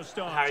a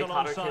Harry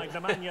Potter kid.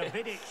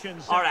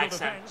 Our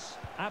accent,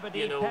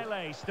 you know,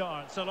 Pele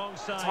starts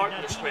alongside. It's hard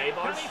to describe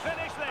ours,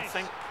 I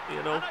think,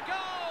 you know.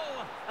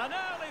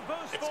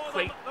 It's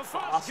quite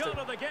fast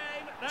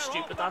and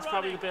stupid. That's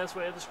probably the best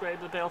way to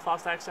describe the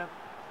Belfast accent.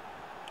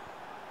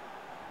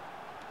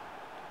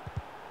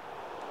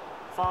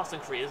 Fast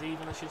and crazy,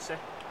 even, I should say.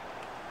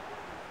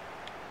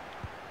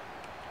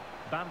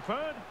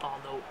 Bamford. Oh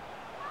no.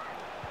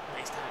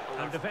 Nice tackle.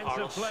 And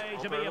defensive play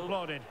to be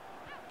applauded.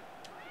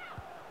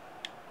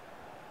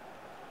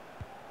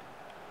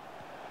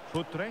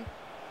 Futre.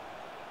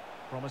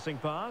 Promising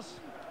pass.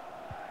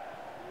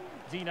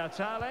 Di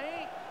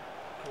Natale.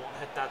 Go on,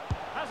 hit that.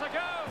 Has a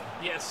go.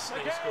 Yes,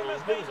 nice goal.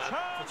 Who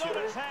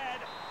was that?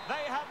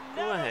 They have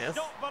never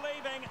stopped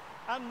believing,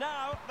 and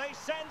now they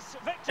sense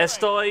victory.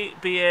 Estoy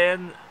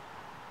bien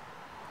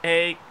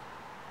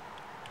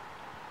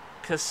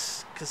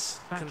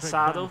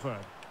cansado.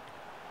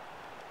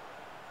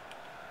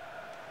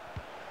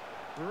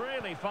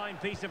 Really fine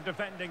piece of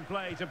defending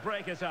play to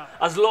break it up.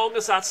 As long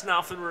as that's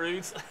nothing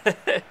rude,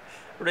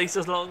 Reece,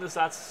 as long as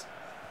that's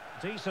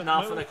decent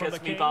nothing that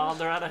gets me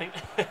banned or anything.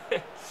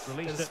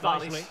 Released it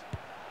nicely.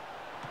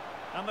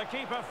 And the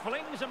keeper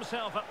flings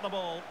himself at the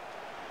ball.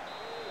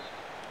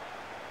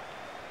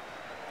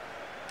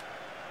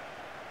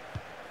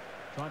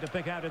 Trying to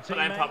pick out a teammate. But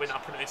I'm probably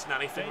not pronouncing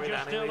anything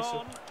right anyway.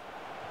 So.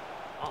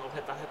 Oh,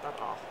 hit that.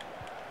 Oh.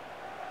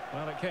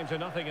 Well, it came to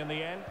nothing in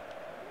the end.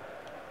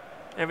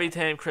 Every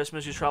time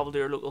Christmas you travel to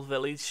your local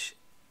village.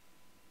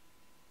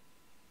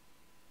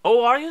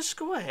 Oh, are you?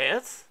 Go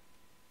ahead.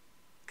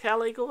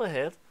 Kelly, go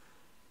ahead.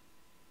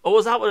 Oh,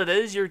 is that what it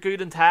is? You're good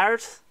and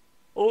tired?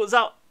 Oh, is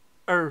that...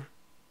 Or...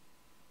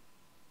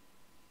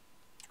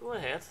 Go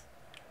ahead.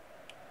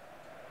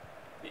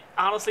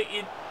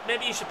 Honestly,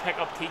 maybe you should pick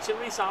up teaching,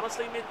 Reece.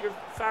 Honestly, mate, you're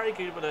very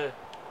good with a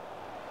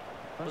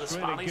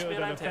Spanish, really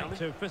mate, I'm telling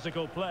you.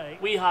 Physical play.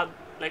 We had,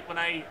 like, when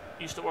I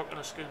used to work in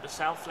a school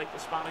myself, like, the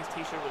Spanish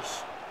teacher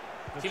was...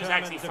 She was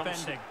actually from...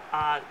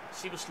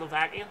 she was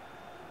Slovakian,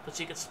 but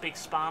she could speak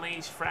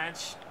Spanish,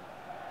 French.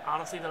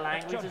 Honestly, the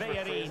languages were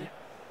crazy.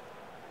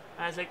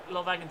 I was like,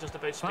 love, I can just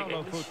about speak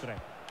English.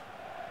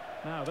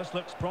 Now, this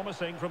looks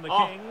promising from the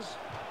Kings.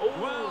 Oh,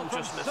 well,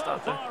 just missed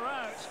that there.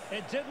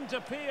 It didn't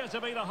appear to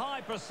be the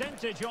high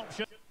percentage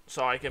option.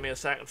 Sorry, give me a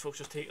second, folks.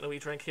 Just taking a wee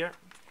drink here.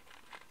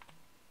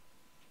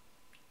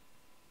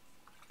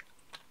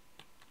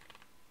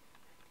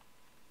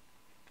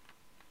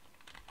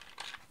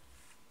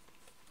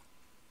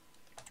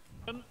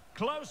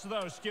 Close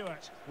though,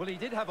 Stuart. Well, he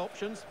did have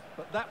options,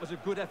 but that was a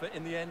good effort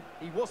in the end.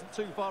 He wasn't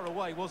too far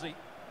away, was he?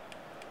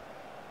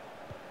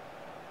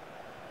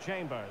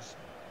 Chambers.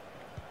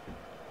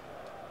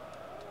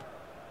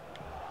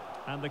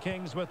 And the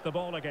Kings with the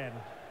ball again.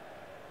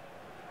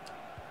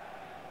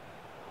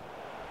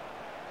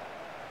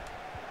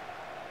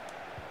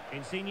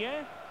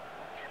 Insigne.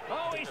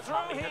 Oh, he's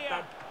through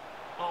here.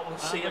 Oh, we'll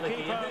see it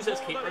again. Who's this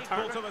keeper,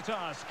 Turner? To the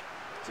task.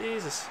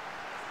 Jesus.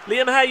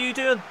 Liam, how you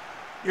doing?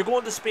 You're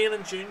going to Spain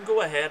in June. Go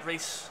ahead,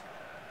 Reece.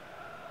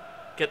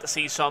 Get to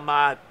see some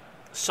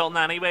sun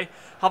anyway.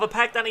 Have I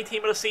packed any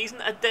team of the season?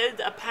 I did.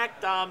 I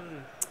packed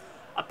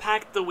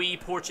the wee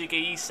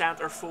Portuguese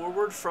centre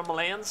forward from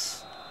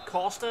Lens.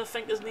 Costa, I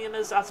think his name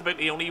is. That's about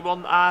the only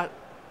one.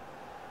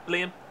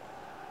 Liam.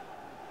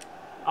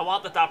 I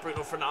wanted that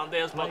Bruno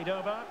Fernandes,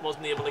 but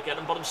wasn't able to get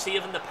him. But I'm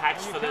saving the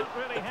packs for the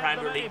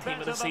Premier League team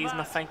of the season,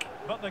 I think.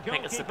 I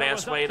think it's the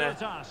best way to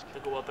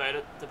go about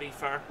it, to be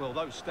fair. Well,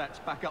 those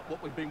stats back up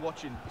what we've been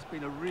watching. It's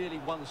been a really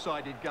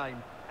one-sided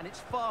game, and it's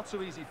far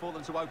too easy for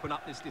them to open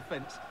up this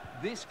defence.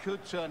 This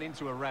could turn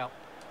into a rout.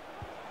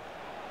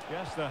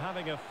 Yes, they're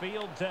having a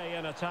field day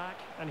in attack,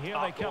 and here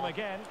they come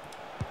again.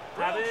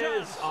 That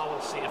is... Oh,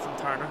 we'll see it from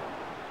Turner.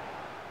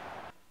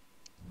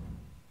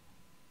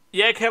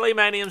 Yeah, Kelly,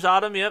 my name's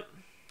Adam, yep.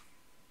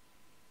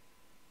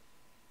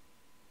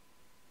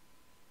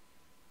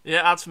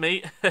 Yeah, that's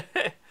me.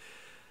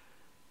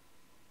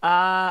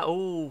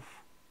 Oh.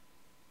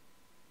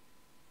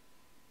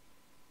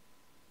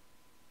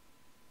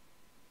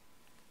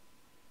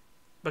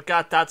 But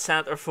got that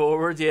centre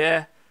forward,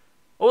 yeah.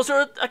 Was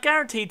there a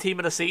guaranteed team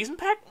of the season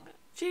pick?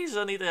 Jesus,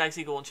 I need to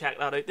actually go and check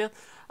that out then.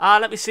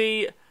 Let me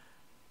see.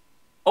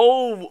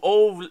 Oh,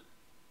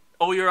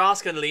 you're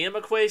asking Liam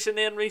a question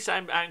then, Reese.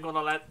 I'm going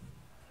to let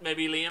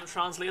maybe Liam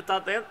translate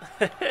that then.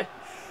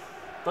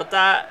 But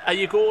are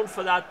you going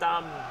for that?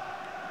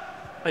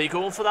 Are you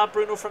going for that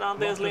Bruno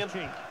Fernandes, Liam?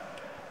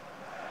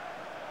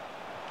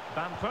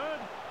 Bamford.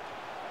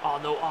 Oh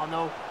no! Oh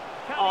no!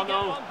 Oh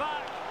no!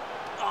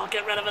 Oh,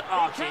 get rid of it!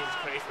 Oh, Jesus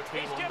Christ, we're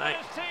 3-1 now.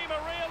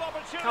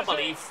 Can't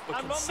believe we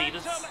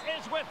conceded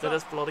to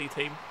this bloody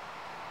team.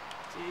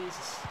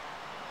 Jesus.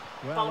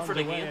 Well,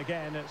 underway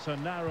again. It's a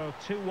narrow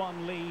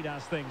 2-1 lead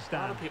as things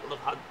stand. A lot of people have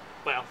had,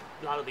 well,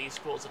 a lot of these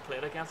squads have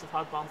played against have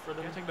had Bamford.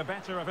 Getting the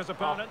better of his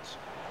opponent.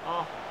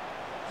 Oh.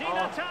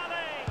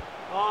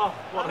 Oh,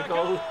 what a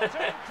goal.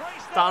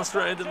 Danced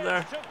around him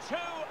there.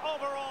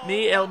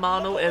 Me, El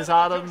Mano, is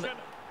Adam.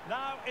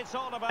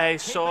 I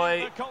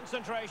saw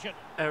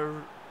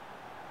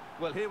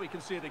well, here we can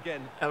see it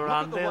again. Look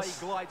at the way he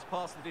glides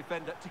past the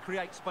defender to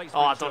create space.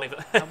 Oh, I don't even.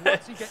 And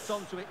once he gets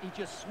onto it, he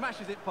just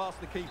smashes it past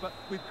the keeper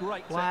with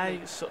great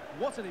technique.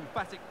 What an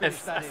emphatic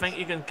finish that is. I think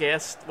you can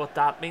guess what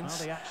that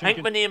means. I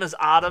think my name is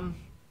Adam.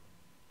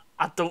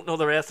 I don't know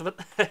the rest of it.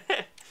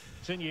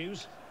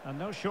 Continues, and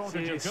no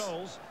shortage of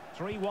goals.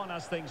 3-1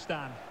 as things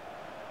stand.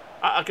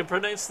 I can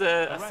pronounce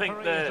I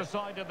think the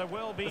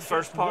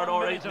first part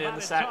alright, and then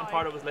the second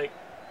part it was like,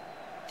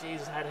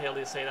 Jesus, how the hell do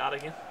you say that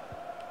again?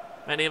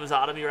 My name is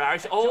Adam, you're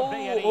Irish.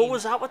 Oh,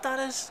 is that what that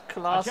is?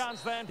 Class.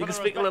 You can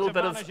speak a little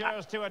bit of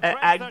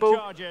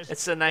Agbo.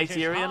 It's a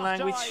Nigerian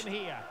language.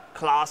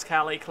 Class,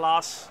 Cali,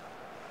 class.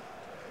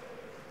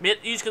 Mate,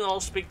 you can all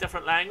speak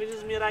different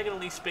languages, mate. I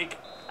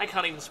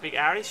can't even speak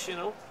Irish, you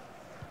know.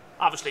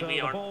 Obviously, we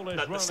aren't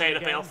the side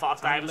of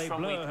Belfast I was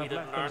from. We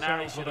didn't learn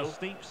Irish, you know.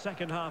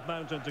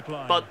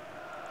 But,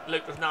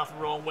 look, there's nothing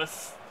wrong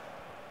with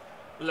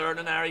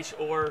learning Irish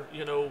or,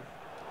 you know,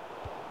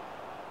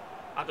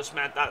 I just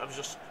meant that. I was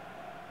just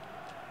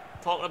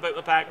talking about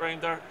the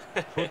background there.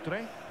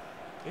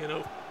 You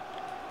know.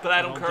 But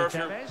I don't care if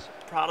you're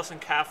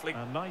Protestant, Catholic,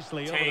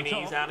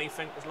 Chinese,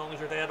 anything, as long as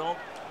you're dead on.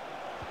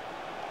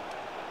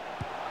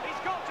 He's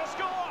got to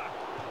score!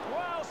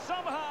 Well,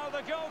 somehow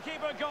the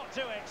goalkeeper got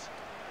to it.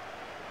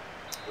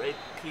 Right,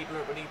 keeper,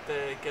 we need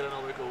to get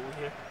another goal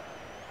here.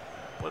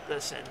 Put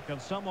this in. Can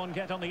someone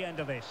get on the end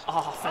of this?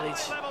 Oh,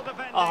 finish.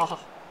 Oh,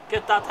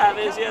 get that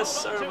Tevez,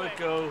 yes, there we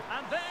go.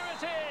 And there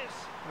it is.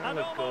 An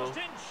almost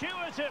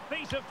intuitive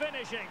piece of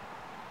finishing.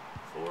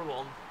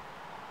 4-1.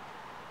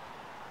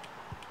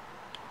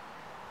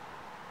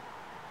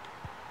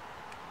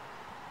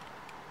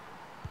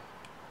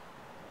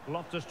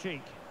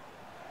 Loftus-Cheek.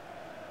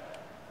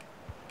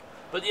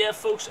 But yeah,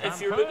 folks, if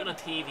you're looking at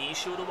a TV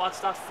show to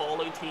watch, that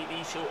Fallout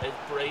TV show is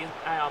brilliant.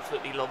 I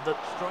absolutely loved it.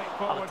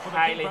 I would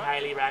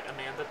highly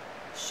recommend it.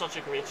 Such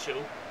a great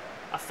show.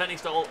 I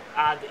finished all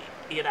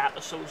 8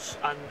 episodes,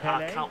 and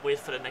I can't wait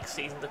for the next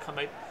season to come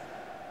out.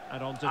 I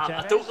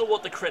don't know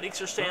what the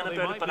critics are saying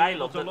about it, but I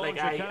loved it. Like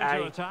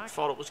I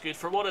thought it was good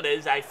for what it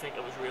is. I think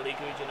it was really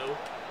good. You know.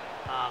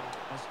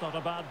 That's not a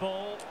bad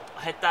ball.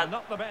 Hit that.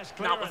 Not the best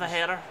not with a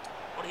header.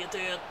 What are you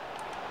doing?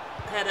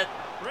 Hit it.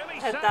 Really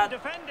hit that.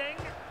 Defending.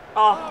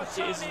 Oh,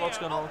 Jesus, what's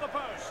going on?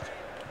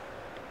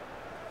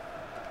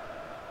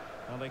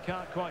 Well, they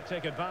can't quite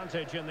take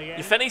advantage in the end.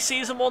 You finished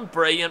season 1,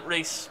 brilliant,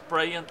 Reese,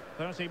 brilliant.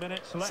 30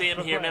 minutes left. Same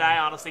here, man. I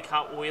honestly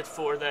can't wait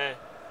for the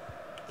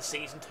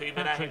season 2,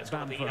 man. I think it's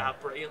going to be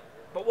brilliant.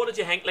 But what did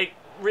you think? Like,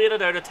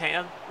 rated out of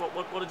 10.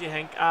 What did you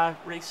think,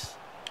 Reese?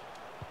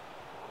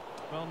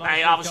 Well,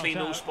 obviously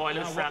no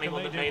spoilers for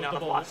anyone that may not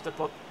have watched it,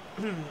 but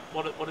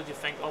what did you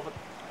think of it?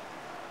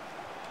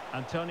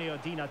 Antonio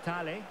Di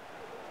Natale.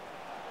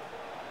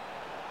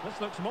 This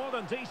looks more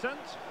than decent.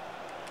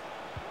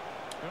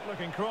 Good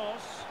looking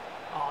cross.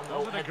 Oh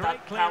no, hit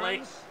that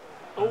clearance.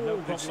 Oh, no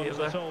good save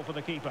at all for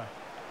the keeper.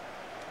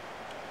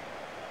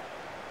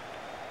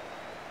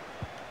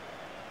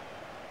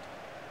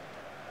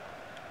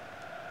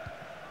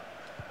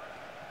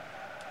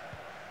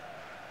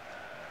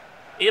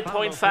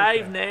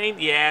 $8.59.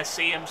 Yeah,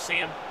 same.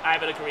 I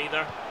would agree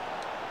there.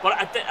 But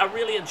I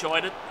really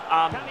enjoyed it.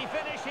 Can he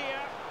finish here?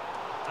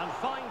 And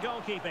fine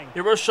goalkeeping.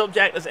 Your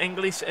subject is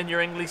English, and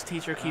your English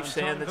teacher keeps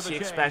saying that she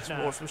expects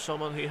more from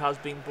someone who has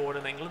been born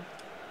in England.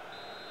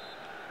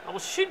 Oh, well,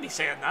 she shouldn't be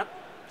saying that.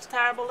 It's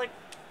terrible. Like,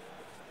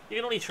 you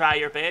can only try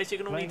your best. You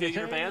can only do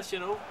your best, you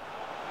know.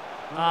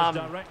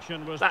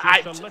 Direction was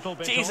just a little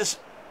bit Jesus,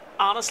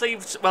 honestly,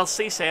 well,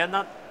 saying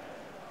that,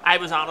 I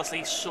was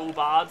honestly so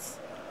bad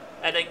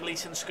at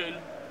English in school.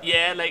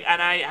 Yeah, like,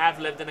 and I have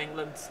lived in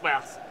England.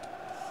 Well,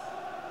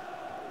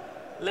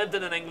 lived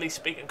in an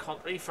English-speaking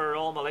country for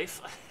all my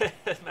life.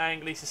 My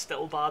English is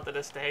still bad to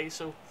this day,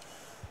 so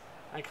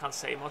I can't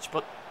say much.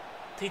 But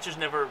teachers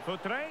never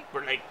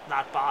were like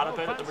that bad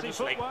about it. They were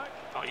just like,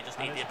 oh, you just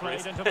need to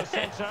improve.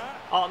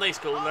 Oh, nice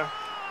goal there.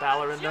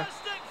 Bella in there.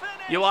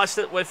 You watched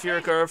it with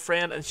your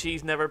girlfriend, and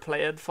she's never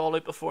played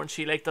Fallout before, and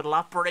she liked it a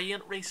lot.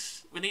 Brilliant,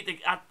 Reese. We need to.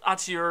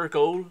 That's your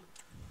goal,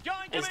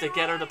 is to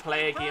get her to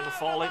play a game of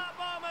Fallout.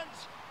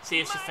 See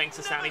if she thinks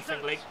it's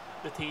anything like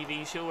the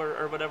TV show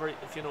or whatever,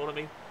 if you know what I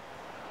mean.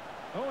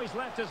 Oh, he's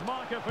left his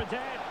marker for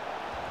dead.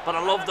 But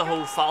I love the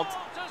whole fault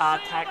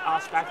attack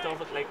aspect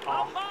of it. Like,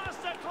 oh,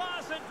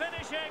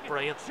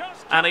 brilliant.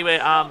 Anyway,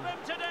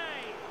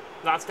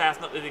 that's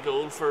definitely the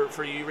goal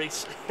for you,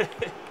 Reese. Well,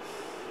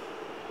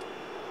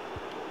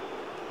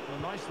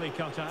 nicely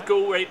cut out.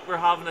 Go right, we're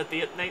having a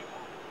date night,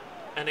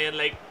 and then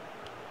like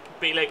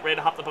be like, right,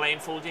 I have to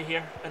blindfold you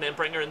here, and then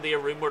bring her into a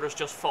room where there's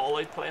just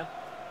Fallout playing,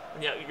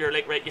 and yeah, you're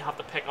like, right, you have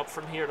to pick up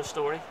from here the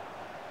story.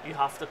 You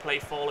have to play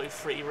Fallout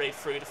 3 right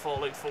through to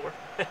Fallout 4.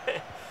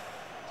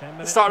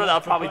 The start of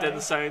that probably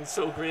didn't sound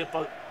so great,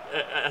 but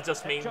I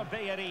just mean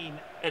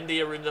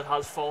into a room that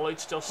has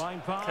Fallouts just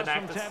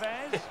connected,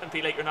 and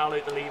be like, you're not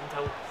allowed to leave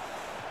until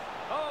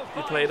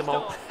you play them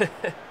all.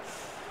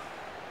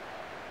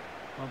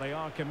 Well, they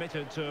are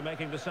committed to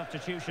making the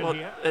substitution what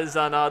here. Is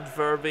an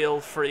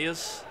adverbial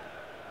phrase?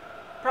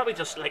 Probably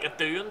just like a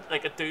doing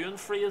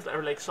phrase,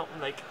 or like something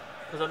like,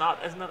 isn't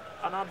it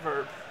an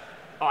adverb?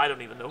 Oh, I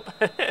don't even know.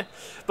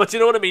 But you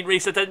know what I mean,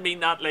 Reese? I didn't mean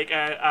that like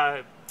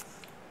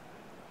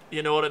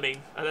you know what I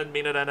mean? I didn't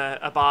mean it in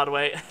a bad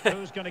way.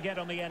 Who's going to get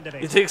on the end of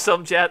it? You took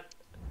some jet.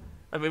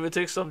 I mean, we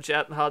took some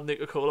jet and had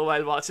Nuka-Cola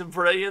while watching.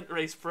 Brilliant,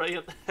 Reese,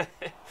 brilliant.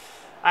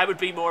 I would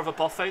be more of a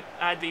buff out.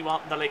 I'd be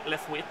wanting to like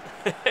lift weight.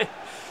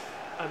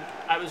 And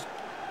I was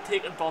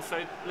taking buff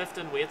out,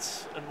 lifting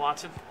weights and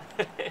watching.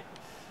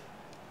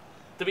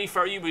 To be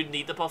fair, you would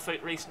need the buff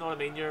out, Reese, you know what I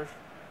mean? You're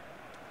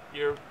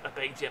a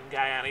big gym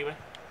guy anyway.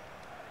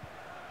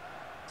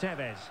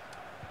 Tevez.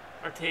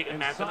 Or taking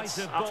maintenance.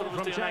 That's what I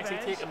was doing actually,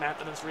 taking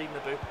maintenance, reading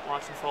the book,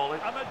 watching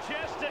Fallout. A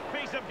majestic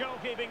piece of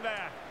goalkeeping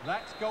there.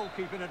 That's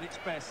goalkeeping at its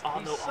best. Oh,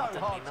 He's no, so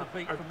hard to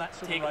beat from that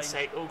sort of range.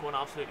 Taking going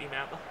absolutely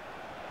mental.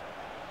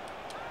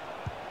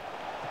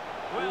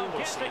 Well,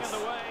 getting in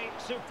the way,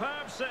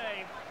 superb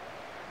save.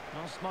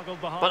 Not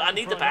smuggled behind. But I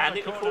need to buy a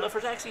Nuka-Cola. If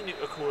there's actually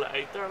Nuka-Cola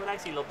out there, I would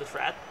actually love to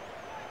try it.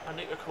 A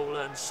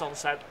Nuka-Cola and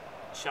Sunset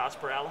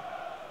Sarsaparilla.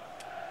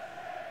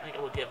 I think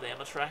I would give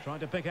them a try. Trying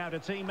to pick out a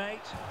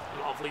teammate.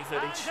 Lovely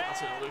footage. That's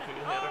another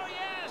cool header. Oh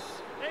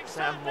yes,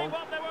 exactly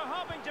what they were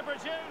hoping to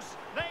produce.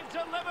 They've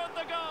delivered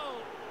the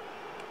goal.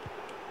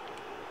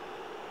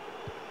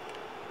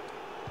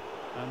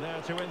 And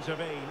there to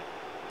intervene.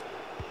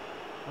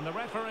 And the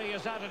referee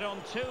has added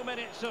on 2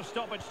 minutes of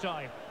stoppage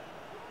time.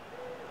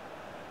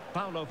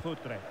 Paulo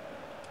Futre.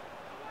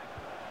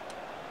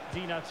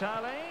 Di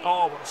Natale.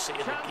 Oh, we'll see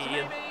it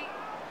again.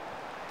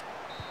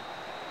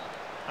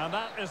 And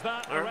that is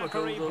that. The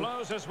referee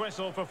blows his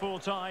whistle for full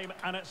time,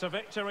 and it's a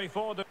victory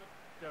for the...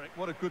 Derek,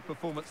 what a good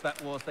performance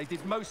that was. They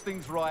did most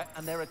things right,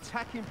 and their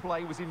attacking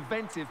play was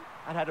inventive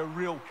and had a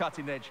real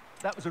cutting edge.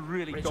 That was a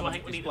really dominant display from them today. So I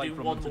think we need to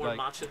do one more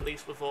match at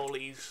least with all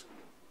these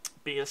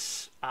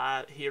base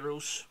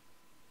heroes,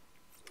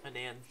 and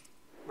then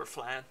we're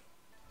flying.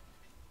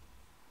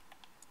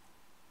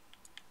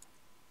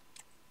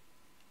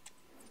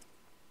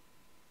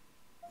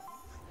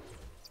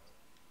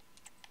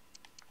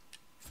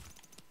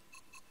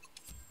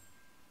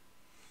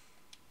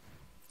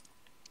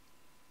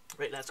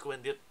 Right, let's go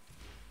into it.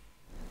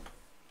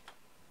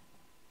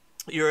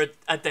 You're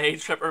a day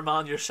tripper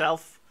man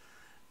yourself.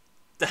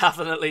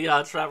 Definitely,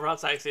 yeah, Trevor,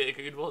 that's actually a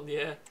good one,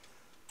 yeah.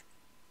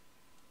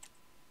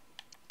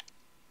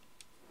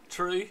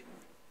 True.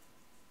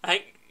 I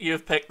think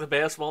you've picked the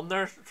best one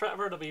there,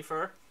 Trevor, to be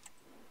fair.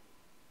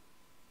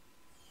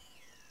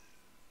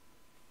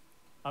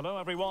 Hello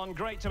everyone,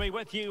 great to be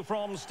with you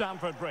from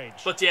Stamford Bridge.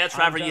 But yeah,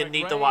 Trevor, you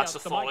need to watch the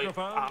Fallout,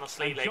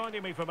 honestly. Like,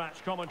 joining me for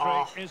match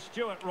commentary is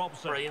Stuart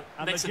Robson. Brilliant.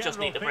 Next, just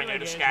need to bring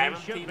out a Skyrim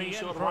TV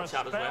show to watch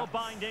that as well.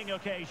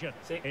 Occasion.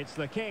 See? It's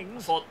the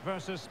Kings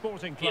versus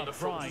Sporting Club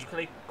Pride.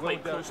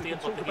 Quite close to it,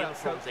 but the game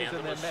from the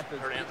end was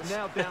horrendous.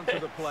 Now down to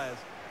the players.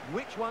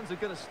 Which ones are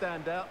going to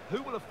stand out?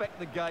 Who will affect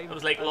the game? It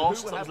was like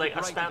Lost. It was like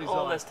I spent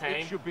all this time.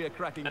 It should be a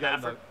cracking game,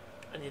 though.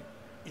 And you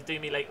do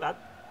me like that.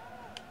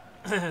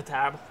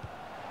 Terrible.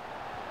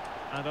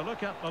 And a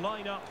look at the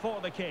lineup for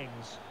the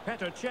Kings.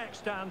 Petr Cech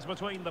stands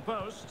between the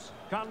posts.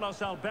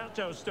 Carlos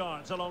Alberto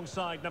starts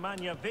alongside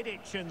Nemanja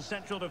Vidic in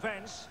central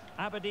defence.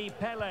 Abedi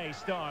Pele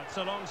starts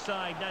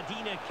alongside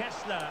Nadine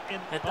Kessler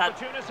in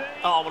opportunity.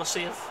 Oh, what a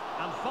save.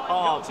 And fine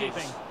goalkeeping.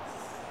 Geez.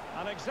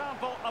 An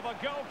example of a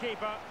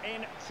goalkeeper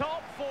in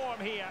top form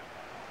here.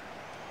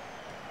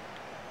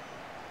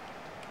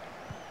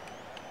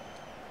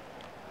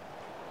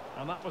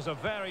 And that was a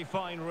very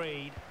fine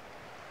read.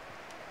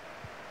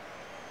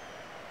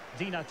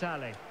 Di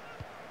Natale.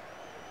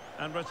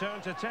 And return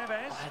to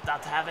Tevez.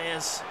 That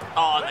Tevez.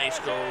 Oh, nice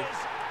goal.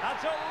 A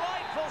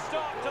delightful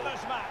start to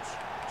this match.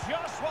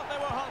 Just what they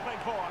were hoping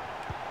for.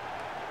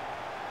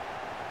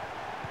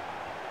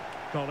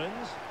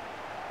 Collins.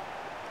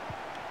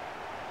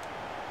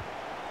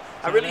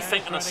 I really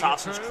think an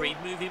Assassin's Creed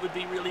movie would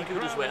be really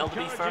good as well, to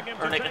be fair.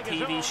 Or like a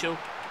TV show.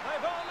 They've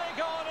only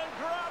gone and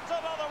grabbed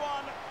another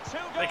one.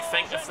 Like,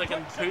 think if they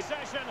can put,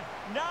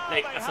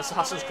 like, if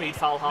Assassin's Creed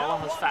Valhalla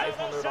has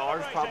 500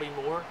 hours, probably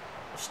more,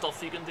 of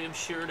stuff you can do, I'm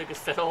sure they could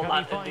fit all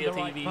that into a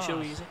TV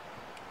show easy.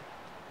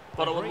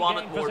 But I would want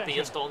it more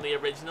based on the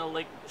original,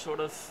 like, sort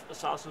of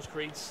Assassin's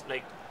Creeds,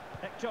 like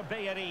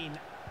Altair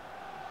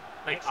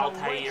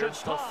and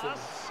stuff. And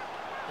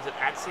is it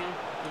Ezio?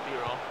 Could be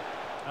wrong.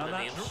 The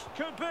names.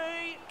 Could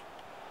be.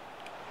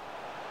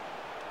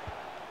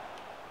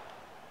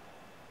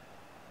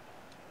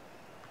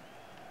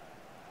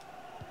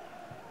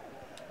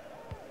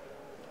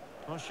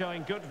 Well,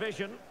 showing good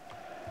vision.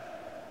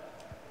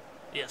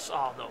 Yes.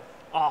 Oh no.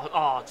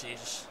 Oh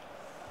Jesus.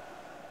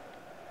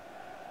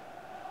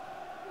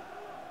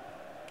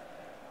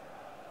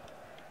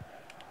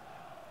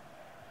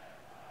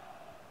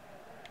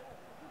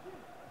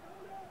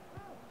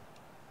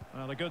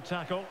 Well, a good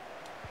tackle.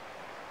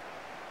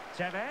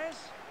 Tevez.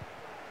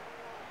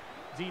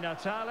 Di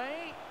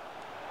Natale.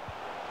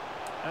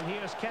 And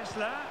here's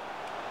Kessler.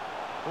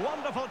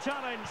 Wonderful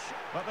challenge,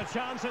 but the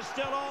chance is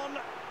still on.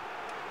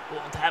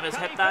 Won't have his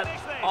hit that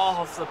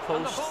off the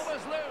post. The ball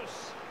is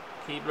loose.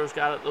 Keebler's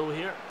got it though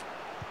here.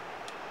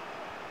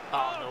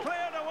 Oh no.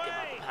 Cleared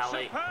away.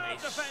 Superb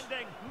nice.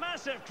 Defending.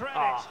 Massive credit.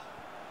 Oh.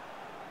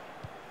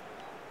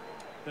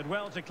 Did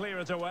well to clear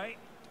it away.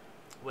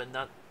 Win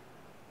that.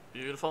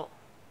 Beautiful.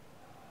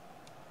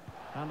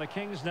 And the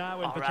Kings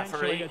now in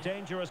potentially a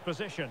dangerous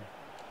position.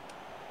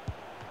 Oh,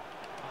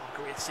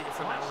 great save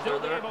from Elder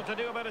still there. Able to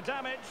do a bit of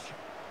damage.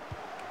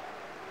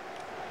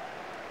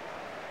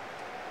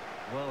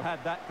 Well,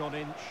 had that gone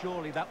in,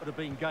 surely that would have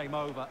been game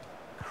over.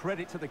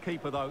 Credit to the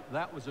keeper, though.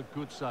 That was a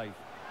good save.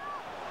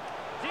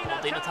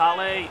 Di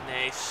Natale,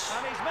 nice.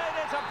 And he's made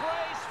it a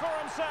brace for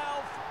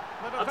himself.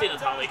 Di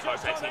Natale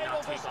card's actually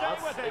not too bad.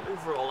 Like,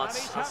 overall,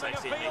 that's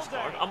actually a nice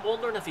card. I'm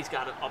wondering if he's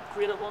got an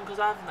upgraded one, because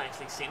I haven't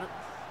actually seen it.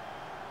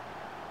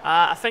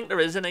 I think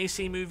there is an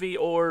AC movie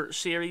or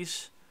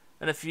series,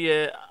 and if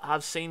you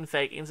have seen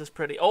Vikings, it's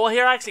pretty... Oh,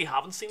 here I actually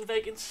haven't seen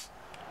Vikings.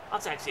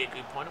 That's actually a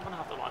good point. I'm going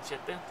to have to watch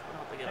it then.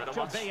 I'm going to have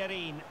to give it a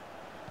watch.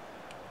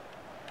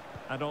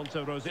 And on to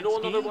Rosicki. You know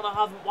another one I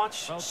haven't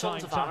watched?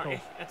 Sons of Anarchy.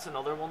 It's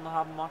another one I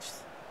haven't watched.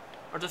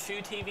 Or the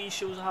few TV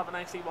shows I haven't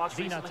actually watched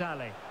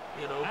recently.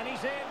 You know. And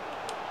he's in.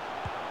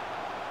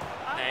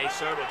 Nice,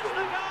 there we go.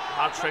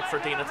 Hat trick for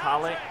Di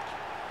Natale.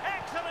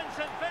 Excellence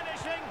in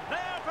finishing,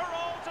 there for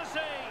all to see.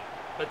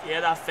 But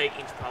yeah, that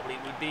Vikings probably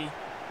would be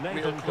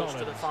real close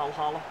to the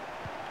Valhalla.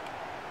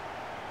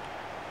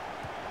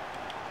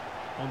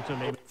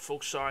 Oh,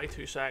 folks, sorry,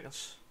 2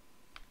 seconds.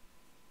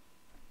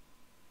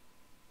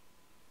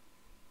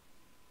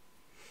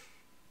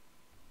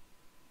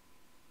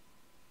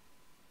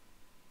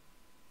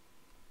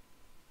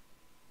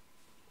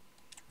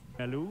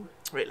 Hello.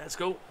 Right, let's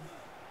go.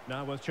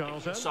 Now with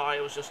Charlton. Sorry,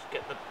 I was just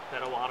getting a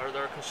bit of water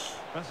there because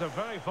that's a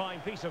very fine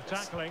piece of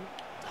tackling.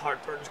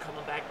 Heartburn's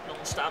coming back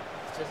non-stop,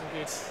 which isn't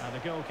good. And a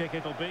goal kick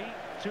it'll be.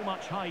 Too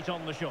much height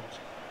on the shot.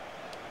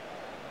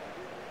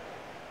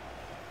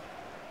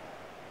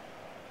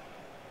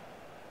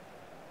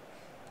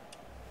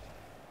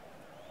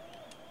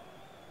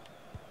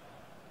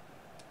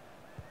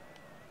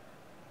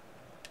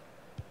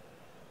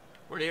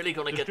 We're nearly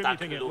going to get that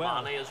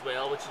Kulumani as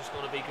well, which is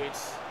going to be good.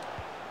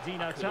 Di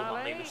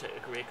Natale. Was a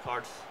great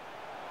card.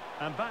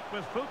 And back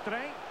with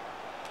Futre.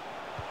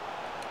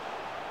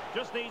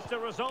 Just needs to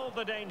resolve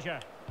the danger.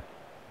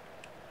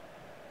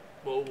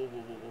 Whoa, whoa,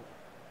 whoa, whoa.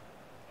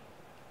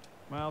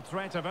 Well,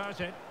 threat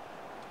averted.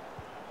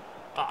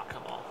 Ah,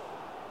 come on.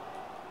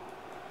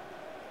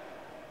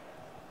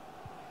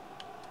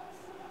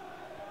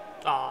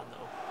 Ah, no.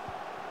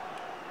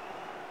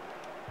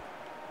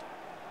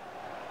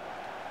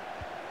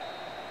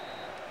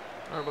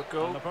 There we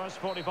go. And the first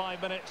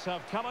 45 minutes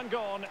have come and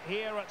gone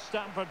here at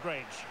Stamford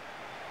Bridge.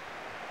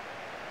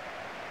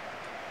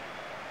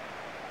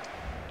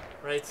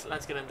 Right,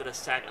 let's get into the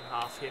second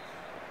half here.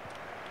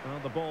 Well,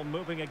 the ball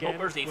moving again.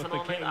 Where's Ethan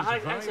on it? I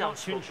actually haven't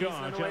spoken to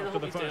Ethan in a way. I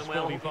hope he's doing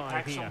well. I hope he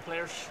packs some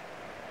players.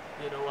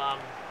 You know,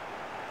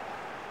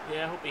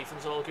 yeah, I hope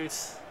Ethan's all good.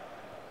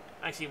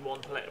 Actually,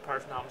 one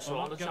person I haven't saw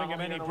on the channel. Not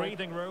giving him any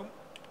breathing room.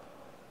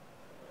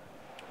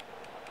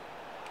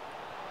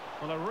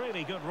 Well, a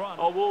really good run.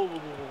 Oh, whoa, whoa, whoa,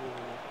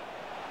 whoa.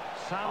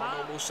 Salah.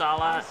 Oh, no,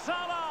 Salah.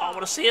 Oh,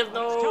 what a save,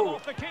 no.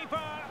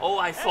 Oh,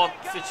 I thought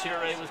Future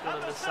was going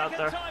to miss that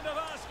there.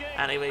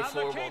 Anyway,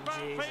 4-1,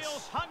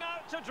 Jesus. Hung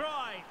out to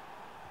dry.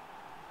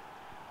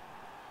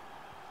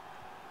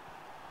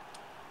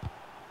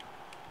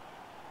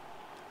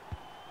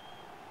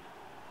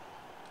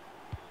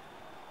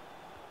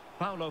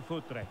 Paulo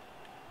Futre.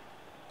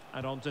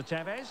 And on to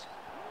Tevez.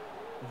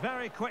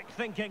 Very quick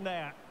thinking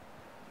there.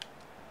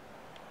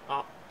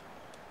 Oh.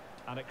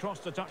 And it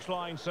crossed the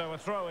touchline, so a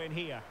throw in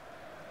here.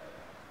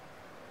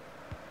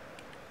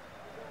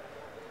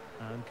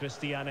 And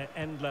Christiane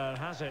Endler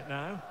has it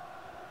now.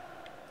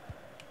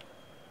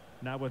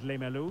 Now with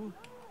Lemelu.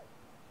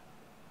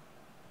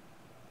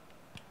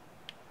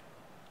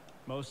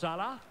 Mo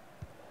Salah.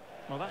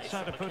 Well, that's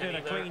how to put in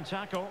a clean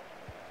tackle.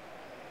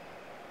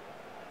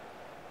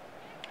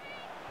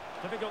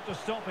 Difficult to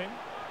stop him.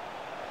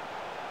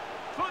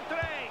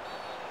 Futre.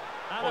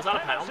 And was that a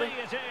penalty?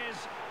 It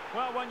is.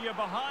 Well, when you're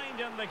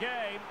behind in the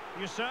game,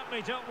 you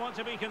certainly don't want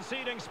to be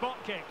conceding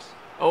spot kicks.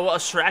 Oh, a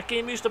Shrek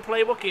game used to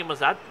play. What game was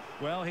that?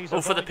 Well, he's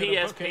for the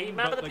PSP. Booking,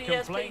 remember the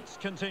PSP? Complaints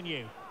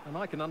continue. And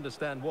I can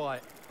understand why.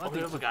 I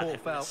think it's a poor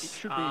foul. It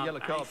should be a yellow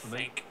card for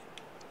me.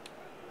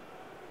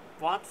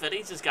 What?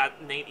 Viddy's has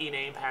got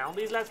 99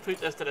 penalties. Let's put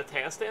this to the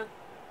test then.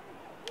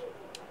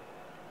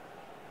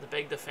 The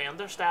big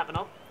defender stepping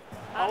up.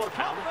 Oh, what a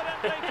penalty.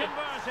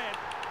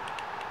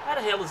 How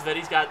the hell has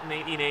Viddy's got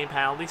 99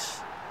 penalties?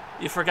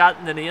 You've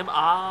forgotten the name?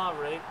 Ah,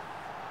 right.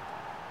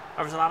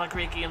 There was a lot of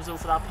great games though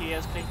for that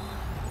PSP.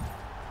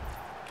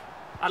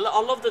 I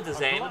love the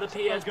design of the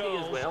PSP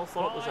as well.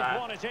 Thought it was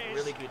a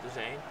really good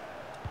design.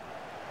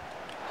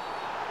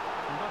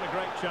 Not a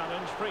great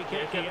challenge. Free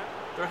kick here.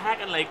 They're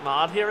hacking like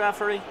mad here,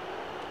 referee.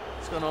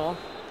 What's going on?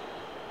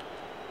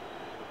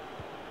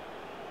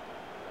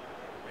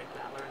 Right,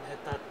 Battler and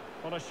hit that.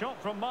 On a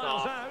shot from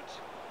miles out.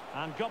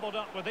 And gobbled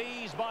up with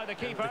ease by the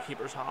keeper. The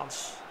keeper's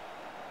hands.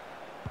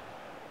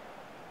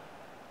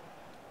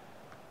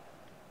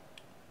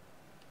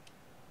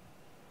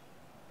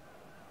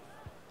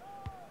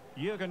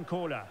 Jürgen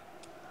Kohler.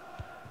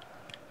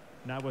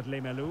 Now with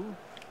Lemelu.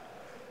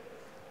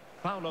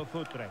 Paulo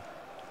Futre.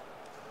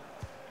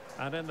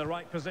 And in the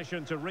right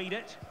position to read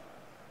it.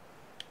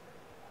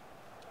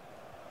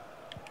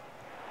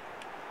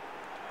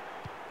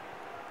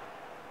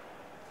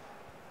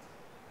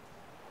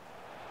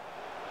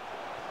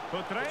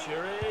 Futre.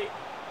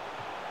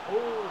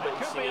 Oh, it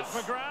could be up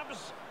for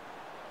grabs.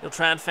 You'll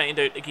try and find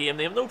out the game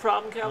name. No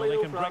problem, Kelly. Well, they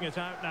no can problem. bring it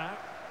out now.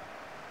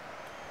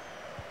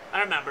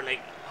 I remember, like,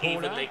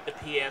 even like the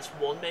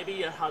PS1, maybe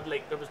you had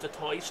like there was the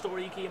Toy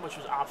Story game, which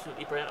was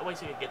absolutely brilliant. I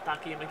wish you could get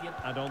that game again.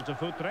 And on to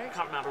Futre. I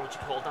can't remember what you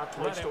called that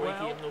Toy Story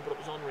game, no, but it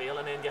was unreal.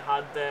 And then you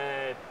had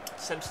the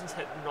Simpsons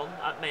Hit and Run.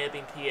 That may have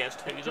been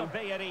PS2 though.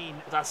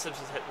 But that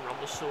Simpsons Hit and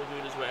Run was so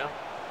good as well.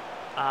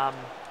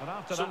 But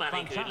after so that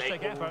many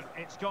fantastic good, like, effort,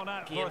 it's gone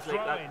out for a games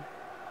like throw-in.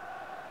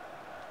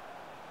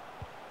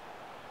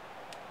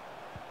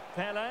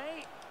 Pele.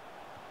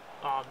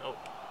 Oh no.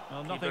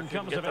 Well, nothing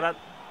comes of it. That.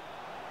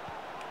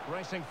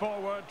 Racing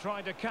forward,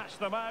 trying to catch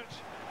them out.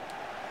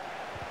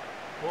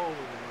 Whoa.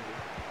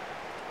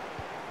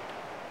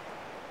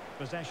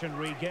 Possession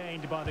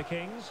regained by the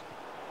Kings.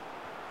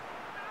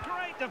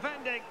 Great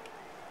defending.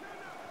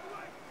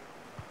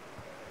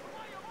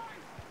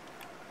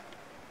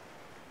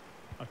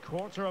 A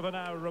quarter of an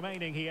hour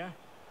remaining here.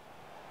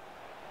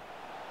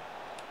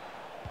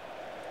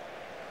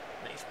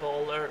 Nice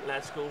ball there.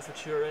 Let's go for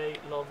Ture.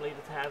 Lovely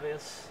to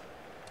Tavius.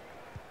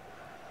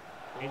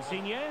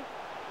 Insigne.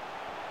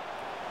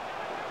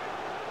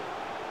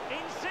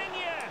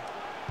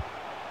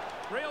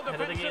 Real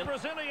defensive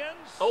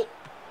Brazilians. Oh,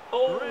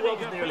 really that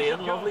was nearly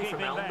in. Lovely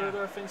from Elder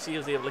there. I think he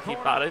was able to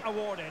keep that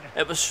out.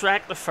 It was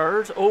Shrek the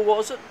third. Oh,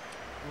 was it?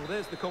 Well,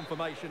 there's the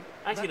confirmation.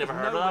 Actually, never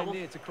heard of that one.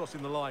 Near to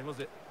crossing the line,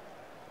 was it?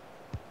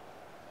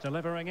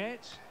 Delivering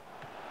it.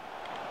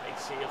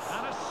 Nice save.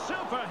 And a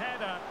super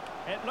header.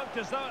 It looked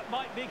as though it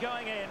might be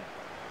going in.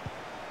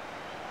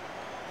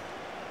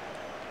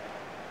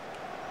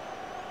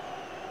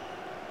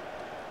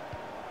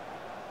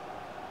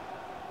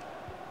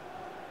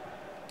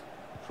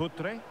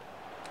 Futre,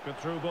 good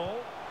through ball,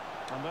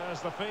 and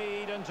there's the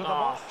feed into the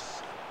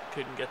box.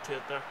 Couldn't get to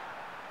it there.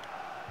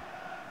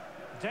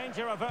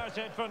 Danger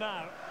averted for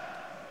now.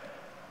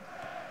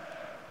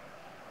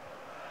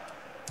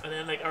 And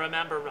then, like, I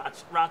remember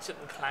Ratchet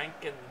and Clank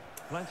and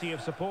plenty of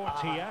support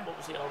here. What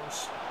was the other one?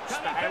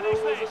 Spyro,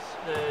 was it?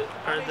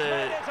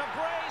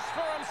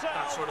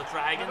 That sort of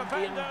dragon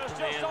game.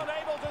 Just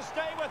unable to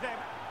stay with him,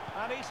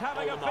 and he's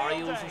having all the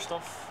Marios and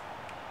stuff.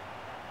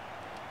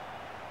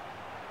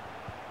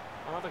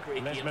 Another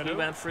great game we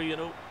went through, you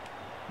know.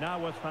 Now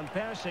with Van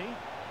Persie.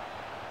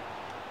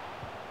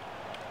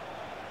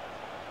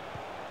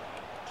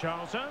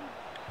 Charlton.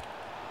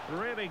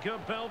 Really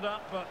good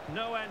build-up, but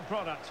no end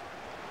product.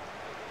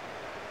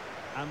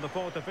 And the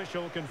fourth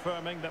official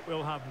confirming that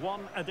we'll have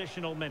one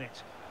additional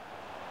minute.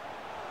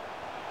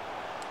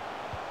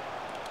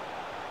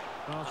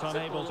 Not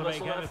unable to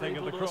make anything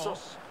of the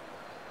cross.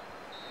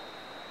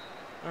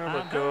 There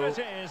we go. There it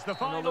is, the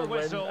final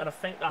whistle. And I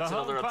think that's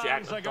another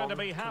objective going to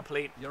be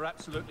complete. You're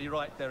absolutely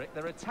right, Derek.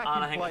 They're attacking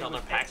and I think play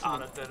another pack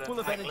on it, full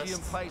of energy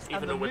and pace.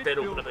 Even though we did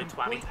open about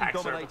 20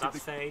 packs there, but that's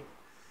fine.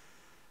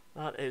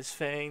 That is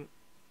fine.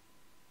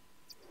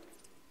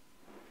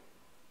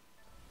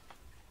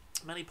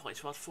 Many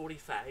points? What,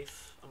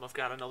 45? And we've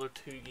got another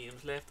 2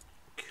 games left.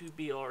 Could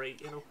be alright,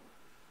 you know.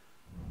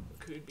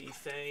 Could be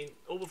fine.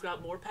 Oh, we've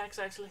got more packs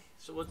actually.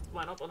 So we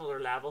went up another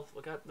level.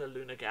 We got the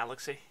Luna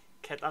Galaxy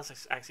kit.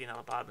 That's actually not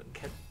a bad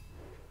kit.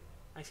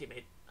 Actually,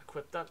 mate,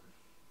 equip that.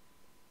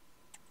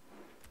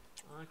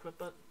 I'll equip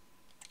that.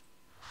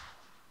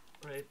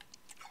 Right.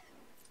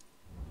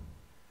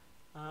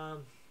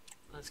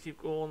 Let's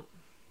keep going.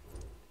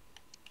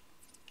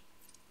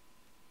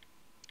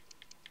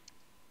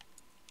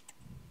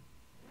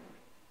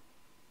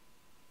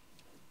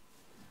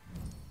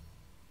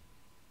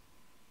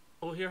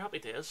 Oh, here, happy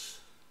days.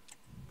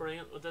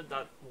 Brilliant. We did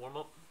that warm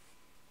up.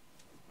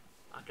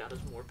 I got us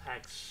more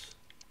packs.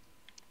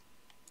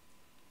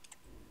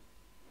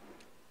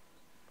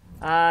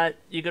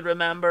 You could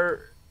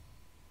remember,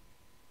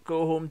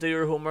 go home, do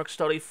your homework,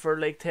 study for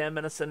like 10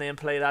 minutes, and then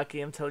play that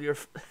game till your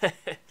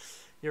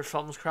your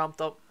thumbs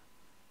cramped up.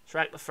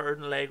 Shrek the Third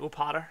and Lego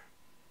Potter,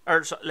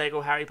 or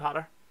Lego Harry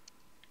Potter.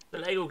 The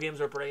Lego games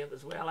are brilliant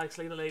as well.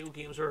 Actually, the Lego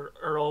games are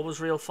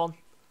always real fun.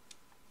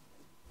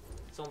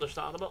 It's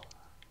understandable.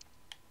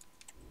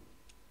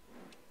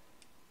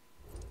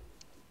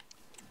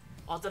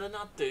 Oh, did I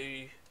not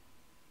do?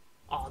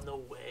 Oh, no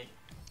way.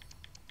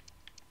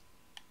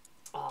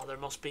 Oh, there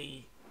must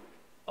be...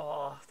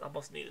 Oh, I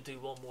must need to do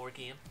one more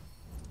game.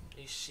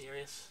 Are you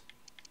serious?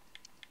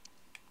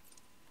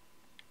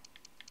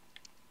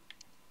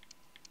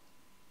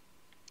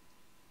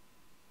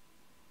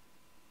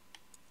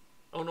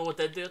 Oh no, I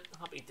did do it.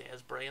 Happy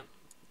days, brilliant.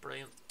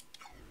 Brilliant.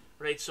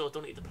 Right, so I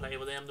don't need to play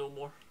with them no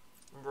more.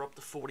 We're up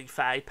to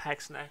 45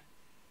 packs now,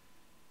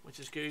 which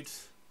is good.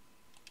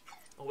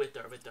 Oh, wait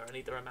there. I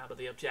need to remember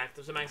the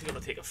objectives. I'm actually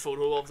going to take a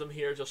photo of them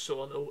here just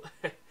so I know.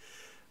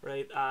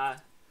 Right,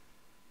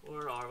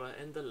 where are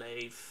we? In the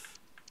live.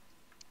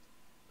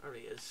 There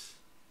he is.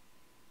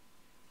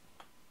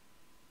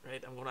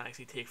 Right, I'm going to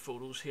actually take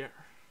photos here.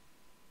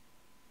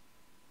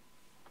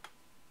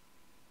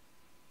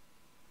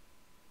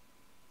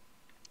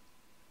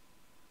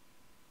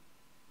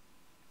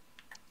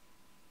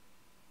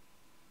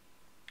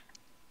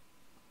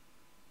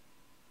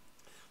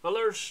 Well,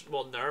 there's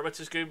one there, which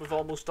is good. We've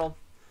almost done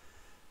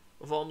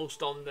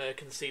the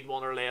concede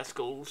one or less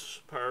goals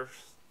per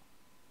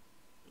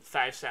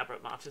 5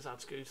 separate matches.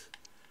 That's good.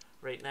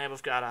 Right, now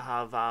we've got to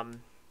have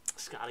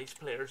Scottish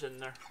players in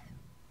there.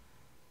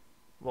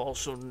 We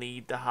also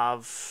need to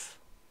have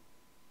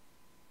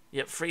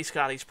 3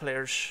 Scottish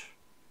players.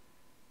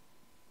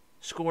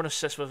 Score and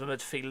assist with a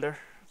midfielder.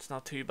 It's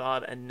not too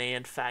bad. And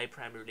then 5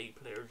 Premier League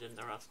players in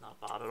there. That's not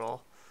bad at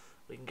all.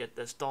 We can get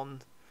this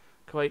done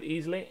quite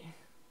easily.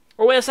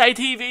 Oh,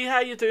 SITV,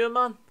 how you doing,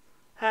 man?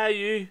 How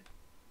you?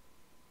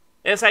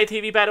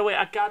 SITV, by the way,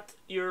 I got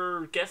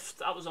your gift.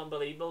 That was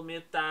unbelievable,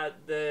 mate.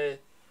 That the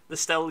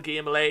still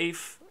game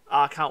live.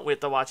 I can't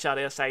wait to watch that,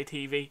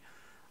 SITV.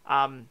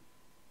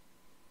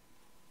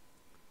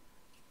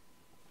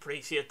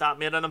 Appreciate that,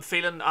 mate. And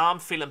I'm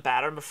feeling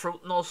better. My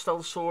throat and all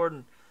still sore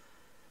and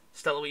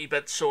still a wee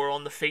bit sore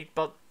on the feet,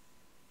 but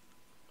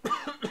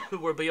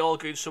we'll be all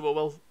good, so we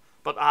will.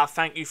 But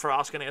thank you for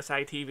asking,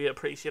 SITV. I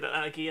appreciate it.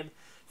 And again,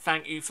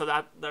 thank you for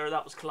that there.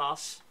 That was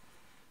class.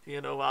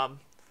 You know,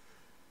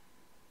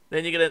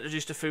 then you get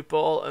introduced to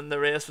football and the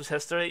rest was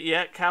history.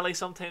 Yeah, Kelly,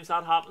 sometimes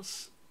that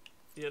happens.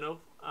 You know,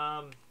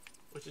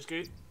 which is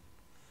good.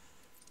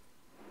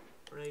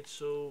 Right,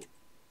 so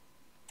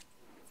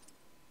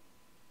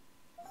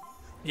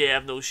yeah,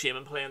 I've no shame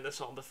in playing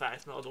this on the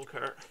fact. No, I don't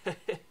care.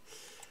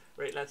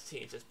 Right, let's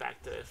change this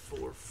back to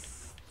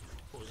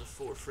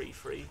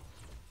 4-3-3.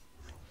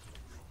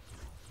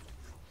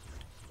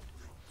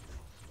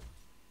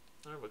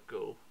 There we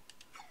go.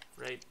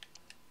 Right.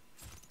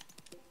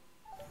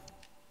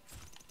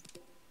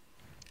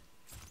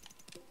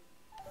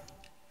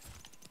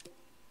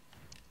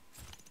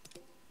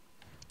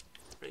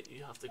 Right,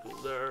 you have to go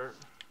there.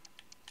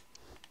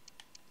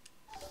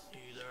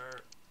 You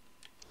there.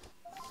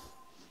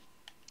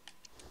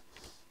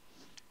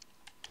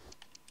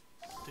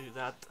 Do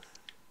that.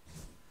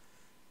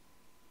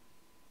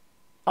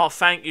 Oh,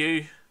 thank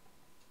you.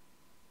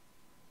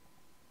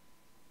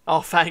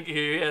 Oh, thank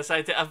you. Yes,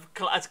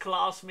 it's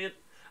class, mate.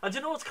 And do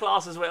you know what's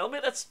class as well,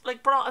 mate? It's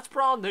like it's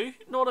brand new. You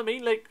know what I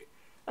mean? Like,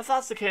 if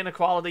that's the kind of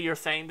quality you're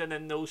finding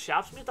in those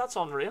shops, mate, that's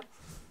unreal.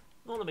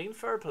 You know what I mean?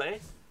 Fair play.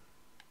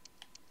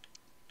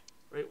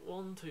 Right,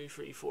 1, 2,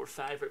 3, 4,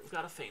 5. Right, we've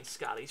got to find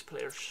Scottish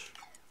players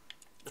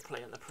to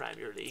play in the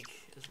Premier League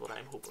is what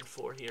I'm hoping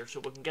for here.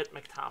 So we can get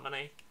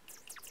McTominay.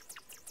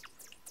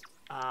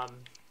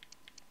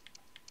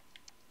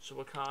 So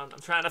we can. I'm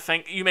trying to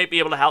think. You might be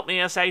able to help me,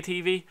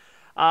 SITV.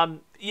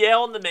 Yeah,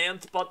 on the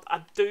mend, but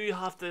I do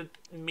have to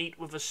meet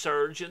with a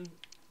surgeon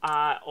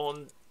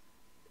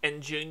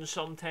in June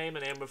sometime,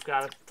 and then we've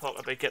got to talk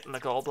about getting the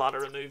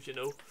gallbladder removed, you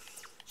know.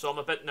 So I'm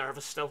a bit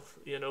nervous still,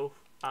 you know.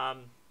 I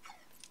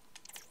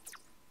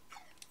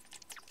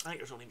think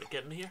there's only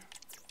McGinn here.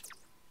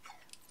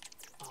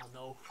 Oh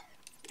no,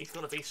 he's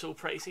gonna be so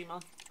pricey,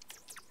 man.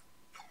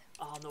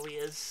 Oh no, he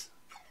is.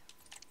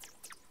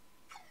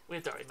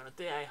 Wait there a minute,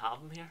 do I have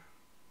him here?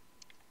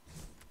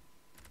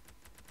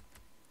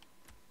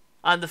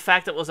 And the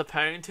fact it was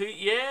 £1 too,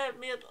 yeah,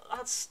 mate,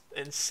 that's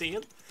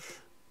insane.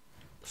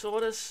 So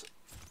what is?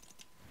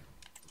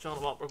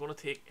 John, what? We're gonna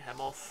take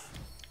him off.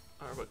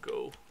 There we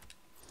go.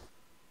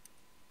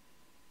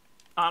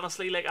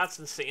 Honestly, like, that's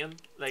insane.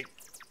 Like,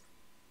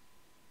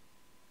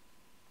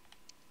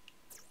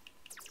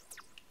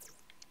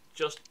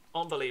 just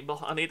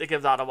unbelievable. I need to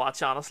give that a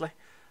watch, honestly.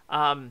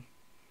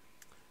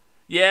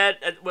 Yeah,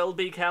 it will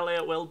be, Kelly,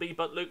 it will be,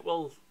 but look,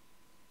 well,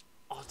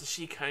 oh, does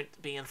she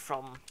count being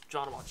from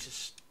John Watch?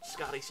 She's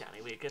Scottish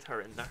anyway, get her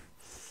in there.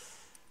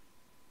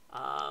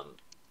 No,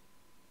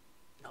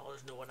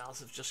 there's no one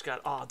else. I've just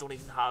got, I don't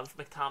even have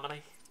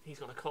McTominay. He's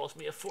going to cost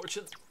me a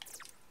fortune.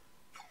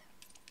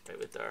 Right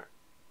with there.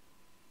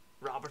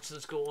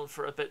 Robertson's going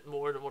for a bit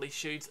more than what he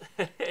should.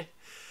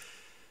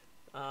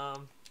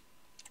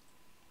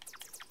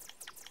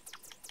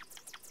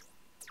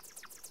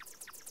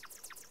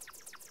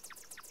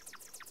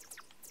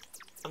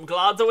 I'm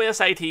glad the way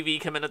SITV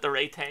came in at the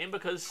right time,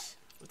 because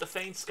with the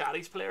fine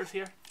Scottish players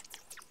here.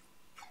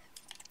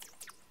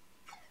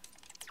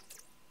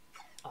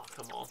 Oh,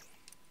 come on.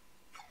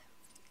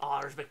 Oh,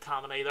 there's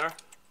McTominay there.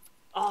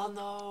 Oh,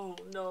 no,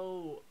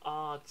 no.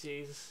 Oh,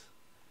 jeez.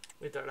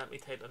 Wait there, let me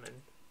type him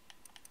in.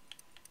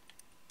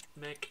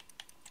 Mick.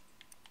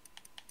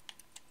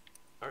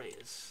 There he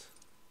is.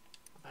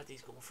 I bet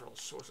he's going for all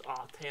sorts.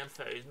 Oh,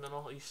 10,000 and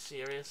all. Are you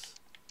serious?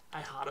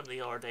 I had him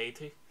the other day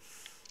too.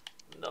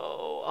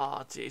 No.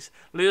 Oh, jeez.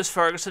 Lewis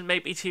Ferguson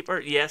might be cheaper.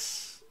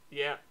 Yes.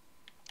 Yeah.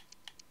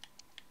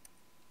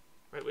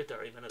 Right, wait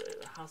there a minute.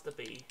 It has to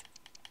be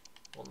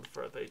one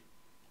for about...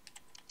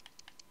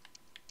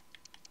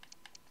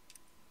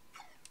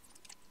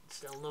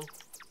 Still no.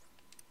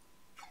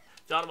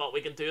 John, what we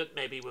can do it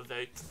maybe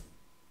without.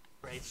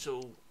 Right, so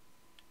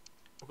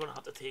we're gonna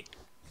have to take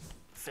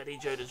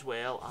Fittage out as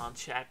well and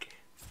check.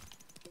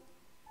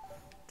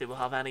 Do we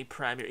have any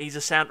Premier? He's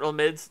a central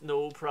mid,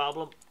 no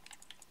problem.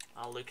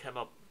 I'll look him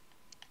up.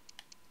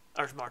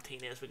 There's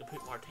Martinez. We can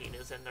put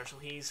Martinez in there, so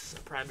he's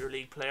a Premier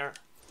League player.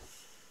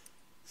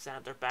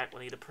 Centre back,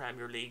 we need a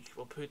Premier League.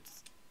 We'll put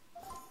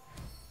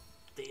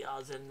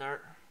Diaz in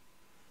there.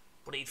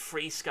 We need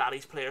 3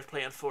 Scottish players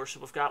playing for, so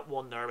we've got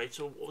one there, right?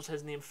 So what was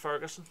his name?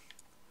 Ferguson.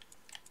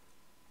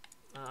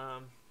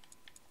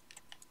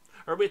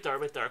 Or wait there,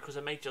 because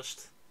I might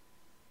just...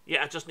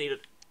 Yeah, I just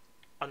needed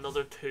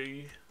another 2. Do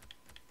you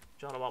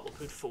know what? We'll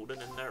put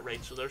Foden in there,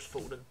 right? So there's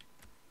Foden.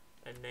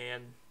 And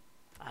then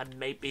I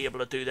might be able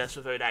to do this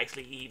without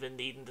actually even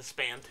needing to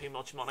spend too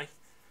much money.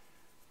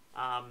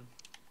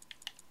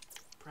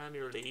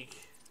 Premier League.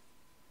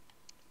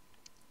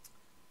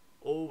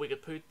 Oh, we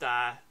could put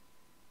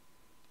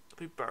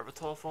put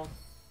Berbatov on.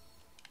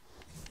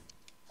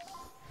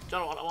 Do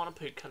you know what? I want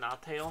to put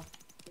Kanate on.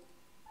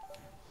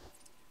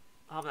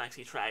 I haven't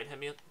actually tried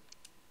him yet.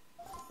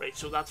 Right,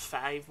 so that's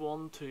 5.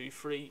 1, 2,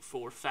 3,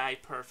 4,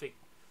 5. Perfect.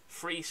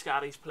 3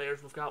 Scottish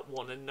players. We've got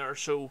 1 in there,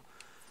 so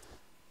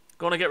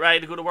gonna get ready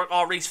to go to work.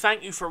 Oh, Reese,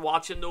 thank you for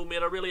watching, though,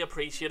 mate. I really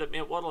appreciate it,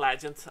 mate. What a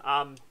legend.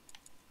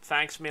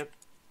 Thanks, mate.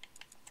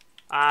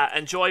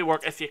 Enjoy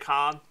work if you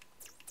can.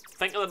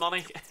 Think of the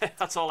money.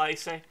 That's all I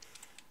say.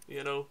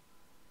 You know.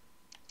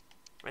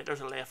 Right,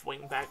 there's a left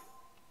wing back.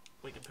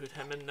 We can put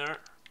him in there.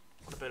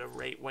 What about a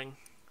right wing?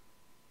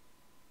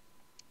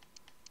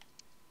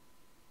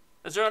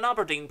 Is there an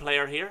Aberdeen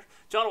player here?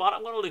 Do you know what?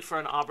 I'm going to look for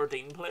an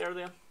Aberdeen player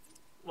then.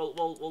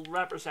 We'll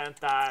represent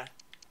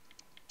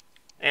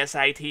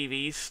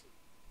SITV's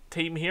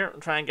team here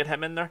and try and get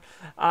him in there.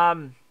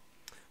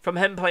 From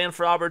him playing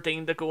for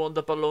Aberdeen to go on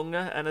to Bologna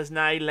and is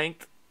now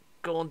linked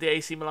going to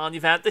AC Milan,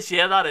 Juventus.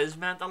 Yeah, that is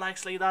mental.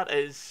 Actually, that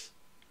is.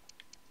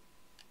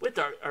 Wait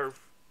there, or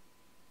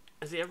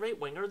is he a right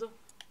winger though?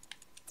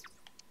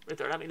 Wait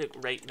there, let me look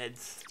right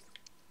mids.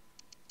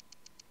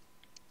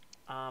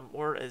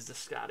 Where is the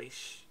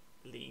Scottish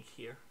League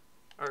here?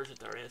 Or is it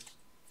there is?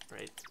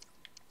 Right.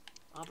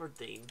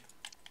 Aberdeen.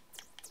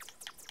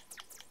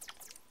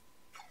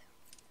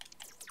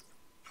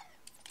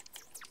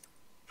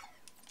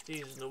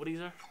 Jesus, nobody's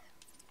there.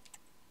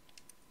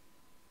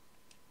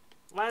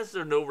 Why is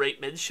there no right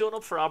mids showing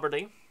up for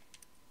Aberdeen?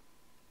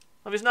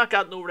 Have he's not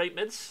got no right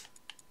mids?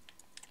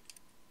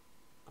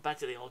 I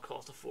bet you they all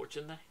cost a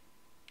fortune now.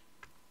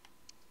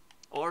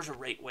 Or there's a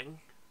right wing.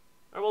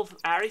 Or well,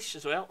 Irish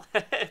as well.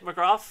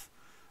 McGrath.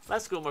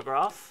 Let's go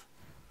McGrath.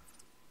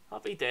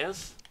 Happy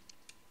days.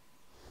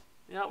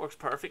 Yeah, that works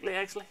perfectly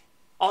actually.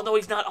 Oh no,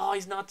 he's not. Oh,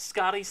 he's not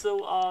Scottish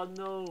though. Oh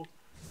no.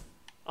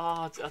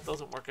 Oh, that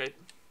doesn't work out.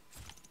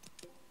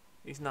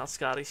 He's not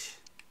Scottish.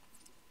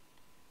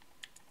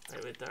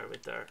 Right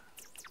there.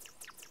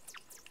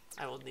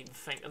 I wasn't even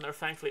thinking there.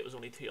 Thankfully, it was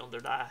only 2 under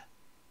that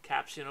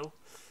caps, you know.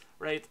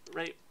 Right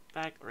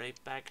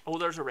back. Oh,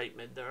 there's a right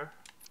mid there.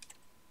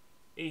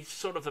 He's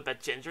sort of a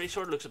bit ginger. He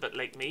sort of looks a bit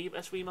like me,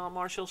 this wee man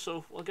Marshall.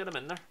 So we'll get him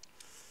in there.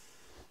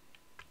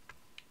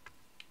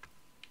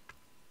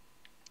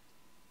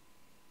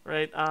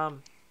 Right.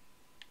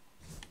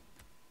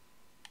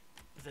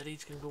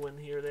 Vidic can go in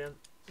here then.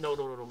 No.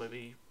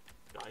 Maybe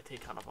I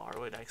take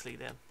Cannavaro out actually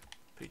then.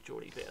 Put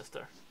Jordy Best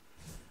there.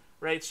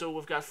 Right, so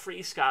we've got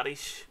 3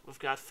 Scottish, we've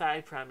got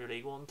 5 Premier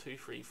League, 1, 2,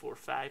 3, 4,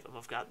 5, and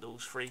we've got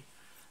those 3.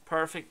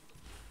 Perfect.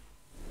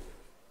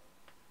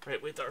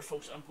 Right, wait there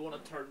folks, I'm going to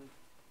turn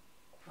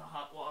the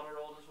hot water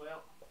on as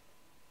well.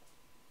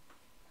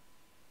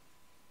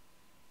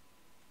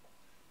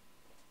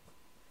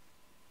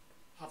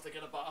 Have to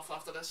get a bath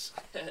after this,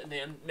 and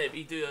then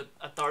maybe do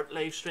a dart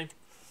live stream.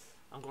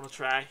 I'm going to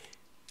try,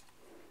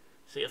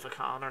 see if I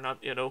can or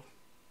not, you know.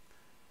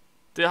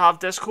 Do you have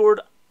Discord?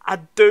 I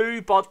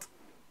do, but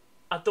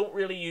I don't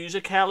really use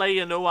it, Kelly.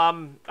 You know,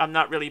 I'm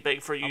not really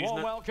big for using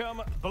it.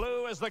 Welcome.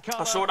 Blue is the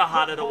color. I sort of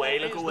had it a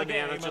while ago in the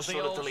end. I just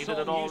sort of deleted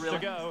it all,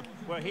 really.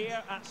 We're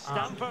here at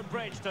Stamford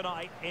Bridge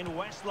tonight in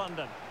West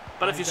London.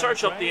 But if you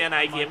search up the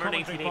NI Gamer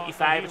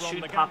 1985, it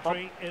should pop up.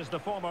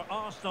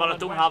 But I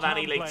don't have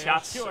any like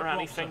chats or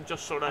anything,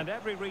 just sort of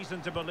if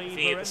you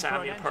need to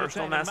send me a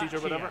personal message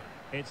or whatever.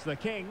 It's the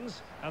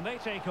Kings, and they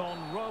take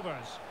on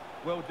Rovers.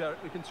 Well,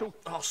 Derek, we can talk.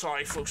 Oh,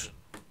 sorry, folks.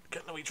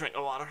 Getting a wee drink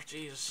of water.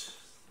 Jesus,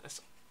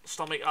 this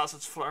stomach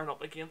acid's flaring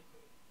up again.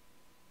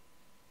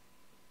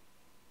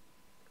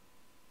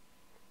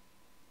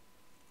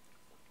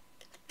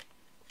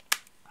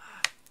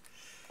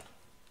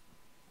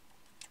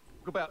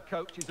 About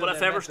coaches, but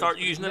if I ever start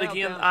using it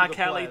again,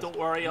 Kelly, don't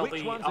worry, I'll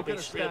be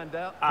straight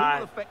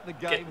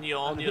getting you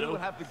on, you know.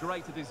 I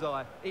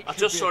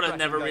just sort of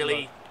never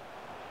really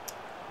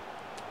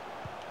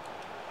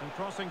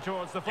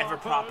ever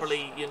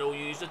properly, you know,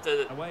 used it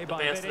to the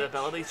best of the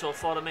ability, so I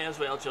thought I may as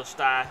well just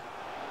sort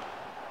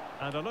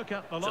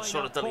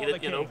of delete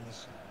it, you know.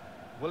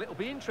 Well, it'll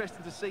be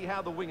interesting to see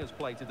how the wingers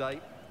play today.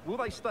 Will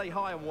they stay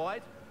high and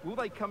wide? Will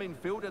they come in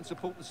field and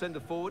support the centre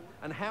forward?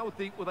 And how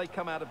deep will they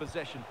come out of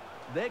possession?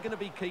 They're going to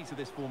be key to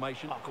this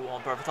formation. Oh, go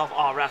on, Berbatov.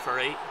 Oh,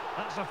 referee.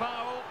 That's a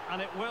foul,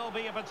 and it will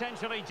be a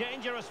potentially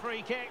dangerous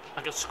free kick.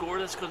 I could score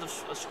this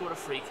because I scored a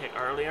free kick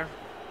earlier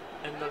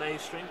in the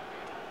live stream.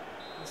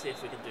 Let's see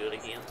if we can do it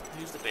again.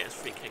 Who's the best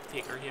free kick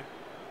taker here?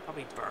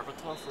 Probably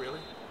Berbatov,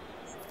 really.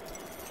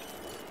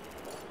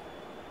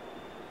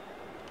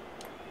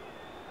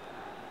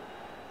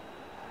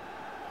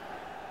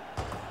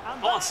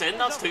 Oh, it's in.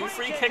 That's 2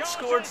 free kicks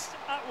scored.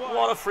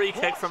 What a free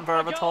kick from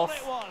Berbatov.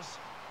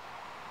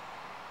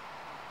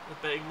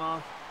 The big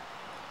man.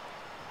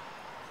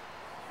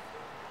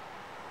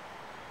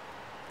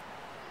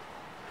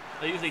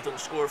 I usually don't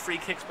score free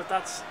kicks, but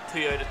that's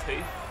 2 out of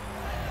 2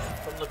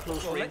 from the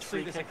close range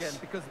free kicks. Again,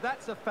 because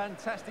that's a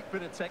fantastic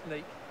bit of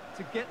technique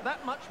to get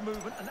that much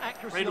movement and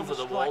accuracy right on over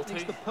the wall strike.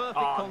 too. The perfect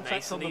contact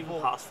nice, on the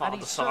ball, and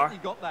he certainly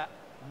got that.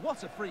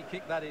 What a free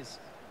kick that is!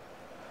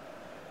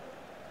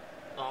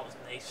 Oh, it was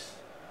nice.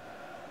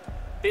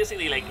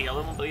 Basically, like the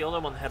other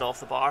one hit off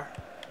the bar.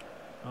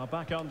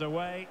 Back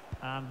underway,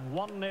 and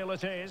 1-0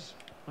 it is.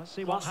 Let's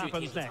see what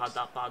happens next. Had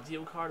that bad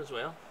deal card as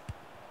well.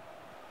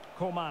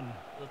 Coman.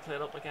 They'll play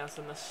it up against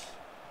in this.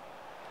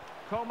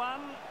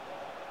 Coman.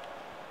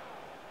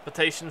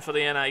 Petition for the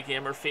NI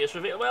Gamer face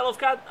reveal. Well, I've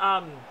got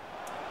I'm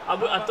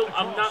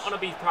not going to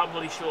be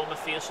probably showing my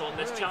face on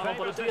this channel,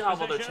 but I do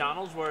have other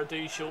channels where I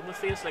do show my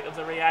face, like of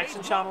the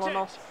reaction channel and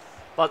all.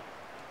 But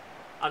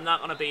I'm not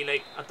going to be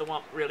like, I don't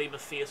want really my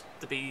face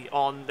to be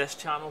on this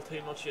channel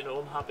too much, you know.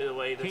 I'm happy the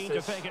way this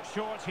is.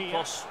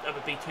 Plus, it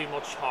would be too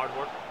much hard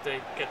work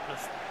to get my,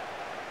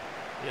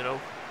 you know,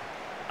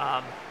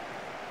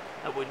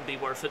 it wouldn't be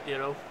worth it, you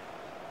know.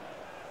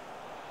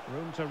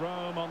 Room to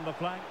roam on the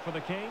flank for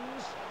the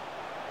Kings.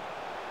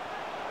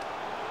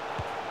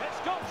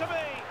 It's got to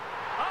be.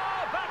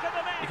 Oh, back of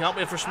the net. You can't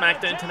wait for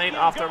SmackDown tonight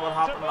after what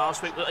happened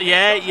last week.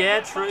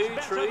 Yeah, true.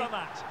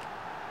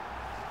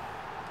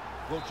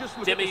 Well, just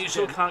Jimmy, you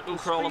still can't go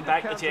crawling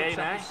back to Jay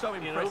now. So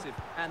impressive,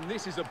 and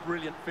this is a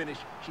brilliant finish.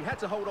 She had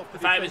to hold off the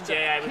defender. If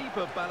I was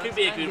Jay, could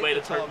be a good way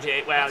to turn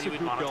Jay. Well, you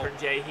wouldn't want to turn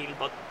Jay heel,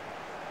 but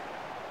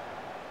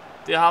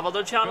do you have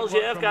other channels?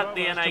 Yeah, I've got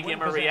the NI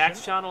Gamer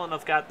Reacts channel, and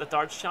I've got the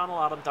Darts channel,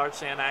 Adam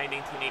Darts NI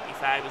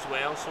 1985 as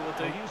well. So we'll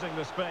do. Using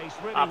the space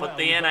really but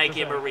the NI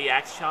Gamer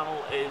Reacts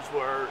channel is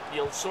where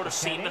you'll sort of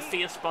see my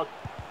face, but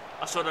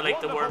I sort of like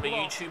to wear my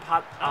YouTube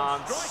hat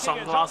and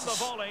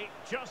sunglasses,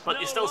 but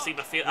you still see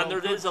my face, and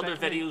there is other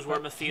videos where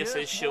my face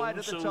is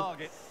shown, so,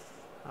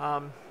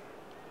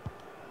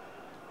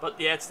 but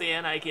yeah, it's the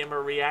NI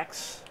Gamer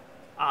Reacts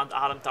and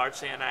Adam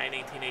Darts NI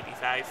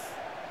 1985.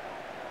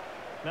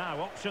 Now,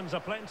 options are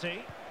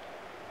plenty.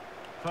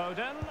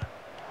 Foden,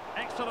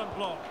 excellent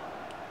block.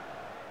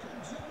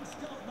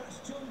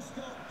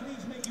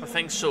 I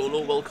think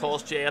Solo will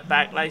cause Jay a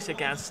backlash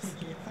against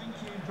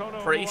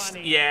Priest,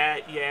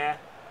 yeah.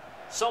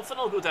 Something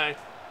will go down.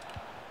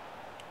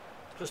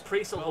 Because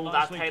Priest will hold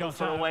that title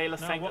for a while, I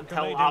think,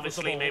 until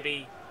obviously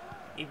maybe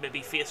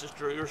he faces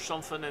Drew or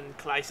something and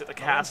clash at the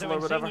castle or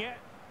whatever.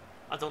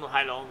 I don't know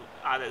how long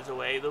that is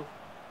away though.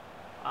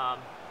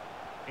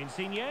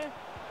 Insigne.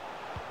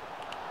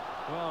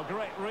 Well,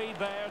 great read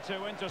there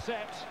to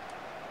intercept.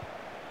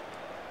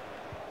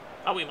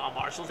 Oh, we man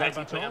Marshall's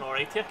actually playing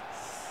alright here.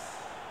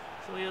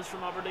 So he is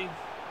from Aberdeen.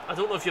 I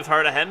don't know if you've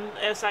heard of him,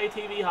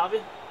 SITV, have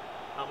you?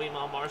 Oh, we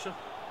man Marshall.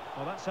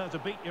 Well, that's how to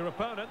beat your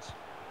opponent.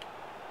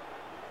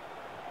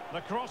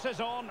 The cross is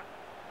on.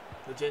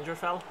 The ginger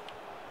fella.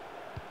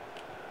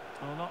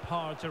 Well, not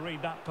hard to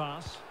read that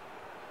pass.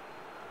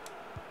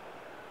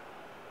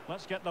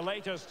 Let's get the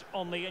latest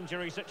on the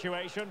injury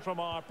situation from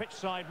our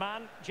pitch-side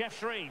man, Jeff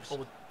Shreves.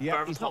 Oh,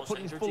 yeah, he's not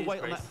putting his full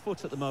weight on that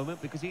foot at the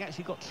moment because he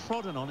actually got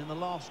trodden on in the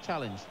last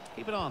challenge.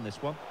 Keep an eye on this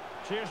one.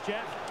 Cheers,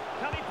 Jeff.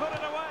 Can he put it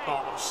away?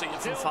 Oh, I'll see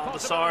it from Van der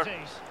Sar.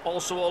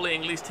 Also, all the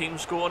English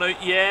teams going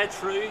out. Yeah,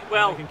 true.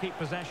 Well, can keep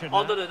possession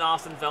other than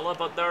Aston Villa,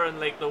 but they're in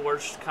like the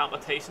worst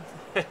competition.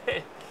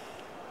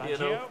 You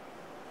know.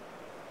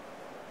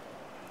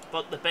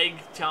 But the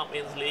big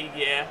Champions League,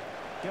 yeah.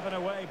 Given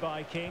away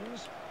by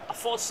Kings. I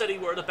thought City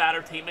were the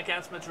better team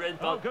against Madrid,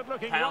 but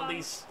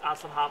penalties,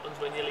 that's what happens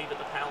when you leave it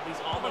to penalties.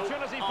 Oh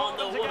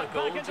no, what a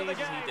goal, Jesus,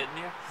 he didn't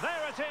here.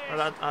 Or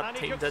that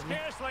team didn't.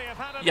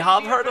 You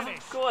have heard of him?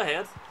 Go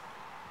ahead.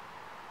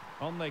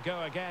 On they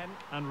go again,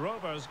 and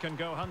Rovers can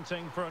go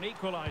hunting for an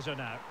equaliser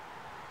now.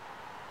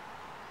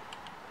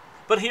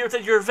 But here,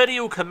 did your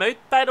video come out,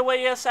 by the way,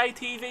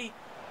 SITV?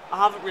 I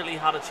haven't really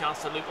had a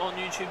chance to look on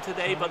YouTube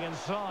today, but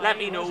let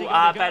me know.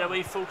 By the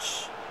way,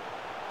 folks,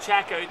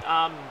 check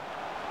out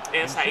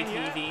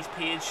SITV's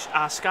page,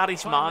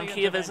 Scottish Man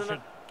Cave, isn't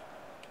it?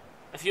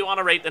 If you want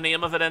to write the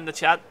name of it in the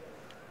chat.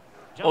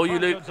 Oh, you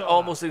look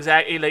almost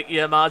exactly like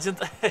you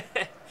imagined.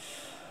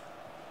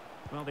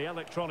 Well, the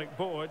electronic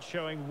board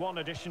showing 1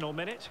 additional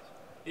minute.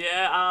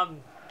 Yeah,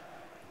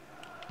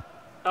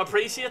 I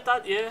appreciate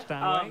that, yeah.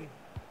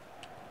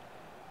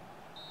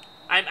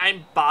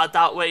 I'm bad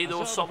that way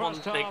though. Someone,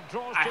 like,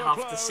 I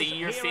have to see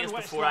your face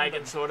before I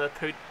can sort of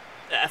put,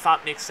 if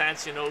that makes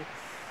sense, you know.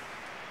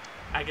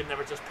 I can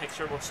never just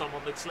picture what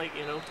someone looks like,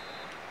 you know.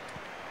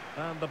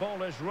 And the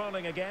ball is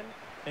rolling again.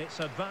 It's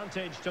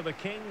advantage to the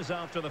Kings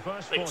after the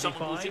first 45. Like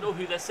someone goes, you know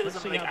who this is?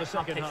 I'm like, I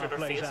can't picture their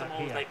face. I'm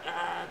always like,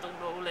 I don't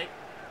know, like.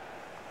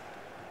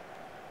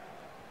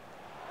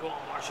 Go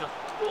on, Marshall.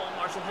 Go on,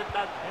 Marshall. Hit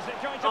that. Is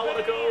it going to I want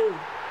to go.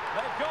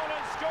 They've gone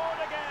and scored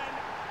again.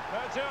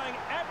 They're doing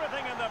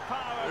everything in their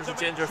power. There's a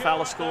ginger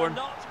fella scoring.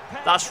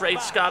 That's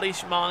right,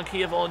 Scottish Man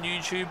Cave on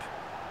YouTube.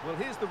 Well,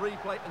 here's the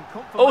replay and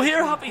confirmation. Oh,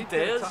 here, happy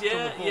days.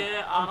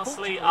 Yeah.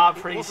 Honestly, I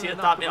appreciate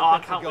that. Oh, I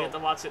can't wait to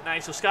watch it now.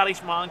 So,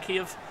 Scottish Man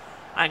Cave,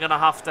 I'm gonna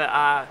have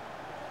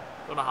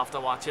to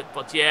watch it.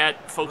 But yeah,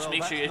 folks,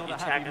 make sure you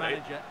check it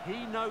out.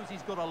 He knows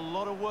he's got a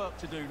lot of work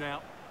to do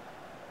now.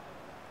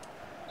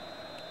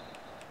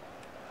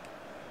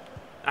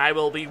 I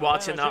will be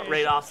watching that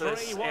right after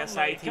this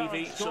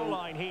SITV. So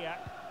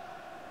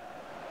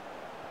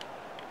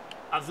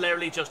I've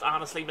literally just,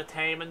 honestly, my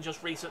timing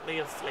just recently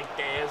of like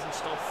days and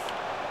stuff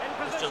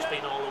has just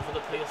been all over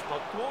the place.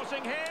 But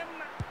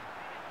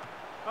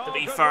to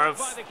be fair,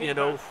 I've, you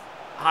know,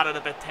 had it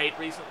a bit tight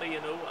recently,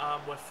 you know,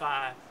 with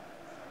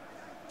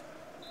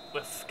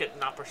getting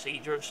that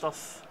procedure and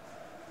stuff,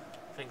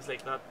 things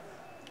like that.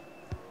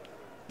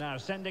 Now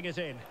sending it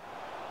in.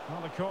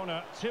 On the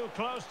corner, too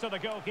close to the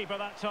goalkeeper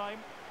that time.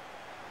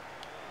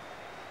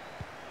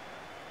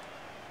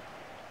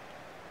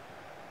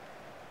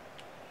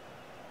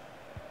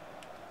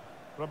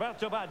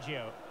 Roberto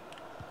Baggio.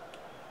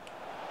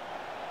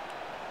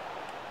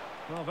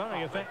 Well,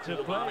 very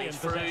effective play in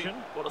possession.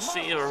 What a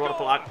save or what a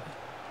block.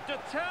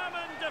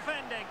 Determined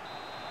defending.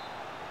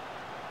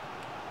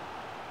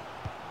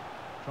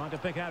 Trying to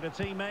pick out a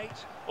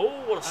teammate.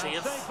 Oh, what a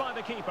save. Saved by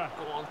the keeper.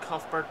 Go on,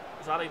 Cuthbert.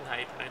 Is that even how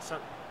you pronounce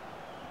it?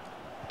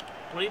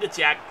 We need a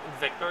Jack and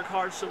Victor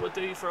card, so we'll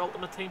do for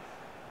Ultimate Team.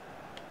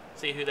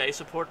 See who they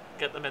support,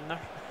 get them in there.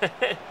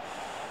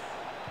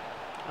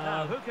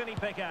 Now, who can he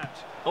pick out?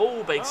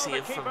 Oh, big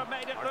save from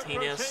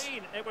Martinez.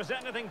 It was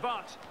anything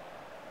but.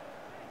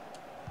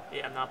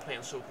 Yeah, I'm not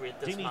playing so great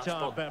this match,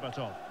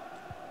 but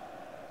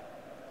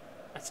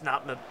it's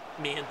not my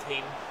main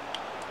team.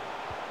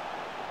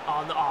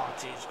 Oh, no. Oh,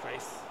 Jesus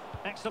Christ.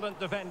 Excellent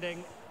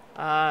defending.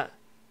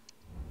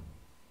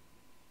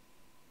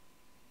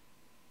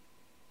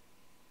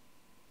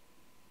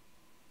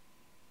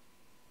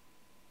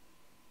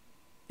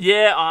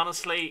 Yeah,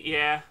 honestly,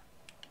 yeah.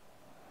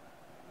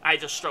 I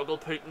just struggle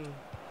putting,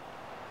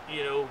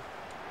 you know,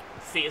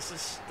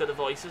 faces to the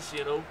voices,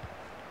 you know.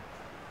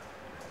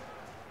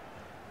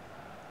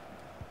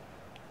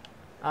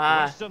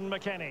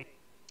 McKennie.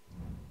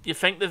 You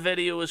think the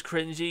video is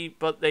cringy,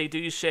 but they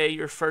do say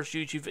your first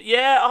YouTube video.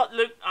 Yeah,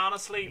 look,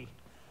 honestly,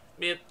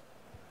 mate,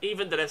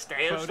 even to this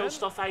day, there's still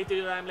stuff I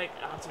do that I'm like,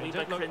 it's a wee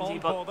bit cringy,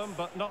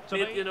 but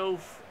mate, you know,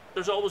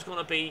 there's always going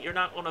to be, you're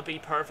not going to be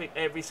perfect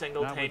every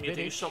single time you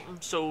do something,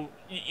 so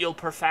you'll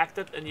perfect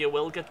it and you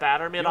will get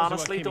better, mate.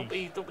 Honestly, don't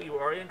be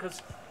worrying,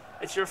 because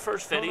it's your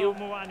first video,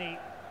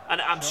 and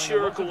I'm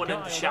sure going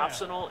into shops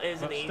and all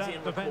isn't easy,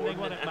 and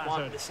recording and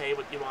wanting to say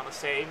what you want to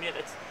say, mate.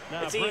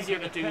 It's easier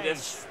to do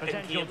this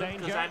in gaming,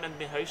 because I'm in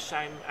my house,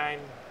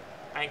 I'm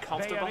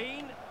comfortable,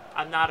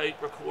 I'm not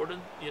out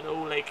recording, you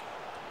know, like,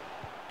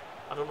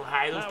 I don't know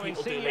how those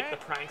people do like the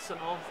pranks and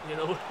all, you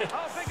know.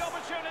 Big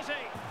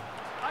opportunity.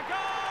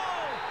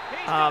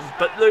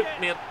 But look,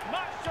 mate,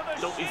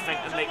 don't be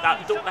thinking like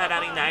that. Don't let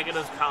any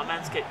negative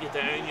comments get you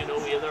down, you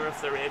know, either,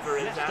 if there ever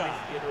is any.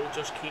 You know,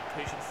 just keep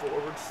pushing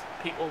forwards.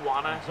 People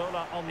wanna,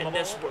 in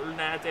this world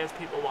nowadays,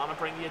 people wanna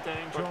bring you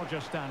down, but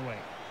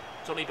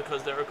it's only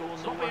because they're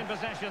going nowhere. In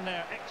possession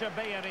there,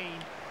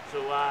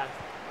 so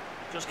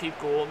just keep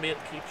going, mate.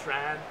 Keep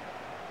trying,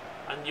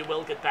 and you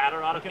will get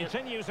better at it, mate.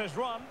 Continues his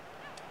run.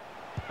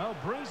 Oh,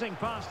 breezing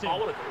past him. Oh,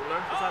 what a goal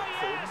there. Was that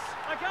yes,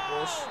 a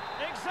goal!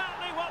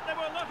 Exactly what they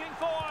were looking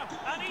for,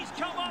 and he's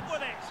come up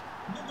with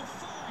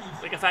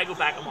it. Like, if I go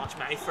back and watch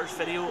my first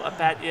video, I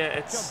bet you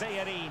it's...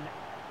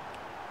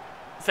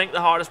 I think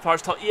the hardest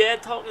part's talking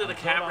to the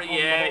camera,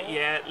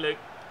 yeah, look,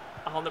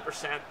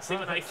 100%. See,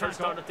 when I first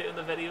started doing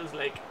the videos,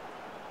 like,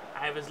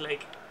 I was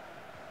like,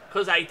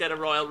 Because I did a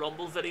Royal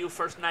Rumble video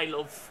first, and I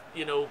love,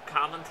 you know,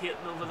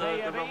 commentating over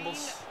the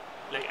Rumbles.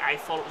 Like, I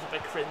thought it was a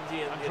bit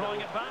cringy, and, you know,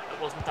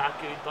 it wasn't that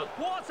good, but...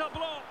 What a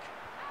block!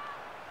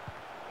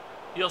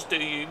 Just do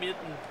you, mate,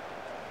 and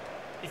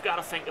you've got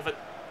to think of it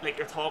like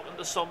you're talking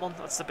to someone.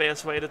 That's the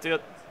best way to do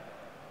it.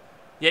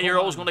 Yeah, you're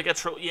always going to get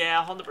through.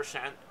 Yeah, 100%.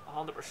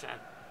 100%.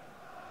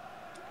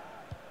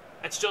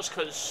 It's just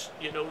because,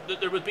 you know,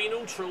 there would be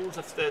no trolls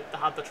if they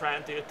had to try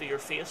and do it to your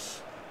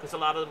face. Because a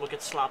lot of them would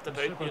get slapped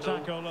about, you know.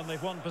 Tackle and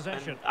they've won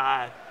possession.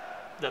 And,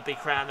 they'd be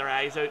crying their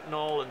eyes out and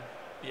all. And,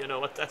 you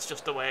know, that's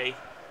just the way.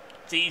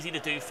 It's easy to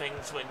do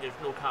things when there's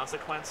no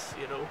consequence,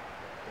 you know.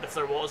 But if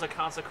there was a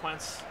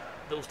consequence,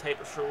 those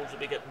type of trolls would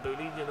be getting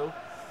bullied, you know.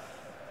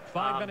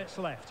 5 minutes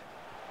left.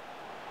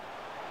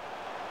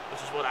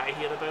 Which is what I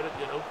hate about it,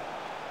 you know.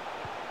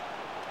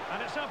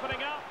 And it's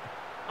opening up.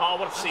 Oh,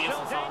 what a save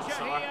from Van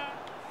Sar.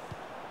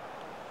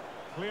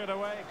 Cleared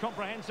away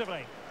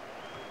comprehensively.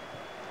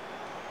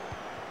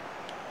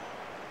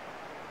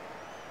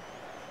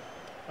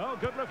 Oh,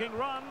 good-looking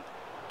run.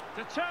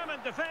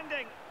 Determined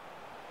defending.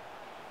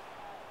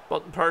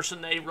 But in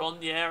person they run,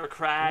 yeah, or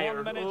cry,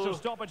 1 minute of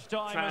stoppage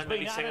time try has and been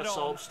maybe sing a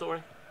sob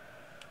story.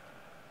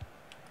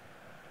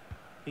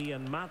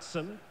 Ian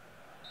Maatsen.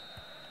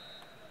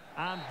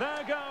 And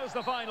there goes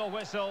the final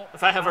whistle.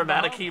 If I ever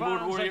met a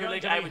keyboard warrior,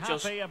 like, I would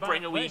just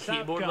bring a wee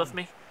keyboard with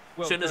me.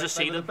 As soon as I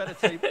see them,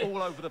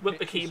 with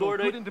the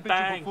keyboard out,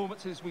 bang.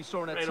 Performances we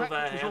saw an attack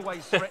which was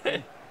always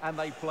threatening, and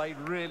they played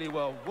really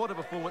well. What a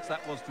performance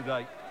that was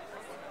today.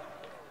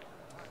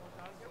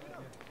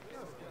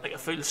 Like a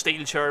full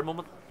steel chair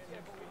moment.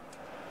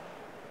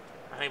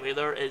 Anyway,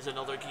 there is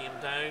another game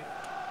down.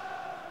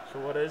 So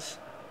what is?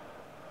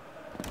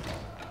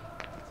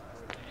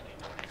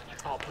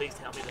 Oh, please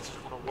tell me this is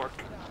going to work.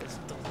 This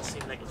doesn't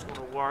seem like it's going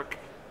to work.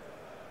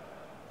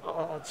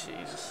 Oh,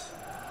 Jesus.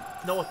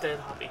 No, it did.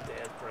 Happy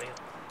dead. Brilliant.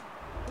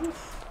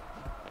 Oof.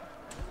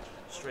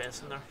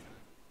 Stress in there.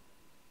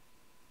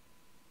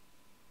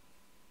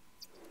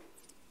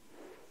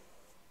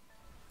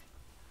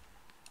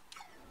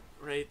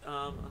 Right,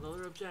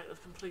 another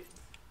objective complete.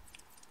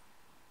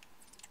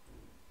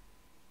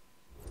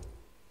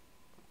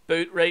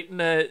 Boot right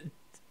in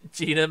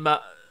Gina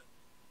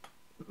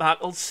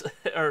Mackles,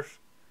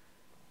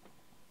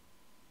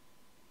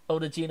 or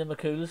the Gina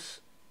McCool's.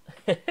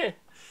 Right,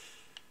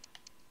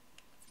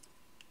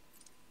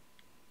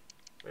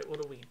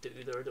 what do we do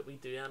there? Did we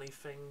do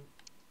anything?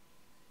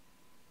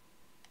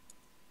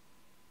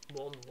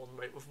 One,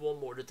 right, with one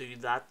more to do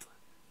that.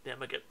 Then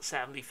we get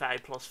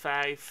 75 plus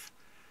 5.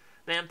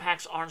 The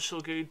impacts aren't so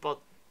good,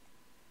 but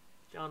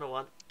you know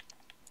what?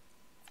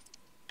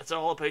 It's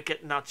all about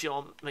getting that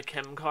John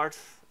McKim card.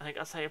 I think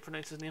that's how you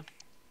pronounce his name.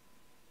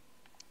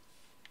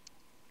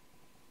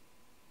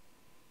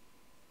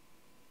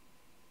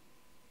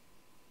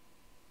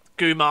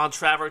 Good man,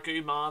 Trevor,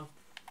 good man.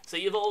 So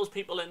you've all those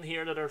people in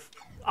here that are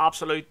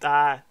absolute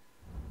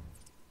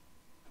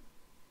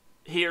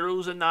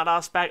heroes in that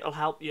aspect. I'll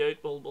help you out.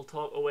 We'll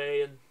talk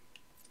away and.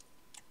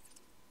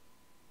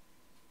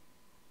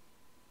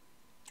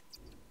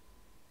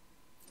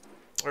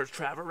 Or is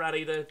Trevor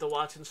ready to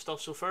watch and stuff?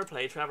 So fair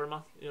play, Trevor,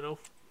 man, you know.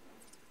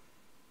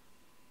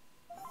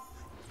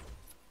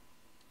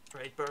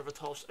 Right,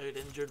 Berbatov's out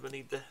injured. We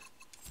need the...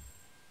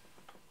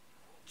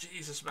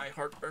 Jesus, my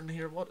heartburn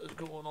here. What is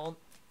going on?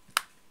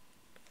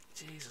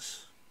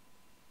 Jesus.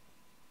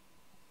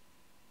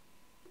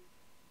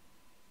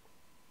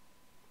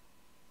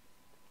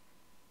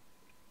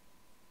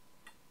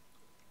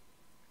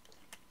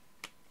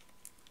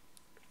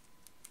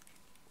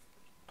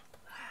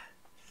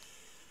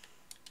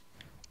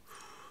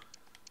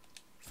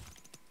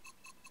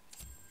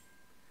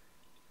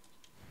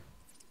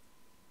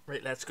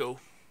 Right, let's go.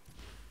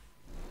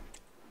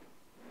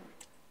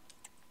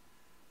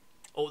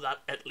 Oh, that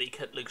Italy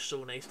kit looks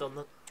so nice, doesn't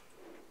it?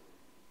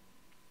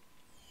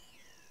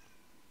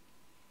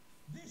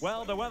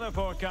 Well, the weather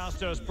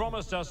forecasters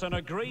promised us an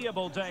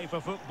agreeable day for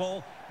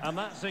football, and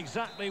that's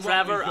exactly what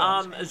Trevor, we've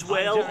got. as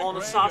well, on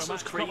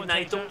Assassin's Creed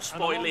Night, don't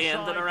spoil the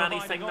ending or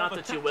anything, not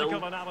that you will,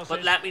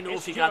 but let me know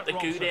if you got the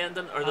good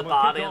ending or the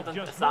bad ending,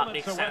 if that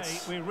makes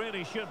sense. We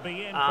really should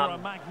be in for a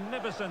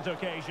magnificent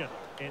occasion.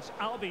 It's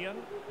Albion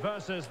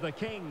versus the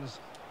Kings.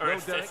 Or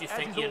if you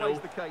think, you know,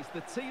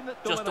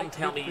 just don't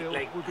tell me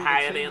like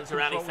how it ends or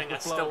anything. I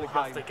still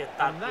have to get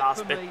that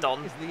last bit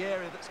done.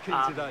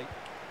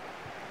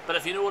 But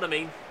if you know what I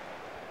mean,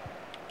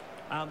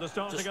 and the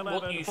just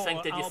what you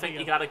think. Did you think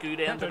you got a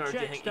good ending, or do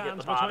you think you get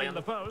the bad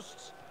ending?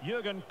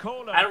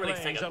 I don't really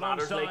think it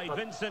matters, like, but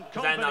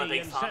because I'm not a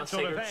big fan of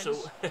Sigurd, so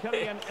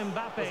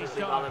Mbappe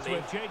starts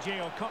with JJ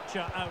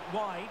Okocha out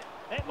wide.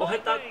 We'll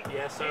hit that.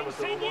 Yes, sir. We'll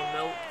go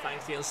 1-0.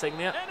 Thanks to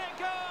Insignia. In it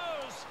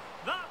goes.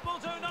 That will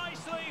do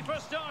nicely for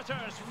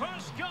starters.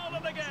 First goal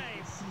of the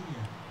game.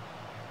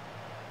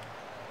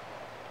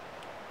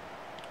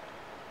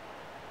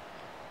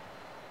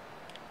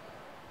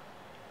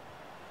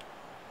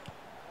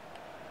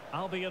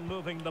 Albion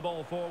moving the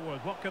ball forward.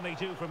 What can they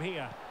do from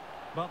here?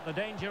 But the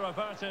danger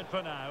averted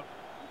for now.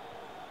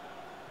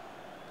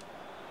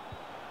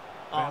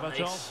 Oh, nice.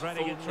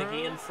 Foden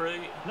again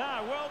through.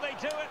 Now, will they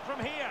do it from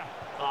here?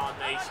 Oh,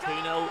 nice.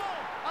 2-0.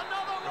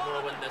 We're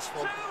going to win this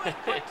one.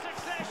 Quick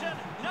succession.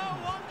 No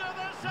wonder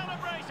they're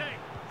celebrating.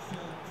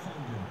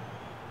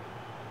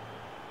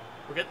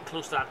 We're getting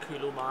close to that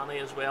Kulo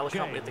Mane as well. I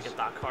can't wait to get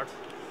that card.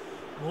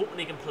 I'm hoping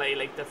he can play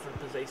like different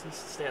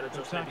positions instead of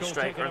just maybe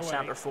striker and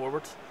centre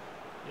forward.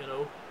 You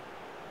know.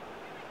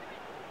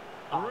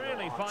 A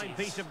really fine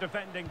piece of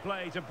defending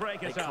play to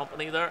break us up.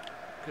 Company there.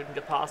 Couldn't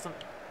get past him.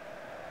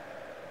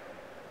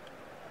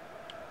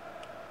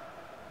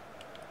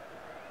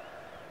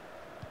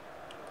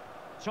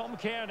 Tom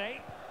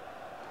Kearney.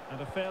 And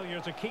a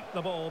failure to keep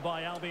the ball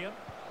by Albion.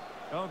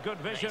 Oh, good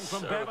vision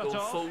from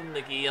Berbatov. Foden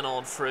again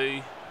on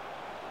through.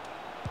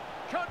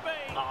 Could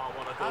be. Oh,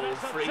 what a goal.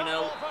 3-0. For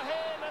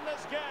him in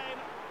this game.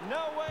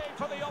 No way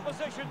for the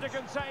opposition to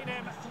contain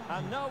him.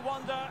 And no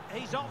wonder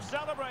he's off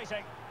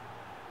celebrating.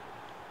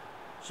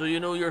 So you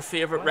know your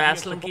favourite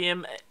wrestling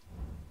game,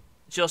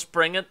 Just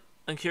Bring It.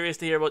 I'm curious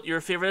to hear what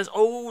your favourite is.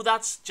 Oh,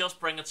 that's Just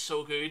Bring It,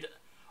 so good.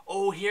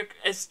 Oh, Here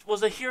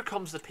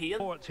Comes the Pain.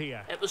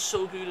 It was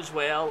so good as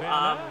well.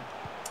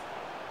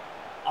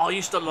 I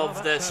used to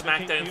love the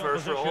SmackDown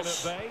vs.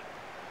 Raws.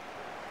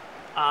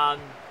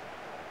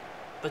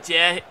 But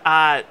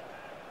yeah,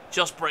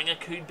 Just Bring It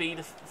could be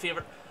the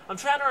favourite. I'm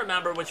trying to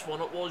remember which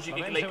one it was. You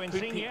could like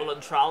put people in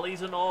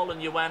trolleys and all,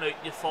 and you went out,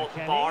 you fought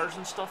in bars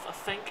and stuff, I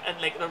think, and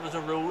like there was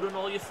a road and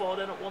all you fought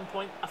in at one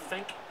point, I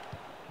think,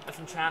 if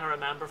I'm trying to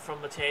remember from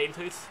my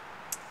childhood.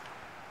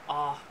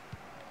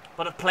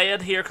 But I've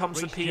played Here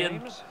Comes the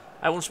Pain.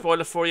 I won't spoil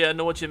it for you. I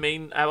know what you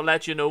mean. I will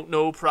let you know.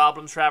 No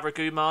problem, Trevor.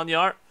 Good man, you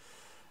are.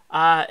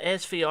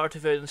 SVR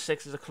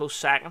 2006 is a close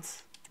second.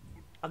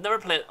 I've never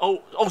played.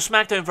 Oh,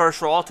 SmackDown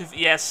vs. Raw.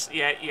 Yes,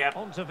 yeah. Yeah.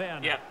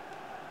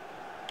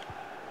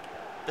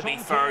 To be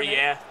fair,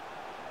 yeah.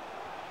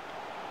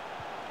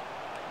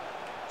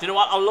 Do you know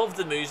what? I love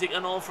the music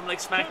and all from like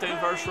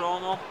SmackDown vs. Raw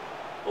and all.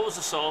 What was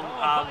the song?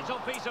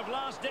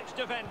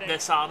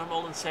 This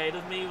Animal Inside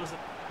of Me, was it?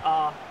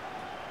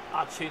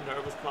 Too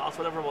Nervous Class,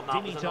 whatever one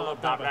that was. And I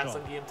love that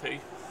wrestling game too.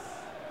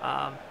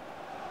 And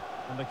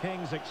the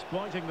Kings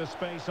exploiting the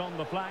space on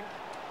the flank.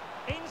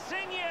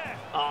 Insigne!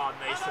 Oh,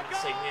 nice from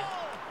Insigne.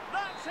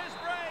 That's his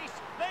brace.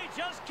 They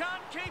just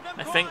can't keep him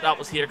I think that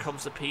was Here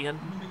Comes the Pain.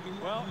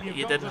 Well,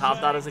 you didn't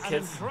have that as a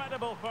kid.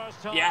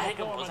 Yeah, I think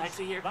it was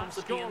actually Here Comes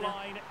the Pain.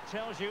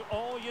 Tells you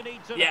all you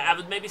need to I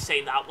would maybe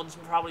say that one's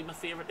probably my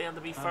favourite then,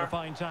 to be fair. A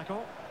fine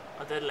tackle.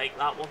 I did like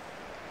that one.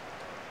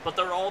 But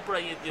they're all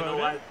brilliant, you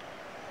know.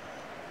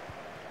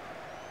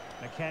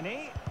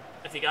 McKennie.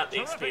 If you got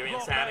the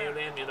experience any of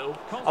them, you know.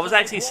 I was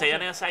actually saying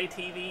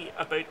SITV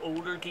about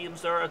older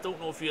games there. I don't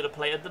know if you'd have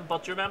played them,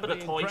 but do you remember the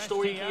Toy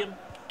Story game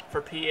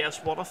for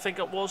PS1, I think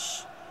it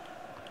was?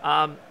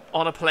 On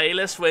a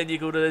playlist when you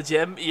go to the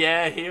gym.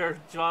 Yeah, here. Do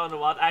you want to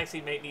know what? I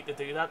actually might need to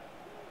do that.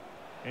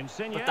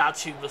 Insigne. But that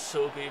tune was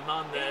so good,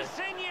 man.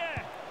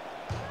 Insigne.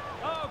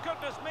 Oh,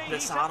 goodness me.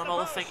 This Animal,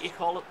 I think you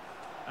call it.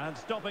 And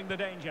stopping the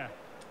danger.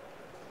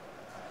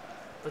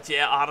 But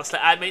yeah, honestly,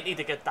 I might need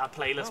to get that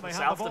playlist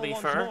myself, to be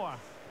fair.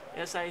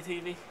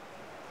 SITV.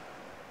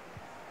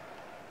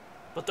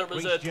 But there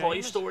was a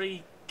Toy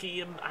Story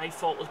game I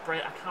thought was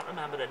brilliant. I can't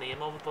remember the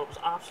name of it, but it was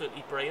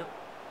absolutely brilliant.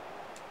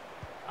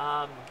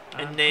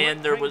 And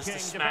then there was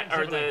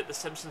the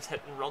Simpsons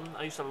Hit and Run.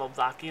 I used to love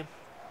that game.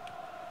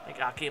 I think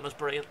that game was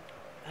brilliant.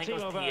 I think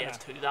it was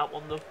PS2, that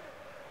one though.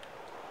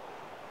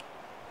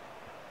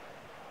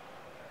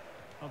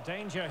 Well,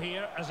 danger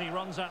here as he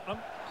runs at them.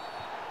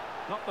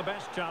 Not the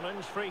best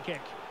challenge, free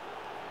kick.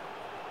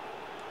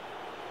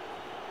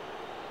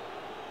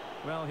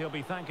 Well, he'll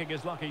be thanking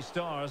his lucky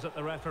stars that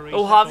the referee.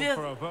 Oh, have you?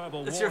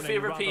 It's your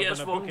favourite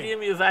PS1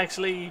 game you've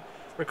actually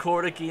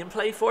recorded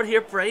gameplay for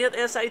here. Brilliant,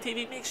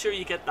 SITV. Make sure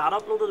you get that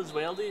uploaded as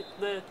well.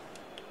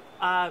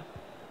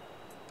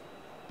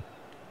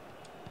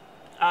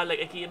 Like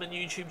a gaming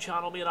YouTube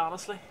channel, mate.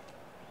 Honestly,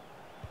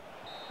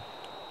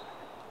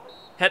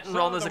 Hit and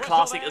Run is a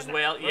classic as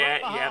well.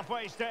 Yeah.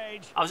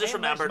 I was just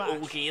remembering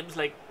old games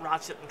like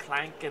Ratchet and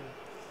Clank and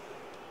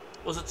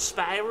was it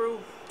Spyro,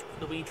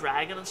 the wee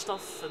dragon and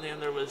stuff, and then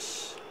there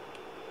was.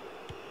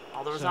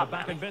 Oh, there was that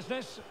back in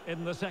business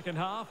in the second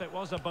half. It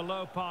was a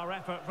below par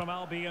effort from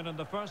Albion in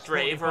the first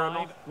Driver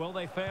 45. Will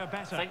they fare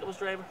better? I think it was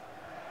Driver.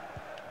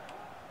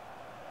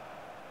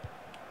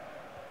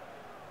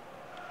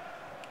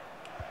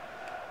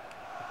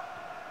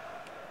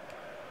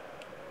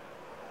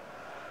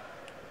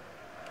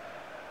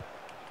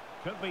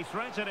 Could be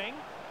threatening.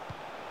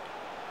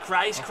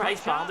 Christ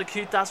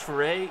Bandicoot, that's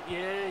right.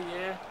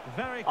 Yeah.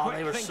 Very quick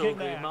they were so good,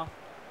 man.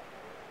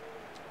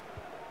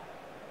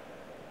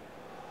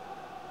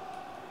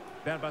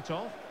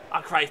 Berbatov.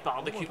 Christ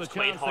Bandicoot was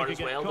quite hard as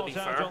well, to be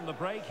fair. On the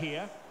break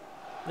here.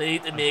 They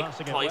need to make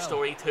Toy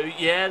Story 2.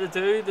 Yeah, they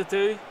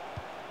do.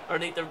 Or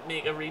need to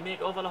make a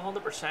remake of it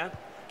 100%.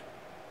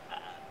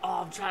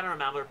 I'm trying to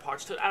remember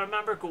parts to it. I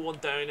remember going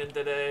down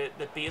into the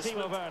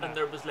basement and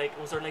there was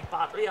there like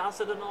battery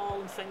acid and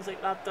all and things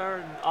like that there.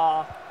 And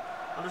I'm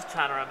just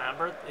trying to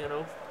remember it, you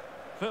know.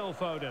 Phil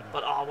Foden.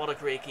 But what a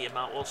great game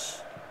that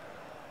was.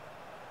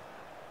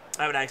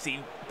 I would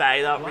actually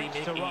buy that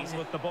remake to run easy.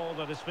 With the ball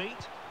at his feet,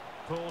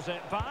 pulls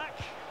it back.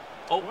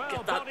 Oh, well,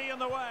 get that. Body in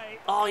the way.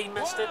 Oh, he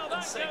missed it.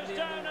 That goes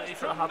down as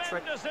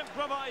tremendous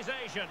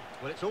improvisation.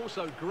 Well, it's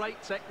also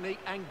great technique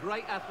and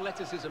great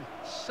athleticism.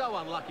 So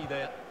unlucky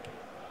there.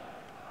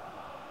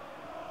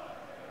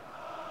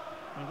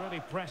 And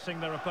really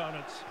pressing their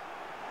opponents.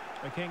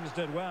 The Kings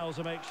did well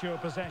to make sure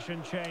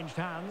possession changed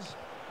hands.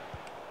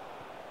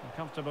 And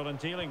comfortable in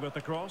dealing with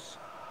the cross.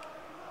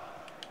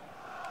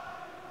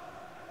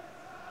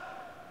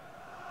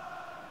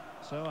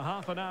 So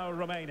half an hour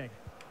remaining.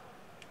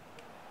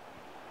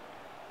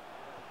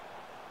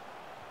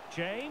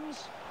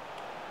 James.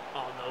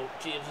 Oh no,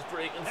 James is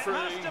breaking through.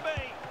 It has to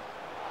be.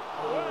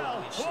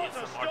 Oh, we save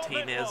from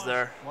Martinez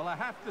there. Well, I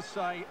have to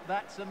say,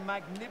 that's a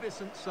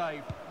magnificent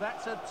save.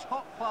 That's a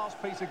top-class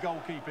piece of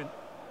goalkeeping.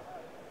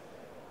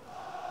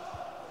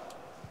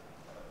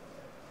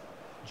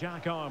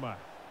 Jack Armour.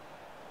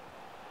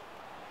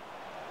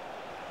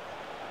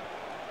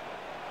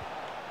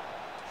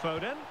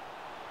 Foden.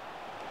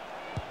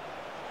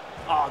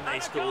 Oh,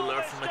 nice goal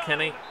there from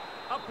McKinney.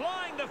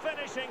 Applying the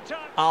finishing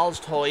touch. Al's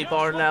toy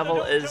barn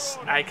level is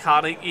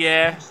iconic.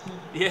 Yeah,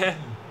 yeah.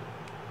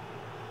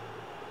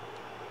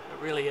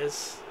 It really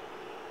is.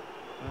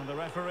 And the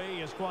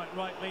referee is quite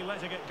rightly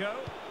letting it go.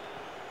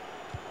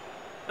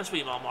 This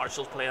wee man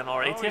Marshall's playing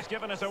alright here. He's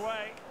given us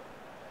away.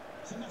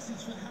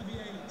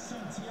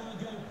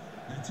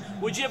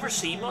 Would you ever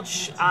see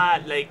much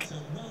like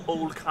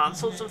old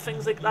consoles and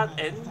things like that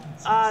in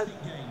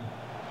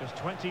just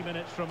 20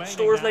 minutes remaining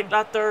stores now. like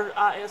that there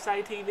at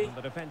SITV? And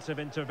the defensive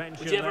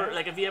intervention. Would you ever there.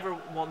 like, if you ever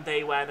one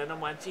day went in and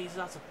went, Jesus,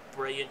 that's a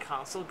brilliant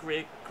console,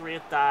 great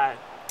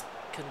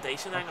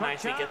condition, I can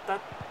actually get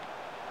that.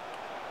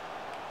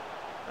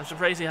 I'm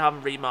surprised they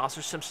haven't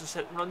remastered Simpsons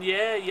Hit and Run.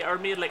 Yeah, or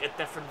made like a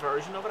different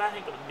version of it. I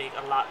think it would make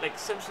a lot. Like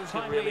Simpsons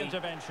could really.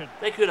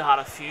 They could have had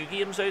a few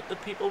games out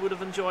that people would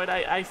have enjoyed.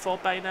 I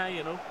thought by now,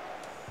 you know.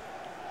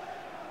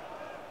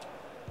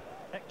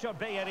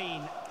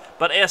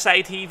 But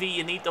SITV,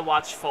 you need to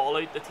watch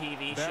Fallout, the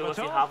TV show, if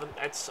you haven't.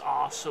 It's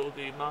so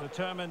good, man.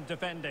 Determined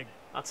defending.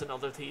 That's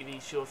another TV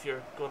show if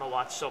you're gonna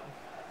watch something.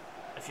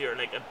 If you're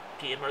like a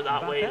gamer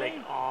that way, like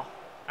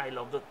I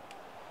loved it.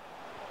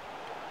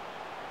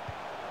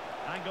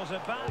 Angles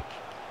it back.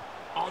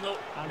 Oh no!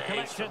 And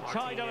nice collected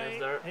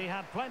tidily. He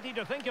had plenty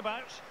to think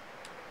about.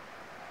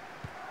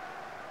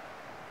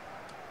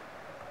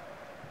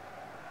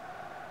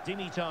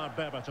 Dimitar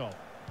Berbatov.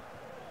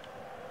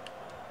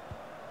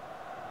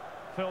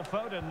 Phil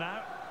Foden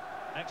now.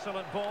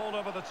 Excellent ball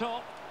over the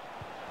top.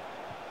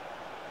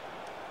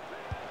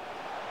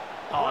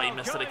 Oh, he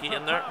missed it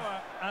again there.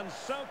 And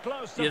so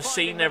close to You've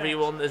seen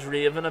everyone is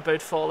raving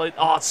about Fallout.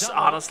 Oh, it's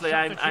honestly,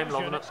 I'm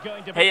loving it.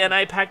 Hey, and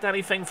I packed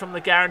anything from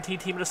the guaranteed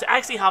team of the season. I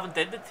actually haven't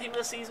did the team of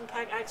the season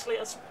pack. Actually,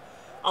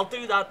 I'll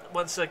do that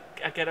once I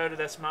get out of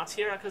this match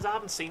here because I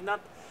haven't seen that.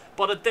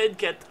 But I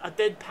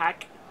did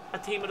pack a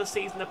team of the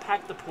season. I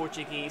packed the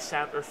Portuguese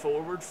centre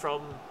forward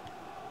from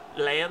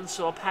Lens,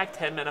 so I packed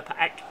him in a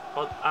pack.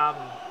 But I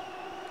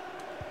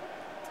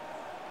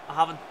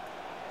haven't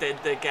did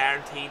the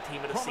guaranteed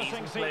team of the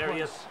season player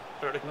yet,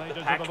 or the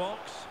pack.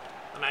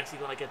 I'm actually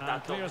going to get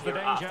that done here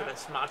after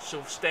this match,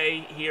 so stay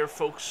here,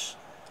 folks.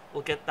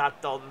 We'll get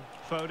that done,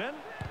 Foden.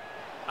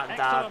 And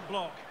that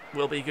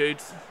will be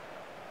good.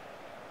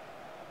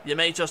 You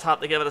may just have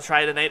to give it a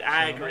try tonight.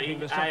 I agree.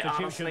 I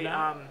honestly,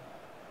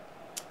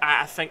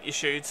 I think you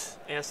should.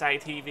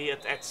 SITV,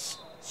 it's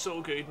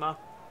so good, man.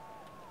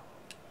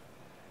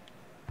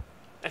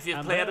 If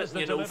you've played it,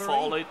 you know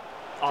Fallout.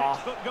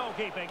 Oh,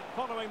 goalkeeping,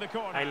 following the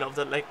corner. I loved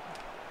it. Like,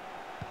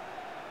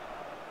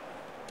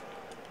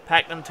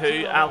 pack them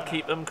too. I'll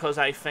keep him because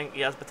I think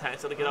he has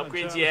potential to get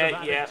upgrades. Yeah.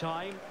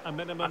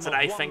 That's what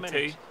I think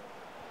too.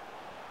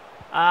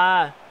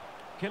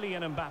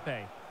 Kylian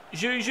Mbappe.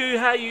 Juju,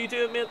 how you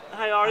doing, mate?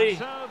 How are you?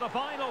 So the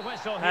final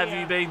whistle how have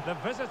you been? The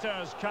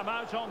visitors come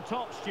out on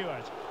top,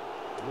 Stuart.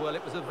 Well,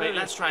 it was a very... Right,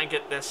 let's try and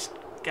get this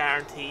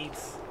guaranteed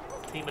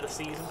team of the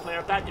season player.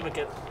 I bet you would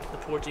get the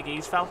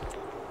Portuguese fella.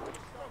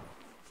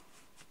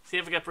 See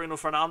if we get Bruno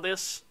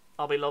Fernandes.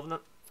 I'll be loving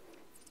it.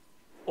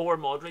 Or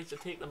Modric. I'll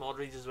take the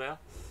Modric as well.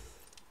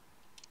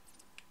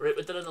 Right,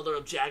 we did another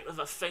objective.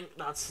 I think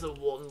that's the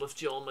one with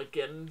John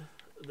McGinn.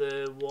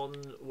 The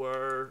one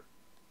where...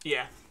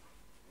 Yeah.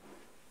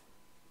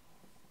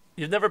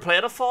 You've never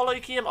played a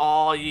Fallout game?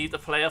 Oh, you need to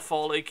play a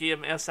Fallout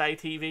game,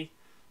 SITV.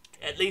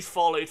 At least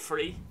Fallout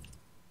 3.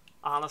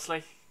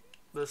 Honestly.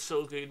 They're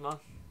so good, man.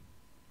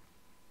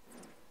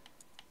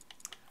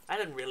 I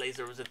didn't realise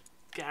there was a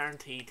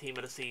guaranteed team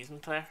of the season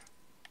player.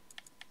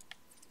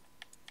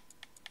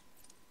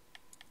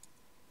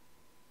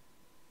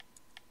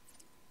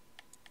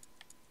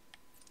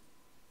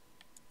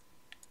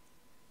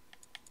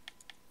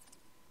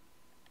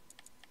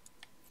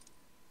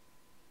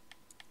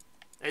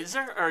 Is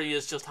there, or are you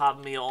just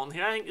having me on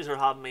here? I think you're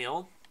having me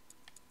on.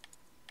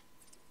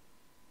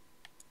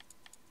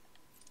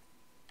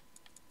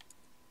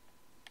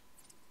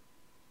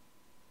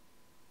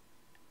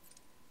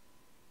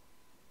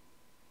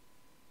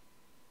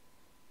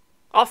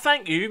 Oh,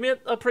 thank you, mate.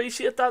 I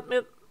appreciate that,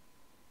 mate.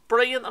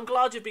 Brilliant. I'm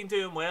glad you've been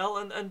doing well,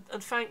 and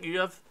thank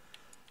you. I'm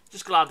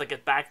just glad to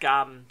get back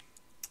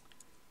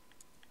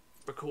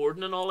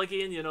recording and all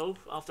again, you know,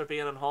 after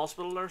being in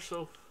hospital or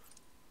so.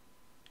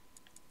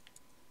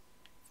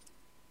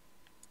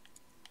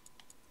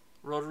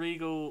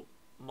 Rodrigo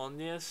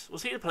Munoz.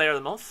 Was he the player of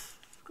the month?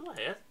 Go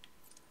ahead.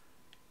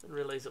 Didn't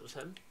realise it was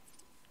him.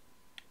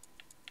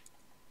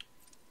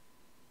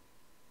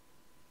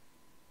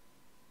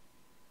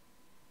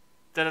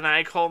 Did an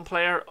icon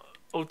player...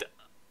 Oh,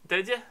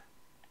 did you?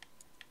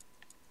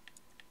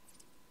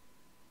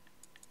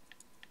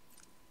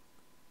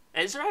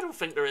 Is there? I don't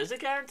think there is a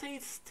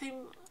guaranteed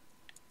team.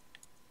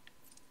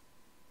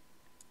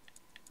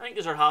 I think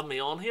they're having me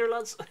on here,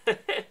 lads.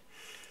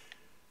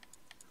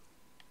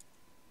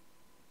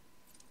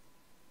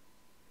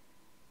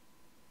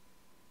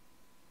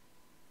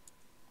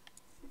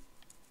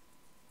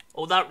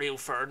 Oh, that Rio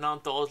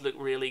Ferdinand does look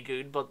really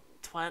good, but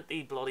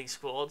 20 bloody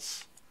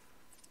squads.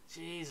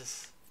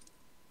 Jesus.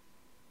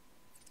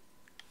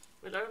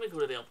 Wait, let me go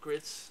to the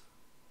upgrades.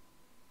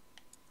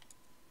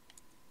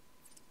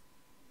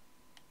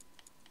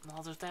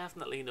 No, there's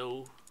definitely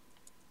no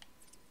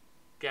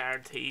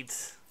guaranteed.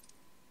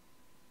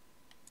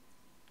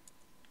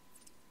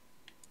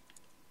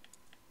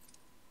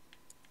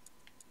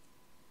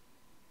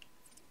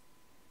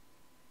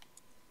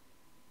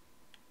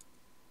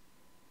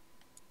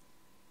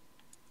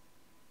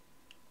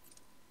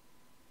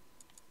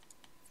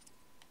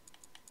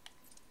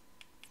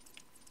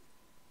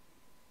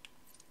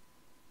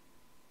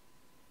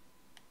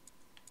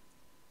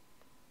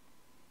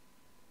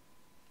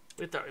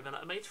 Wait 30 minutes.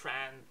 I might try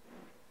and...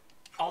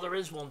 Oh, there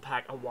is one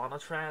pack I want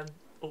to try and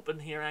open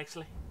here,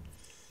 actually.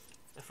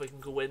 If we can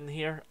go in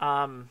here.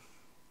 I'm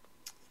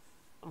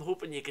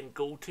hoping you can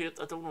go to it.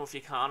 I don't know if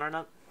you can or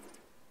not.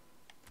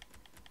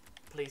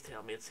 Please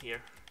tell me it's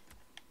here.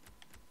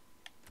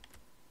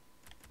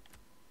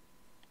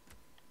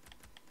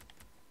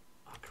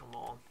 Oh, come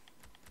on.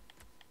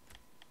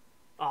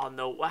 Oh,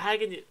 no. Well, how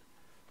can you...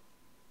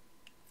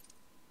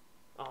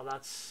 Oh,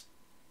 that's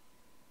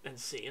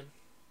insane.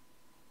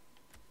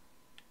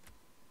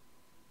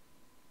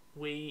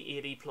 We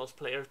 80 plus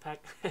players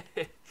pack.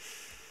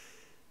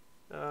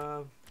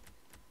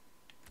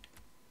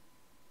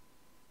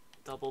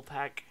 Double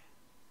pack.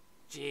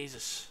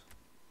 Jesus.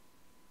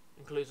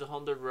 Includes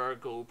 100 rare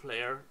gold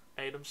player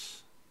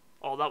items.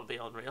 Oh, that would be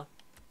unreal.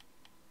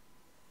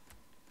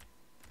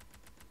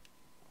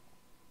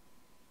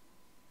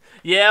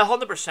 Yeah,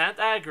 100%.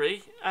 I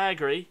agree. I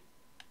agree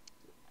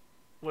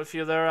with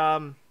you there.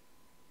 I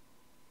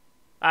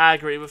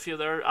agree with you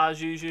there,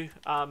 as usual.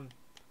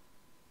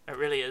 It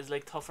really is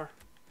like tougher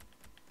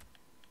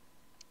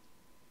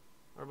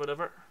or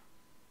whatever.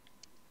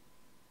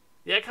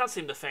 Yeah, I can't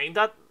seem to find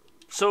that.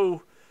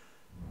 So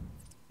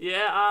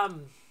yeah,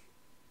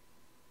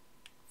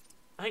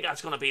 I think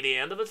that's gonna be the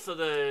end of it for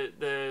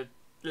the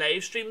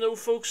live stream though,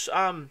 folks.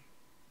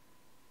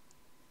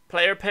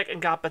 Player pick and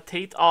got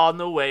Petite. Oh,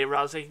 no way,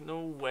 Razzie, no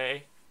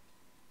way.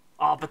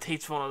 Oh,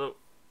 Petite's one of the...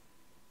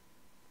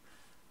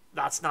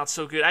 That's not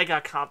so good. I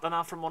got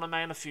Cantona from one of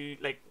mine a few,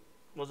 like,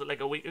 was it like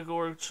a week ago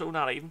or so?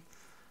 Not even.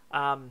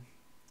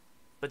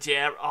 But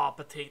yeah, oh,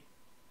 Petite,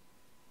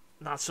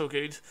 not so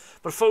good.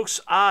 But folks,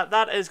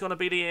 that is going to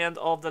be the end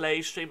of the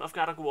live stream. I've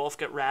got to go off,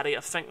 get ready.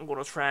 I think I'm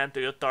going to try and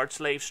do a darts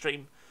live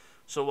stream.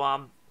 So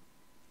I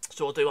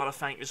do want to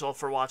thank you all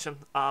for watching.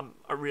 I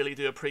really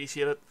do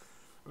appreciate it.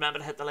 Remember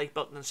to hit the like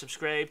button and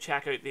subscribe.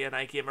 Check out the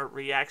NI Gamer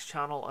Reacts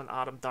channel and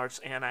Adam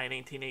Darts NI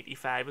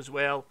 1985 as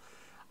well.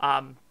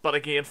 But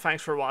again,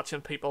 thanks for watching,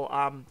 people.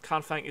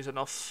 Can't thank you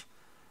enough.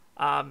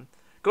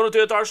 Gonna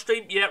do a dart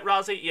stream? Yep,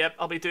 Razzie, yep.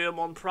 I'll be doing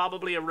one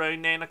probably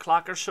around 9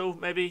 o'clock or so,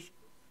 maybe.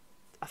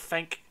 I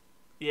think.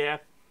 Yeah.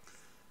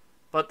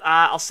 But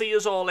I'll see you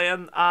all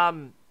in.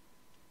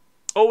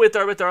 Oh, wait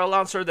there. I'll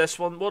answer this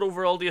one. What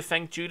overall do you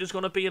think Jude is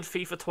going to be in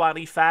FIFA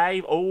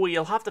 25? Oh,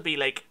 he'll have to be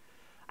like...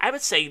 I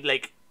would say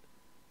like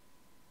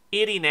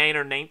 89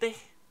 or 90.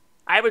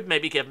 I would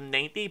maybe give him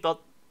 90,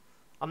 but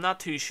I'm not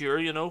too sure,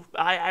 you know.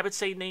 I would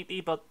say 90,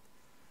 but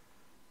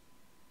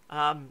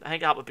I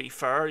think that would be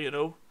fair, you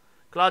know.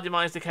 Glad you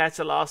managed to catch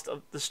the last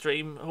of the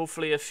stream.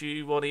 Hopefully a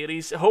few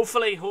 180s.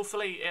 Hopefully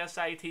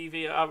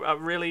SITV. I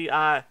really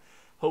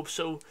hope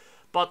so.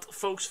 But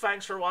folks,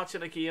 thanks for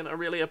watching again. I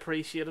really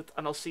appreciate it.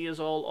 And I'll see you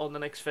all on the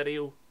next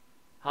video.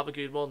 Have a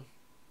good one.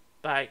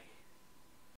 Bye.